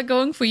World? How's that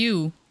going for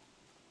you?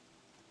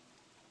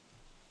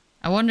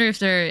 I wonder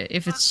if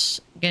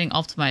it's getting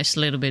optimized a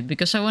little bit,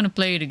 because I want to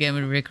play it again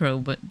with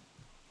Rickrow, but...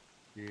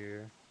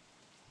 Yeah.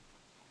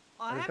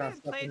 I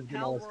haven't played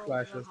Pal World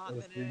in a hot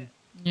minute.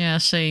 Yeah,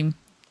 same.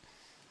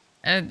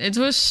 And it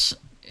was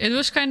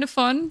kind of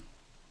fun.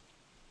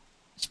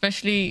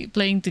 Especially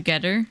playing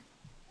together.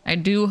 I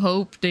do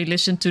hope they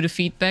listen to the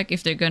feedback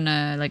if they're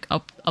gonna like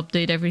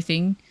update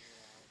everything.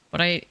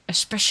 But I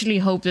especially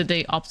hope that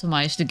they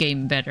optimize the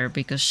game better,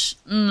 because...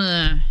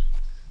 I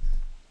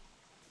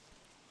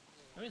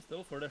mean,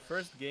 still, for the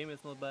first game,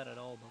 it's not bad at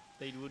all, but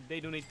they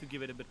do need to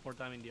give it a bit more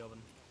time in the oven.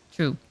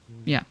 True.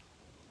 Yeah.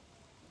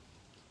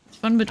 It's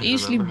fun but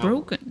easily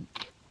broken.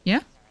 Yeah?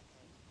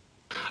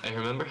 I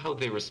remember how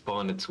they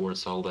responded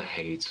towards all the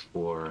hate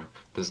for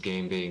this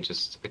game being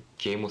just a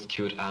game with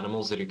cute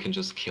animals that you can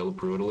just kill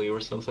brutally or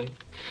something.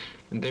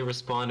 And they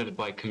responded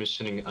by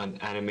commissioning an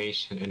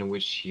animation in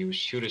which you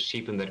shoot a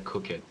sheep and then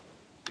cook it.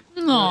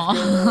 Aww.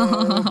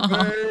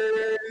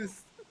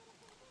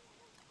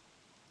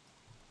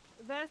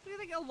 That's because,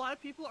 like, a lot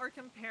of people are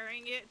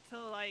comparing it to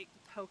like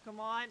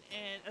Pokemon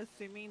and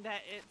assuming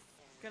that it's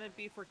gonna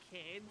be for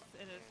kids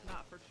and it's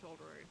not for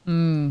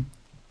children.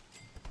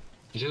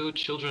 Dude,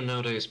 children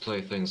nowadays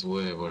play things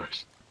way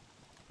worse.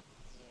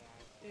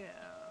 Yeah.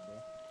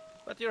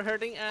 But you're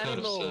hurting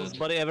animals. sad.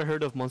 Buddy, ever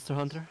heard of Monster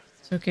Hunter?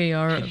 It's okay,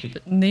 our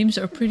names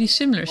are pretty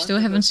similar. Still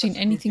haven't seen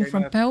anything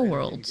from Pal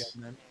World.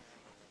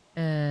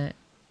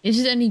 Is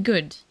it any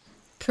good?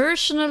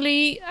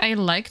 Personally, I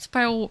liked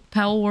Pal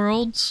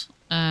World.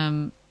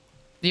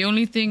 The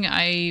only thing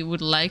I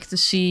would like to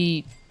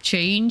see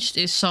changed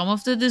is some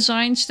of the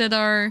designs that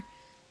are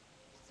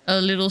a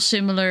little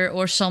similar,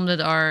 or some that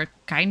are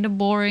kind of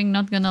boring,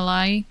 not gonna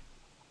lie.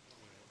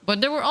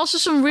 But there were also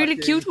some really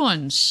cute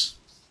ones.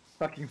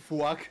 Fucking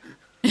fuck.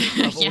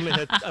 I've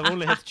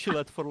only had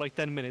Chillet for like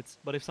 10 minutes,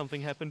 but if something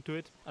happened to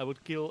it, I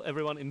would kill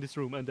everyone in this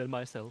room and then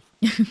myself.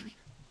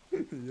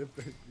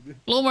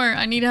 Glommer,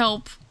 I need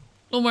help.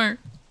 Glommer.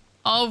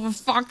 Oh, for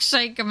fuck's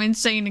sake, I'm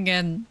insane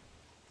again.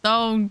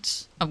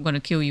 Don't. I'm gonna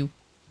kill you.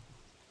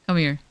 Come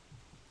here.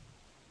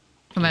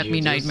 Come at me,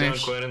 You do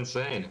nightmares. sound quite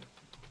insane.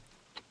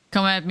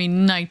 Come at me,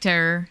 night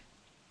terror.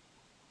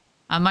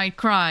 I might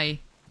cry,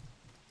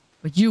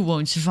 but you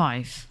won't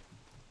survive.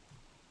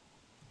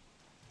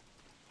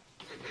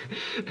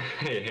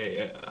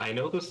 Hey, I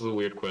know this is a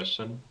weird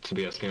question to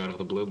be asking out of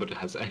the blue, but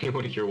has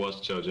anyone here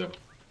watched JoJo?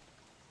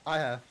 I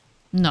have.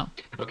 No.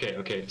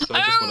 Okay, so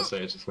I just want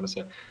to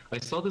say, I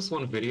saw this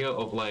one video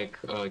of like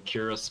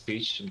Kira's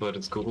speech, but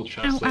it's Google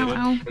translated,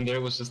 and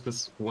there was just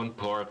this one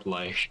part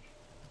like,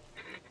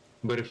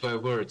 but if I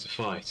were to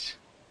fight,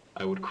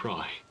 I would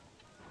cry.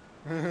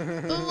 Ooh,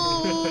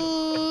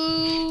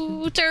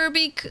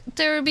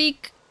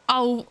 Terrabeak.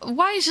 Oh,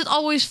 why is it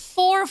always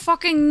 4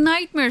 fucking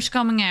nightmares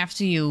coming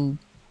after you?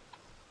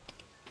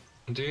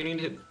 Do you need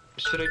it?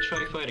 Should I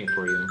try fighting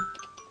for you?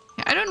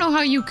 I don't know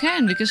how you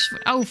can, because...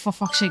 Oh, for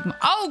fuck's sake.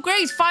 Oh,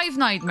 great, 5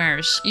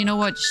 nightmares. You know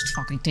what? Just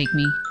fucking take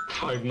me.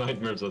 5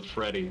 nightmares at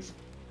Freddy's.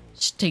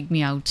 Just take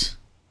me out.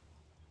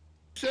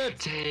 Shit.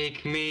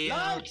 Take me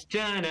out.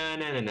 Da na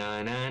na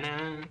na na na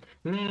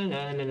na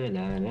na na na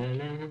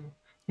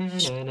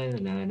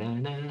na na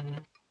na.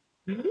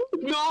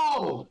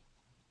 No!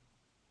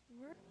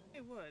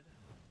 It would.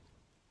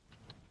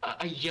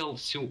 I yelled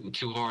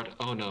too hard.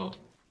 Oh no.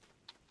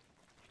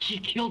 He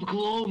killed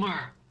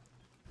Glommer!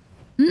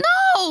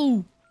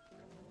 No!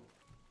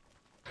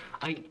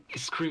 I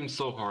screamed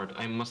so hard,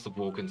 I must have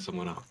woken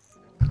someone up.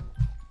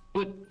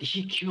 But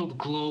he killed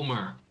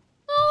Glommer.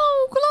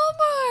 Oh,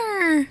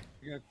 Glommer!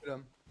 You're gonna kill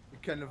him. You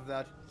can't live with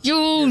that.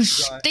 You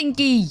Yes, guy.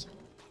 stinky!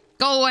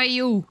 Go away,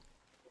 you!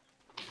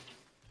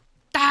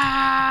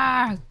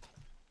 Ah!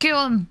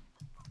 Kill him!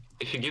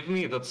 If you give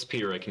me that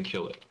spear, I can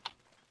kill it.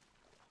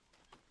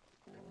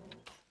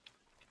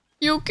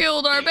 You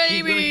killed our He's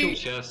gonna baby! kill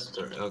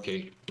Chester.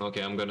 Okay,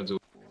 I'm gonna do. No,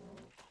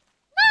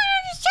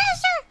 it's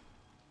Chester!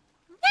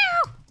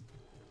 No!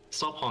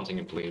 Stop haunting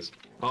him, please.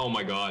 Oh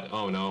my god.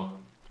 Oh no.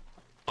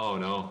 Oh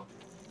no.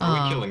 Are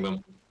we killing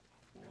them?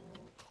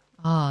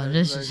 Oh,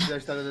 this is I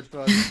started it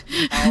first.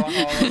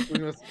 Our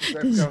screen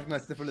was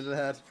massive a little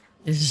head.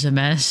 this is a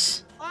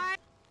mess.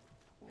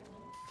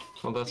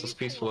 Well, that's as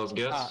peaceful as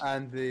gets.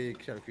 And the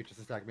shadow creatures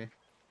attack me.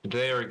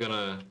 They are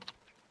gonna...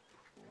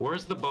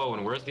 Where's the bow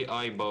and where's the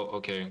eye bow?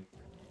 Okay.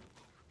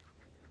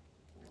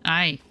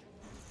 Aye.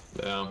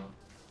 Yeah.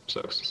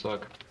 Sucks to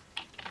suck.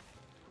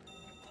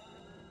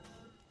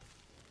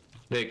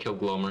 They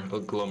killed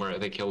Glomer.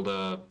 They killed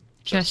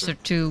Chester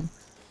too.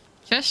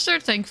 Chester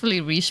thankfully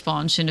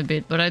respawns in a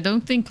bit, but I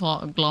don't think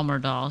Glommer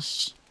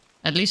does.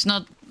 At least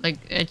not like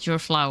at your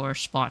flower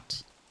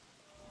spot.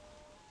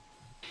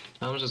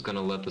 I'm just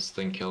gonna let this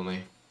thing kill me.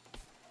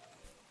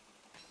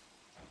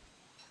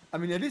 I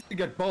mean, at least you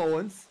get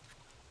bones,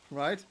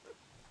 right?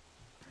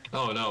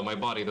 Oh no, my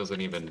body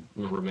doesn't even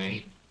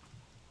remain.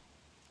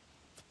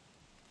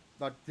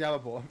 But the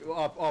other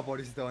our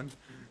bodies don't.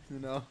 You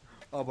know,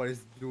 our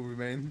bodies do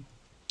remain.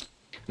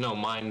 No,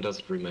 mine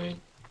doesn't remain.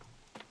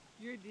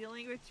 You're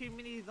dealing with too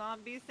many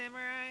zombies,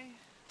 Samurai?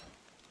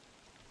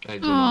 I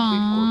do not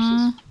leave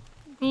corpses.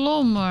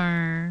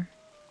 Glommer.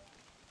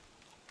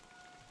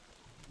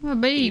 My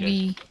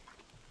baby.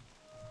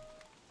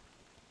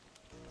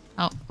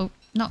 Oh,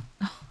 no.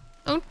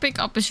 Don't pick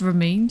up his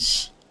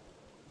remains.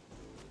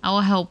 I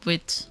will help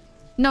with...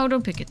 No,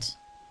 don't pick it.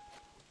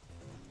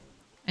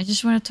 I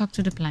just want to talk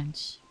to the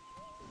plants.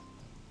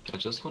 I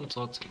just want to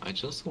talk to him. I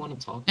just want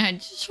to talk. I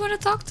just want to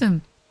talk to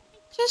him.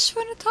 Just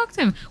want to talk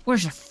to him.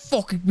 Where's the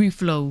fucking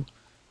reflow?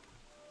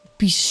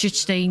 Piece of shit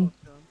stain.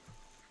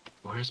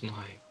 Where's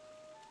my...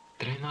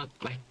 Did I not...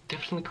 I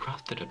definitely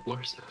crafted it.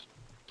 Where's it?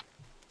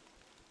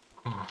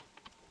 Huh.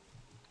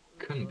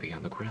 Couldn't be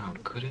on the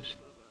ground, could it?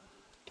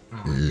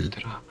 Oh, I picked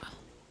it up.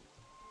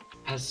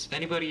 Has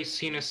anybody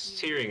seen a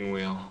steering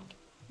wheel?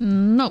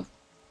 No.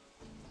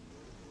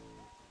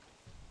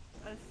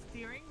 A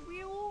steering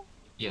wheel?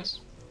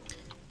 Yes.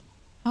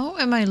 How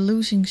am I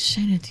losing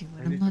sanity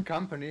when I I'm need the not...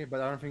 company,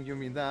 but I don't think you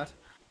mean that.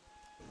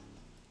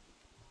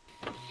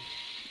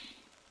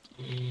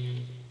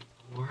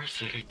 Where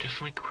is it? I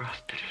definitely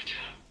crafted it.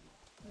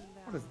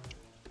 What is...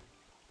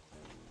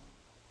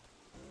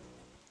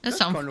 That's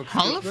That some corn looks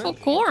colorful different.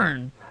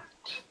 corn.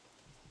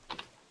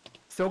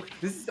 So,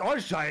 this is all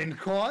giant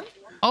corn?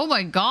 Oh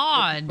my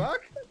god.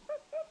 Fuck?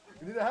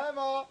 You need a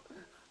hammer!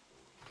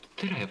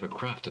 Did I ever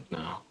craft it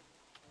now?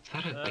 Is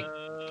that it?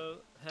 Like,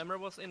 Hammer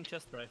was in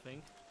Chester, I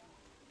think.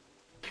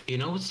 you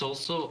know, it's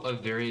also a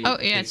very Oh,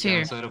 yeah, big it's here.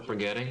 downside of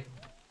forgetting.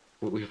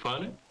 We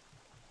found it?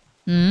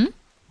 Hmm?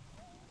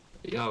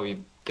 Yeah,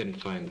 we didn't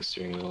find the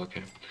steering wheel,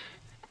 okay.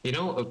 You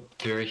know, a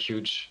very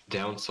huge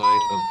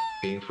downside of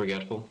being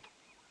forgetful?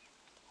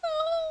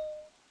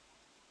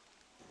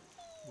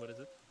 What is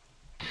it?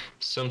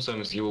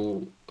 Sometimes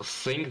you'll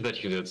think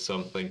that you did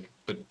something,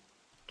 but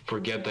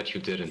forget that you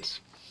didn't.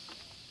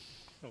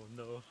 Oh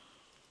no.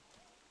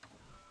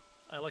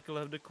 I luckily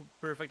have the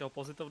perfect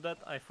opposite of that.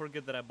 I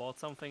forget that I bought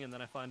something and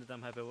then I find it.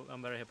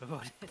 I'm very happy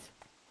about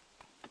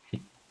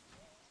it.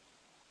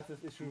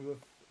 That's this issue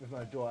with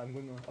my door. I'm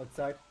going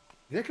outside.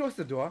 Did I close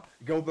the door?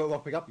 Go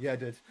walk back up? Yeah, I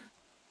did.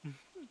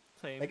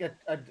 Same. Like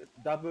a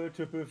double,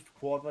 triple,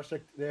 quarter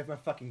check. They have my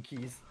fucking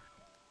keys.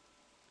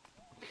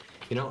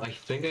 You know, I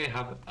think I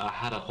have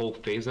had a whole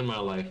phase in my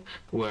life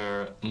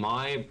where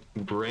my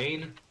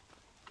brain...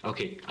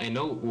 Okay, I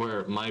know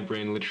where my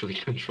brain literally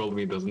controlled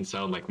me doesn't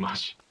sound like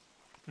much.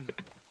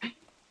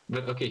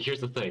 But okay,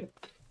 here's the thing.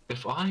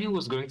 If I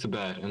was going to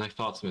bed and I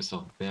thought to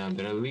myself, man,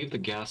 did I leave the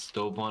gas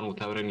stove on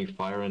without any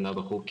fire and now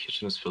the whole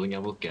kitchen is filling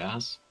up with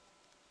gas?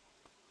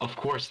 Of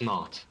course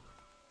not.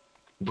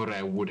 But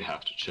I would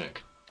have to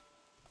check.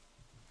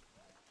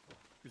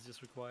 It's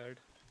just required.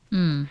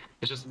 Hmm.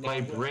 It's just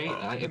my brain,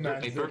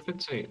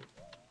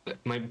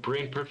 my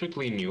brain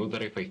perfectly knew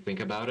that if I think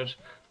about it,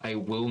 I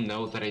will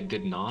know that I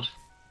did not,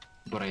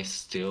 but I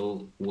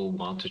still will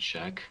want to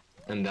check,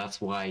 and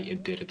that's why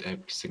it did it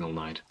every single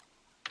night.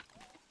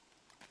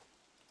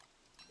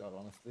 God,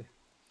 honestly.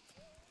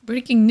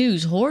 Breaking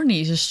news.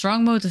 Horny is a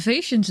strong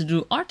motivation to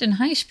do art in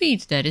high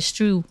speed. That is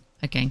true.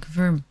 I can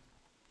confirm.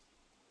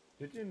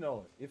 Did you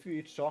know, if you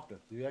eat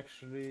chocolate, you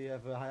actually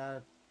have a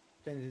higher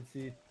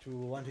tendency to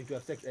wanting to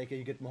have sex, aka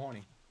you get more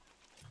horny.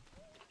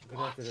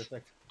 Because of that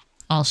effect.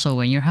 Also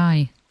when you're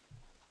high.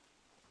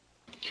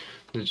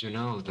 Did you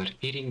know that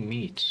eating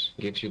meat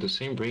gives you the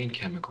same brain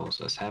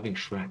chemicals as having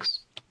Shreks?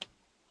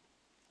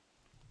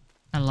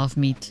 I love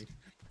meat.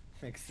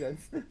 Makes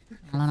sense.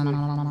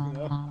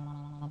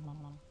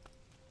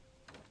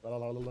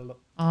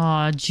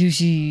 Ah,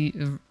 juicy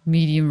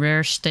medium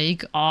rare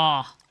steak.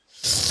 Ah.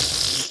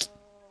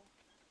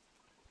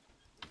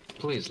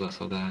 Please, less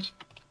of that.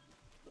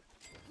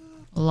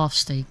 Love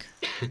steak.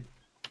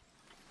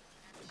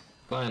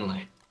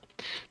 Finally.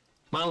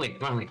 Molly,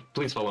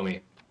 please follow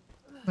me.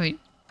 Wait.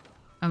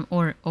 I'm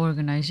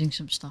organizing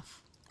some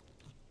stuff.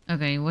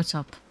 Okay, what's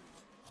up?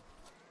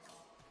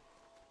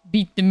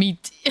 Beat the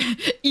meat.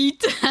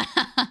 Eat.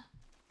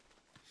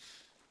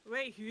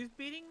 Wait, who's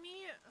beating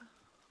me?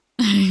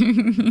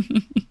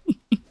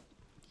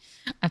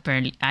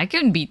 Apparently, I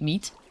can beat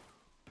meat.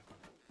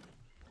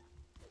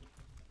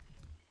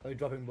 Are you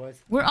dropping,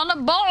 boys? We're on a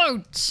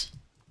boat!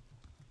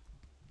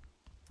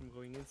 I'm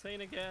going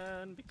insane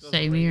again because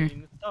Same here.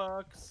 rain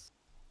sucks.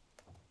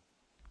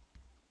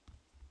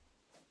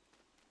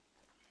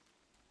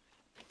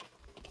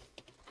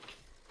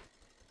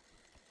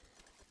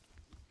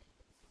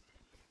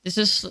 This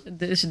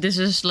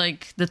is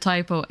like the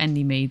typo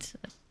Andy made.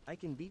 I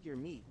can beat your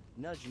meat.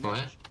 Nudge, What?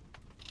 nudge.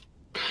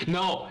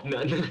 No,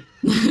 no.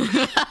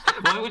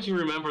 Why would you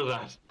remember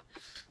that?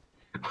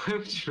 Why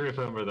would you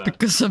remember that?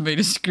 Because I made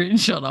a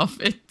screenshot of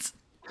it.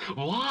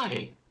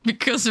 Why?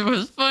 Because it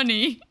was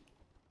funny.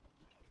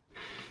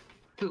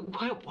 Dude,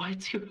 why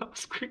do you have a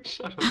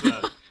screenshot of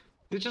that?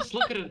 You just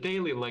look at it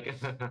daily like...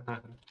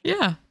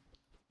 Yeah.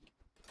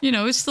 You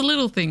know, it's the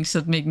little things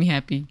that make me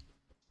happy.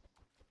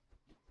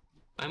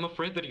 I'm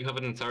afraid that you have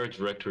an entire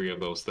directory of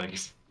those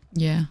things.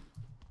 Yeah.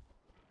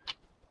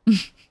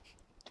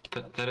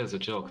 That is a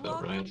joke though,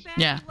 right? Welcome back,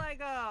 Yeah.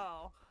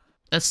 Lego.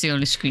 That's the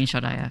only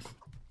screenshot I have.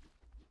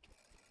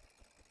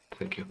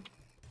 Thank you.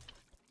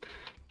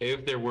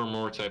 If there were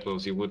more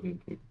typos, you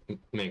wouldn't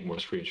make more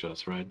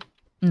screenshots, right?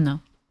 No.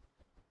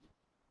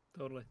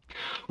 Totally.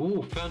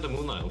 Ooh, found a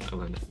Moon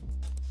Island.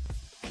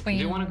 Do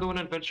you want to go on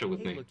an adventure with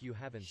Hey, me? look, you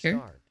haven't Sure.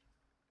 starved.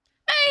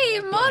 Hey,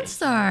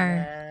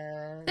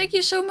 Monster! Thank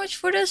you so much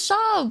for the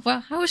sub.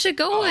 How's it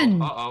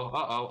going?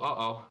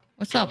 Uh-oh.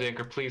 What's Drop up? the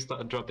anchor, please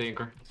drop the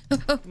anchor.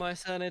 My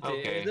sanity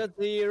Okay. is at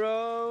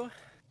 0.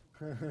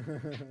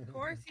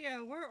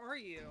 Corsia, where are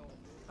you?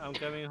 I'm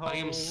coming home. I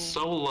am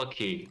so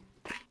lucky.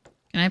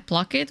 Can I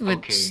pluck it with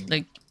Okay.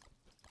 like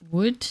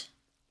wood?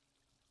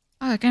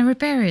 Oh, I can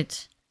repair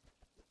it.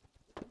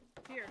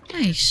 Here.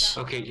 Nice.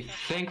 Okay,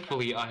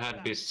 thankfully I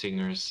had bee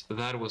stingers.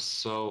 That was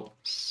so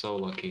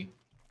lucky.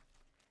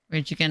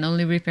 Wait, you can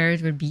only repair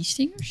it with bee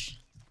stingers?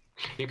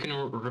 You can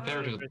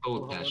repair it with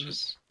both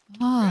patches.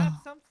 Drop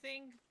Oh,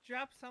 something.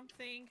 Drop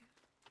something.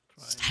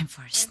 it's time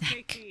for a And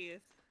take snack. these.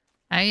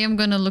 I am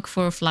gonna look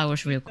for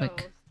flowers real Eat quick.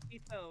 those.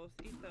 Eat those.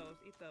 Eat those.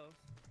 Eat those.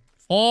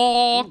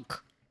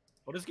 Fuck!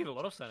 Oh, this give a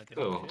lot of sanity.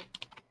 Oh. Holy shit.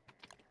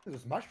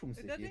 There's mushrooms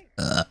It here.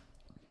 doesn't.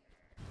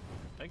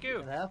 Thank you.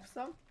 Can I have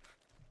some?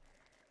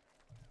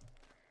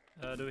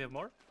 Do we have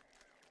more?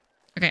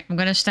 Okay, I'm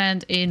gonna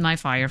stand in my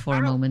fire for a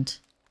Arrow. moment.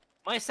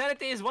 My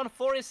sanity is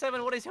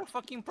 147. What is your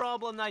fucking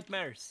problem,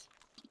 nightmares?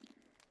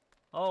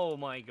 Oh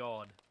my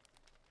god.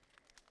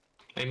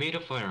 I made a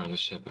fire on the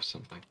ship or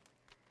something.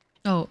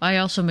 Oh, I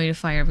also made a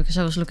fire because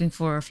I was looking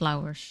for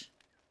flowers.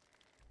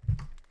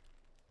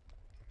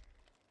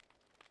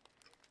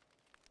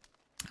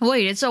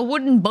 Wait, it's a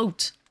wooden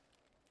boat.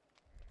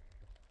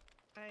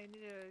 I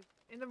need to.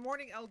 In the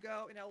morning, I'll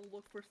go and I'll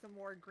look for some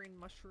more green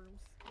mushrooms.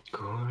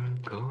 Where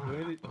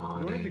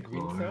did the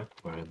green stuff?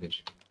 Where did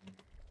you...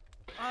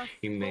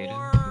 You For made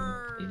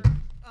it.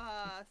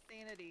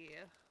 sanity.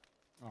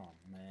 Oh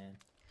man.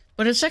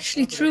 But it's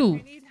actually But if true.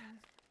 you need-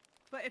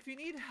 But if you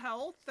need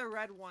health, the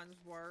red ones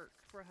work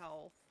for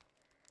health.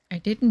 I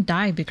didn't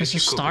die because Did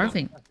of you cook them?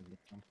 starving. If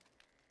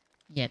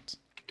Yet.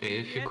 You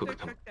you have cook to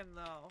them. cook them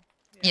though.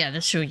 Yeah,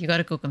 that's true. You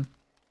gotta cook them.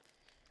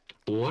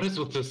 What is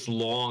with this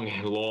long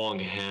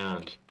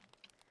hand?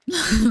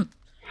 Grab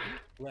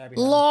it.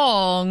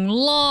 Long,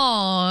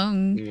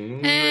 long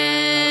Mm.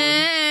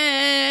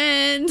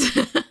 and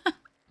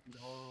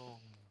No.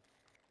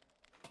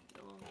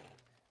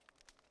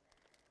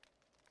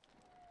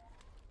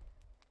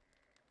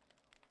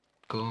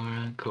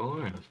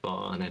 Cora,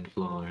 fauna and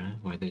flora,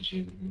 where did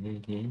you...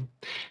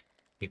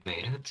 We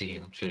made a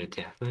deal for the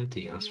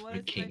daffodils for What the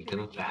is my kingdom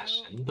of favorite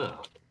fashion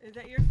boat. Is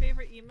that your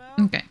favorite emo?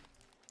 okay.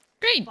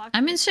 Great. Fox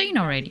I'm and insane Daddy?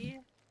 already.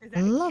 Is that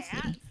a Lovely.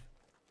 cat?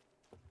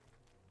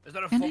 Is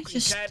that a Can I fucking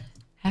just cat?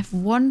 have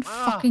one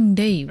Ah, fucking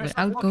day There's a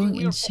without fucking going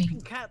weird insane?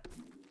 fucking cat.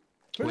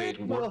 Wait,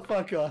 Wait, what?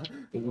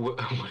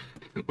 motherfucker.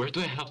 Where do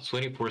I have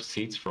 24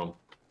 seats from?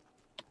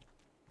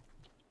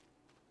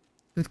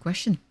 Good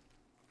question.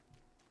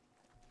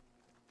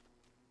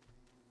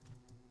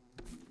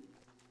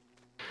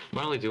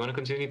 Marley, do you want to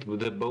continue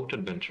with the boat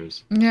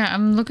adventures? Yeah,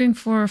 I'm looking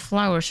for a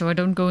flower so I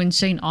don't go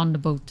insane on the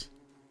boat.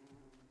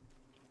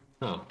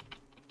 Oh.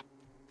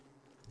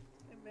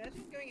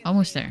 Imagine going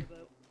Almost insane there.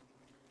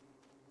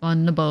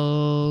 on the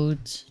boat. On the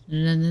boat.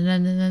 Na, na, na,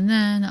 na,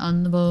 na, na,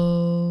 on the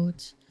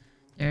boat.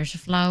 There's a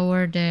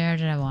flower there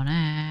that I wanna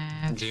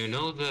have. Do you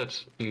know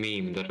that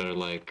meme that are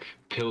like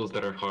pills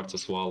that are hard to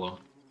swallow?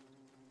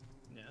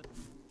 Yeah.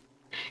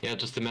 Yeah,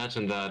 just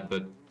imagine that,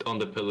 but on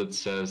the pill it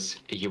says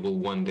you will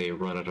one day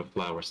run out of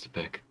flowers to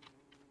pick.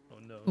 Oh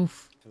no.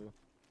 Oof.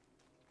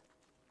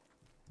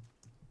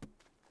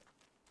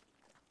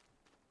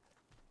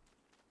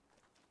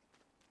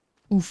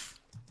 Oof.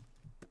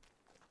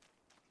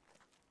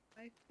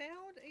 I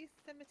found a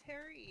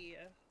cemetery.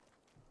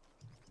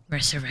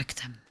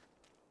 Resurrect them.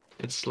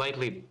 It's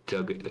slightly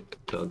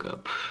dug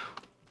up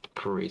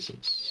for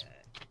reasons.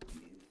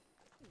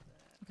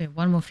 Okay,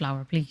 one more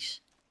flower, please.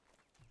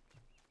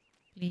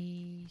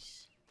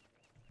 Please.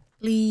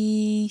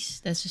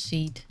 Please. That's a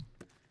seed.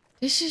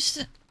 This is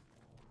the...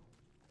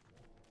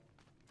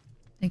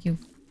 Thank you.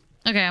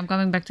 Okay, I'm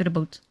coming back to the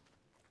boat.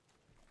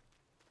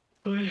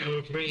 I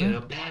hope ready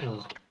to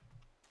battle.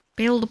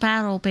 Paddle the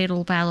paddle,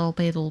 paddle, paddle,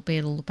 paddle,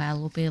 paddle,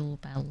 paddle, paddle,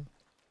 paddle.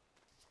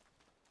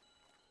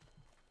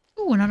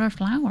 Ooh, another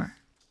flower.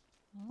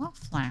 I love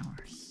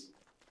flowers.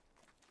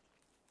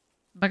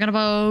 Back on a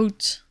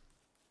boat.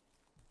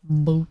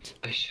 Boat.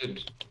 I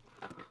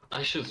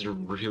should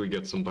really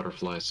get some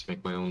butterflies to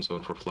make my own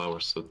zone for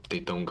flowers so they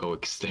don't go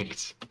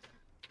extinct.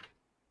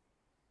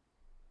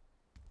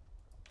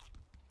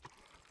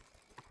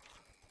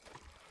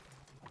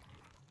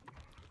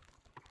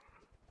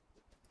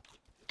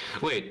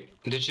 Wait,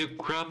 did you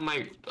grab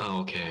my... Oh,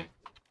 okay.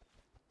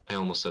 I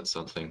almost said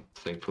something.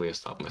 Thankfully I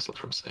stopped myself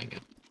from saying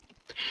it.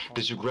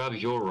 Did you grab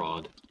your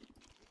rod?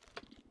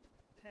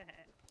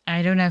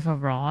 I don't have a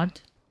rod.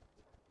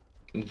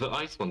 The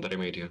ice one that I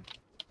made you.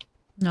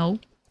 No.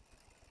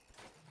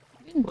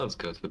 Let's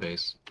go to the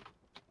base.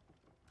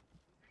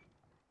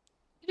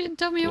 You didn't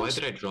tell me. Why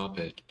did I drop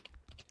it?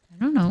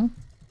 I don't know.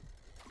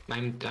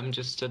 I'm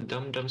just a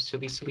dumb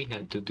silly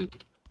head,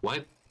 dude.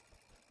 Why?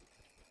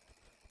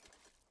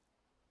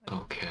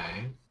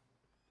 Okay.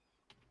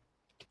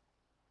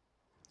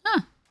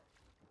 Huh.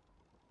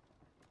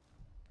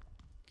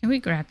 Can we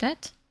grab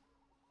that?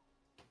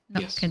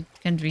 No, Yes.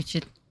 can't reach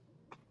it.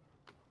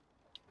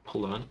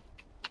 Hold on.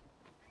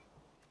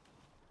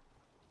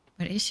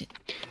 Where is it?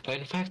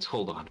 In fact,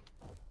 hold on.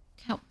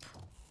 Help.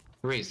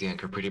 Raise the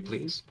anchor, pretty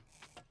please.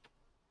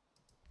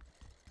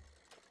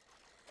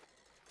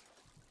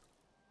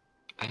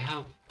 I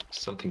have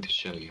something to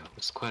show you.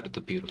 It's quite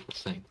a beautiful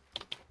thing.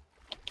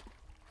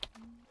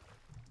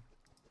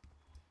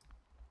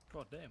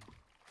 God damn.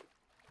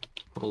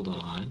 Hold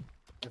on.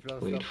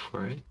 Wait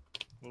for it.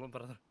 Hold on,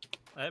 brother.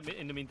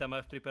 In the meantime,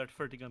 I've prepared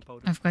 30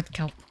 gunpowder. I've got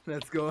kelp.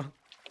 Let's go.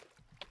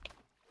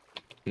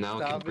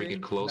 Now I can bring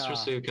it closer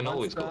so you can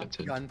always collect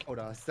it.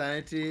 Gunpowder.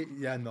 Sanity,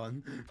 yeah,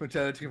 none.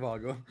 Hotel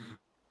Trivago.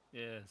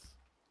 Yes.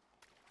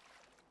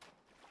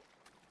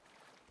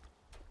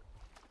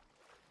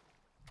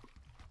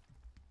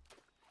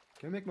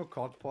 Can we make more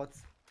cock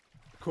pots?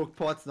 Cook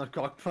pots, not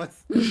cock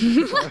pots.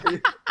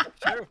 Sorry.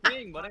 Sure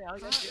thing, buddy. I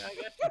got you.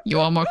 You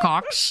want more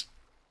cocks?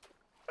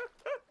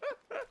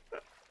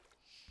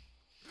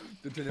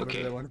 Didn't tell anybody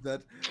Okay. I wanted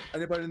that.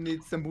 Anybody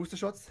need some booster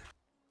shots?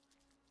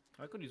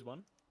 I could use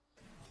one.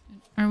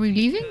 Are we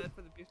leaving? Good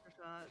for the booster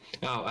shot.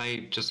 Oh,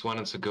 I just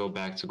wanted to go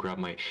back to grab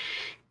my...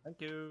 Thank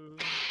you.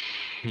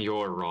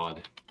 your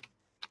rod.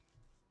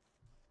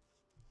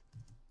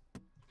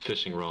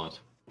 Fishing rod,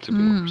 to be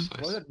more What is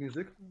precise. that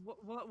music?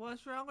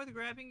 What's wrong with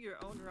grabbing your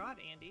own rod,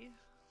 Andy?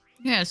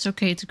 Yeah, it's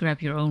okay to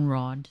grab your own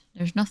rod.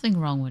 There's nothing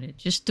wrong with it.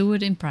 Just do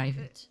it in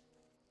private.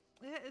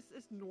 Yeah,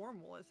 it's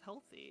normal. It's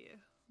healthy.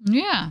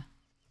 Yeah.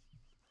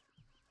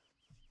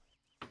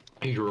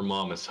 Your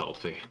mom is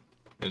healthy,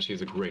 and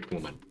she's a great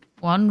woman.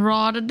 One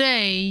rod a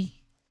day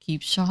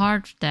keeps a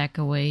heart attack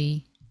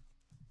away.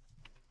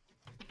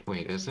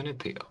 Wait, isn't it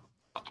the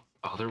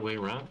other way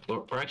around?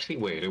 Or actually,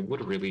 wait, it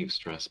would relieve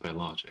stress by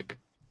logic.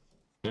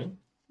 Yeah?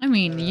 I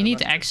mean, you need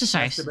to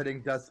exercise.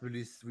 Masturbating does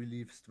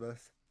relieve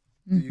stress.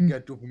 So you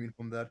get dopamine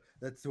from that.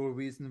 That's the whole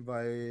reason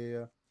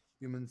why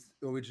humans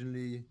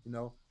originally,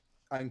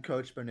 are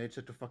encouraged by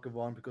nature to fuck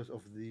around because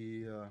of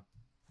the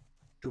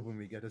dopamine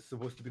we get. It's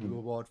supposed to be the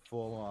reward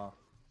for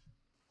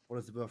what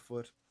is the word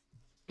for it?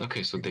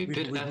 Okay, so they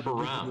did F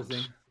around.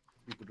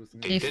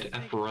 They did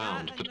F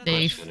around, but the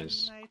They- question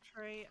is...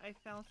 Nitrate. I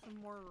found some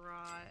more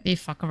rod. They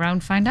fuck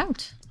around, find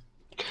out.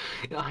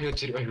 I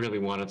really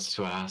wanted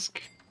to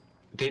ask.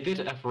 They did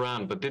F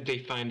around, but did they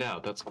find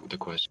out? That's the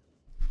question.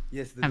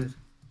 Yes, they did.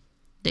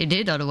 They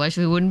did, otherwise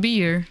we wouldn't be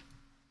here.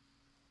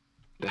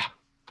 Yeah.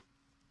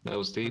 That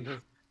was deep.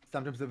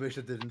 Sometimes I wish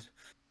it didn't.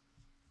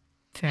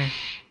 Fair.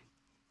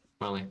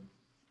 Molly.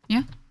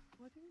 Yeah?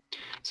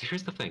 So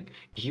here's the thing.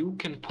 You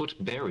can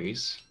put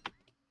berries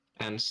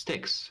and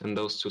sticks in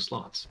those two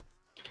slots.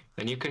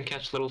 And you can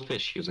catch little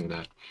fish using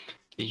that.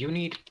 You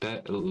need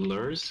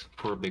lures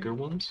for bigger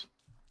ones.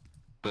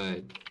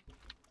 But...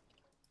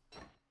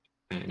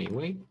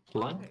 Anyway,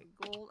 hold on. Okay,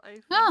 gold. I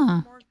found Ah.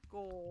 some more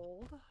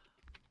gold.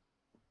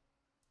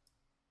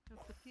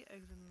 I'll put the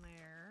eggs in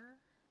there.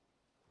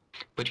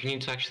 But you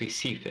need to actually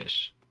see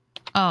fish.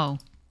 Oh.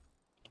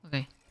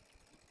 Okay.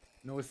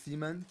 No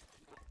seaman.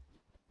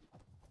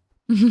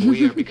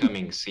 We are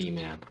becoming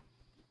seaman.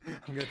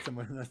 I'm getting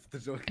someone else to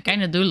joke. I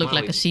kinda do look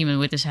like a Molly. seaman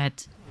with his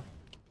head.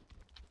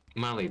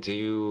 Molly, do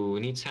you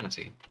need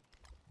sanity?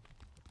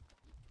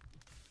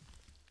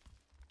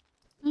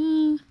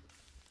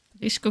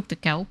 Please cook the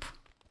kelp.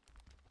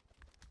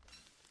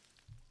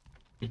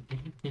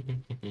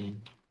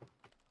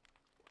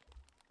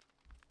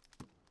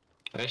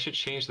 I should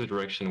change the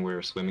direction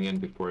we're swimming in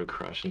before we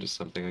crash into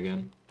something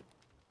again.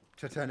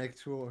 Titanic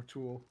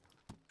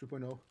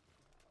 2.0.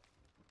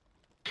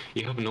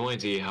 You have no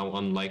idea how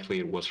unlikely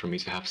it was for me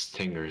to have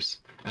stingers,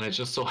 and I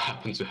just so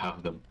happened to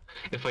have them.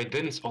 If I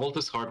didn't, all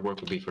this hard work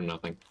would be for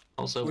nothing.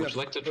 Also, would you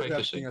like to try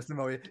fishing? Stingers, don't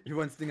worry. If you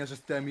want stingers,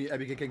 just tell me.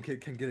 Abigail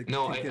can get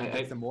No,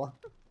 get some more.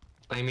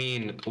 I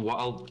mean,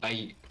 while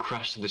I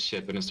crashed the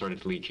ship and it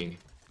started leaking.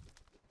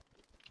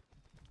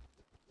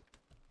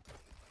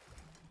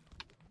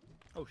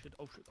 Oh shit,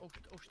 oh shit, oh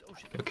shit, oh shit, oh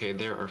shit. Okay,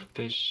 there are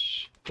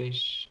fish.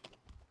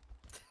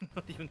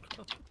 Not even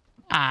close.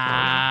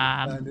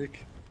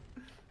 Panic.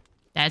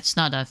 That's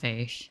not a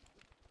fish.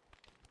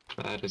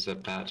 That is a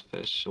bad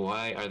fish.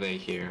 Why are they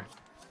here?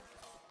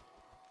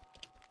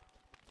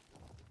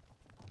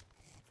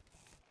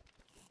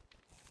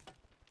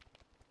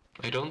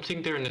 I don't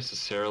think they're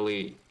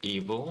necessarily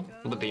evil,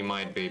 but they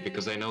might be,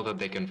 because I know that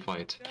they can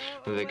fight.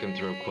 And they can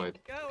throw quite...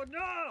 Go,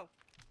 no!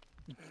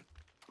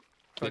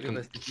 They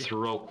can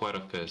throw quite a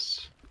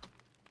fist.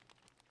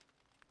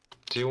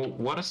 Do you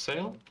want to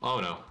sail? Oh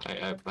no,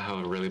 I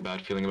have a really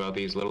bad feeling about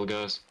these little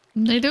guys.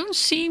 They don't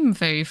seem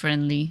very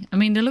friendly. I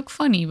mean, they look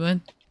funny, but...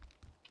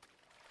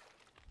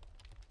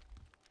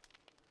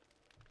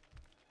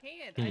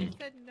 Hand, I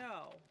said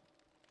no.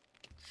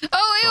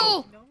 Oh, ew!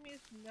 Oh. No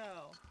means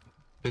no.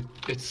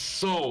 It's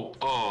so...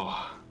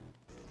 Oh.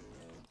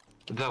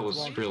 That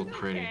was real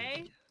pretty.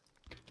 Okay.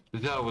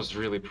 That was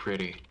really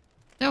pretty.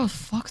 That was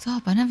fucked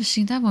up. I never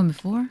seen that one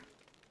before.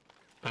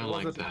 I What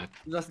was like it? that.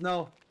 Just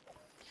now.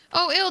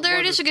 Oh, ew, there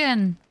it was is it?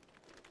 again.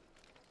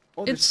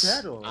 Oh, It's- the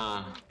shadow.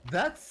 Ah.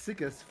 That's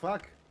sick as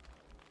fuck.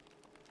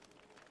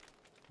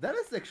 That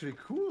is actually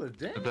cool.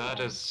 Damn. That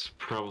is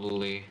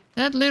probably...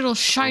 That little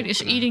shite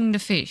is Okay. eating the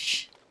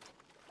fish.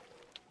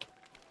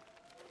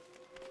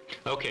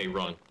 Okay,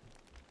 run.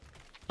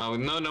 Oh,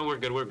 no, we're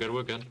good, we're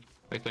good.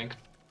 I think.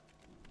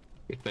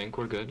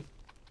 We're good.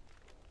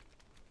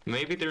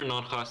 Maybe they're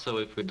not hostile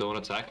if we don't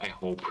attack, I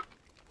hope.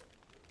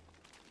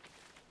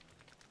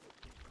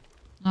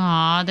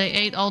 Aw, they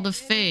ate all the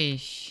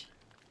fish.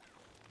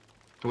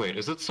 Wait,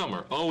 is it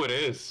summer? Oh, it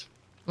is!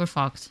 We're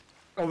fucked.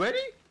 Already?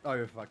 Oh,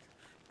 you're fucked.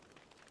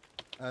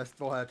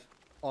 Straw hat.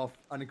 Off.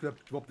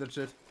 Unequipped. Drop that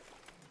shit.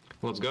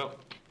 Let's go.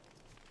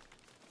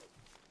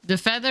 The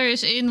feather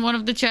is in one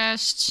of the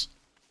chests.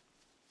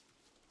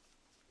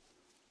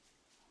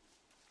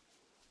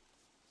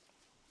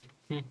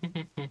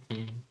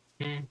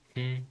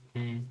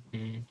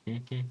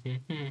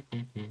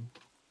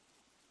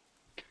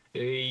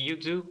 You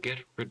do get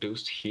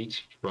reduced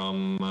heat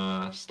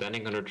from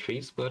standing under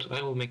trees, but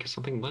I will make it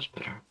something much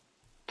better.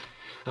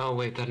 Oh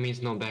wait, that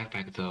means no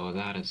backpack though.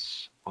 That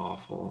is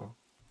awful.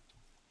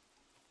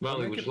 Well,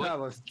 Make would a you like?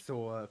 power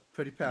store.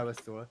 Pretty power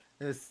store.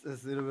 It's a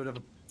little bit of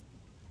a...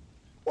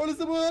 What is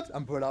the word?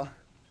 Umbrella.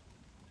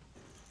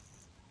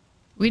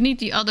 We need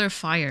the other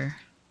fire.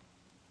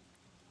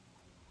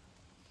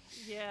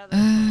 Yeah,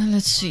 that's fine,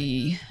 Let's that's fine.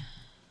 see.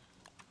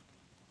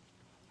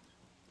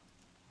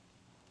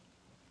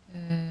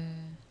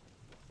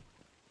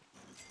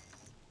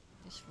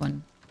 This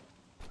one.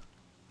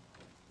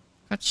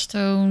 Cut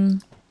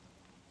stone.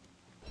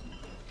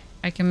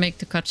 I can make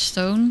the cut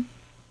stone.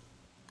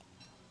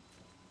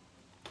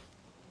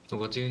 So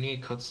what do you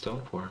need cut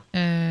stone for?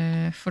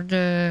 For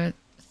the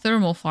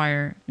thermal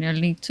fire, I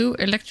need 2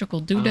 electrical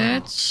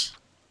doodads.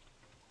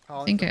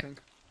 How think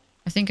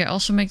I think I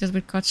also make that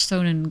with cut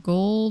stone and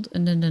gold,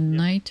 and then the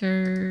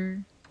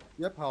niter.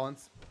 Yep,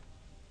 Hounds.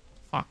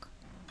 Fuck.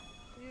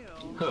 Ew,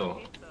 Oh. I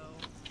hate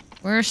those.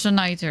 Where's the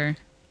niter?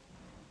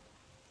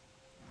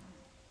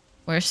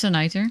 Where's the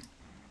niter?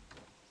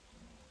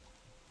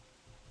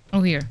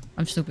 Oh, here.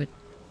 I'm stupid.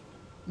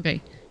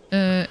 Okay.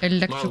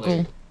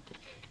 Electrical.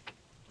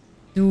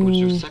 Would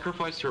you Do.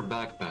 sacrifice your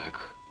backpack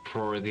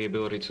for the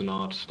ability to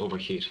not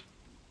overheat?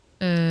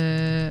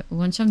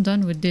 Once I'm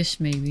done with this,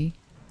 maybe.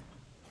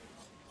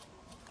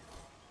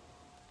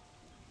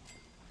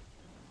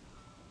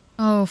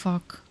 Oh,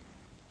 fuck.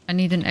 I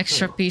need an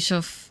extra piece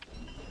of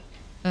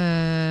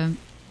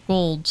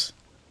gold.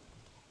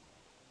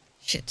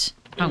 Shit.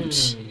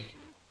 Ounce.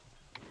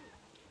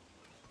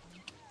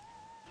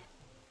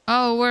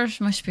 Oh, where's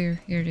my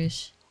spear? Here it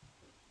is.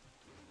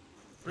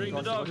 Bring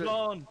the Frosty, dogs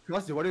on!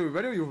 Frosty, what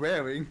are you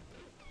wearing?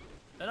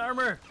 An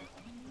armor!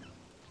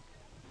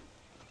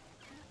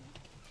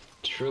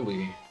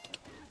 Truly,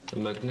 a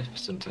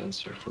magnificent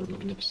answer for a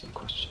magnificent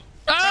question.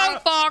 Oh,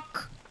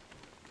 fuck!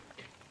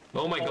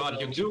 Oh my god, no.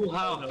 you do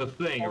have Oh, the no.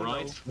 thing, Oh,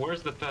 right? no.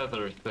 Where's the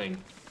feather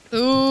thing?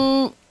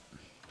 Ooh.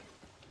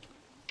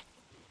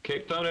 Okay,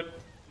 found it.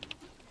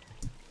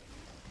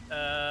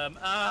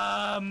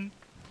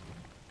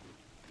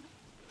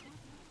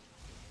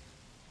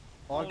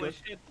 All Holy good.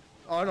 shit.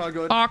 Oh, no,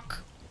 good. Fuck.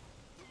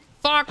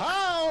 Fuck.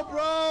 How,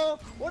 bro?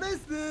 What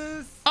is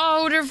this?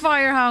 Oh, they're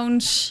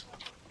firehounds.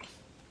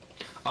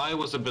 I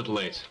was a bit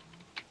late.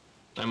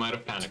 I might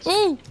have panicked.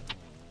 Ooh.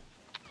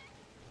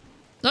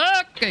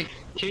 Okay.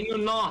 Can you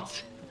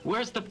not?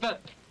 Where's the feather?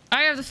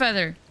 I have the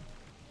feather.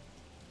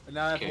 And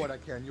now I have Okay. what I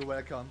can. You're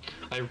welcome.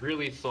 I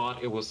really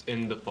thought it was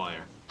in the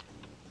fire.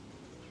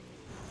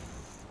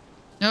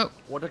 Nope.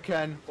 What I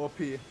can,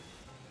 OP.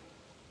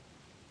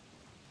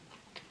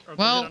 Or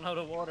Well- put it on out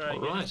of water, I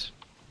guess. Alright.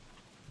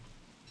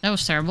 That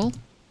was terrible.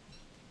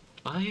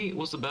 I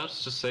was about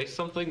to say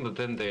something, but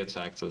then they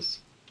attacked us.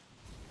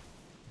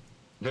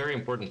 Very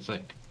important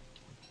thing.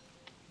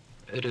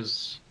 It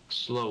is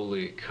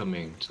slowly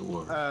coming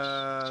towards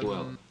as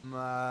well. And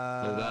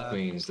that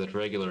means that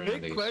regular Andy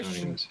Big is turning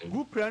question. into...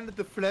 Who planted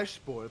the flash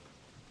bulb?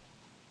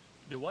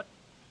 Do what?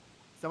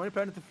 Somebody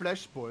planted the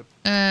flash bulb.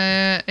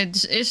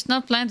 It's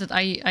not planted.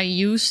 I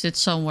used it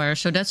somewhere,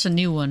 so that's a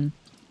new one.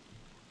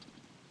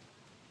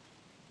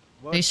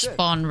 Well, They shit.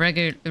 spawn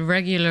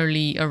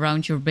regularly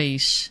around your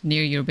base,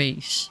 near your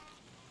base.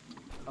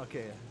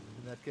 Okay,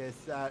 in that case,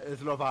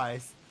 it's a lot of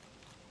ice.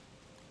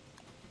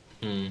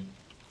 Hmm.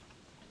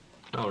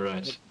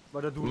 Alright.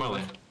 But I do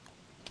Molly. know.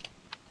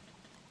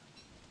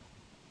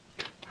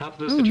 Have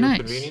this Ooh, at your nice.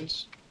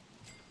 convenience.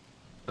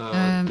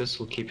 This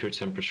will keep your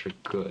temperature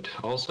good.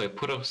 Also, I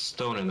put a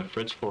stone in the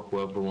fridge for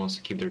whoever wants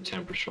to keep their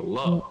temperature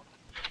low.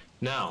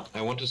 Now,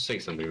 I want to say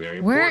something very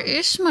Where important.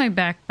 is my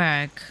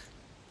backpack?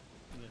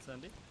 Yes,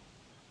 Andy.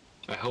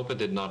 I hope it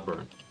did not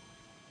burn.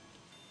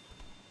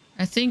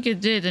 I think it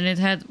did, and it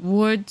had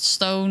wood,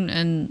 stone,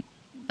 and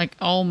like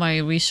all my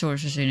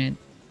resources in it.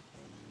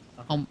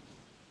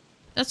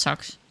 That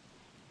sucks.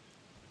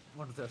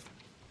 What is this?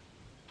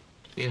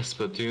 Yes,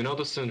 but do you know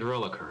the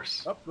Cinderella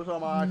curse? Oh, those are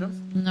my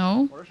items.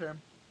 No. What a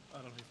shame.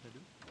 I don't think I do.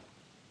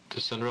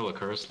 The Cinderella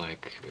curse,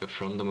 like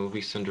from the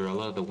movie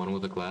Cinderella, the one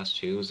with the glass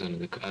shoes,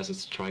 and as it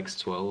strikes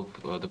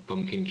 12, the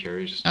pumpkin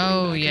carriage is turning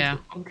Oh, back yeah.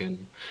 into a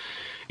pumpkin.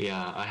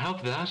 Yeah, I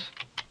have that,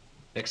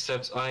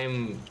 except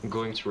I'm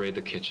going to raid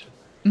the kitchen.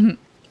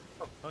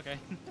 Okay.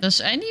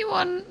 Does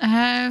anyone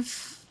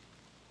have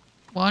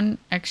 1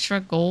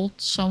 extra gold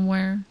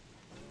somewhere?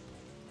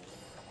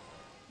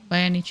 By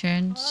any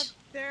chance?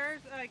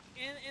 There's like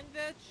in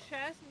the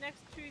chest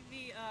next to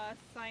the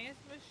science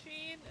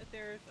machine.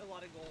 There's a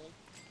lot of gold.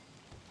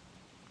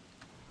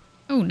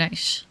 Oh,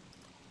 nice.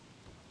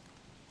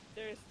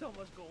 There's so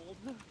much gold.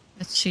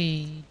 Let's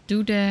see.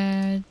 Do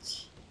that.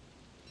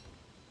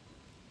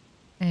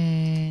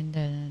 And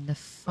then the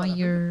Friends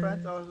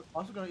fire. are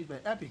also gonna eat my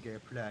Abigail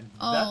plant.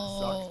 That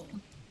Oh.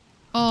 sucks.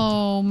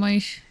 Oh,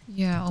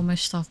 yeah, all my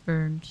stuff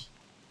burns.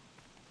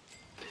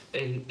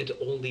 And it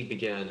only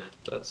began.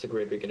 That's a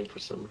great beginning for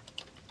summer.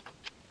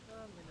 My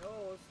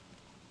nose.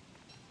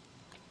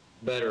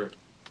 Better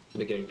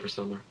beginning for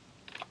summer.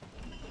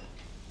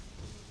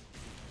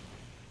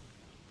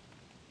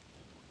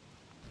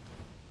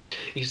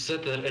 You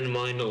said that and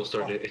my nose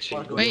started itching.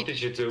 What Wait,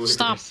 did you do with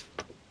stop. this?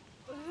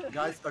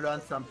 Guys, I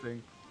learned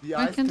something. The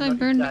Why ice can't I cannot eat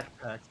burn the-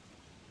 backpacks.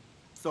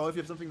 So if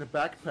you have something in the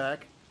backpack,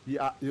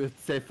 you're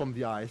safe from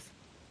the ice.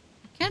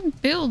 I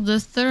can't build the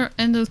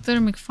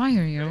endothermic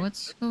fire here.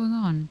 What's going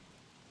on?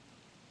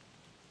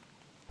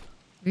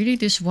 Really,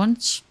 this one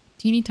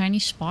teeny tiny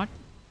spot?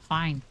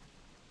 Fine.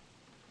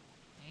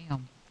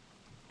 Damn.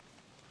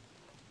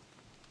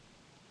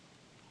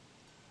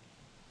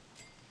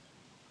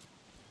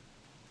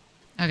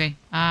 Okay,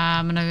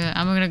 I'm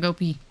gonna go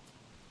pee.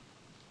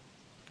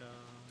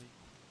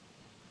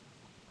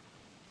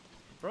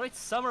 Bro, it's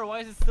summer. Why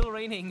is it still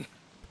raining?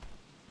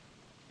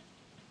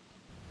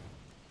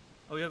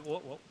 Oh yeah.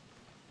 Whoa.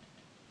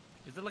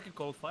 Is it like a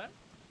cold fire?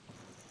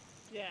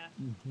 Yeah.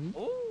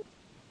 Oh.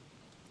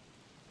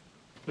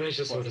 I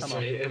just want to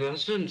say,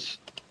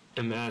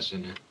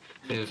 imagine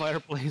if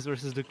Fireplace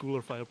versus the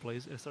cooler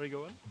fireplace. Sorry,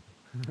 go on.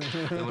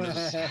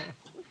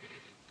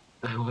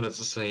 I wanted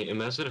to say,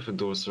 imagine if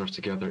indoors served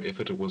together. If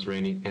it was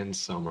raining in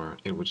summer,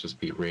 it would just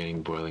be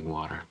raining boiling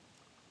water.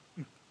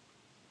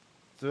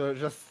 So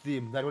just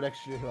steam. That would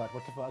actually hurt.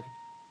 What the fuck?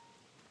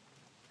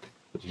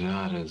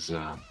 That is,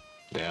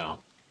 yeah.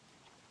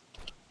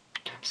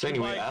 So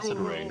anyway, Goodbye, acid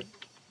cool rain.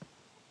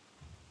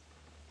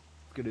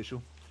 Good issue.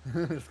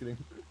 Just kidding.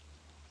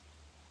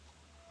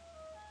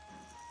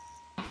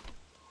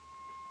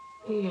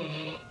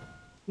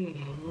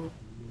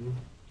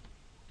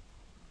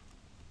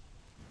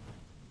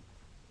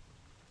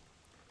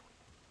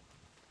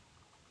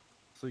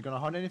 So you gonna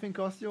hunt anything,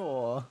 Costio,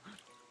 or?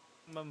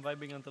 I'm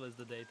vibing until it's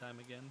the daytime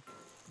again.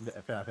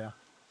 Yeah, fair.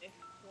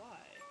 Why?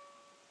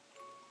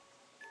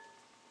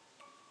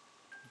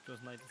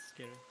 Because night is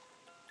scary.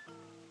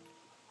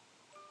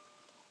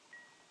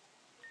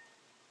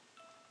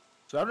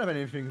 So I don't have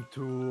anything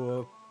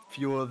to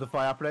fuel the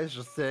fireplace,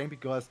 just saying,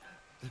 because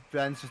the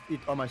plants just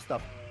eat all my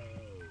stuff.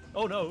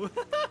 Oh no!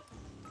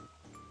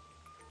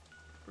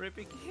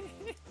 Ripping.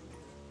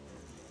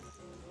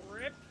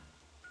 Rip.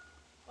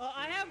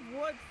 I have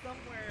wood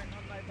somewhere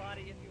on my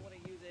body if you want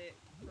to use it.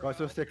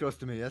 Costio, stay close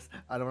to me, yes?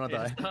 I don't wanna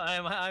Yes, die.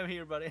 I'm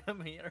here, buddy.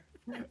 I'm here.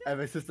 And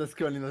my sister's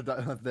currently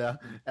not there.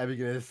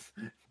 Abigail is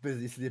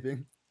busy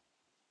sleeping.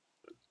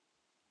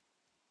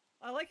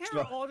 I like how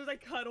Sure. we're all just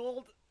like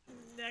cuddled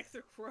next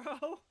to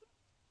Crow.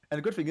 And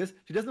the good thing is,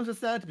 she doesn't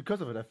understand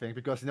because of it, I think,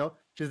 because, you know,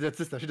 she's their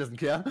sister, she doesn't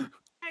care.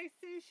 Hi,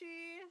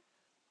 Sushi.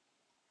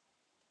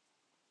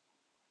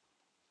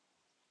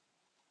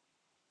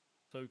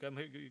 So come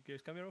here, you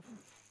guys come here often?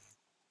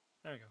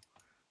 There we go.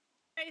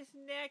 Nice,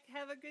 Nick.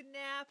 Have a good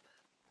nap.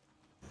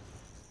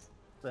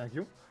 Thank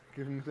you.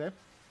 Give him a clap.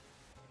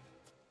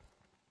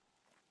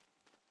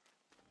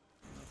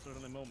 That's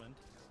certainly a moment.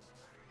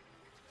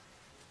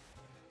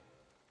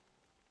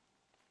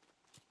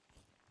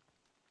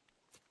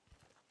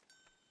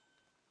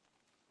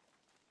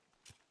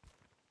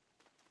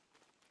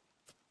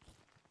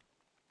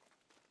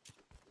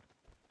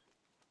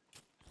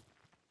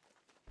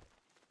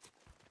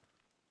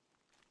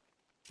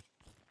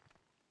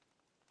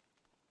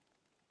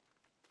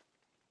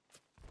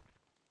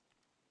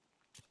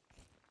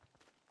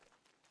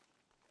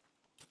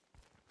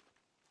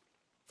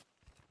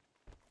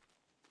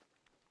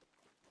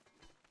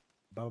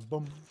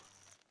 Ba-boom.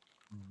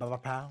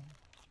 Ba-ba-pow.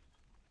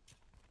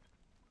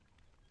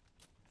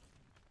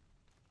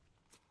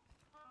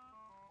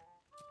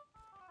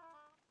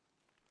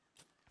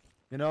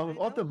 You know, with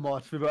all the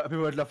mods, we would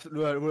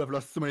have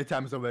lost so many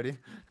times already.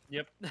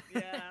 Yep.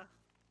 Yeah.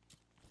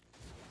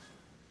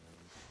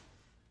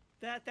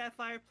 That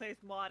fireplace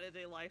mod is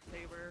a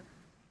lifesaver.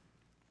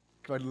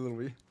 Quite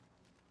literally.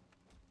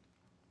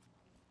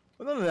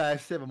 But not a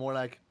lifesaver, more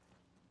like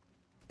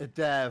a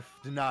death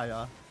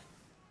denier.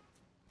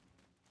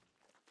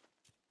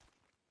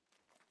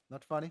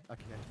 Not funny?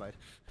 Okay, that's right.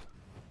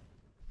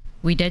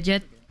 We dead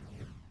yet?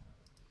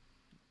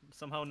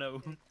 Somehow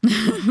no.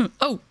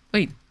 Oh,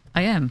 wait.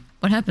 I am.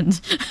 What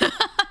happened?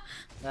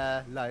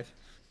 Light.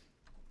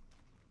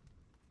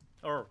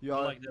 Or You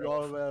all, like you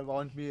all were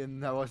around me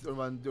and I was the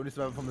only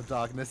survivor from the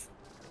darkness.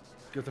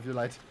 Because of your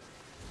light.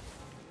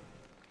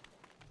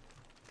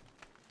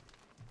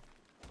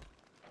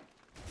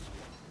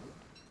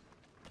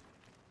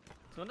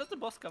 So when does the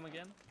boss come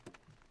again?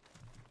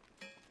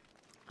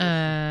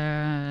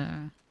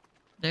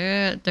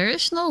 There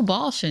is no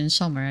boss in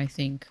summer, I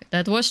think.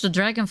 That was the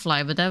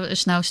dragonfly, but that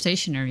is now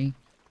stationary.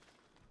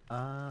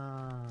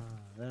 Ah,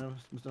 then I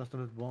must have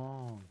done it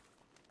wrong.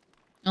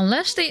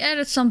 Unless they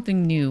added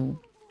something new.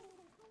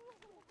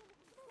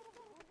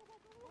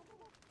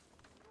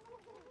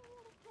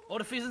 Oh,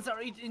 the pheasants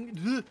are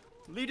eating.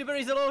 Leave the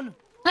berries alone.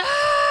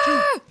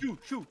 Ah!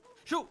 Shoot!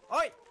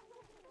 Oi!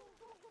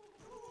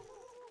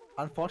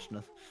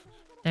 Unfortunate.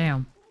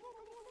 Damn.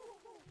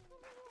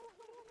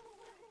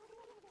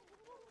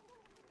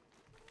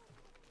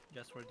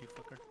 Just where you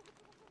fucker.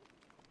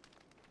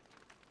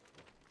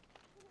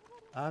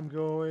 I'm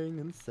going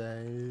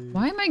insane.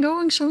 Why am I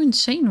going so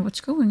insane?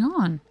 What's going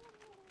on?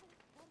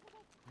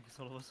 I guess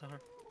all of us are.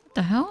 What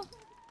the hell?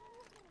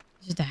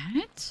 Is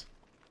that?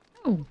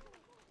 Oh,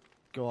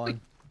 Go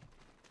on.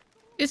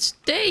 it's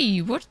day.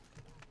 What?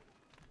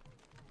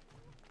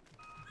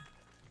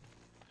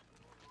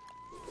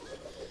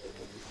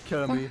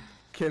 Kill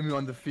me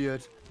on the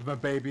field with my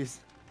babies.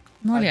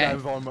 Molly, I die I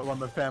with all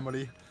my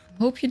family.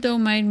 hope you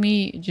don't mind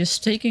me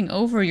just taking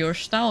over your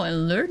style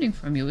and learning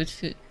from you.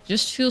 It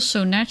just feels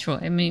so natural.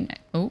 I mean,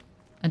 oh,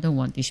 I don't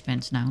want these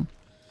pants now.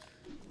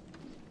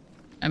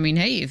 I mean,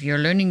 hey, if you're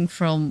learning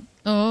from,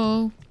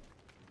 oh,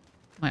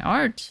 my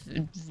art,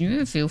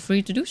 yeah, feel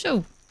free to do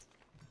so.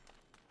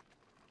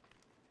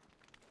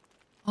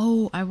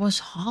 Oh, I was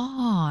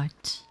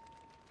hot.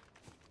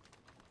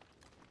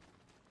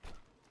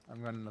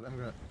 I'm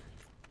gonna.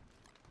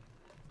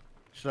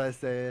 Should I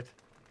say it?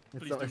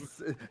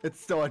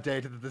 It's so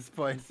outdated at this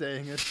point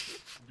saying it.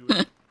 Do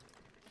it.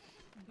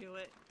 Do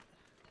it.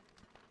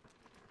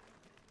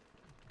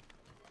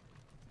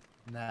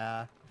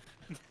 Nah.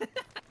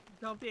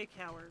 Don't be a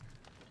coward.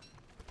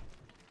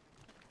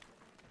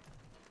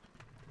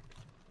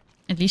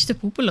 At least the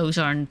poopelos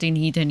aren't in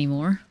heat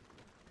anymore.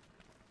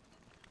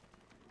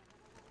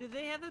 Do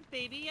they have a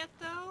baby yet,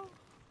 though?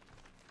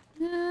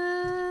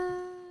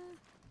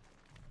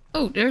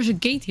 Oh, there's a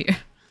gate here.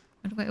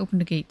 How do I open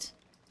the gate?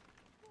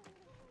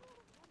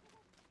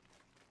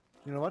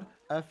 You know what?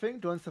 I think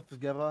doing stuff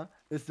together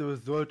is the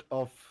result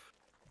of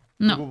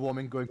global No.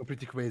 warming going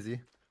completely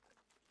crazy.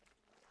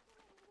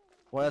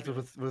 Why else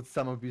would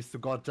summer be so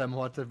goddamn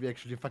hot that we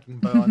actually fucking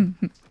burn?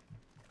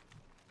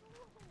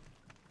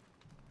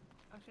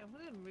 Actually, I'm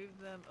gonna move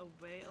them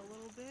away a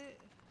little bit.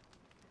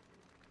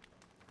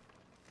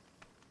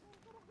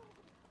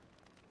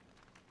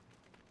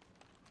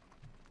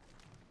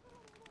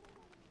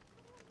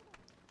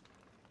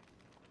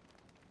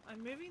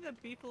 I'm moving the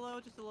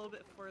beefalo just a little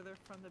bit further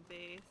from the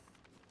base,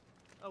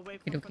 away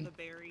from Okey-dokey. the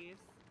berries.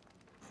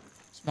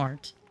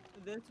 Smart.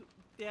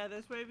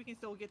 This way we can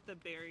still get the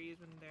berries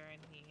when they're in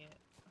heat.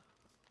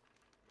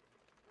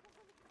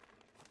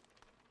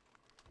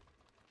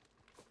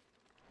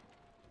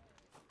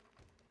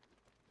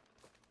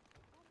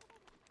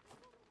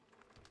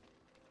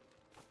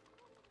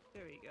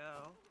 There we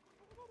go.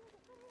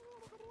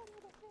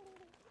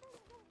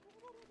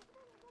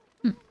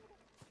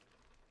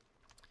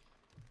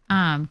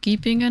 I'm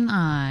keeping an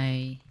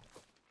eye.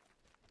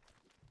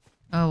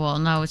 Oh well,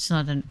 now it's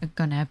not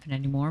gonna happen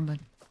anymore, but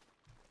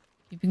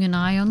keeping an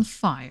eye on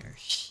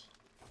fires.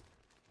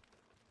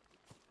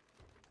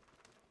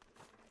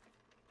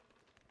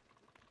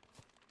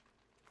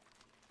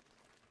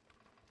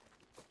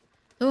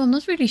 Though I'm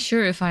not really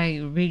sure if I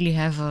really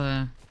have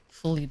a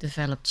fully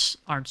developed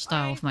art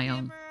style of my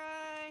own. Samurai.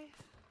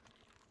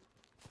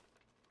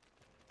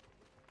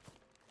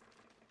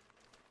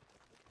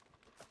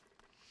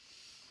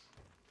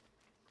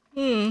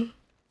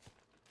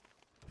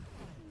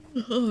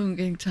 Oh, I'm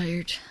getting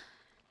tired.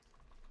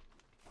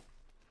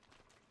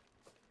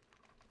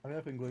 I mean,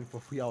 I've been going for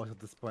 3 hours at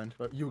this point.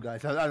 But you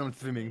guys, I don't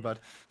swimming, but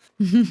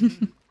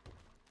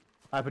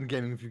I've been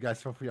gaming with you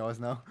guys for 3 hours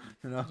now.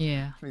 You know,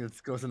 Yeah. I think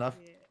it's close enough.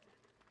 Yeah.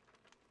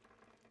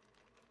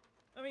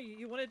 I mean,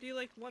 you want to do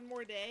like one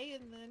more day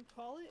and then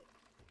call it?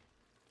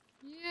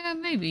 Yeah,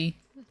 maybe.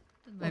 That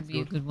might That's be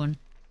a good. good one.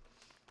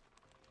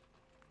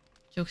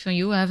 Jokes on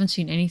you, I haven't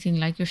seen anything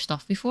like your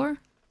stuff before.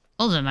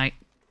 Well then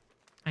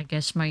I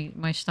guess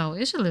my style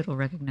is a little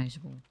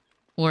recognizable.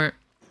 Or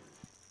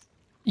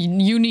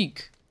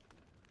unique.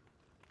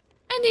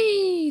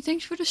 Andy,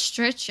 thanks for the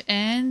stretch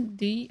and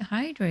the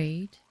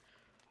hydrate.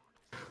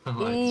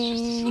 Oh, I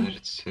just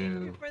decided Thank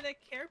you to. for the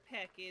care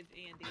package,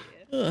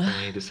 Andy.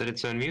 I decided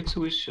to unmute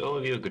to wish all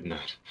of you a good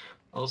night.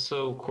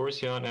 Also,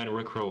 Corsian and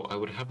Rickrow, I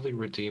would happily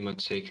redeem a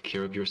take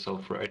care of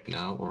yourself right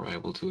now, or I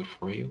will do it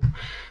for you.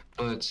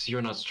 But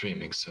you're not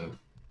streaming, so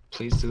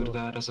please do So-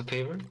 that as a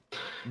favor.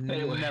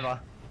 Anyway. Never.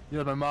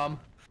 You're my mom.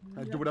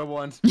 I do what I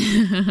want.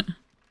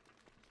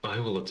 I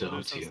will So do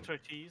adopt some you.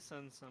 stretchies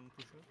and some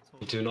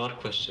push-ups. Do not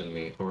question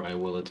me, or I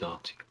will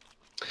adopt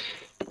you.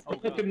 Oh,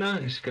 Good God.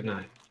 night. Good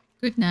night.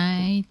 Good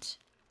night.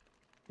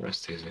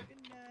 Rest easy.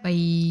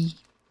 Bye.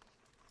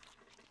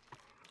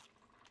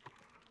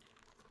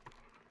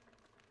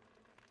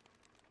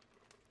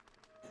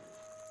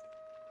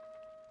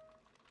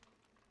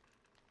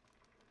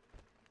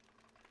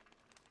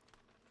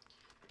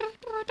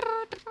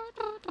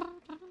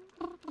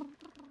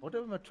 What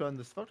if I turn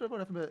this? What would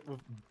happen with?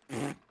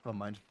 Never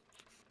mind.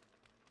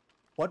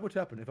 What would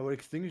happen if I would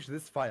extinguish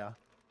this fire?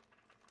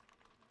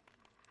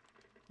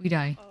 We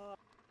die.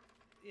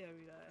 Yeah,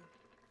 we die.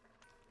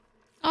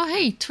 Oh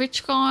hey,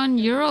 TwitchCon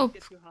Yeah, Europe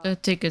get too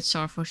hot. tickets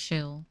are for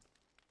sale.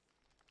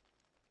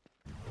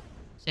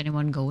 Is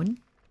anyone going?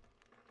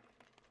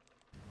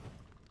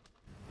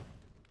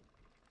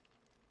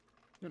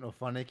 You know,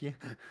 Funnicky.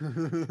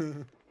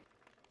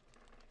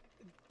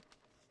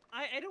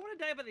 I don't want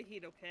to die by the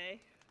heat, okay?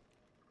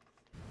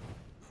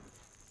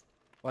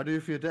 Why do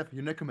you fear death?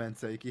 You're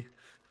necromancer, Iki.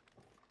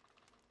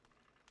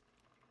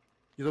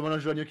 You don't want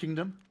to join your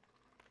kingdom?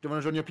 Don't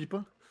want to join your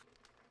people?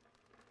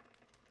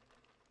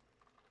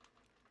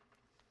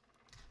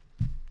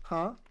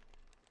 Huh?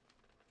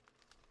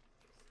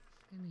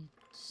 Let me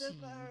see.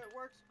 That's not how it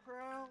works,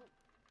 Crow.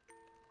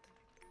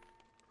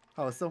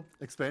 How so?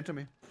 Explain to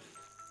me.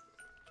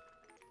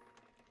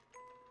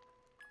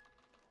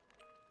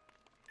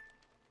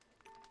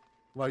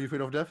 Why are you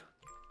afraid of death?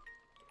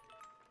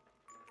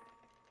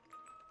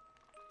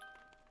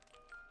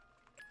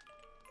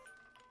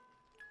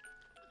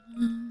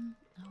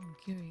 Now I'm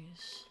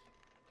curious.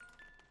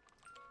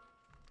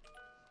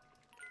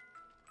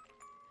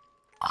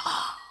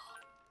 Oh,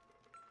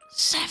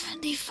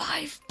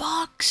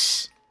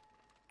 $75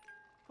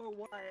 For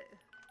what?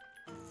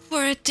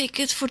 for a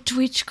ticket for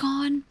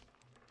TwitchCon?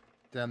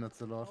 Damn,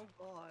 that's a lot. Oh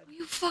god. Are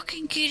you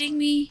fucking kidding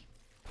me?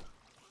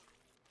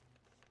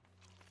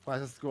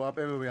 Prices go up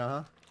everywhere,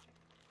 huh?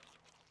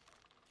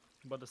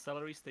 But the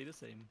salaries stay the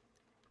same.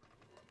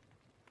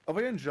 Over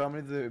here in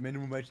Germany, the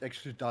minimum wage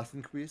actually does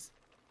increase.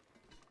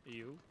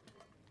 EU.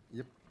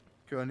 Yep.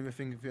 Currently, we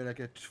think we're like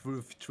at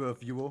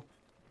 12 euro.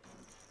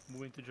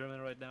 Moving to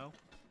Germany right now.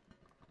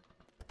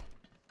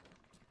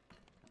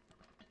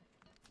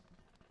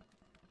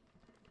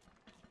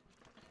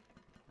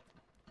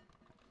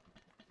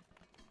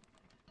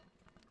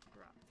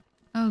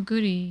 Oh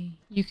goody.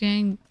 You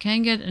can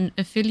get an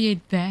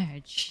affiliate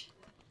badge.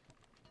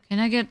 Can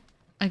I get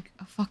like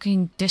a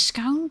fucking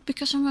discount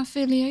because I'm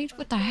affiliate?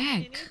 What the Does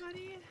heck?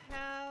 anybody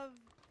have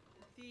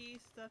the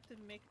stuff to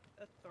make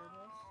a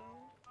thermal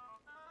stove?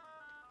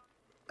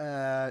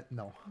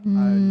 No. I'm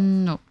not.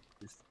 No.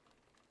 Please.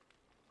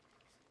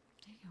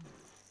 Damn.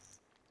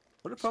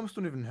 But the pumps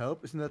don't even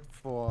help. Isn't that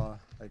for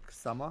like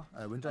summer,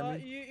 winter? I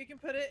mean? You can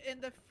put it in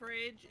the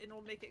fridge and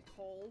it'll make it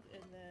cold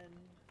and then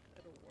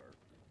it'll work.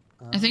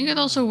 I think it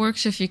also Ah.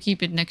 works if you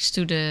keep it next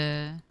to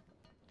the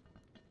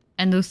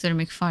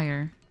endothermic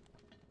fire.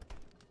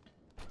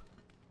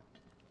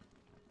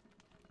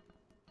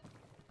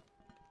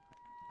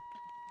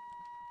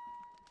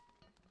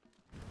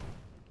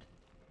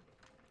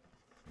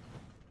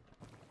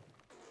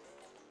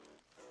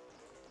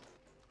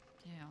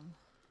 Damn.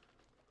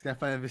 It's gonna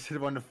find a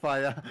visit on the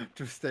fire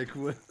to stay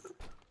cool.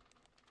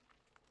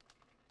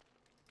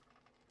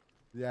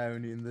 The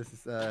irony in this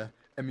is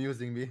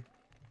amusing me.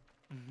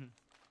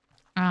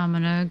 I'm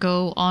gonna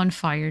go on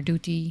fire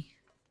duty.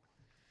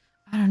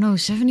 I don't know,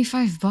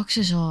 $75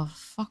 is a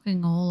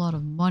fucking whole lot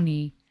of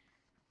money.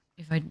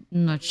 If I'm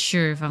not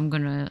sure if I'm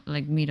gonna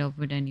like meet up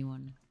with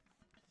anyone.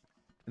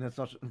 And that's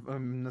not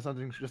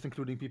just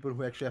including people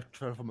who actually have to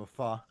travel from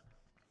afar.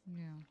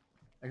 Yeah.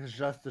 Like it's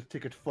just the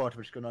ticket for it,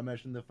 which can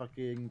imagine the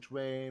fucking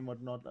train,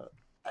 whatnot.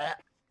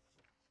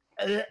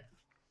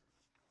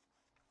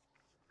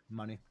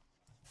 Money.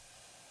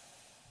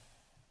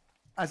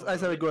 I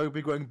said we're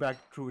going back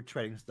through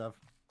trading stuff.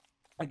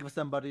 I give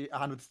somebody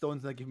 100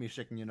 stones and they give me a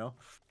chicken, you know?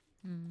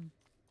 Hmm.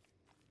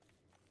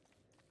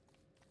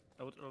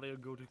 I would earlier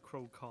go to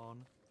CrowCon.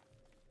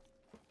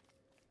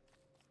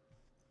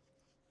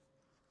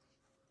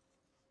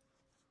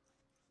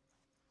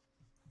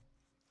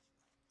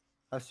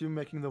 Assume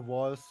making the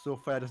walls so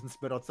fire doesn't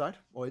spread outside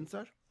or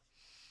inside.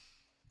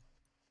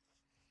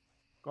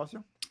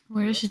 Garcia?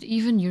 Where is it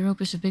even?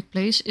 Europe is a big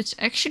place. It's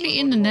actually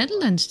in the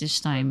Netherlands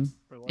this time.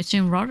 It's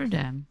in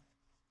Rotterdam.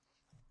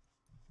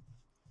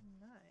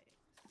 Nice.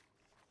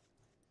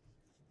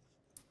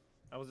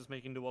 I was just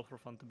making the wall for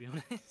fun, to be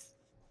honest.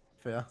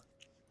 Fair.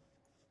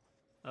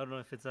 I don't know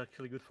if it's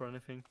actually good for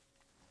anything.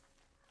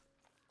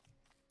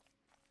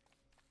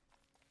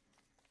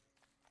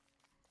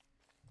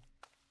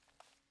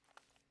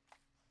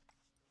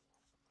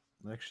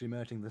 I'm actually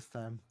melting this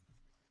time.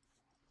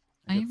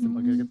 I I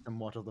gotta get some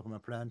water from my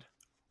plant.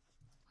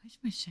 Why is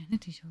my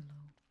sanity so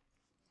low?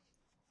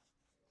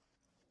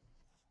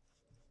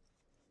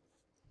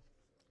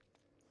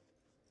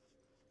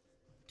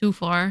 Too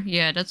far?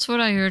 Yeah, that's what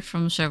I heard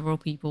from several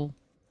people.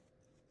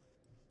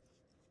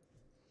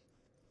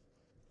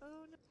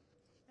 Oh no,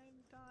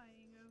 I'm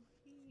dying of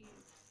heat.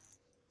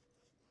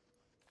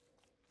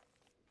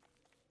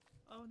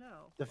 Oh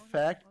no. The oh,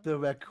 fact no. the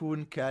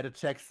raccoon cat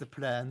attacks the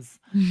plants,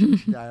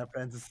 the other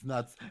plants is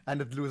nuts, and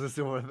it loses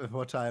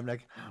over time.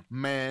 Like,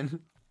 man.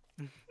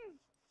 I'm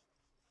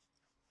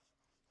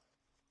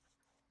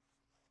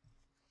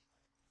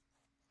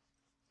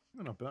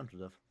gonna burn to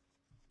death.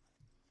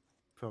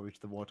 Before I reach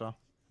the water.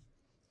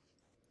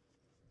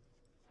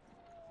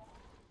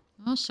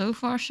 Well, so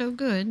far so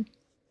good.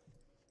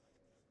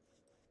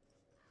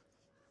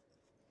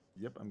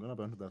 Yep, I'm gonna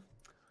burn to death.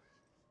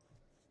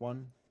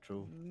 1,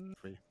 2,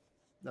 3.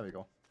 There we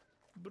go.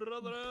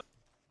 Brother!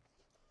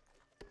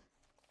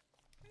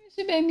 Is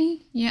it,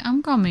 baby? Yeah,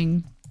 I'm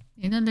coming.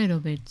 In a little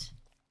bit.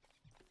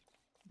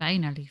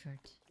 Bijna, lieverd.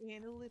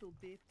 In a little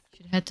bit.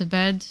 Should head to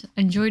bed.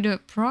 Enjoy the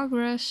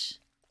progress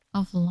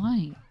of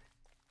line.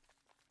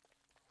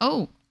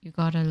 Oh, you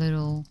got a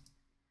little...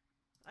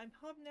 I'm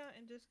home now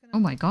and just gonna. Oh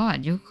my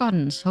god, you've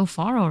gotten so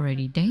far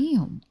already.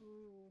 Damn.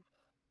 Ooh.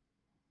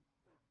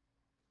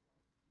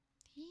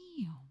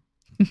 Damn.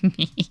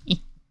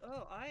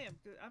 Oh, I am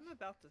good. I'm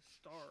about to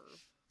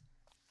starve.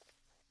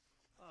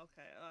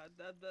 Okay.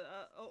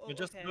 You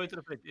just okay. go into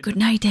the fridge. Good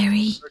night,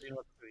 Harry.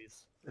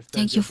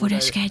 Thank you for the I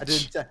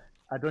sketch.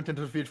 I don't tend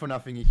to feel for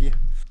nothing, Iki.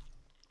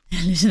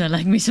 Listen, I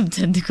like me some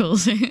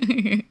tentacles.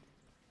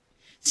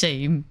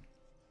 Same.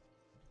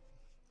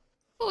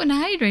 Oh, and a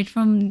hydrate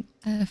from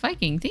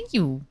Viking. Thank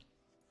you.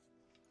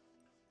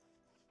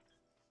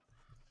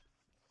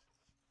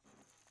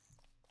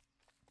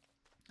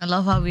 I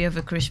love how we have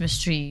a Christmas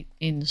tree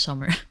in the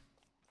summer.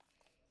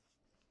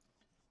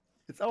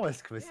 It's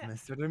always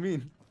Christmas, you know what I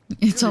mean?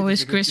 It's Yeah, we always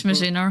just Christmas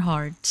people- in our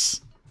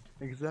hearts.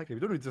 Exactly.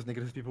 We don't need those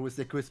negative people who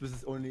say Christmas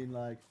is only in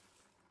like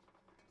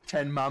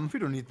 10 months. We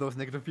don't need those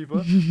negative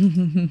people.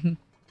 You're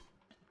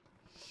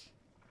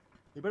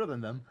better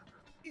than them.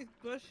 These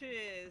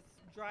bushes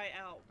dry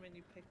out when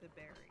you pick the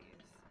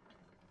berries.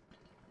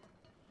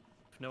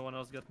 If no one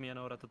else got me, I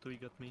know Ratatouille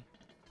got me.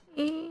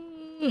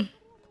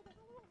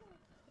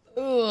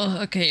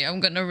 Okay, I'm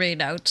gonna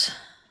raid out.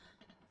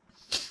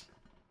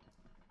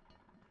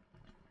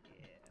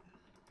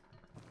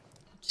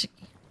 Let's see.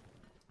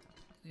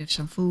 We have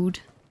some food.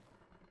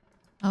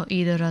 I'll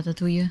eat a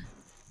ratatouille.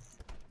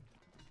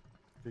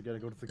 We gotta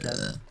go to the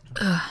cat.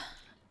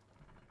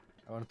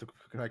 I wanted to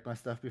correct my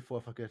stuff before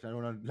I forget. I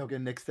don't want to log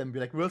in next time and be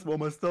like, where's all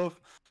my stuff?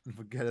 And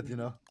forget it, you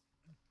know?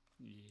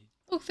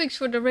 Oh, thanks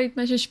for the raid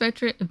message,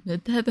 Patrick.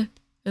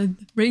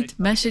 Raid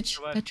message,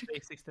 Patrick. Day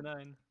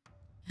 69.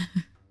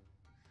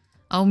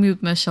 I'll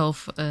mute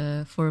myself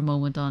for a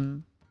moment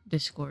on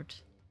Discord.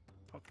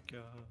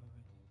 Okay.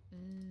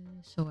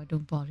 So I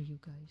don't bother you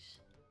guys.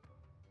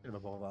 You're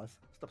about all of us.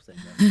 Stop saying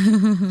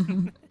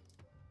that.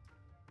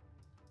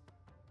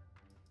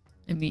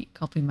 Let me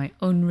copy my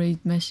own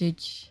raid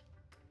message.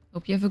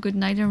 Hope you have a good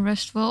night and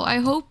rest well. I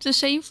hope the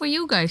same for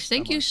you guys.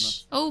 Thank you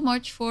so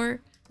much for...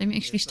 Let me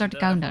actually start the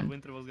countdown.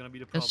 Winter was gonna be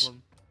the Because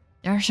problem.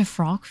 there's a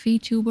frog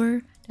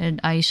VTuber that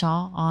I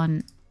saw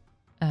on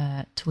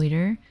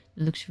Twitter.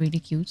 It looks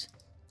really cute.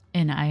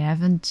 And I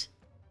haven't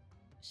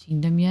seen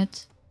them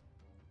yet.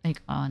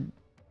 Like on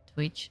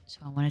Twitch.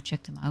 So I want to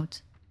check them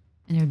out.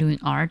 And they're doing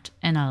art.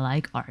 And I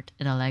like art.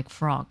 And I like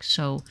frogs.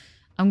 So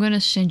I'm going to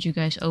send you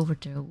guys over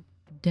to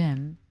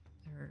them.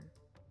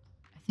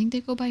 I think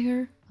they go by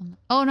her.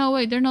 Oh no,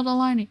 wait. They're not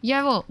online.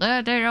 Yeah, well,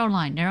 they're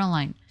online. They're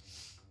online.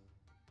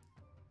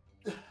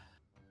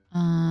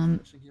 Can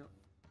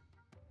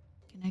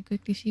I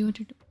quickly see what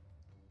they're doing?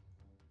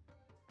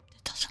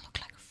 That doesn't look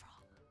like a frog.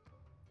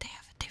 They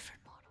have a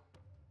different model.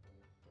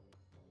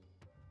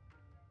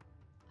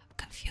 I'm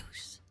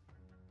confused.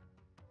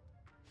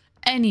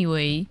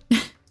 Anyway,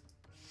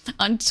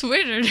 on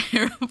Twitter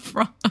they're a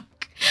frog.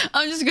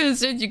 I'm just gonna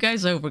send you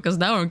guys over because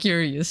now I'm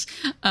curious.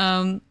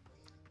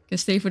 Can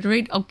stay for the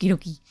raid. Okie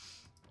dokie.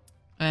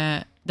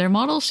 Their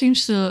model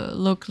seems to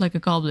look like a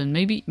goblin.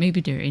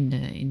 Maybe they're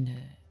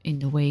in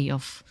the way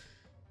of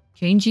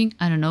changing.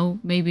 I don't know.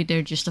 Maybe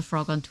they're just a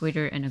frog on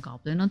Twitter and a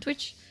goblin on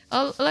Twitch.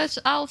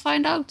 I'll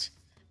find out.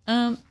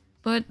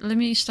 But let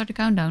me start the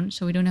countdown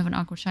so we don't have an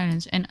awkward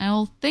silence. And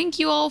I'll thank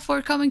you all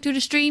for coming to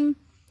the stream.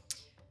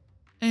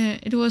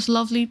 It was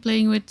lovely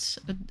playing with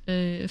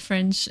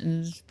friends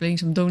and playing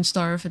some Don't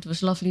Starve. It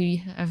was lovely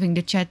having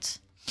the chat.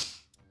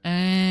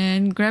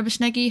 And grab a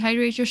snacky,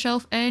 hydrate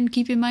yourself, and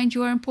keep in mind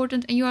you are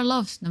important and you are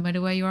loved, no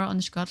matter where you are on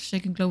this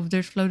godforsaken globe of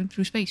dirt floating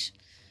through space.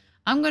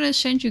 I'm gonna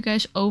send you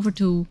guys over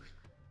to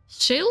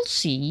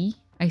Salesy,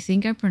 I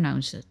think I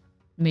pronounced it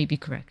maybe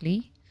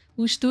correctly,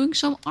 who's doing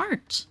some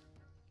art.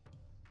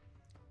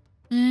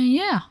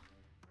 Yeah.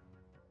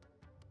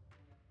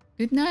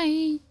 Good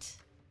night.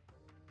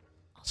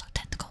 Also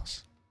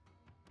tentacles.